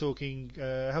on and talking,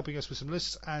 helping us with some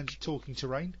lists and talking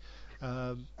terrain.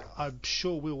 I'm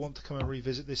sure we'll want to come and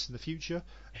revisit this in the future.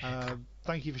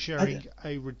 Thank you for sharing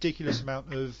a ridiculous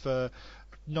amount of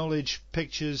knowledge,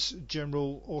 pictures,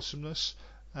 general awesomeness,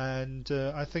 and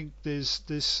I think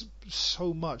there's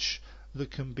so much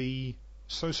that can be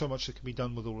much that can be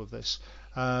done with all of this.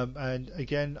 And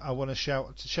again, I want to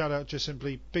shout out just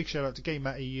simply big shout out to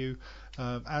GameMat.eu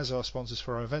as our sponsors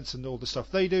for our events and all the stuff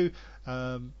they do,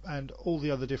 and all the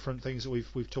other different things that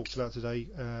we've talked about today.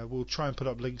 We'll try and put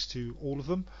up links to all of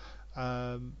them.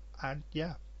 And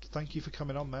yeah, thank you for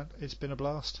coming on, man. It's been a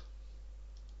blast.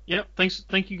 Yep.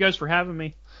 Thank you guys for having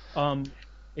me.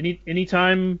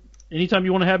 Anytime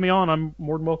you want to have me on, I'm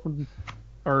more than welcome.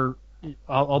 Or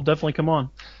I'll definitely come on.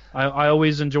 I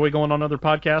always enjoy going on other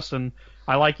podcasts, and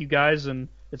I like you guys, and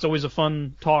it's always a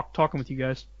fun talking with you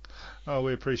guys. Oh,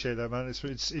 we appreciate that, man. It's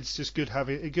just good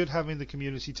having the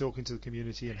community, talking to the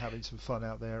community, and having some fun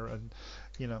out there, and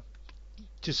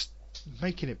just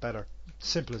making it better.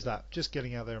 Simple as that. Just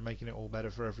getting out there and making it all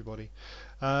better for everybody.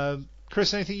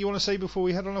 Chris, anything you want to say before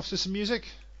we head on off to some music?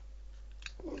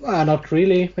 Not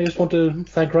really. I just want to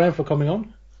thank Ryan for coming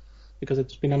on, because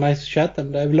it's been a nice chat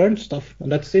and I've learned stuff, and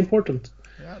that's important.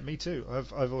 Yeah, me too.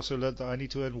 I've also learned that I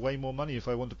need to earn way more money if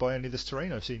I want to buy any of this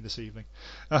terrain I've seen this evening,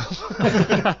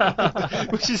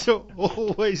 which is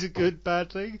always a good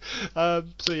bad thing.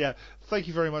 So yeah, thank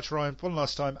you very much, Ryan, one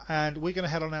last time, and we're going to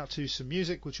head on out to some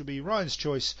music, which will be Ryan's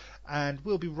choice, and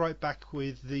we'll be right back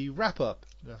with the wrap up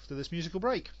after this musical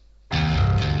break.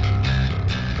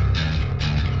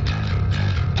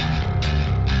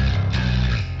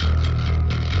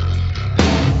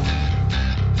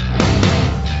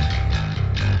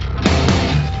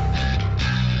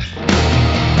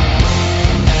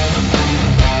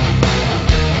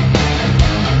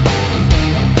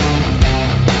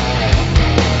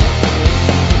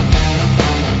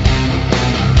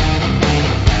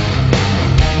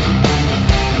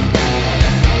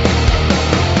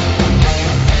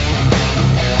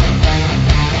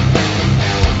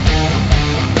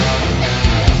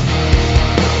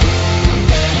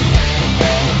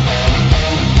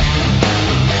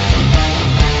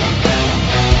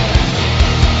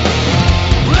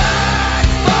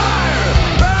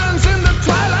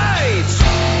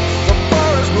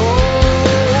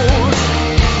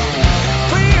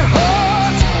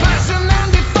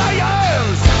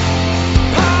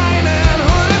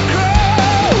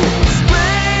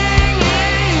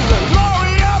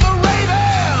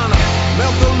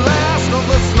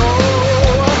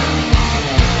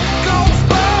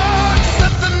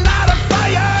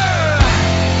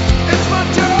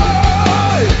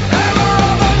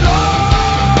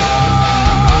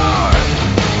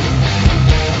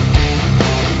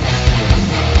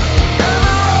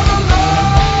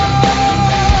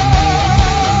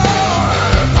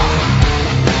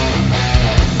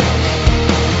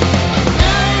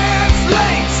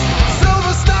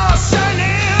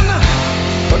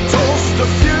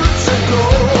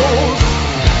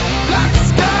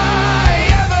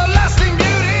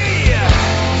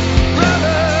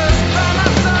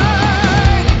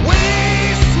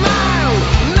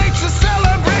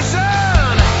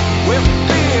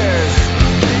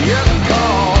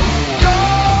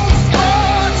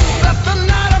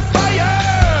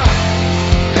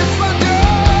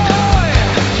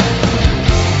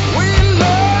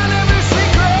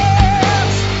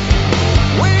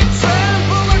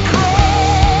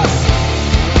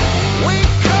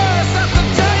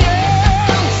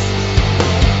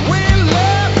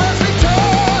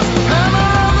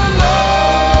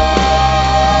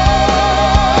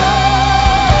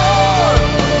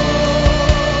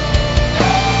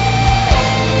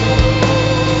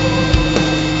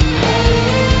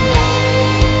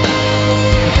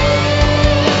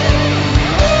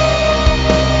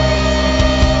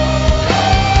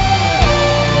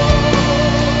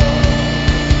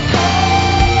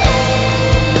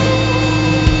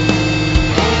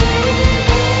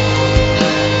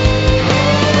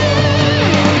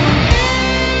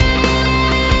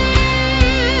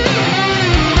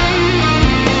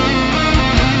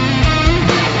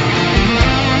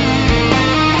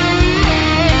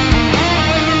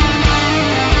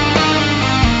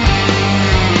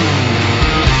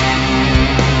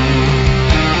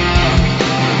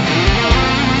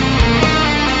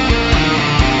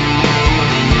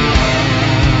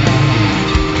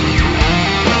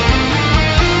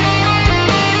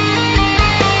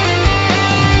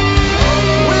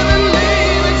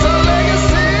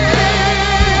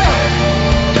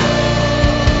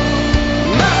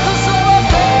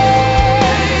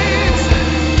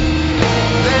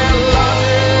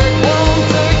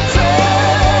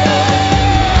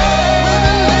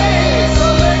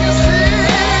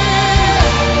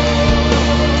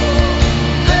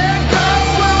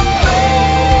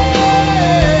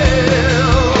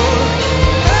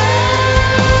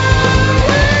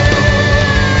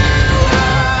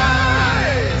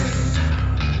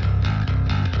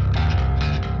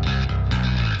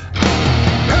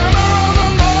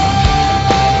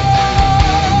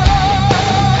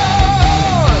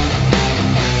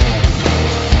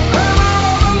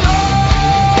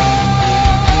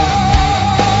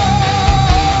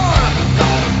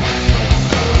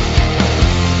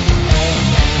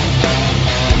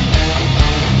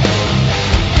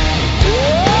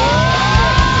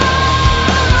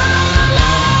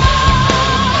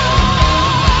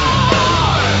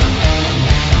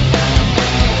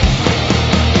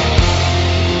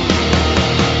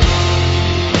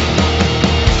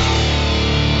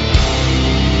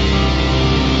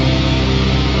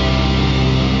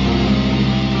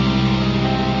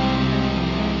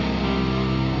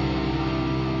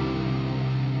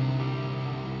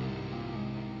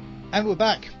 And we're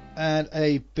back. And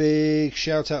a big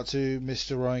shout out to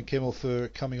Mr. Ryan Kimmel for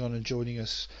coming on and joining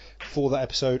us for that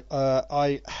episode.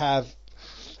 I have,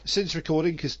 since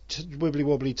recording, because wibbly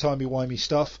wobbly, timey wimey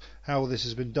stuff, how this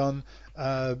has been done,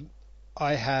 I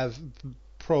have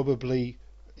probably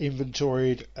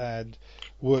inventoried and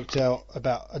worked out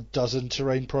about a dozen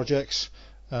terrain projects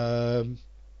and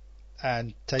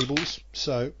tables,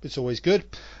 so it's always good.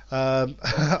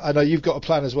 I know you've got a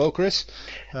plan as well, Chris.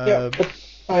 Yeah, but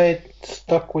I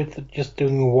stuck with just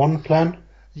doing one plan.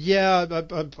 Yeah,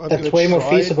 that's way more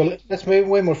feasible. That's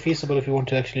way more feasible if you want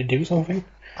to actually do something.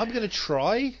 I'm going to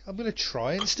try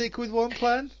and stick with one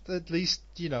plan. At least,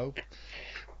 You know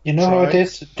how it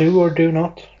is. Do or do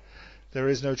not. There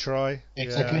is no try.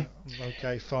 Exactly. Yeah.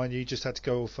 Okay, fine. You just had to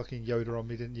go all fucking Yoda on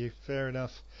me, didn't you? Fair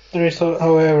enough. There is,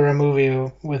 however, a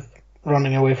movie with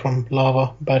running away from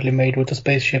lava, badly made with a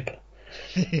spaceship.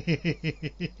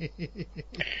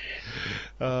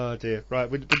 Oh dear. Right,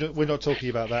 we're not talking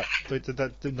about that.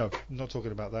 No, I'm not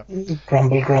talking about that.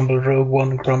 Grumble, grumble, Rogue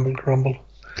One, grumble, grumble.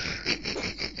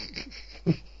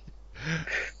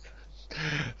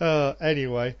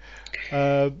 Anyway.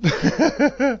 Yeah,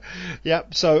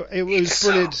 so it was it's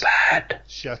brilliant. So bad.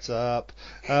 Shut up.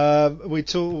 We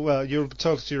talk. Well, you're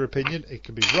entitled to your opinion. It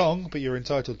can be wrong, but you're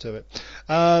entitled to it.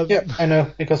 Yeah, I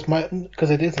know, because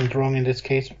it isn't wrong in this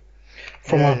case.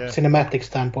 From a cinematic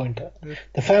standpoint,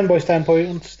 the fanboy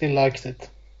standpoint still likes it.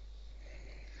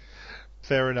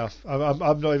 Fair enough.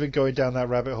 I'm not even going down that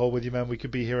rabbit hole with you, man. We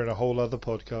could be here in a whole other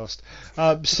podcast.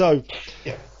 So,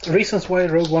 yeah, reasons why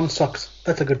Rogue One sucks.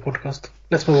 That's a good podcast.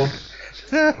 Let's move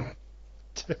on.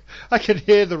 I can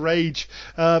hear the rage.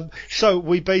 So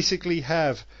we basically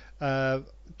have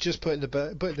just put in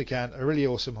the can a really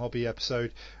awesome hobby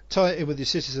episode. Tie it in with your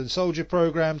Citizen Soldier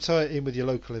program. Tie it in with your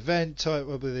local event. Tie it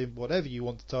with whatever you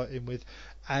want to tie it in with,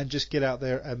 and just get out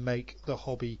there and make the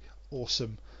hobby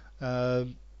awesome.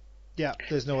 Yeah,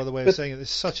 there's no other way of saying it. There's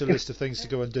such a list of things to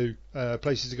go and do,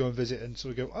 places to go and visit, and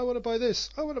sort of go, I want to buy this,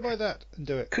 I want to buy that, and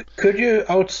do it. Could you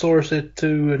outsource it to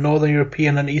Northern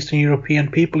European and Eastern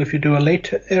European people if you do a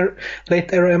late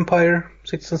era Empire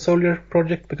Citizen Soldier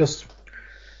project? Because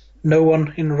no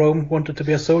one in Rome wanted to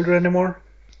be a soldier anymore.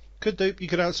 Could do. You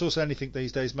could outsource anything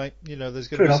these days, mate. You know, there's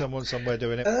going to be someone somewhere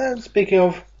doing it. Speaking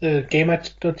of,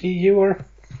 GameAct.eu are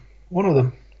one of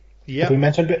them. Yeah. We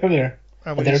mentioned it earlier.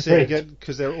 And we just say it again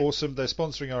because they're awesome. They're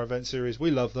sponsoring our event series. We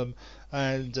love them,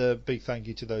 and big thank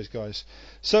you to those guys.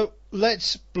 So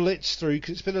let's blitz through,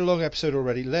 because it's been a long episode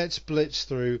already. Let's blitz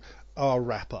through our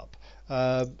wrap up.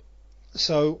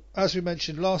 So as we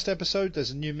mentioned last episode,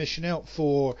 there's a new mission out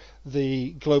for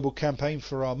the global campaign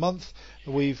for our month.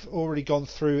 We've already gone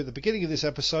through at the beginning of this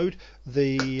episode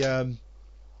the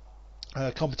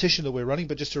competition that we're running,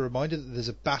 but just a reminder that there's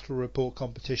a battle report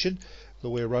competition that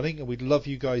we're running, and we'd love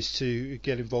you guys to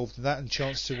get involved in that and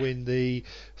chance to win the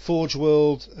Forge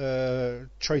World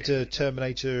Traitor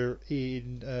Terminator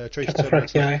in Traitor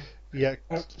Terminator. Yeah,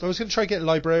 I was going to try and get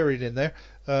Librarian in there,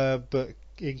 but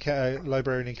in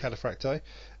Librarian in Cataphracti.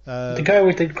 The guy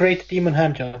with the great demon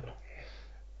hand job.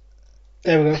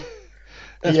 There we go.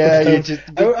 That's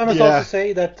I must also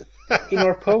say that in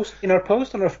our post on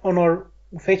our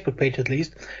Facebook page at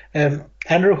least,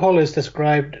 Andrew Hollis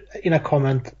described in a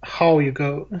comment how you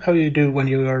do when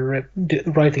you are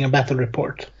writing a battle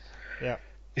report. Yeah.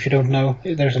 If you don't know,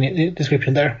 there's a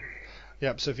description there.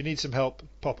 Yeah. So if you need some help,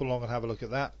 pop along and have a look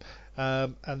at that.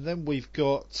 And then we've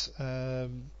got that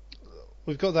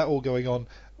all going on.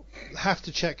 Have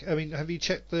to check. I mean, have you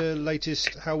checked the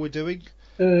latest how we're doing?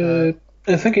 I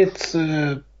think it's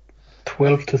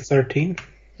 12 to 13.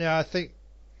 Yeah, I think.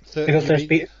 Because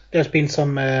there's been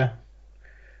some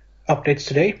updates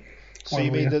today. So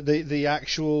you mean that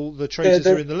the traitors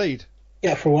are in the lead?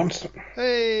 Yeah, for once.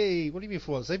 Hey, what do you mean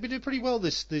for once? They've been doing pretty well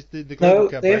the global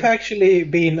campaign. They've actually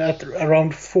been at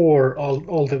around 4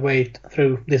 all the way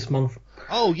through this month.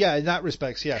 Oh yeah, in that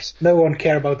respect, yes. No one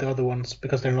care about the other ones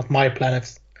because they're not my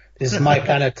planets. This is my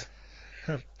planet.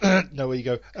 No, where you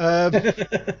go.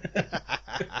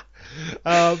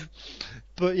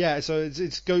 But yeah, so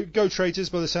it's go traitors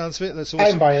by the sounds of it. That's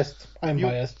awesome. I'm biased.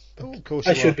 Biased. Oh, of course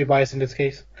I should be biased in this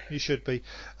case. You should be.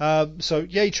 So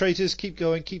yay traitors, keep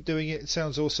going, keep doing it. It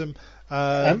sounds awesome.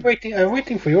 I'm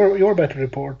waiting for your battle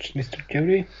reports, Mr.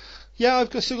 Jody. Yeah,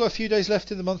 I've still got a few days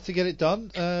left in the month to get it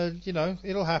done.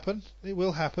 It'll happen. It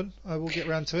will happen. I will get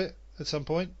round to it at some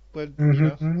point when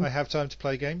I have time to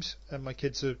play games and my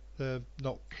kids are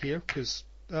not here because.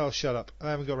 Oh, shut up. I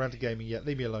haven't got around to gaming yet.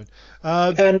 Leave me alone.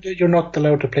 And you're not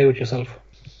allowed to play with yourself.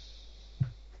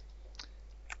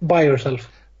 By yourself.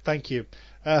 Thank you.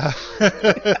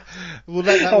 We'll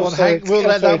let that I'm one sorry, hang. We'll I'm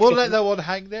let sorry, that one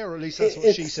hang there, or at least that's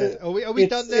what she said. Are we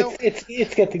done now?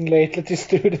 It's getting late. Let's just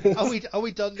do this. Are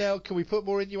we done now? Can we put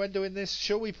more innuendo in this?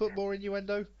 Shall we put more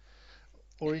innuendo?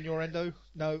 Or innuendo?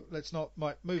 No, let's not.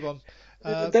 Might move on.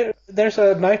 There's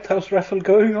a Night House raffle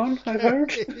going on, I've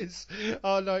heard. It is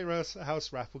our Night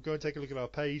House raffle. Go and take a look at our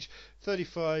page.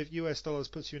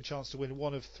 $35 puts you in chance to win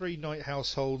one of 3 Night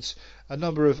households, a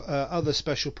number of other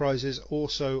special prizes,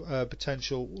 also a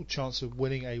potential chance of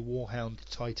winning a Warhound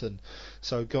Titan.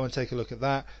 So go and take a look at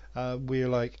that. We're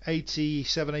like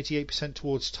 87-88%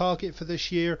 towards target for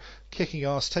this year, kicking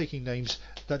ass, taking names.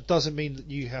 That doesn't mean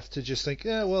that you have to just think,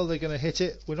 well, they're going to hit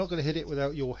it. We're not going to hit it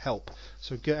without your help.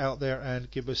 So get out there and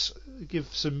give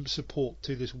some support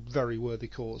to this very worthy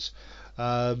cause.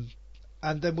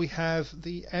 And then we have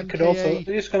the MKA. Could also, I'm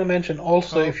just going to mention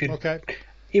also,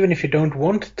 even if you don't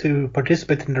want to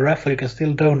participate in the raffle, you can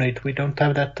still donate. We don't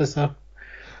have that as a.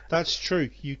 That's true.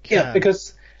 You can. Yeah,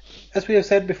 because as we have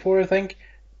said before, I think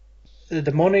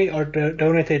the money are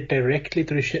donated directly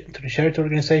to the charity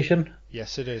organization.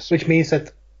 Yes, it is. Which means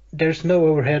that there's no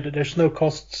overhead, there's no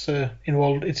costs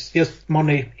involved. It's just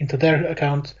money into their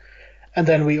account, and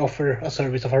then we offer a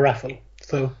service of a raffle.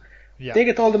 So they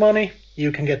get all the money,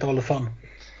 you can get all the fun.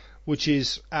 Which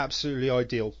is absolutely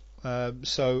ideal.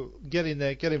 So get in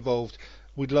there, get involved.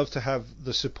 We'd love to have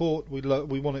the support. We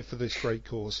want it for this great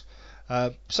cause.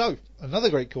 So another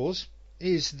great cause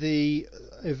is the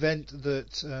event that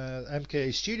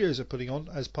MKA Studios are putting on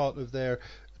as part of their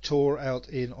tour out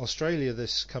in Australia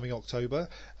this coming October.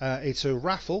 It's a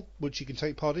raffle which you can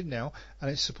take part in now,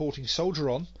 and it's supporting Soldier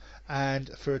On. And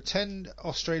for $10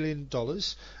 Australian,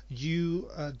 you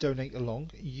donate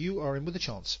along. You are in with a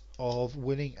chance of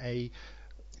winning a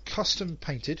custom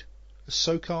painted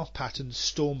SOCAR pattern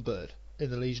Stormbird in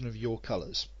the Legion of your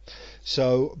colours.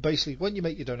 So basically, when you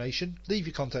make your donation, leave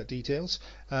your contact details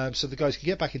so the guys can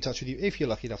get back in touch with you if you're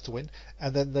lucky enough to win,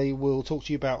 and then they will talk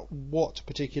to you about what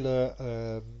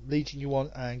particular Legion you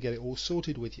want and get it all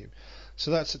sorted with you.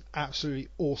 So that's an absolutely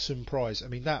awesome prize. I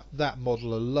mean, that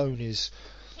model alone is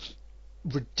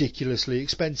ridiculously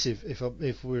expensive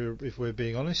if we're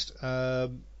being honest.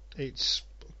 It's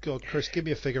God, Chris, give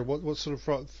me a figure. What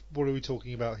are we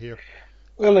talking about here?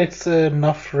 Well, it's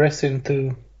enough resin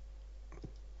to.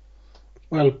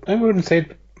 Well, I wouldn't say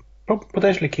it,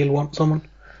 potentially kill someone.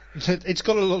 It's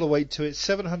got a lot of weight to it.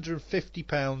 750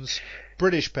 pounds,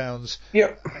 British pounds.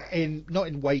 Yeah. Not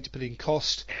in weight, but in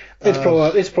cost. It's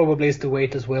probably the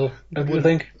weight as well. Don't you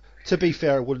think? To be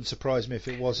fair, it wouldn't surprise me if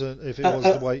it wasn't. If it was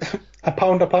the weight. A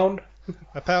pound. A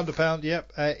pound.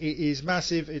 Yep. It is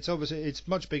massive. It's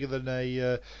much bigger than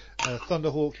a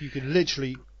Thunderhawk. You can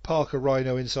literally park a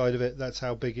Rhino inside of it. That's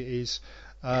how big it is.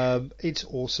 It's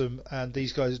awesome, and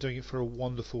these guys are doing it for a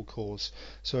wonderful cause.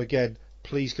 So again,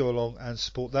 please go along and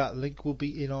support that. Link will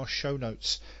be in our show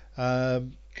notes. Go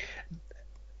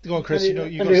on, Chris. You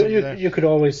got something there. You could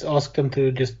always ask them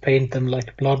to just paint them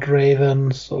like Blood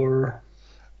Ravens, or.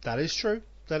 That is true.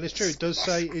 It does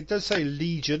say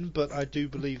Legion, but I do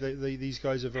believe that these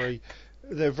guys are very.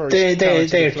 They're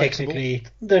technically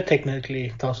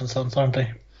 1,000 Suns, aren't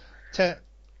they?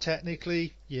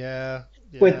 Technically, yeah.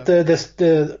 With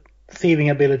the thieving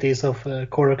abilities of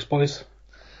Korax boys.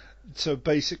 So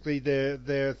basically, they're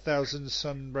 1,000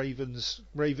 Sun Ravens,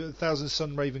 1,000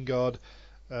 Sun Raven Guard,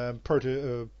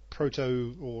 proto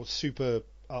or super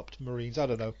upped Marines. I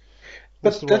don't know.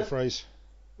 What's the right phrase?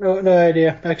 No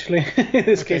idea actually. In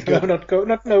this case, I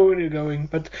not know where you're going.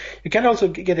 But you can also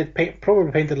get it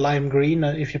probably painted lime green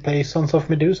if you play Sons of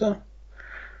Medusa.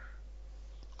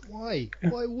 Why?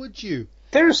 Why would you?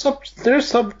 They're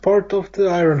sub part of the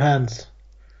Iron Hands.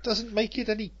 Doesn't make it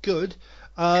any good.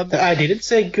 I didn't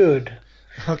say good.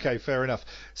 Okay, fair enough.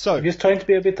 So I'm just trying to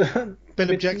be a bit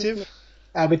objective.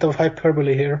 A bit of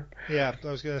hyperbole here. Yeah, I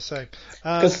was going to say.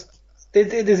 Because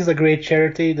this is a great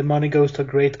charity. The money goes to a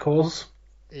great cause.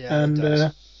 Yeah, and it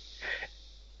does.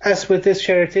 as with this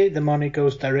charity, the money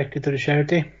goes directly to the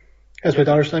charity. As with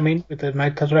ours, I mean, with the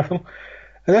Night House raffle.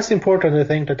 And that's important, I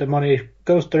think, that the money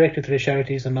goes directly to the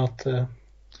charities and not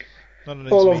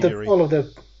all of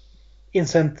the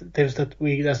incentives that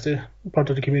we, as the part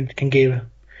of the community, can give.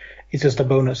 It's just a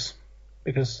bonus,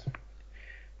 because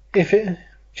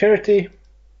charity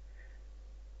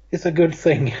is a good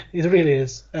thing, it really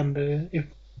is. And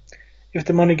if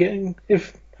the money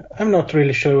I'm not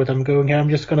really sure what I'm going here. I'm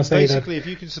just going to say basically, if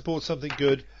you can support something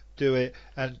good, do it,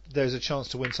 and there's a chance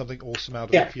to win something awesome out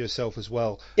of it for yourself as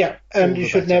well. Yeah, and you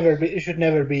should never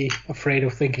be afraid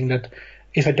of thinking that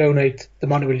if I donate, the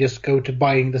money will just go to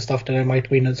buying the stuff that I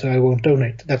might win, and so I won't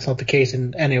donate. That's not the case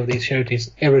in any of these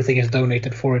charities. Everything is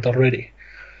donated for it already.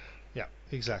 Yeah,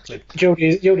 exactly.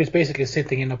 Jody's basically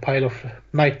sitting in a pile of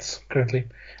knights currently.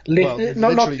 Well,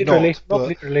 Not literally, but not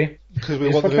literally. because we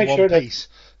Just want want them to in make one sure that- piece.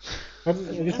 I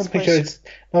just want to make sure it's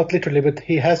not literally, but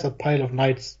he has a pile of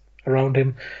knights around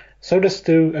him. So does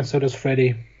Stu, and so does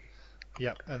Freddy.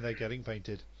 Yeah, and they're getting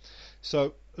painted.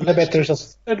 So I bet there's a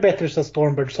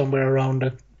Stormbird somewhere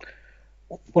around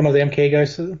one of the MK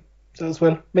guys as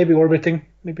well. Maybe orbiting.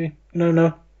 Maybe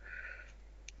no.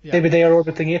 Yeah. Maybe they are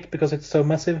orbiting it because it's so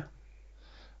massive.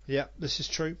 Yeah, this is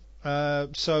true.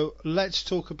 So let's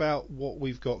talk about what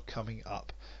we've got coming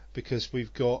up, because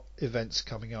we've got events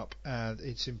coming up, and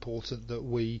it's important that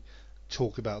we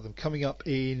talk about them. Coming up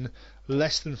in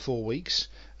less than 4 weeks,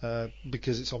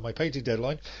 because it's on my painting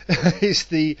deadline, is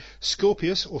the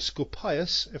Scorpius, or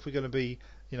Scorpius, if we're going to be,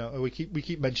 we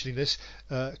keep mentioning this,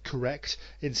 correct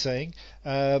in saying.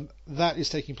 That is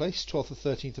taking place 12th and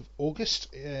 13th of August.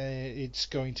 It's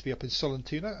going to be up in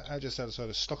Sollentuna, just outside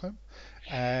of Stockholm,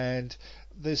 and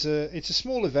it's a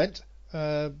small event.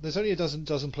 There's only a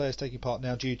dozen players taking part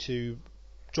now due to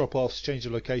drop-offs, change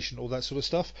of location, all that sort of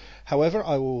stuff. However,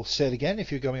 I will say it again,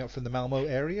 if you're going up from the Malmo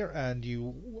area and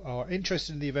you are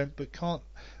interested in the event but can't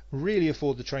really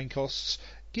afford the train costs,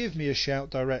 give me a shout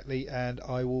directly and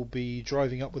I will be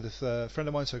driving up with a friend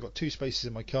of mine, so I've got 2 spaces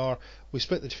in my car. We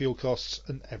split the fuel costs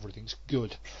and everything's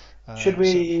good. Should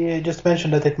we just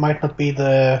mention that it might not be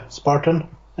the Spartan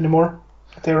anymore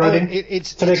that they're riding?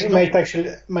 It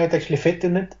might actually fit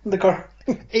in the car.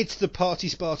 It's the Party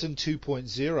Spartan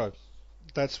 2.0.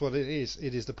 That's what it is.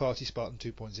 It is the Party Spartan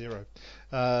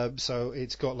 2.0. So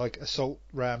it's got like assault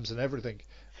rams and everything.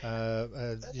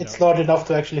 It's large enough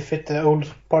to actually fit the old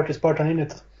Party Spartan in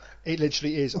it. It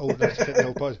literally is old enough to fit the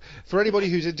old Party. For anybody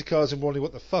who's into cars and wondering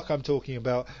what the fuck I'm talking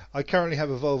about, I currently have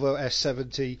a Volvo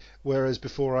S70, whereas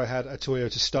before I had a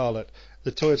Toyota Starlet.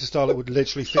 The Toyota Starlet would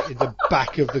literally fit in the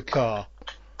back of the car.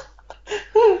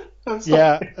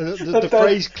 Yeah, the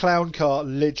phrase clown car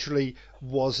literally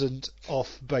wasn't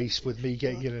off base with me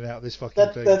getting in and out of this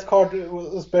fucking thing. That car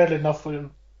was barely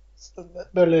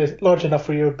large enough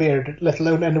for your beard, let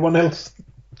alone anyone else.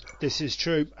 This is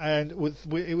true, and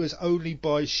it was only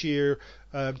by sheer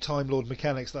Time Lord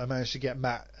mechanics that I managed to get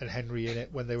Matt and Henry in it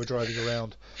when they were driving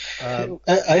around.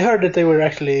 I heard that they were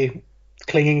actually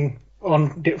clinging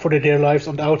on for their dear lives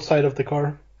on the outside of the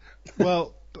car.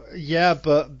 Well, yeah,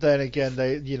 but then again,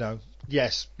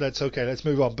 yes, that's okay. Let's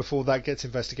move on before that gets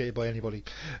investigated by anybody.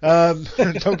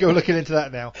 Don't go looking into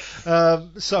that now.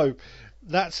 So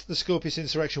that's the Scorpius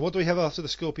Insurrection. What do we have after the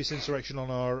Scorpius Insurrection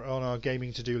on our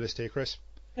gaming to-do list here, Chris?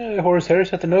 Horus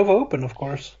Heresy at the Nova Open, of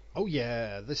course. Oh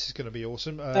yeah, this is going to be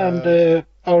awesome. And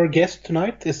our guest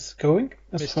tonight is going,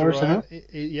 as Mr. far as I know.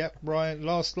 Yeah, Ryan.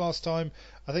 Last time,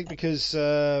 I think because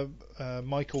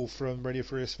Michael from Radio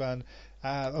Furious Fan,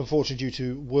 unfortunately due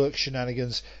to work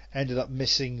shenanigans, ended up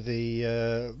missing the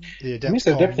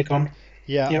Mr. Adepticon.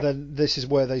 Yeah, yep. Then this is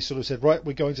where they sort of said, right,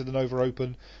 we're going to the Nova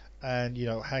Open and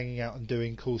hanging out and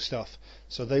doing cool stuff.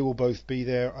 So they will both be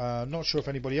there. Not sure if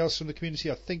anybody else from the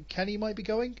community. I think Kenny might be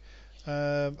going.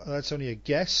 That's only a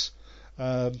guess.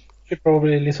 You should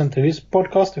probably listen to his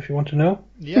podcast if you want to know.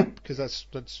 Yeah, because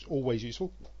that's always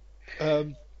useful.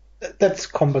 That's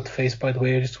Combat Face, by the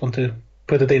way. I just want to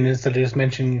put it in instead of just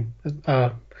mentioning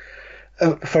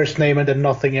first name and then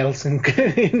nothing else in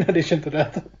addition to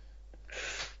that.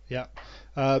 Yeah.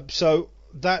 So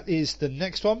that is the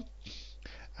next one.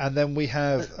 And then we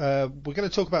have, we're going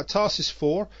to talk about Tarsus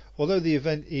 4, although the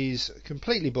event is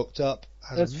completely booked up.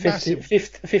 That's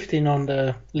 15 on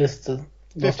the list.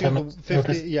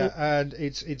 50, yeah, and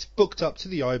it's booked up to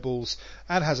the eyeballs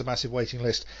and has a massive waiting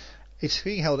list. It's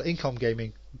being held at Incom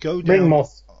Gaming. Go down. Bring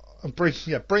moths. And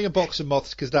bring a box of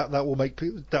moths, because that will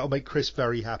make Chris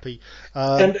very happy.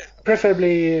 And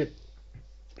preferably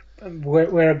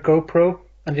wear a GoPro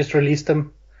and just release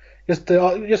them. Just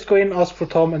go in, ask for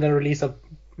Tom, and then release an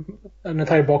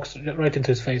entire box right into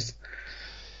his face.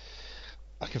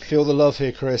 I can feel the love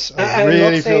here, Chris. I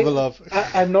really feel the love.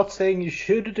 I'm not saying you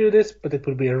should do this, but it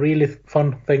would be a really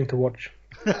fun thing to watch.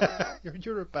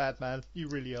 You're a bad man. You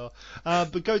really are.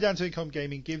 But go down to Incom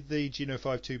Gaming, give the Geno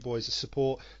 5.2 boys a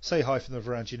support, say hi from the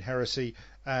Varangian Heresy,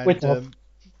 and Which moth?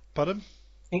 Pardon?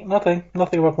 Nothing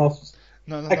about moths.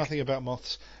 No, nothing about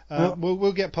moths. No.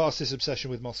 We'll get past this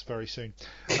obsession with moths very soon.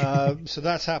 So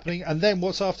that's happening. And then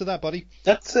what's after that, buddy?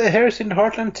 That's Heresy in the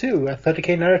Heartland 2, a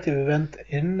 30k narrative event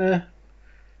in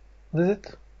what is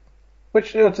it?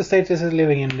 Which of the states is it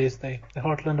living in these days? The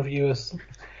Heartland of US.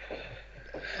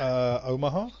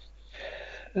 Omaha?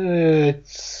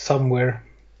 It's somewhere.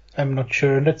 I'm not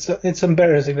sure. It's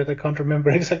embarrassing that I can't remember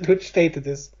exactly which state it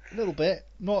is. A little bit.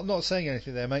 Not saying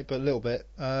anything there, mate, but a little bit.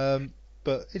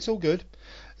 but it's all good.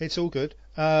 It's all good.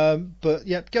 But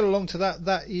yeah, get along to that.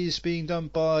 That is being done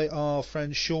by our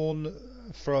friend Sean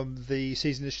from the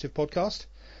Season Initiative podcast.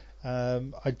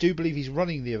 I do believe he's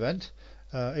running the event.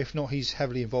 If not, he's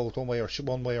heavily involved one way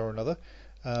or another.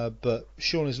 But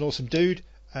Sean is an awesome dude,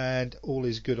 and all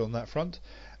is good on that front.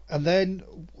 And then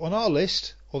on our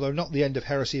list, although not the end of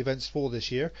Heresy events for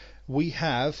this year, we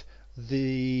have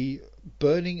the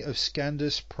burning of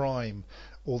Scandus Prime,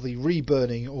 or the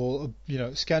reburning, or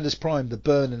Scandus Prime, the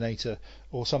Burninator,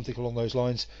 or something along those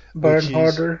lines. Burn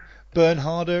harder. Burn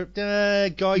harder. Guy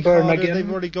Burn harder. again.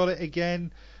 They've already got it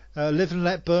again. Live and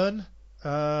let burn.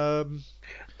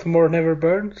 Tomorrow never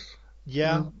burns.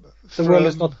 Yeah. The world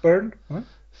is not burned. Huh?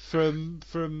 From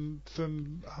I'm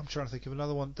trying to think of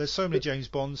another one. There's so many James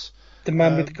Bonds. The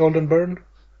man with the golden burn.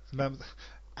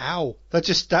 Ow! That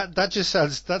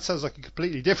sounds like a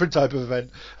completely different type of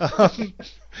event.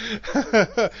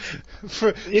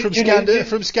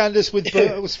 From Scandus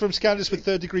with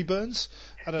third degree burns.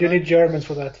 I don't know. Need Germans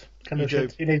for that kind You of do.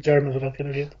 shit. You need Germans for that kind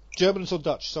of shit. Germans or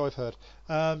Dutch, so I've heard.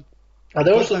 The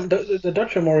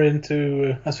Dutch are more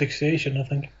into asphyxiation, I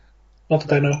think. Not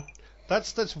that I know.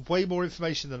 That's way more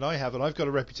information than I have, and I've got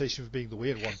a reputation for being the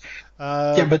weird one.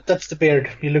 Yeah, but that's the beard.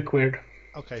 You look weird.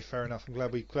 Okay, fair enough. I'm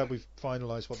glad we've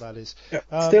finalised what that is. Yeah.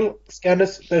 Still,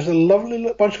 Scandus, there's a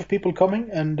lovely bunch of people coming,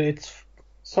 and it's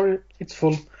full. It's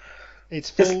full.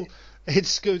 It's good.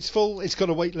 It's full. It's got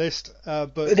a wait list,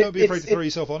 but don't be afraid to throw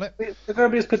yourself on it. The gonna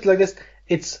be put like this.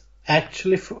 It's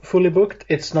actually fully booked.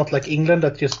 It's not like England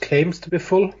that just claims to be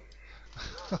full.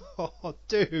 Oh,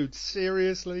 dude,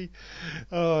 seriously?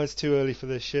 Oh, it's too early for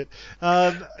this shit.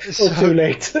 Or too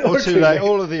late. Or too late.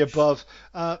 All of the above.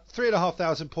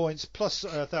 3,500 points plus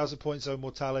 1,000 points Zone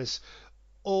Mortalis.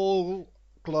 All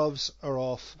gloves are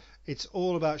off. It's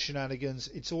all about shenanigans.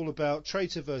 It's all about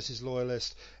traitor versus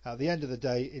loyalist. At the end of the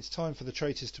day, it's time for the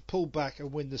traitors to pull back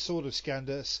and win the Sword of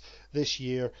Scandus this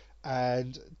year,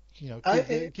 and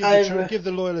give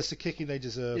the loyalists a kicking they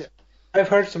deserve. Yeah. I've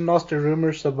heard some nasty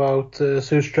rumours about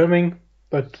Surströmming,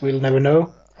 but we'll never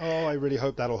know. Oh, I really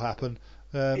hope that'll happen.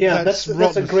 That's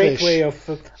a great way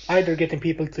of either getting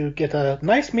people to get a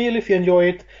nice meal if you enjoy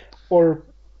it, or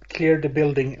clear the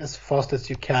building as fast as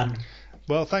you can.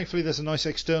 Well, thankfully there's a nice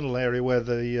external area where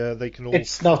they can all.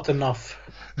 It's not enough.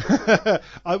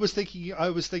 I was thinking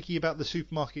about the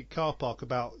supermarket car park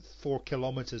about 4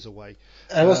 kilometres away.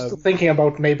 I was thinking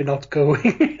about maybe not going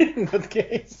in that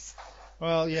case.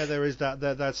 Well, yeah, there is that.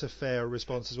 That's a fair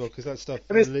response as well, because that stuff.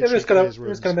 I was going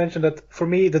to mention that for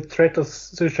me, the threat of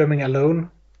Surströmming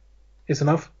alone is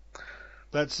enough.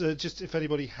 That's just if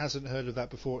anybody hasn't heard of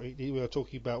that before, we are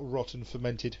talking about rotten,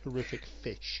 fermented, horrific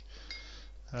fish.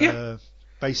 Yeah.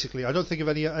 Basically, I don't think of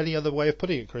any other way of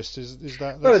putting it, Chris. Is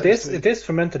that? Well, it is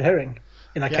fermented herring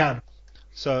in a can.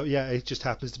 So yeah, it just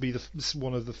happens to be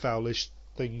one of the foulest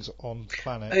things on the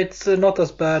planet. It's not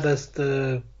as bad as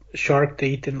the shark they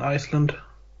eat in Iceland.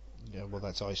 Yeah, well,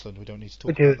 that's Iceland. We don't need to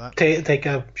talk about that. Take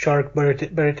a shark, bury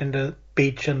it in the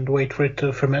beach, and wait for it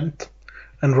to ferment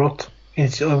and rot in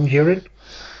its own urine.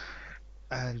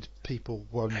 And people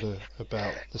wonder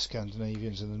about the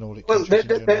Scandinavians and the Nordic Well, countries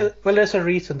in general. there's a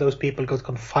reason those people got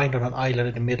confined on an island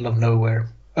in the middle of nowhere.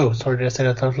 Oh, sorry, did I say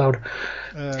that out loud?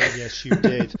 Yes, you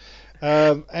did.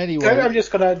 Anyway, I'm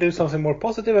just gonna do something more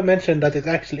positive. I mentioned that it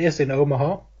actually is in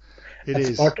Omaha. It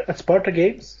is at Sparta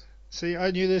Games. See,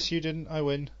 I knew this. You didn't. I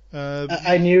win.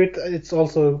 I knew it. It's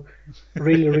also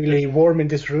really, really warm in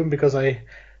this room because I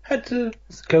had to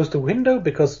close the window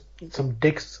because some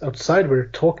dicks outside were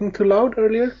talking too loud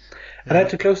earlier, and I had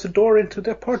to close the door into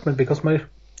the apartment because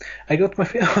I got my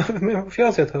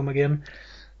fiance at home again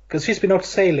because she's been out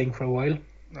sailing for a while.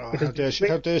 Oh,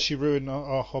 how dare she ruin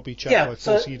our hobby chat by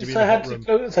forcing you to be in the hot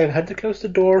room? So I had to close the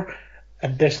door.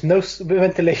 And there's no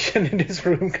ventilation in this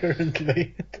room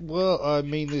currently. Well, I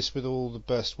mean this with all the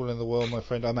best will in the world, my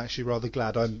friend. I'm actually rather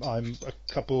glad. I'm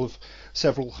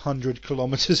several hundred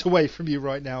kilometres away from you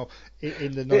right now,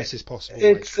 in the nicest possible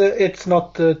way. It's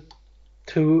not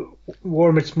too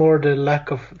warm. It's more the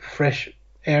lack of fresh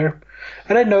air,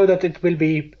 and I know that it will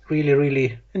be really,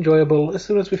 really enjoyable as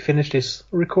soon as we finish this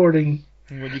recording.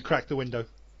 When you crack the window.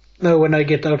 No, when I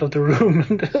get out of the room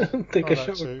and take a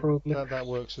shower, too. probably. That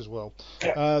works as well.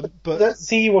 Yeah. But let's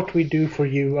see what we do for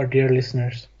you, our dear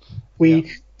listeners.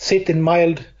 We sit in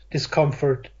mild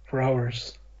discomfort for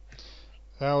hours.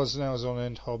 Hours and hours on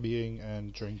end, hobbying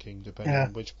and drinking, depending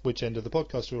on which end of the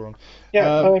podcast we're on.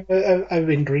 Yeah, I've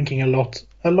been drinking a lot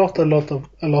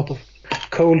of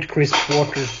cold, crisp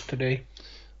water today.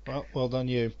 Well done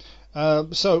you.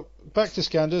 So back to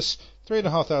Scandus.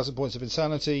 3,500 points of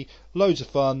insanity, loads of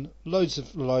fun, loads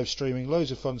of live streaming, loads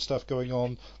of fun stuff going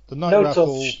on. The night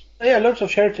raffle. Loads of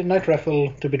charity night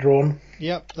raffle to be drawn.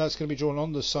 Yep, that's going to be drawn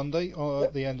on the Sunday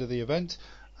at the end of the event.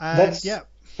 And That's yeah,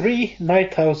 3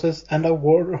 night houses and a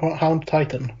Warhound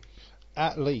Titan.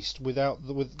 at least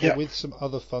with some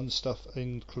other fun stuff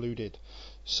included.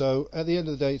 So at the end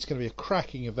of the day, it's going to be a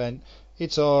cracking event.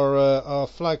 It's our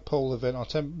flagpole event,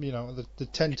 the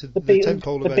tent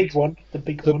pole event, the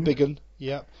big one,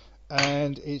 yeah.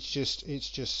 And it's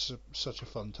just such a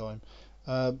fun time.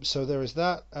 So there is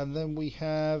that, and then we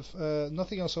have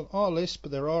nothing else on our list,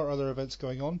 but there are other events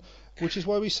going on, which is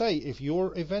why we say if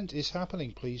your event is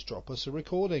happening, please drop us a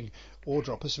recording or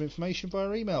drop us some information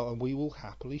via email, and we will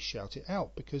happily shout it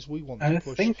out because we want to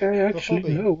push. I think I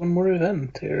actually know one more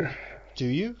event here. Do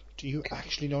you? Do you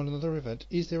actually know another event?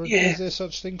 Is there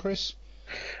such thing, Chris?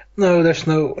 No, there's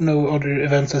no other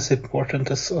events as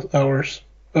important as ours.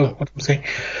 Oh, what I'm saying.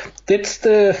 It's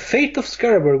the Fate of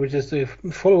Skarborg, which is the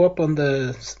follow-up on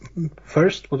the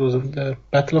first, what was it, the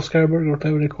Battle of Skarborg, or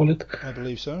whatever they call it. I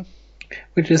believe so.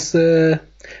 Which is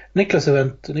Niklas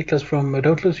event. Niklas from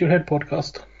Don't Lose Your Head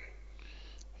podcast.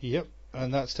 Yep,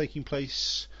 and that's taking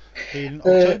place in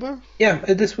October?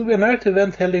 This will be a narrative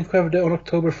event held in Skövde on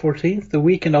October 14th, the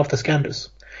weekend after Scandus.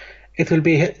 It will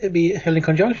be held in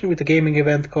conjunction with a gaming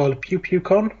event called Pew Pew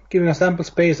Con, giving us ample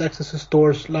space, access to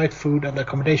stores, light food, and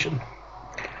accommodation.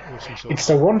 Awesome. It's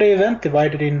a one-day event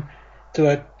divided into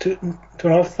a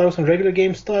 2,500 regular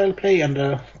game style play and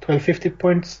a 1,250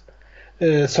 points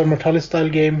Sun Mortalis style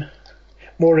game,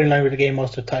 more in line with the Game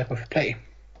Master type of play.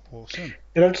 Awesome.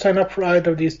 You'll have to sign up for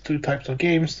either of these two types of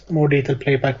games. More detailed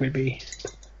playback will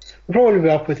probably be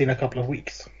up within a couple of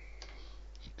weeks.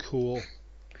 Cool.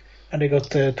 And they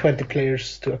got 20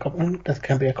 players that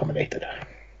can be accommodated.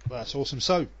 That's awesome.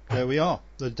 So there we are.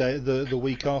 The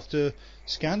week after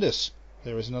Scandus,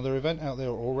 there is another event out there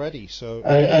already. So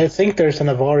I think there's an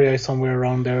Avaria somewhere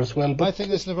around there as well. But I think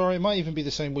there's an Avaria. It might even be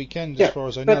the same weekend, as far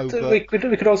as I know. But we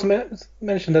could also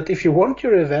mention that if you want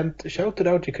your event, shout it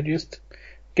out. You could just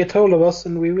get hold of us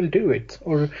and we will do it,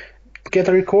 or get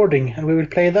a recording and we will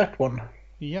play that one.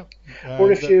 Yep.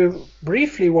 Or if you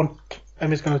briefly want. I'm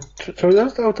just going to throw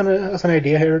that out as an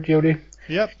idea here, Jody.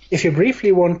 Yep. If you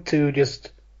briefly want to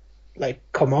just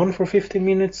come on for 15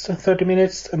 minutes, 30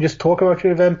 minutes, and just talk about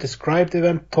your event, describe the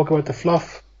event, talk about the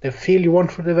fluff, the feel you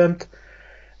want for the event,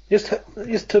 just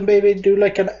to maybe do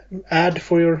an ad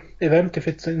for your event if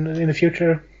it's in the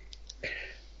future,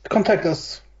 contact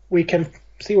us. We can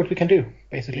see what we can do,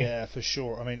 basically. Yeah, for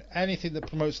sure. I mean, anything that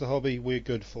promotes the hobby, we're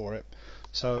good for it.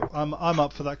 So I'm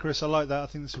up for that, Chris. I like that. I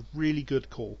think that's a really good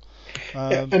call.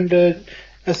 And as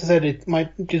I said, it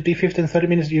might just be 15-30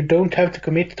 minutes. You don't have to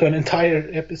commit to an entire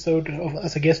episode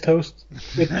as a guest host,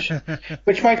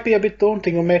 which might be a bit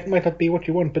daunting or might not be what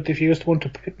you want. But if you just want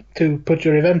to put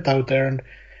your event out there and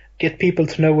get people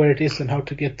to know where it is and how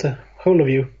to get a hold of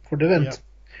you for the event,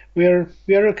 we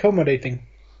are accommodating.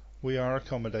 We are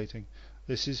accommodating.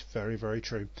 This is very, very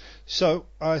true. So,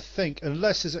 I think,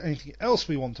 unless there's anything else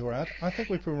we want to add, I think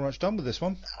we're pretty much done with this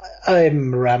one.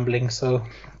 I'm rambling, so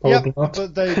probably not.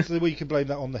 But we can blame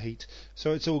that on the heat.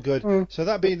 So it's all good. So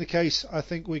that being the case, I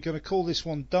think we're going to call this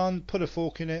one done, put a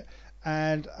fork in it,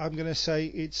 and I'm going to say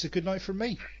it's a good night from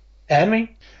me. And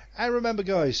me. And remember,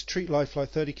 guys, treat life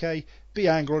like 30k, be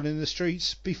Angron in the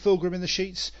streets, be Fulgrim in the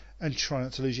sheets, and try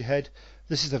not to lose your head.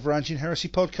 This is the Varangian Heresy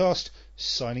Podcast,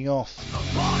 signing off. Let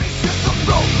the bodies hit the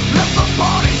floor, let the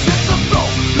bodies hit